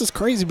 this is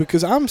crazy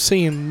because I'm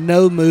seeing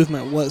no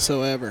movement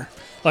whatsoever.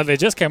 Like they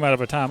just came out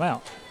of a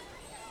timeout.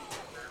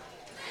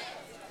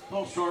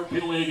 False start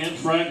penalty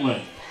against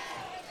Ragland.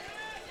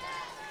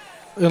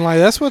 And like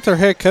that's what their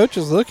head coach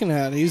is looking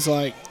at. He's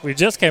like, we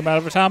just came out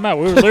of a timeout.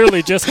 We were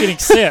literally just getting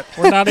set.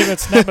 We're not even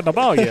snapping the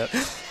ball yet.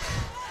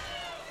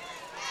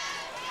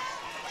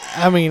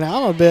 I mean,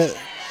 I'm a bit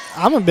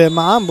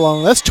mind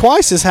blown. That's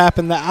twice has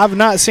happened that I've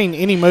not seen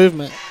any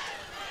movement.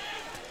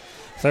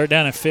 3rd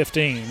down and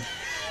 15.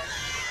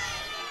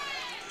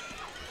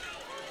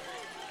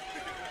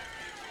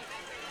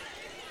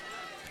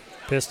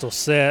 Pistol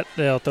set.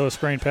 They'll throw a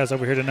screen pass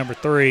over here to number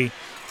 3.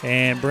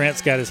 And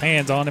Brent's got his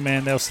hands on him,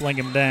 and they'll sling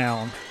him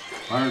down.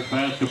 Fires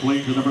pass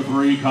complete to number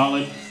 3,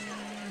 Collins.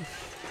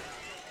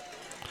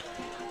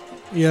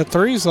 Yeah,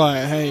 3's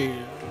like, hey,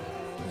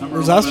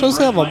 was I supposed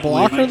to have a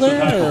blocker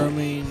there? Or, I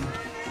mean,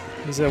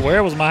 he said,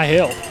 where was my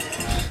help?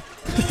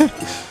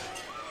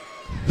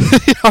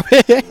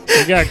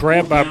 He got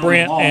grabbed by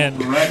Brent, and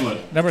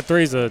number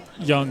 3's a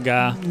young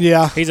guy.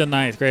 Yeah. He's a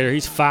 9th grader.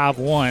 He's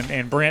 5'1",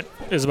 and Brent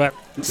is about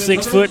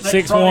 6 foot,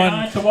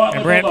 6'1",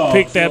 and Brent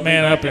picked that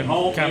man up and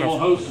kind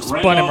of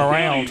spun him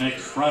around.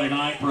 Next Friday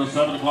night for a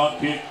 7 o'clock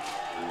kick.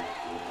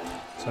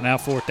 So now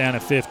 4th down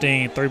and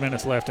 15, 3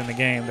 minutes left in the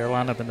game. They're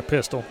lined up in the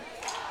pistol.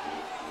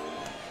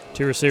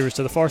 2 receivers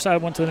to the far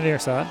side, 1 to the near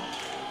side.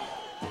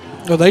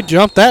 Oh, they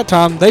jumped that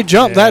time. They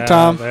jumped that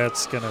time.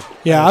 That's gonna.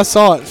 Yeah, I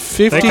saw it.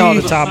 50. They called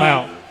a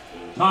timeout.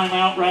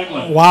 Timeout,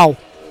 Ragland. Wow.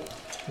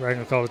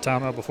 Ragland called a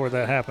timeout before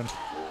that happened.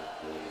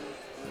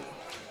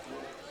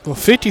 Well,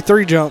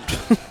 53 jumped.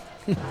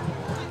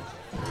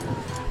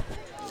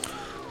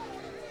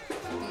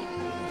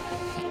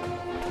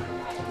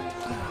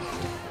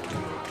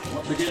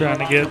 Trying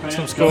to get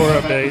some score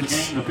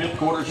updates. The 5th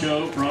quarter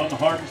show from the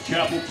Hardens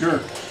Chapel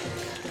Church.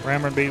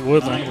 Rammer beat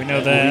Woodland. We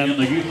know that. In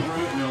the youth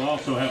room, we'll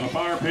also have a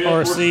fire pit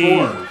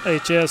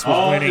RCHS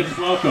was winning.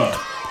 Welcome.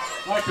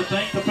 I'd like to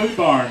thank the Food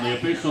Barn, the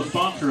official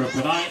sponsor of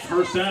tonight's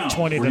First Down.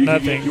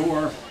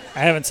 20-0. I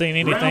haven't seen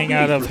anything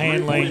out of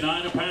Hanley.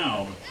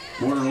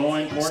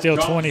 Still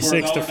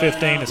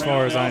 26-15 as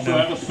far as I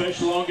know.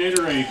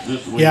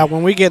 Yeah,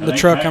 when we get in the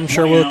truck, I'm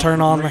sure we'll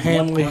turn on the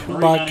Hanley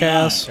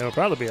broadcast. It'll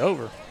probably be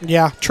over.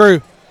 Yeah,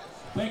 true.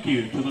 Thank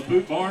you to the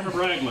Food Barn of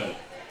Ragland.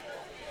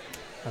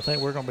 I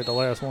think we're going to be the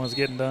last ones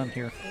getting done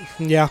here.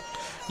 Yeah.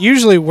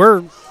 Usually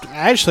we're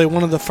actually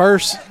one of the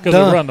first. Because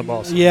we run the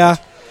ball. Yeah.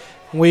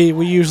 We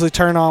usually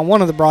turn on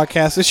one of the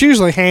broadcasts. It's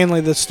usually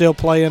Hanley that's still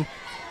playing.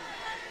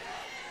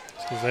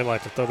 Because they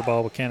like to throw the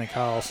ball with Cannon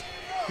Kyles.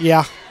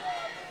 Yeah.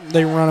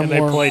 They run them more.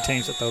 And they play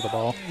teams that throw the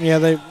ball. Yeah,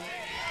 they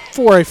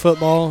 4A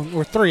football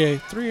or 3A.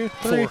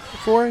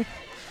 4A.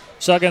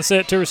 Shotgun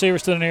set, 2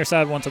 receivers to the near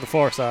side, 1 to the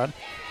far side.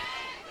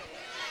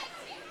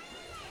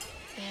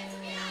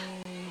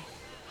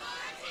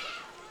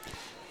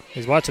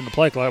 He's watching the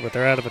play clock, but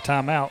they're out of a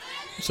timeout.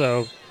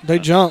 So they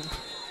jumped.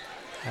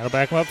 That'll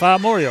back them up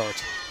 5 more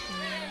yards.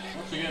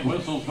 Once again,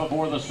 whistles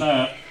before the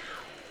snap.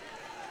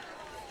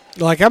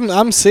 Like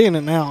I'm seeing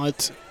it now.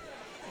 It's a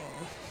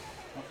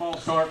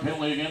false start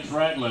penalty against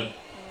Ragland.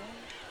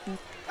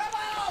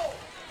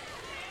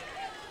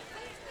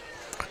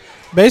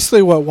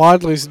 Basically, what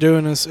Wadley's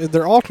doing is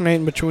they're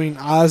alternating between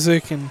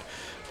Isaac and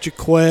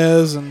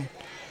Jaquez, and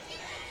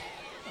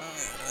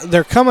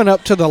they're coming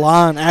up to the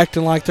line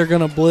acting like they're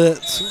going to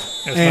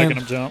blitz. It's making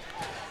them jump.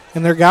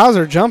 And their guys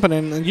are jumping,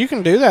 and you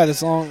can do that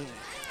as long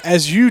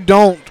as you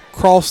don't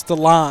cross the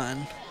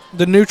line,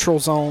 the neutral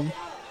zone.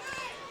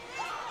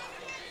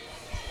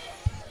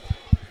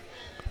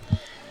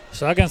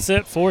 Shotgun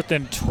set, 4th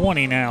and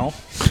 20 now.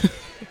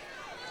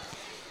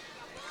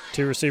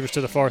 2 receivers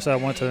to the far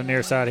side, 1 to the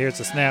near side. Here's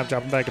the snap,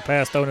 dropping back to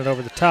pass, throwing it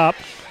over the top.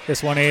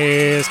 This one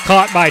is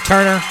caught by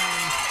Turner.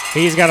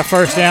 He's got a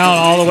first down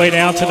all the way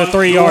down to the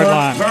 3-yard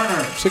line.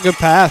 It's a good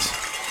pass.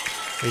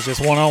 He's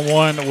just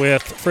one-on-one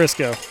with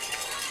Frisco.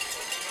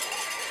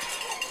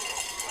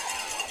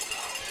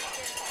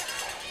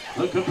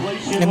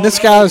 And this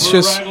guy's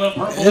just,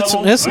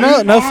 it's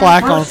no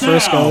flack on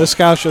Frisco. This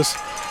guy's just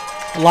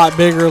a lot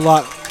bigger, a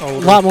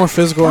lot more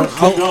physical,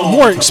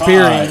 more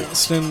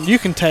experienced, and you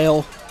can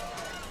tell.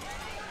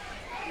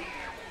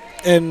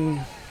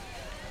 And,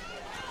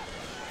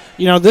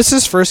 you know, this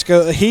is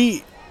Frisco.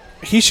 He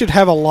should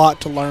have a lot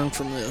to learn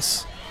from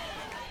this.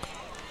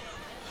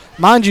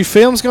 Mind you,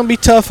 film's going to be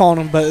tough on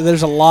him, but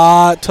there's a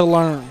lot to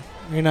learn,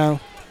 you know.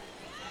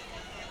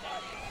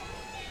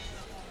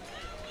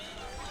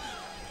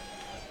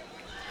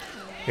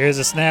 Here's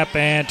a snap,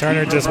 and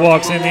Turner just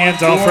walks in the end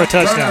zone for a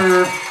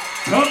touchdown.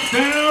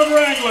 Touchdown,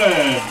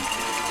 Ragland.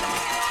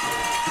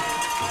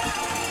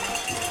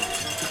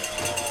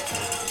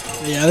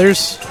 Yeah,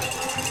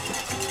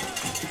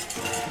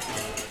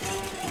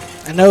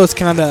 I know it's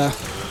kind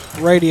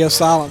of radio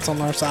silence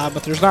on our side,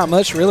 but there's not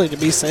much really to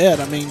be said.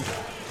 I mean,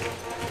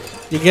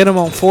 you get them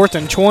on 4th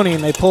and 20,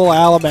 and they pull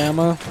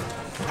Alabama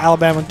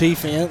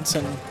defense.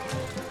 And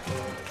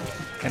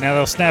now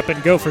they'll snap it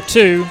and go for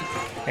 2.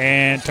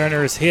 And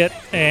Turner is hit,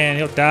 and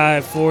he'll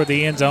dive for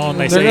the end zone.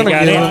 They say he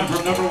got in.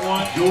 From number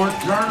 1, George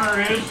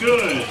Turner is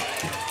good.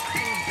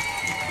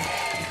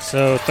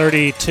 So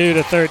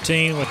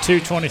 32-13 with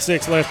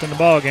 2:26 left in the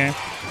ball game.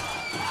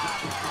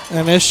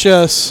 And it's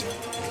just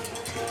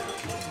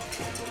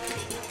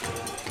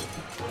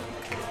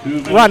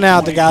right now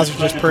the guys are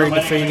just pretty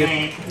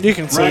defeated. You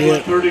can see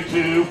it.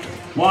 32,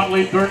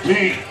 Wadley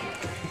 13.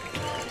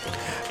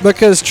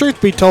 Because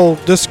truth be told,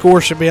 this score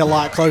should be a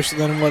lot closer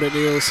than what it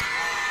is.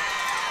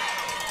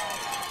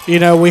 You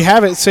know, we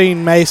haven't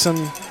seen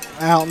Mason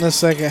out in the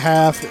second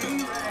half.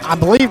 I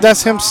believe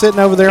that's him sitting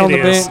over there on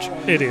the bench.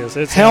 It is.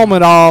 It's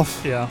helmet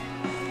off. Yeah.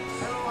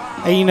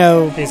 And, you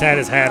know, he's had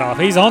his hat off.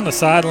 He's on the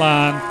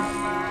sideline.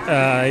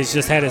 He's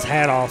just had his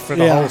hat off for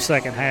the whole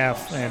second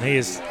half, and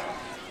he's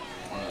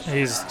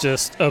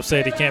just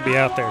upset he can't be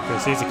out there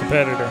because he's a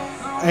competitor.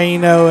 And, you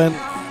know, and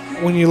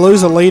when you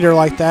lose a leader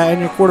like that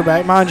and your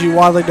quarterback, mind you,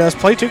 Wadley does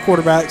play 2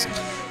 quarterbacks,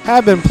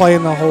 have been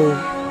playing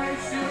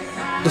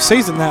the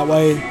season that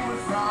way.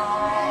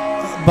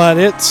 But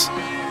it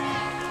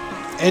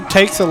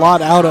takes a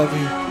lot out of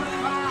you.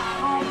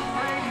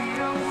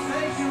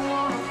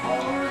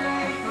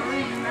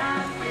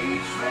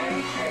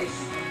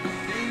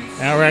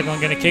 Now Ragland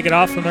going to kick it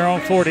off from their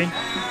own 40.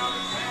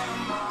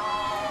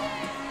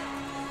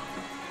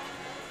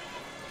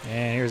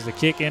 And here's the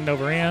kick end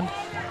over end.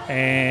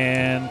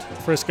 And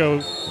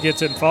Frisco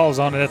gets it and falls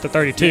on it at the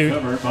 32. He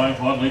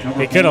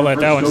could have let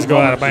that one just go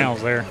out of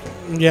bounds there.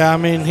 Yeah, I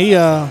mean, he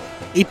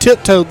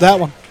tiptoed that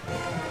one.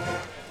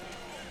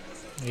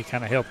 He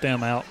kind of helped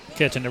them out,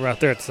 catching it right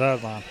there at the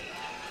sideline.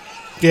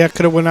 Yeah,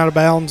 could have went out of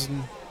bounds.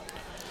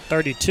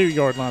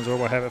 32-yard lines where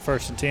we'll have it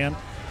 1st and 10.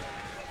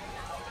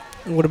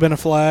 It would have been a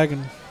flag.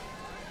 And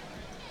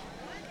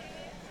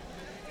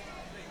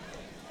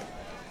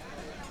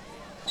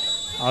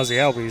Ozzie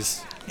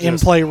Albies.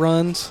 In-play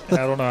runs. I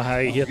don't know how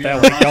he hit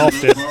that one.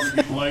 Golfed it.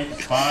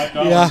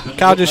 Yeah,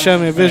 Kyle just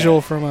showed me a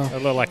visual from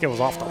it looked like it was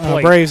off the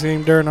plate. Braves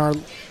game during our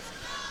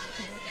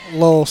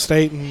Lowell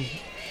State, and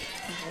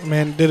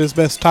man did his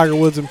best Tiger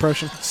Woods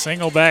impression.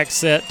 Single back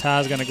set.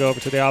 Ty's going to go over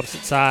to the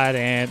opposite side,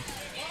 and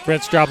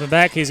Brent's dropping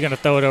back. He's going to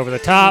throw it over the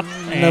top.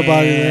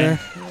 Nobody there.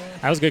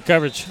 That was good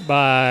coverage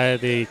by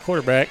the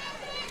quarterback,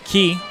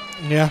 Key.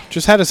 Yeah,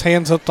 just had his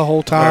hands up the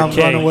whole time,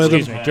 running with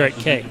him. Drake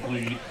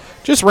K.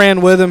 Just ran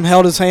with him,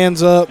 held his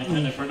hands up. For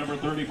number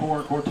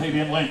 34,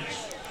 Cortavian Lynch.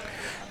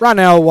 Right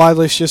now,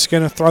 Wadley's just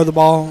going to throw the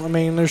ball. I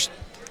mean, there's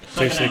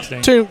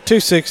 2:16.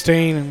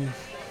 2:16, and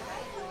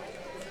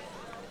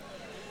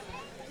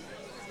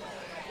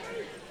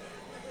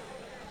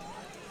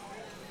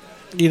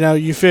you know,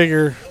 you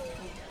figure,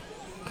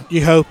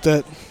 you hope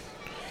that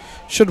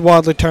should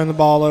Wadley turn the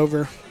ball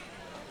over,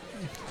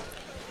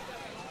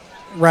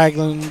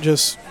 Ragland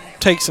just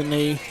takes a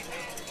knee.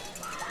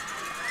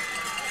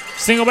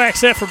 Single back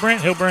set for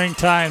Brent. He'll bring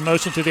Ty in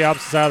motion to the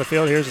opposite side of the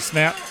field. Here's a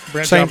snap.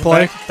 Brent same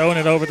play. Back, throwing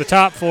it over the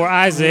top for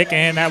Isaac,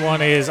 and that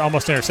one is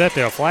almost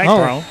intercepted. A flag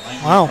thrown.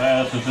 Wow.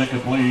 Pass is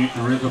incomplete.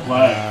 There is a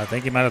flag. I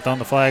think he might have thrown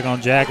the flag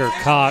on Jagger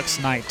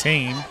Cox,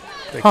 19,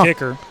 the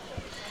kicker.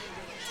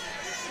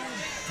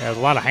 There's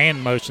a lot of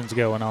hand motions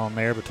going on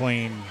there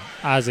between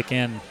Isaac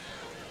and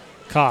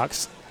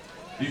Cox.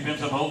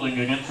 Defensive holding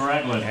against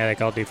Ragland. Yeah, they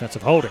call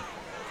defensive holding.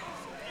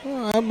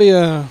 Well, that'll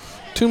be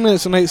 2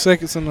 minutes and 8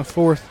 seconds in the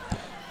 4th.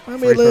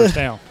 Free first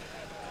down.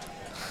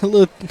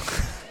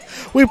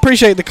 We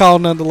appreciate the call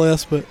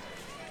nonetheless, but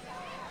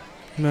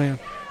man.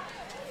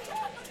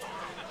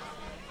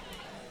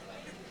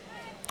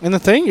 And the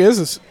thing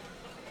is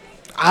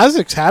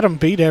Isaac's had him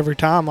beat every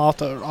time off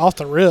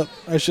the rip.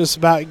 It's just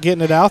about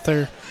getting it out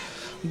there.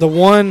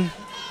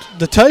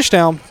 The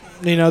touchdown,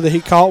 you know, that he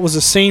caught was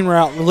a seam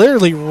route,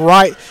 literally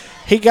right.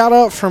 He got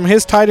up from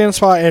his tight end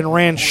spot and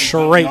ran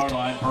straight.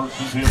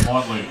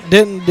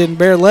 Didn't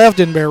bear left,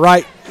 didn't bear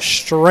right.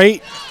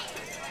 Straight.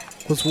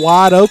 Was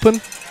wide open.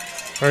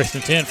 First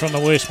and 10 from the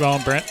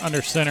wishbone. Brent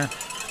under center.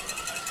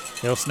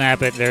 He'll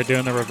snap it. They're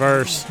doing the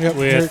reverse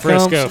with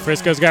Frisco.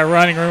 Frisco's got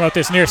running room up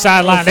this near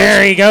sideline.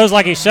 There he goes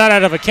like he shot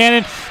out of a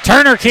cannon.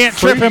 Turner can't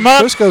trip him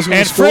up.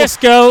 And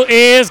Frisco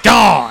is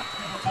gone.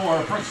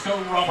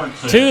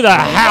 To the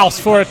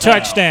house for a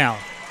touchdown.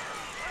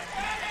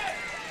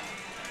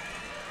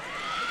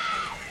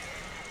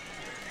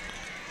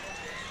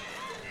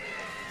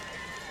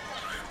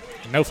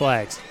 No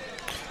flags.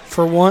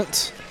 For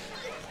once.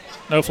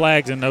 No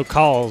flags and no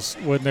calls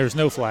when there's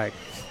no flag.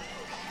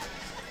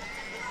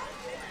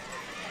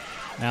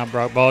 Now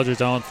Brock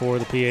Baldridge on for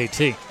the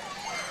PAT.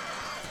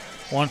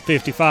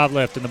 1:55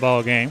 left in the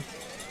ball game.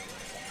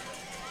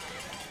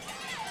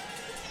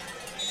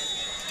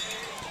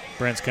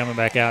 Brent's coming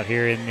back out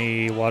here in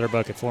the water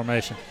bucket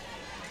formation.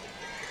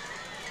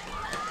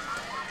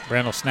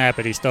 Brent will snap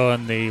it. He's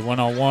throwing the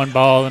one-on-one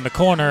ball in the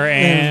corner,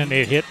 and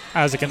it hit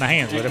Isaac in the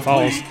hands, but it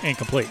falls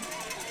incomplete.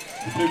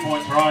 The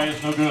 2-point try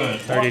is no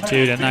good.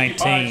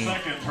 32-19.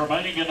 Seconds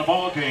remaining in the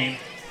ball game.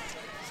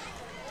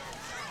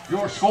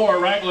 Your score,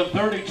 Ragland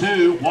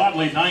 32,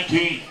 Wadley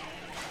 19.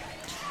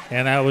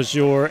 And that was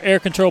your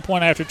Air Control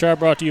Point After Try,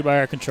 brought to you by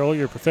Air Control,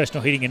 your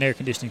professional heating and air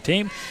conditioning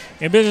team.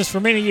 In business for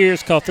many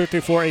years, call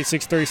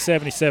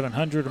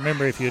 334-863-7700.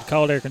 Remember, if you had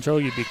called Air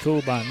Control, you'd be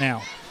cool by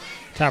now.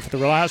 Time for the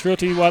Reliance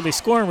Realty Wadley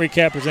scoring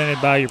recap,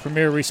 presented by your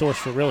premier resource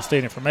for real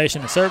estate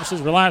information and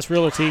services, Reliance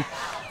Realty.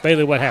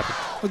 Bailey, what happened?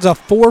 It was a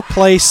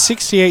 4-play,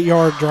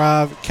 68-yard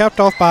drive,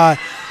 capped off by,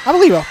 I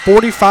believe, a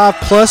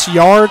 45-plus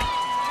yard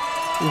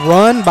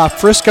run by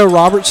Frisco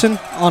Robertson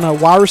on a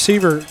wide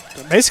receiver,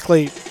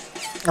 basically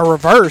a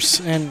reverse,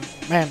 and,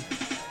 man,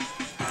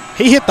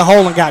 he hit the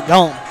hole and got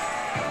gone.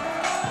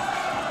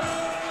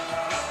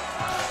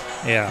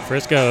 Yeah,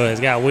 Frisco has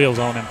got wheels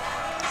on him.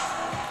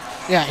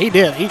 Yeah, he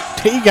did. He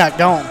got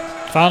gone.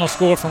 Final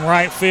score from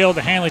right field,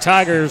 the Hanley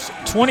Tigers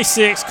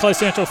 26, Clay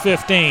Central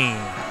 15.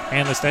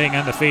 Hanley staying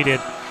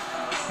undefeated.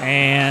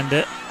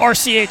 And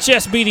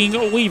RCHS beating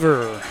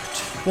Weaver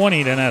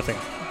 20-0.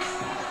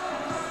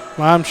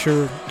 Well, I'm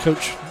sure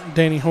Coach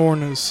Danny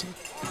Horn is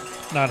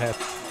not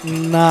happy.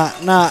 Not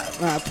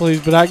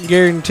pleased, but I can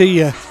guarantee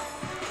you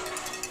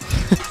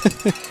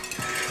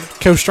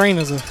Coach Strain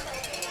is a...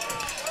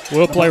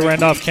 We'll play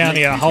Randolph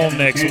County at home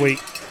next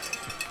week.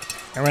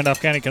 And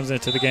Randolph County comes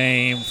into the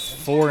game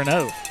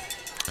 4-0.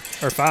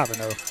 Or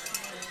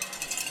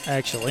 5-0,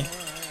 actually.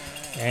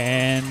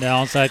 And the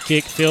onside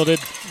kick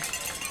fielded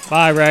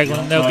by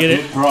Ragland. They'll get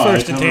it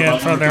first and 10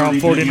 from their own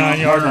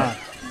 49-yard line.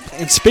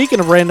 And speaking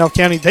of Randolph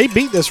County, they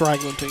beat this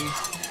Ragland team,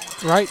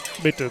 right?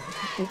 Beat the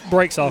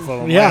brakes off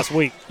of them last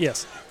week,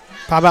 yes.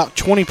 By about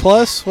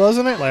 20-plus,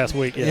 wasn't it? Last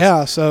week, yes.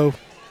 Yeah, so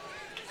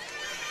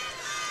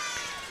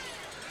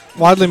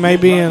Wadley may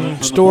be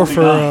in store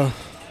for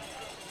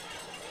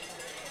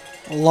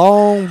a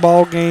long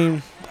ball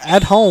game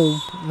at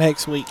home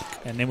next week.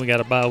 And then we got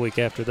a bye week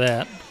after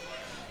that.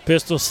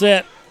 Pistol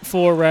set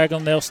for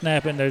Ragland. They'll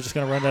snap it. They're just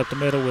going to run up the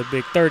middle with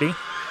Big 30.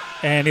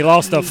 And he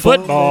lost the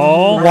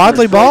football.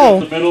 Wadley ball.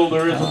 In the middle,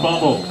 there is a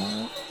fumble.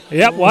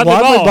 Yep,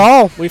 Wadley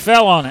ball. We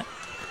fell on it.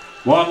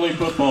 Wadley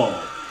football.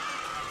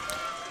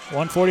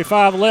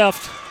 1:45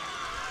 left.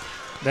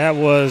 That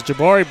was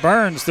Jabari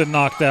Burns that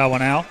knocked that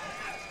one out.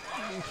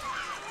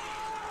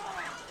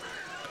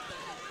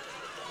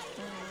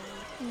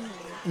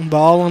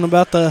 Ball on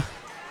about the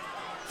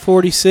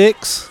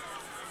 46.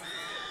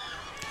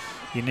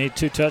 You need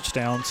 2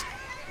 touchdowns.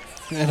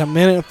 At a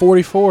minute and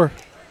 44.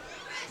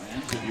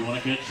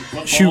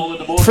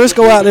 Shoot,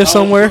 Frisco out there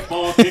somewhere.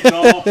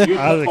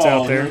 Isaac's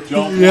out there.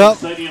 Yep.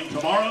 Stadium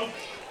tomorrow.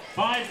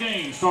 5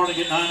 games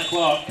starting at 9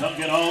 o'clock. Come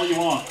get all you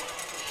want.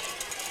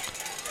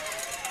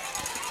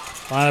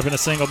 Line up in a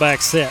single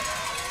back set.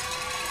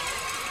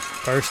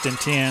 First and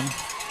 10.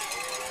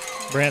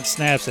 Brent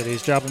snaps it.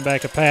 He's dropping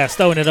back a pass,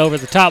 throwing it over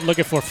the top,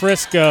 looking for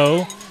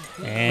Frisco.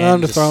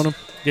 And underthrown him.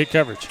 Good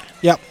coverage.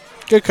 Yep.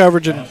 Good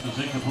coverage and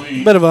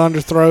a bit of an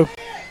underthrow.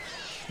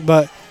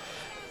 But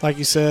like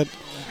you said,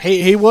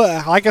 he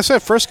was, like I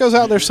said, Frisco's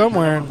out there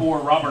somewhere. And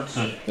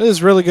Robertson. it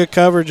is really good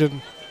coverage,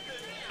 and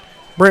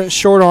Brent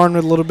short-armed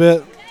it a little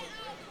bit.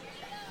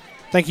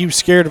 I think he was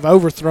scared of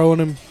overthrowing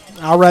him.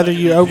 I'd rather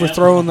you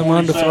overthrow him than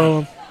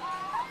underthrow him.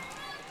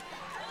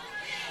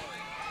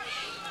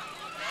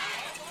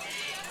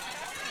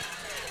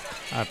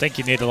 I think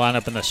you need to line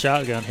up in the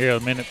shotgun here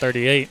at minute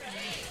 38.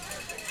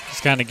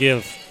 Just kind of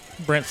give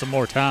Brent some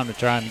more time to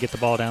try and get the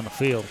ball down the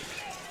field.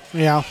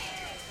 Yeah.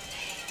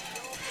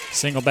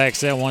 Single back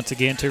set once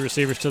again. 2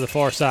 receivers to the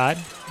far side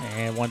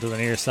and 1 to the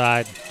near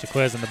side.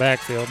 Jaquez in the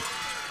backfield.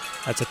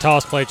 That's a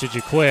toss play to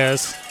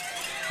Jaquez.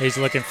 He's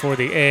looking for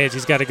the edge.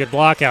 He's got a good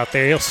block out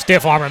there. He'll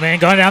stiff arm him in,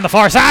 going down the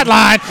far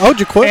sideline. Oh,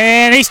 Jaquez.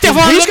 And he stiff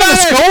arms. He's going to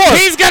score.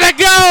 He's going to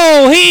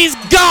go. He's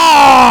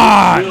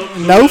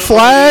gone. No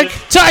flag.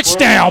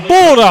 Touchdown,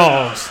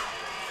 Bulldogs.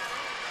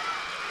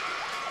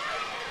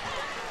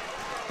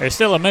 There's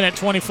still a minute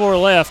 24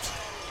 left.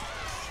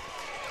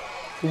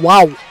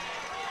 Wow.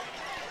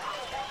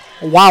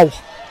 Wow.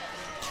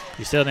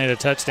 You still need a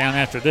touchdown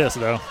after this,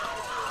 though.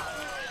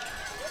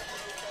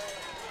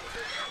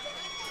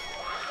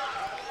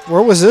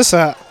 Where was this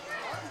at?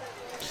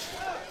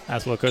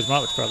 That's what Coach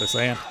Motley's probably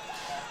saying.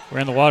 We're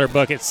in the water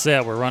bucket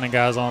set. We're running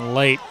guys on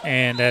late,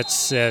 and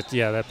that's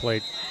that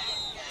play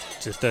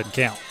just doesn't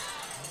count.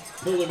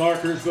 Early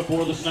markers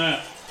before the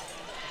snap.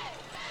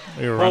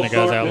 We were running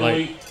guys out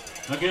late.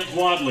 Against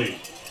Wadley.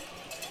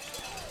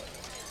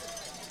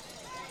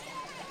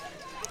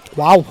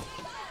 Wow.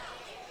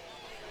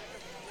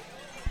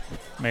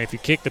 I mean, if you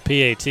kick the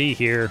PAT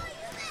here,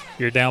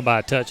 you're down by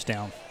a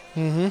touchdown.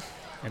 Mm-hmm.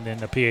 And then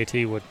the PAT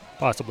would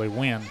possibly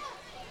win.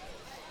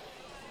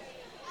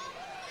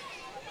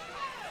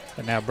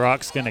 But now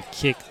Brock's going to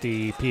kick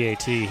the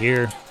PAT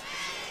here.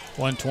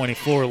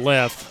 124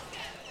 left.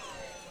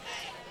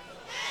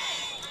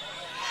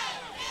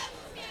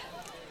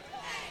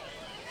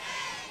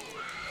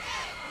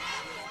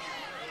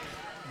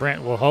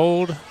 Brent will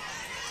hold.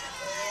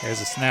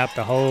 There's a snap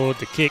to hold.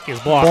 The kick is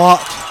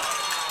blocked.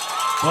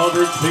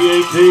 Aldridge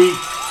PAT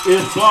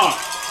is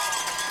blocked.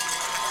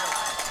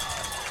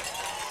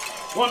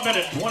 1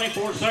 minute,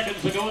 24 seconds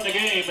to go in the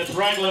game. It's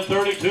Ragland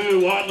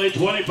 32, Wadley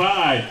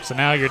 25. So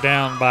now you're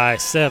down by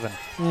 7.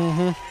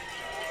 Mm-hmm.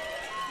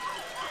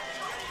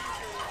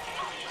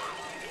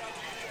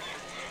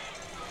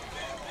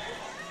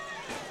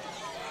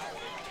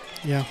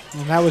 Yeah,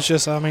 and that was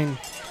just, that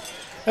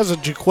was a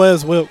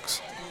Jaquez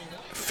Wilkes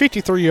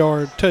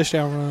 53-yard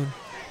touchdown run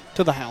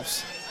to the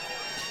house.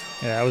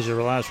 Yeah, that was your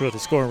Reliance Realty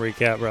scoring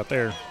recap right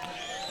there.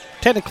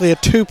 Technically a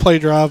 2-play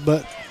drive,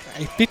 but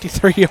a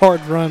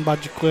 53-yard run by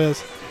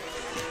Jaquez.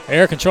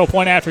 Air Control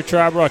Point After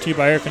Try brought to you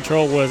by Air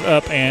Control was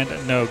up and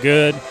no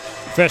good.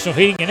 Professional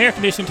heating and air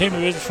conditioning team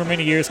of business for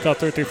many years. Call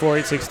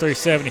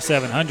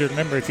 334-863-7700.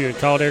 Remember, if you had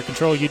called Air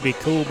Control, you'd be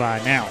cool by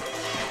now.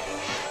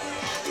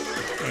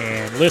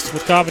 And list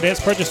with confidence,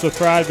 purchase with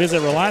pride.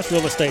 Visit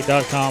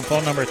RelianceRealEstate.com.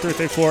 Phone number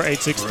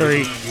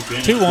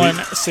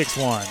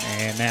 334-863-2161.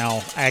 And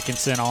now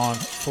Atkinson on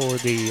for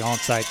the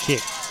onside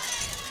kick.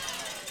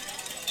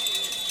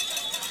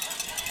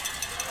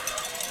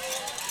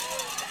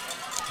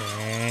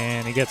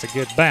 And he gets a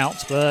good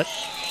bounce, but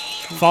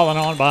fallen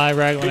on by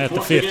Ragland at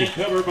the 50.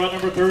 Covered by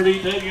number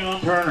 30, Davion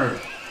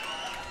Turner.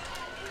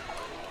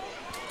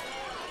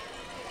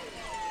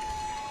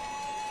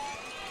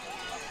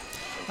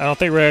 I don't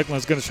think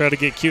Ragland's going to try to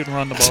get cute and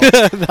run the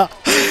ball.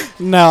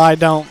 No, I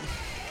don't.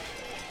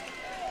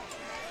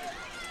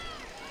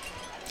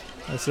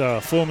 That's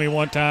fool me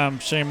one time,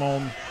 shame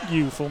on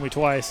you. Fool me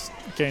twice,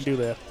 you can't do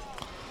that.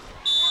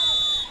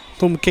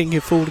 Fool me can't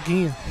get fooled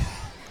again.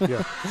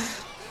 Yeah.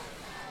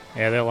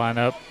 Yeah, they'll line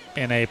up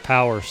in a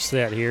power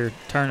set here.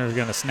 Turner's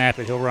going to snap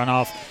it. He'll run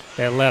off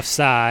that left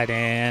side,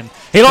 and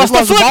he lost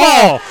the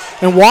football.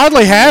 And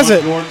Wadley has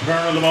it.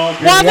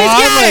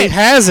 Wadley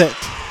has it.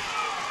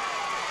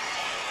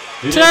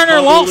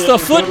 Turner lost the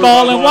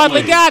football, and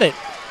Wadley got it.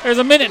 There's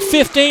a minute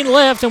 15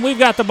 left, and we've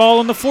got the ball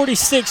on the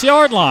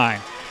 46-yard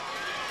line.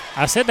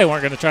 I said they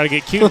weren't going to try to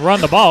get cute and run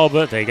the ball,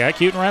 but they got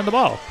cute and ran the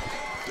ball.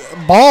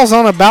 Ball's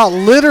on about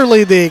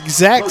literally the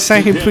exact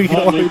same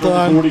yard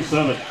line.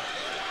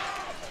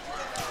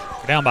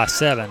 We're down by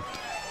 7.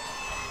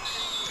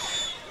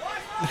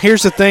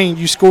 Here's the thing.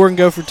 You score and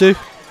go for 2.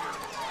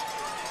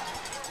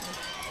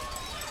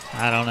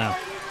 I don't know.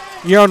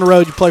 You're on the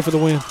road. You play for the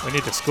win. We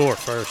need to score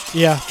first.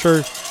 Yeah,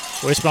 true.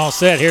 Wishbone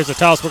set. Here's the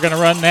toss. We're going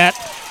to run that.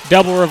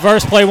 Double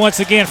reverse play once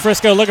again.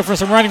 Frisco looking for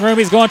some running room.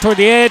 He's going toward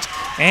the edge,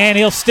 and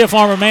he'll stiff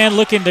arm a man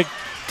looking to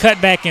cut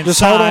back inside.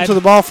 Just hold on to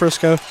the ball,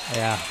 Frisco.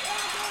 Yeah.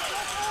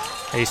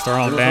 He's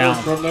thrown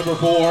down. From number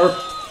 4.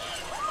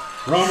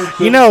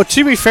 You know,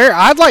 to be fair,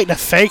 I'd like to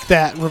fake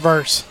that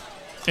reverse.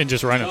 And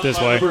just run it this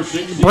way.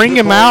 Bring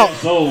him out,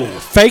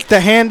 fake the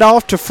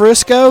handoff to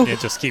Frisco. And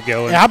just keep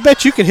going. I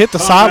bet you could hit the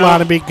sideline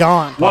and be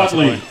gone.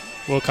 Wadley.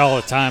 We'll call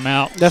it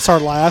timeout. That's our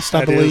last,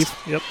 I believe.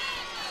 Yep.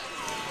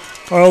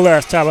 Our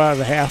last timeout of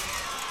the half.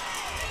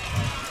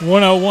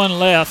 1:01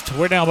 left.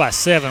 We're down by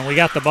 7. We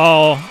got the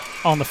ball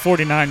on the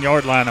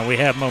 49-yard line, and we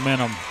have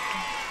momentum.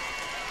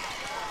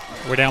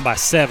 We're down by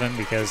 7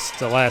 because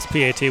the last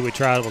PAT we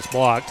tried was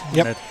blocked.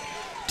 Yep. And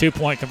the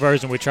 2-point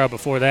conversion we tried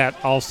before that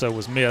also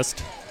was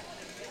missed.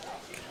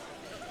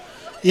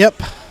 Yep.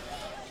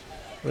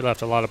 We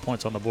left a lot of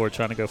points on the board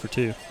trying to go for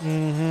 2.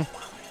 Mm-hmm.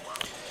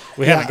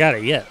 We haven't got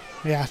it yet.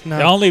 Yeah, no.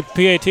 The only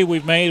PAT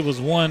we've made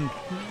was one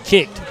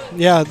kicked.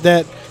 Yeah,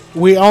 that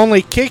we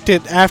only kicked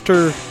it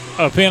after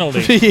a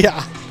penalty.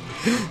 Yeah.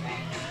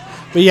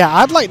 But yeah,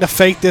 I'd like to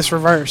fake this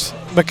reverse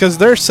because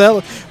they're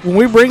selling. When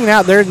we bring it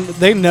out there,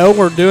 they know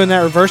we're doing that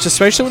reverse,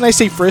 especially when they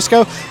see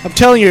Frisco. I'm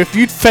telling you, if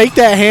you'd fake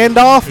that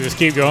handoff, you just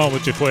keep going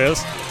with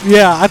Jaquez.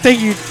 Yeah, I think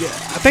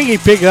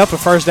he'd pick up a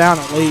first down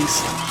at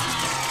least.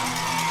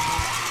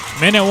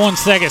 Minute 1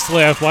 seconds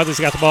left. Wadley's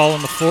got the ball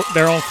on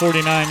their own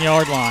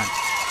 49-yard line.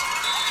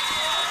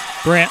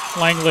 Brent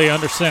Langley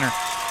under center.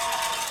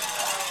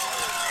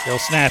 He'll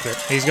snap it.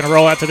 He's going to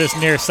roll out to this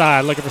near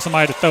side, looking for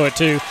somebody to throw it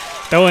to.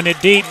 Throwing it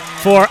deep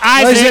for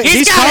Isaac.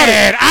 He's got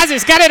it.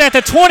 Isaac's got it at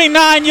the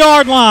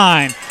 29-yard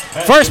line.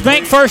 First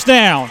bank, first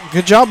down.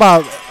 Good job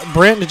by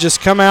Brent to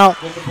just come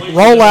out,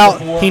 roll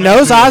out. He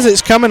knows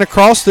Isaac's coming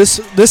across this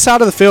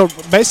side of the field.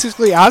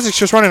 Basically, Isaac's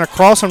just running a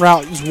crossing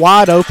route. He's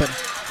wide open.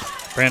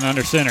 Brent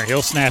under center.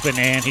 He'll snap it,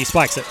 and he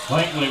spikes it.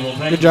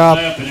 Good job.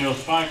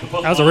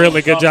 That was a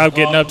really good job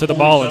getting up to the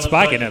ball and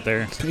spiking it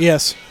there.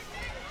 Yes.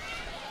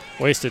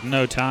 Wasted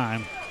no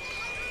time.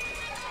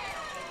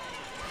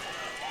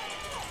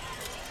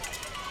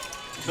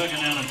 Second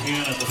down and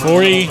 10 at the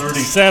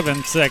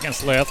 47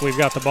 seconds left. We've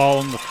got the ball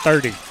on the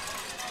 30.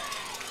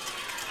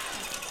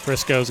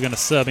 Frisco's going to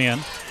sub in.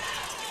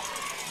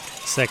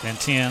 Second and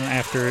 10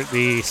 after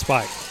the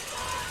spike.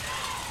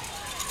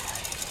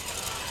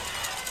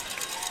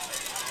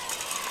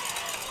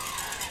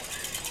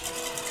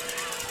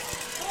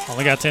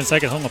 Only got 10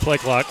 seconds on the play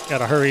clock. Got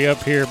to hurry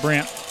up here,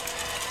 Brent.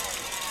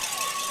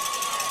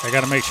 They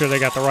got to make sure they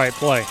got the right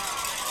play.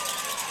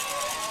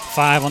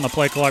 5 on the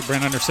play clock.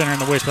 Brent under center in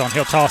the wishbone.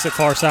 He'll toss it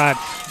far side.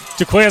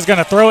 Jaquez going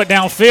to throw it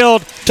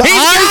downfield. He's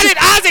got it.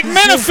 Isaac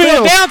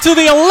Minifield down to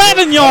the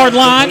 11-yard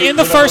line in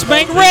the First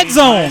Bank red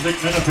zone.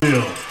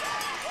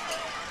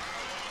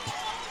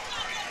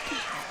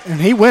 And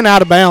he went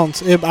out of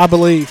bounds, I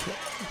believe.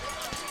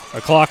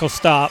 The clock will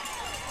stop.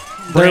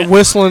 Brent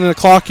whistling the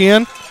clock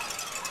in.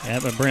 Yeah,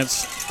 but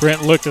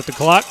Brent looked at the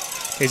clock.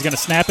 He's going to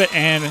snap it,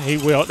 and he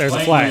will. There's a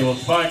flag.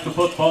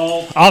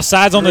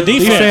 Offsides on the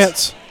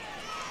defense.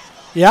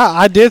 Yeah,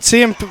 I did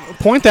see him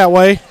point that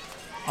way.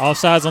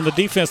 Offsides on the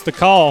defense, the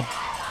call.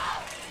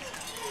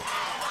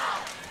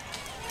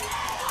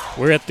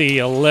 We're at the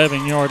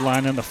 11-yard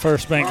line in the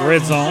First Bank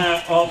red zone.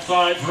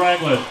 Offsides,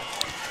 Ragland.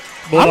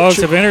 Bulldogs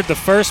have entered the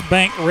First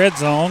Bank red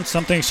zone.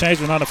 Some things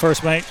changed, but not a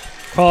First Bank.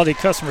 Quality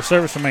customer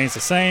service remains the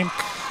same.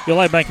 You'll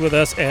like banking with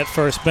us at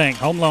First Bank.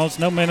 Home loans,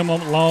 no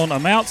minimum loan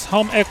amounts.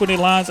 Home equity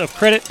lines of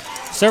credit.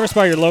 Serviced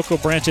by your local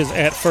branches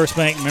at First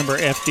Bank, member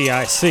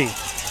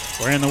FDIC.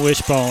 We're in the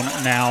wishbone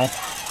now,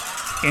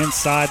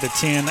 inside the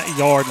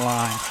 10-yard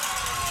line.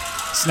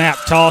 Snap,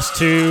 toss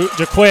to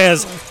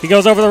Jaquez. He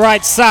goes over the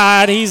right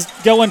side. He's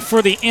going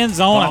for the end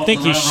zone. I think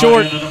he's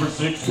short.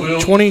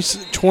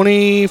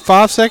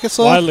 25 seconds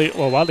left.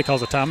 Wadley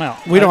calls a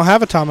timeout. We don't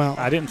have a timeout.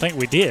 I didn't think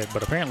we did,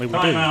 but apparently we do.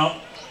 Timeout.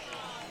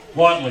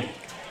 Wadley.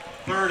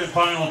 Third and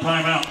final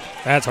timeout.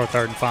 That's our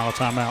third and final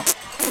timeout.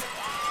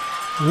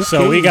 Okay.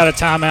 So we got a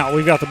timeout.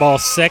 We've got the ball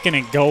second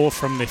and goal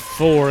from the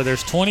 4.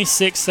 There's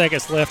 26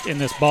 seconds left in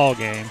this ball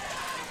game.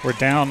 We're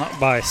down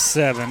by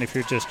 7. If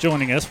you're just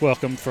joining us,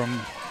 welcome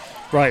from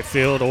right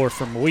field or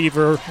from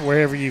Weaver,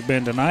 wherever you've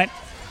been tonight.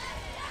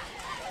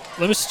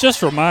 Let me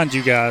just remind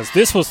you guys,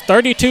 this was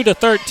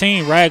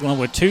 32-13 Ragland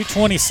with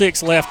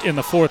 2:26 left in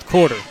the fourth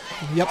quarter.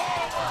 Yep.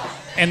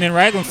 And then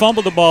Ragland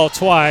fumbled the ball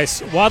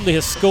twice. Wadley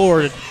has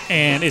scored,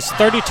 and it's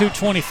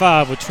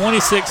 32-25 with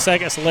 26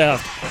 seconds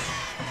left.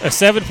 A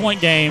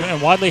 7-point game,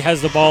 and Wadley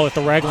has the ball at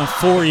the Ragland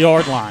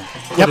 4-yard line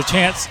with a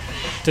chance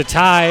to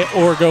tie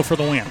or go for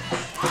the win.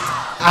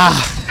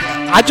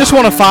 I just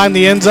want to find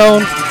the end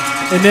zone,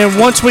 and then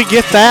once we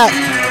get that,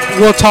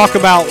 we'll talk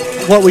about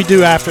what we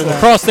do after that. We'll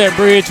cross that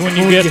bridge when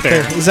you get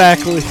there.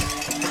 Exactly.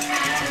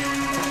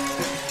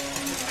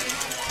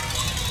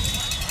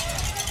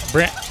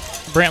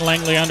 Brent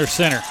Langley under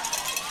center.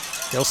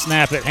 He'll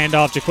snap it, hand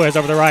off Jaquez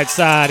over the right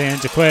side, and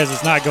Jaquez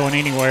is not going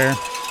anywhere.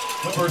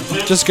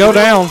 Just go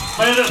down.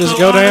 Just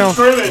go down.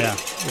 Yeah,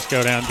 just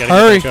go down. Gotta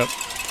hurry. Get back up.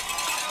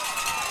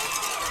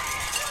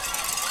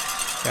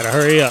 Gotta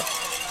hurry up.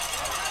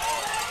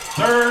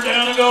 Third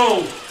down and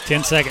goal.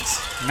 10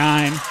 seconds.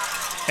 9,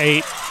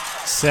 8,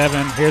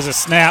 7. Here's a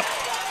snap.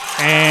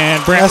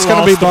 And Brent That's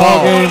going to be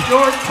ball game.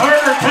 Jordan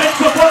Turner takes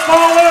the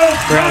football in.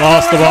 Brent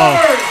lost the ball.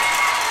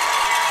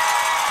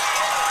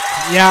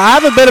 Yeah, I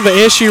have a bit of an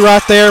issue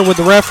right there with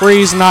the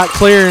referees not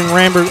clearing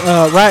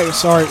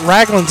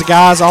Ragland's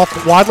guys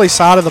off Wadley's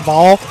side of the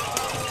ball.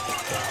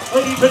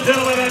 Ladies and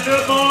gentlemen, a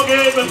good ball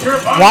game.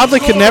 Wadley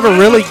could never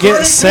really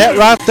get set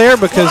right there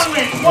because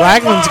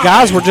Ragland's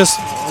guys were just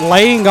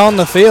laying on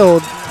the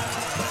field,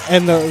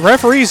 and the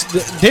referees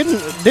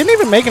didn't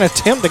even make an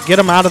attempt to get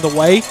them out of the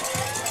way.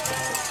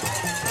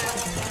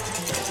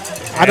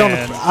 I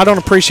don't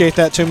appreciate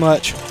that too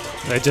much.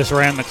 They just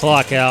ran the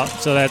clock out,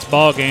 so that's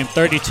ball game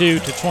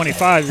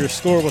 32-25. Your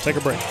score. We'll take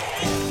a break.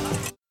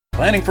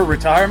 Planning for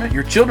retirement,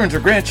 your children's or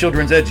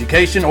grandchildren's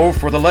education, or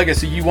for the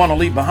legacy you want to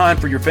leave behind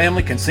for your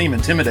family can seem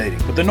intimidating.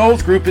 But the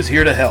Knowles Group is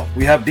here to help.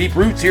 We have deep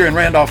roots here in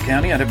Randolph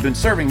County and have been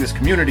serving this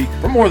community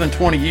for more than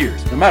 20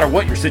 years. No matter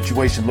what your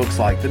situation looks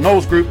like, the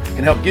Knowles Group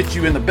can help get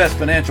you in the best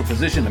financial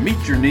position to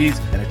meet your needs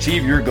and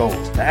achieve your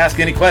goals. To ask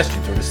any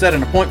questions or to set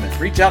an appointment,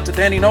 reach out to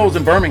Danny Knowles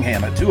in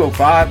Birmingham at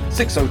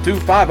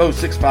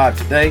 205-602-5065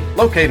 today,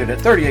 located at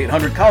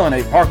 3800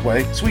 Colonnade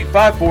Parkway, Suite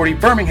 540,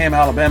 Birmingham,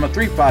 Alabama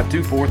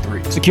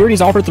 35243.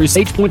 Securities offered through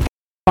SagePoint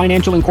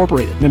Financial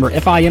Incorporated, member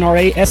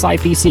FINRA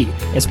SIPC.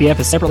 SPF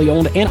is separately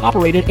owned and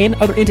operated, and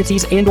other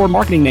entities and or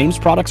marketing names,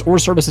 products, or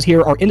services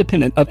here are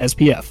independent of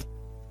SPF.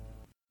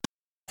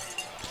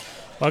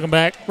 Welcome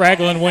back.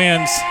 Ragland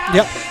wins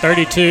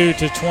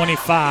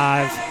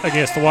 32-25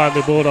 against the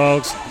Wadley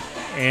Bulldogs.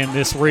 in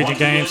this region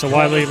game. So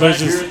Wadley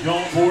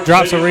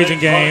drops a region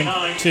game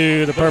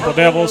to the Purple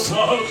Devils.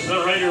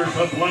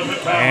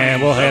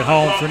 And we'll head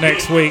home for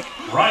next week.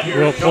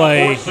 We'll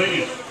play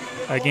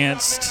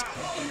against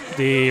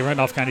the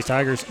Randolph County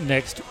Tigers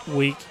next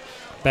week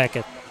back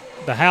at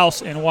the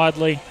house in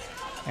Wadley.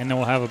 And then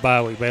we'll have a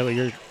bye week. Bailey,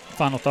 your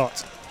final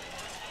thoughts?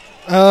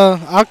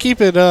 I'll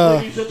keep it.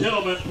 I'll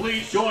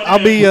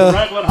be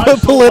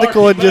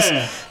political and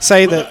just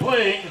say that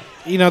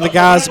the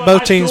guys,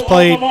 both teams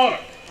played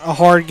a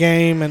hard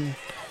game, and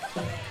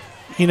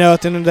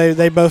at the end of the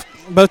day,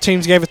 both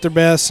teams gave it their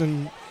best.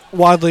 And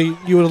Wadley,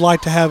 you would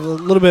like to have a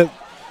little bit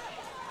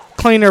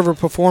cleaner of a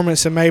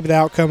performance, and maybe the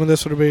outcome of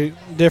this would be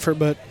different.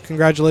 But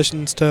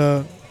congratulations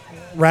to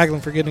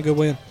Ragland for getting a good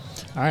win.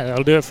 All right,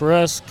 that'll do it for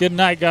us. Good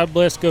night. God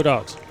bless. Go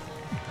Dogs.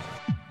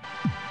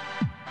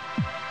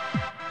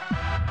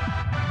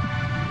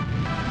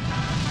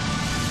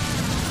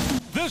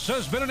 This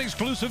has been an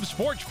exclusive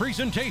sports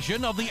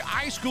presentation of the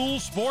iSchool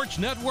Sports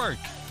Network.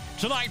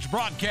 Tonight's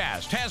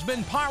broadcast has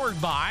been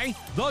powered by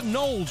the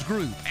Knowles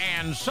Group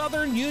and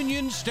Southern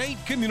Union State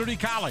Community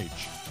College.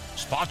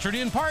 Sponsored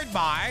in part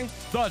by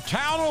the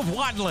Town of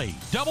Wadley,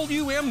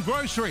 WM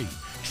Grocery,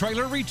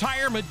 Trailer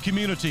Retirement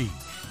Community,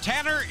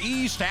 Tanner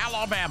East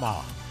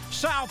Alabama,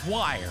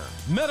 Southwire,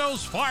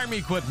 Meadows Farm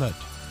Equipment,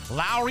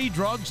 Lowry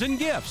Drugs and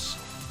Gifts,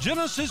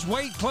 Genesis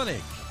Weight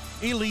Clinic,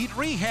 Elite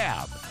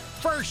Rehab,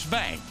 First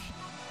Bank,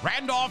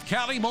 Randolph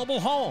County Mobile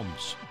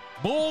Homes,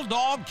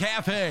 Bulldog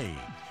Cafe,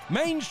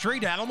 Main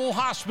Street Animal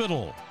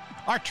Hospital,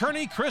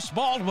 Attorney Chris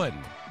Baldwin,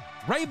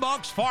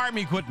 Raybuck's Farm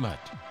Equipment,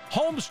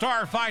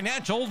 Homestar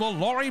Financial, the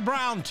Lori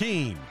Brown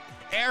Team,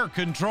 Air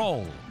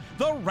Control,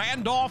 the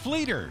Randolph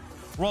Leader,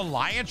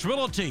 Reliance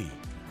Realty,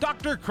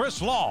 Dr.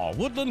 Chris Law,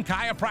 Woodland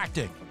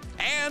Chiropractic,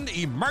 and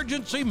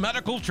Emergency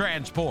Medical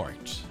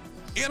Transport.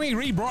 Any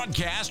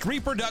rebroadcast,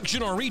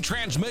 reproduction, or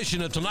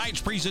retransmission of tonight's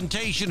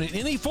presentation in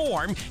any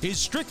form is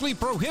strictly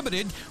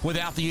prohibited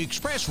without the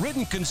express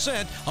written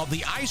consent of the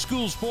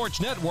iSchool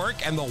Sports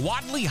Network and the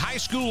Wadley High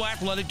School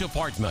Athletic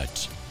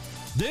Department.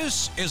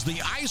 This is the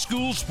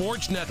iSchool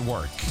Sports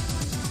Network.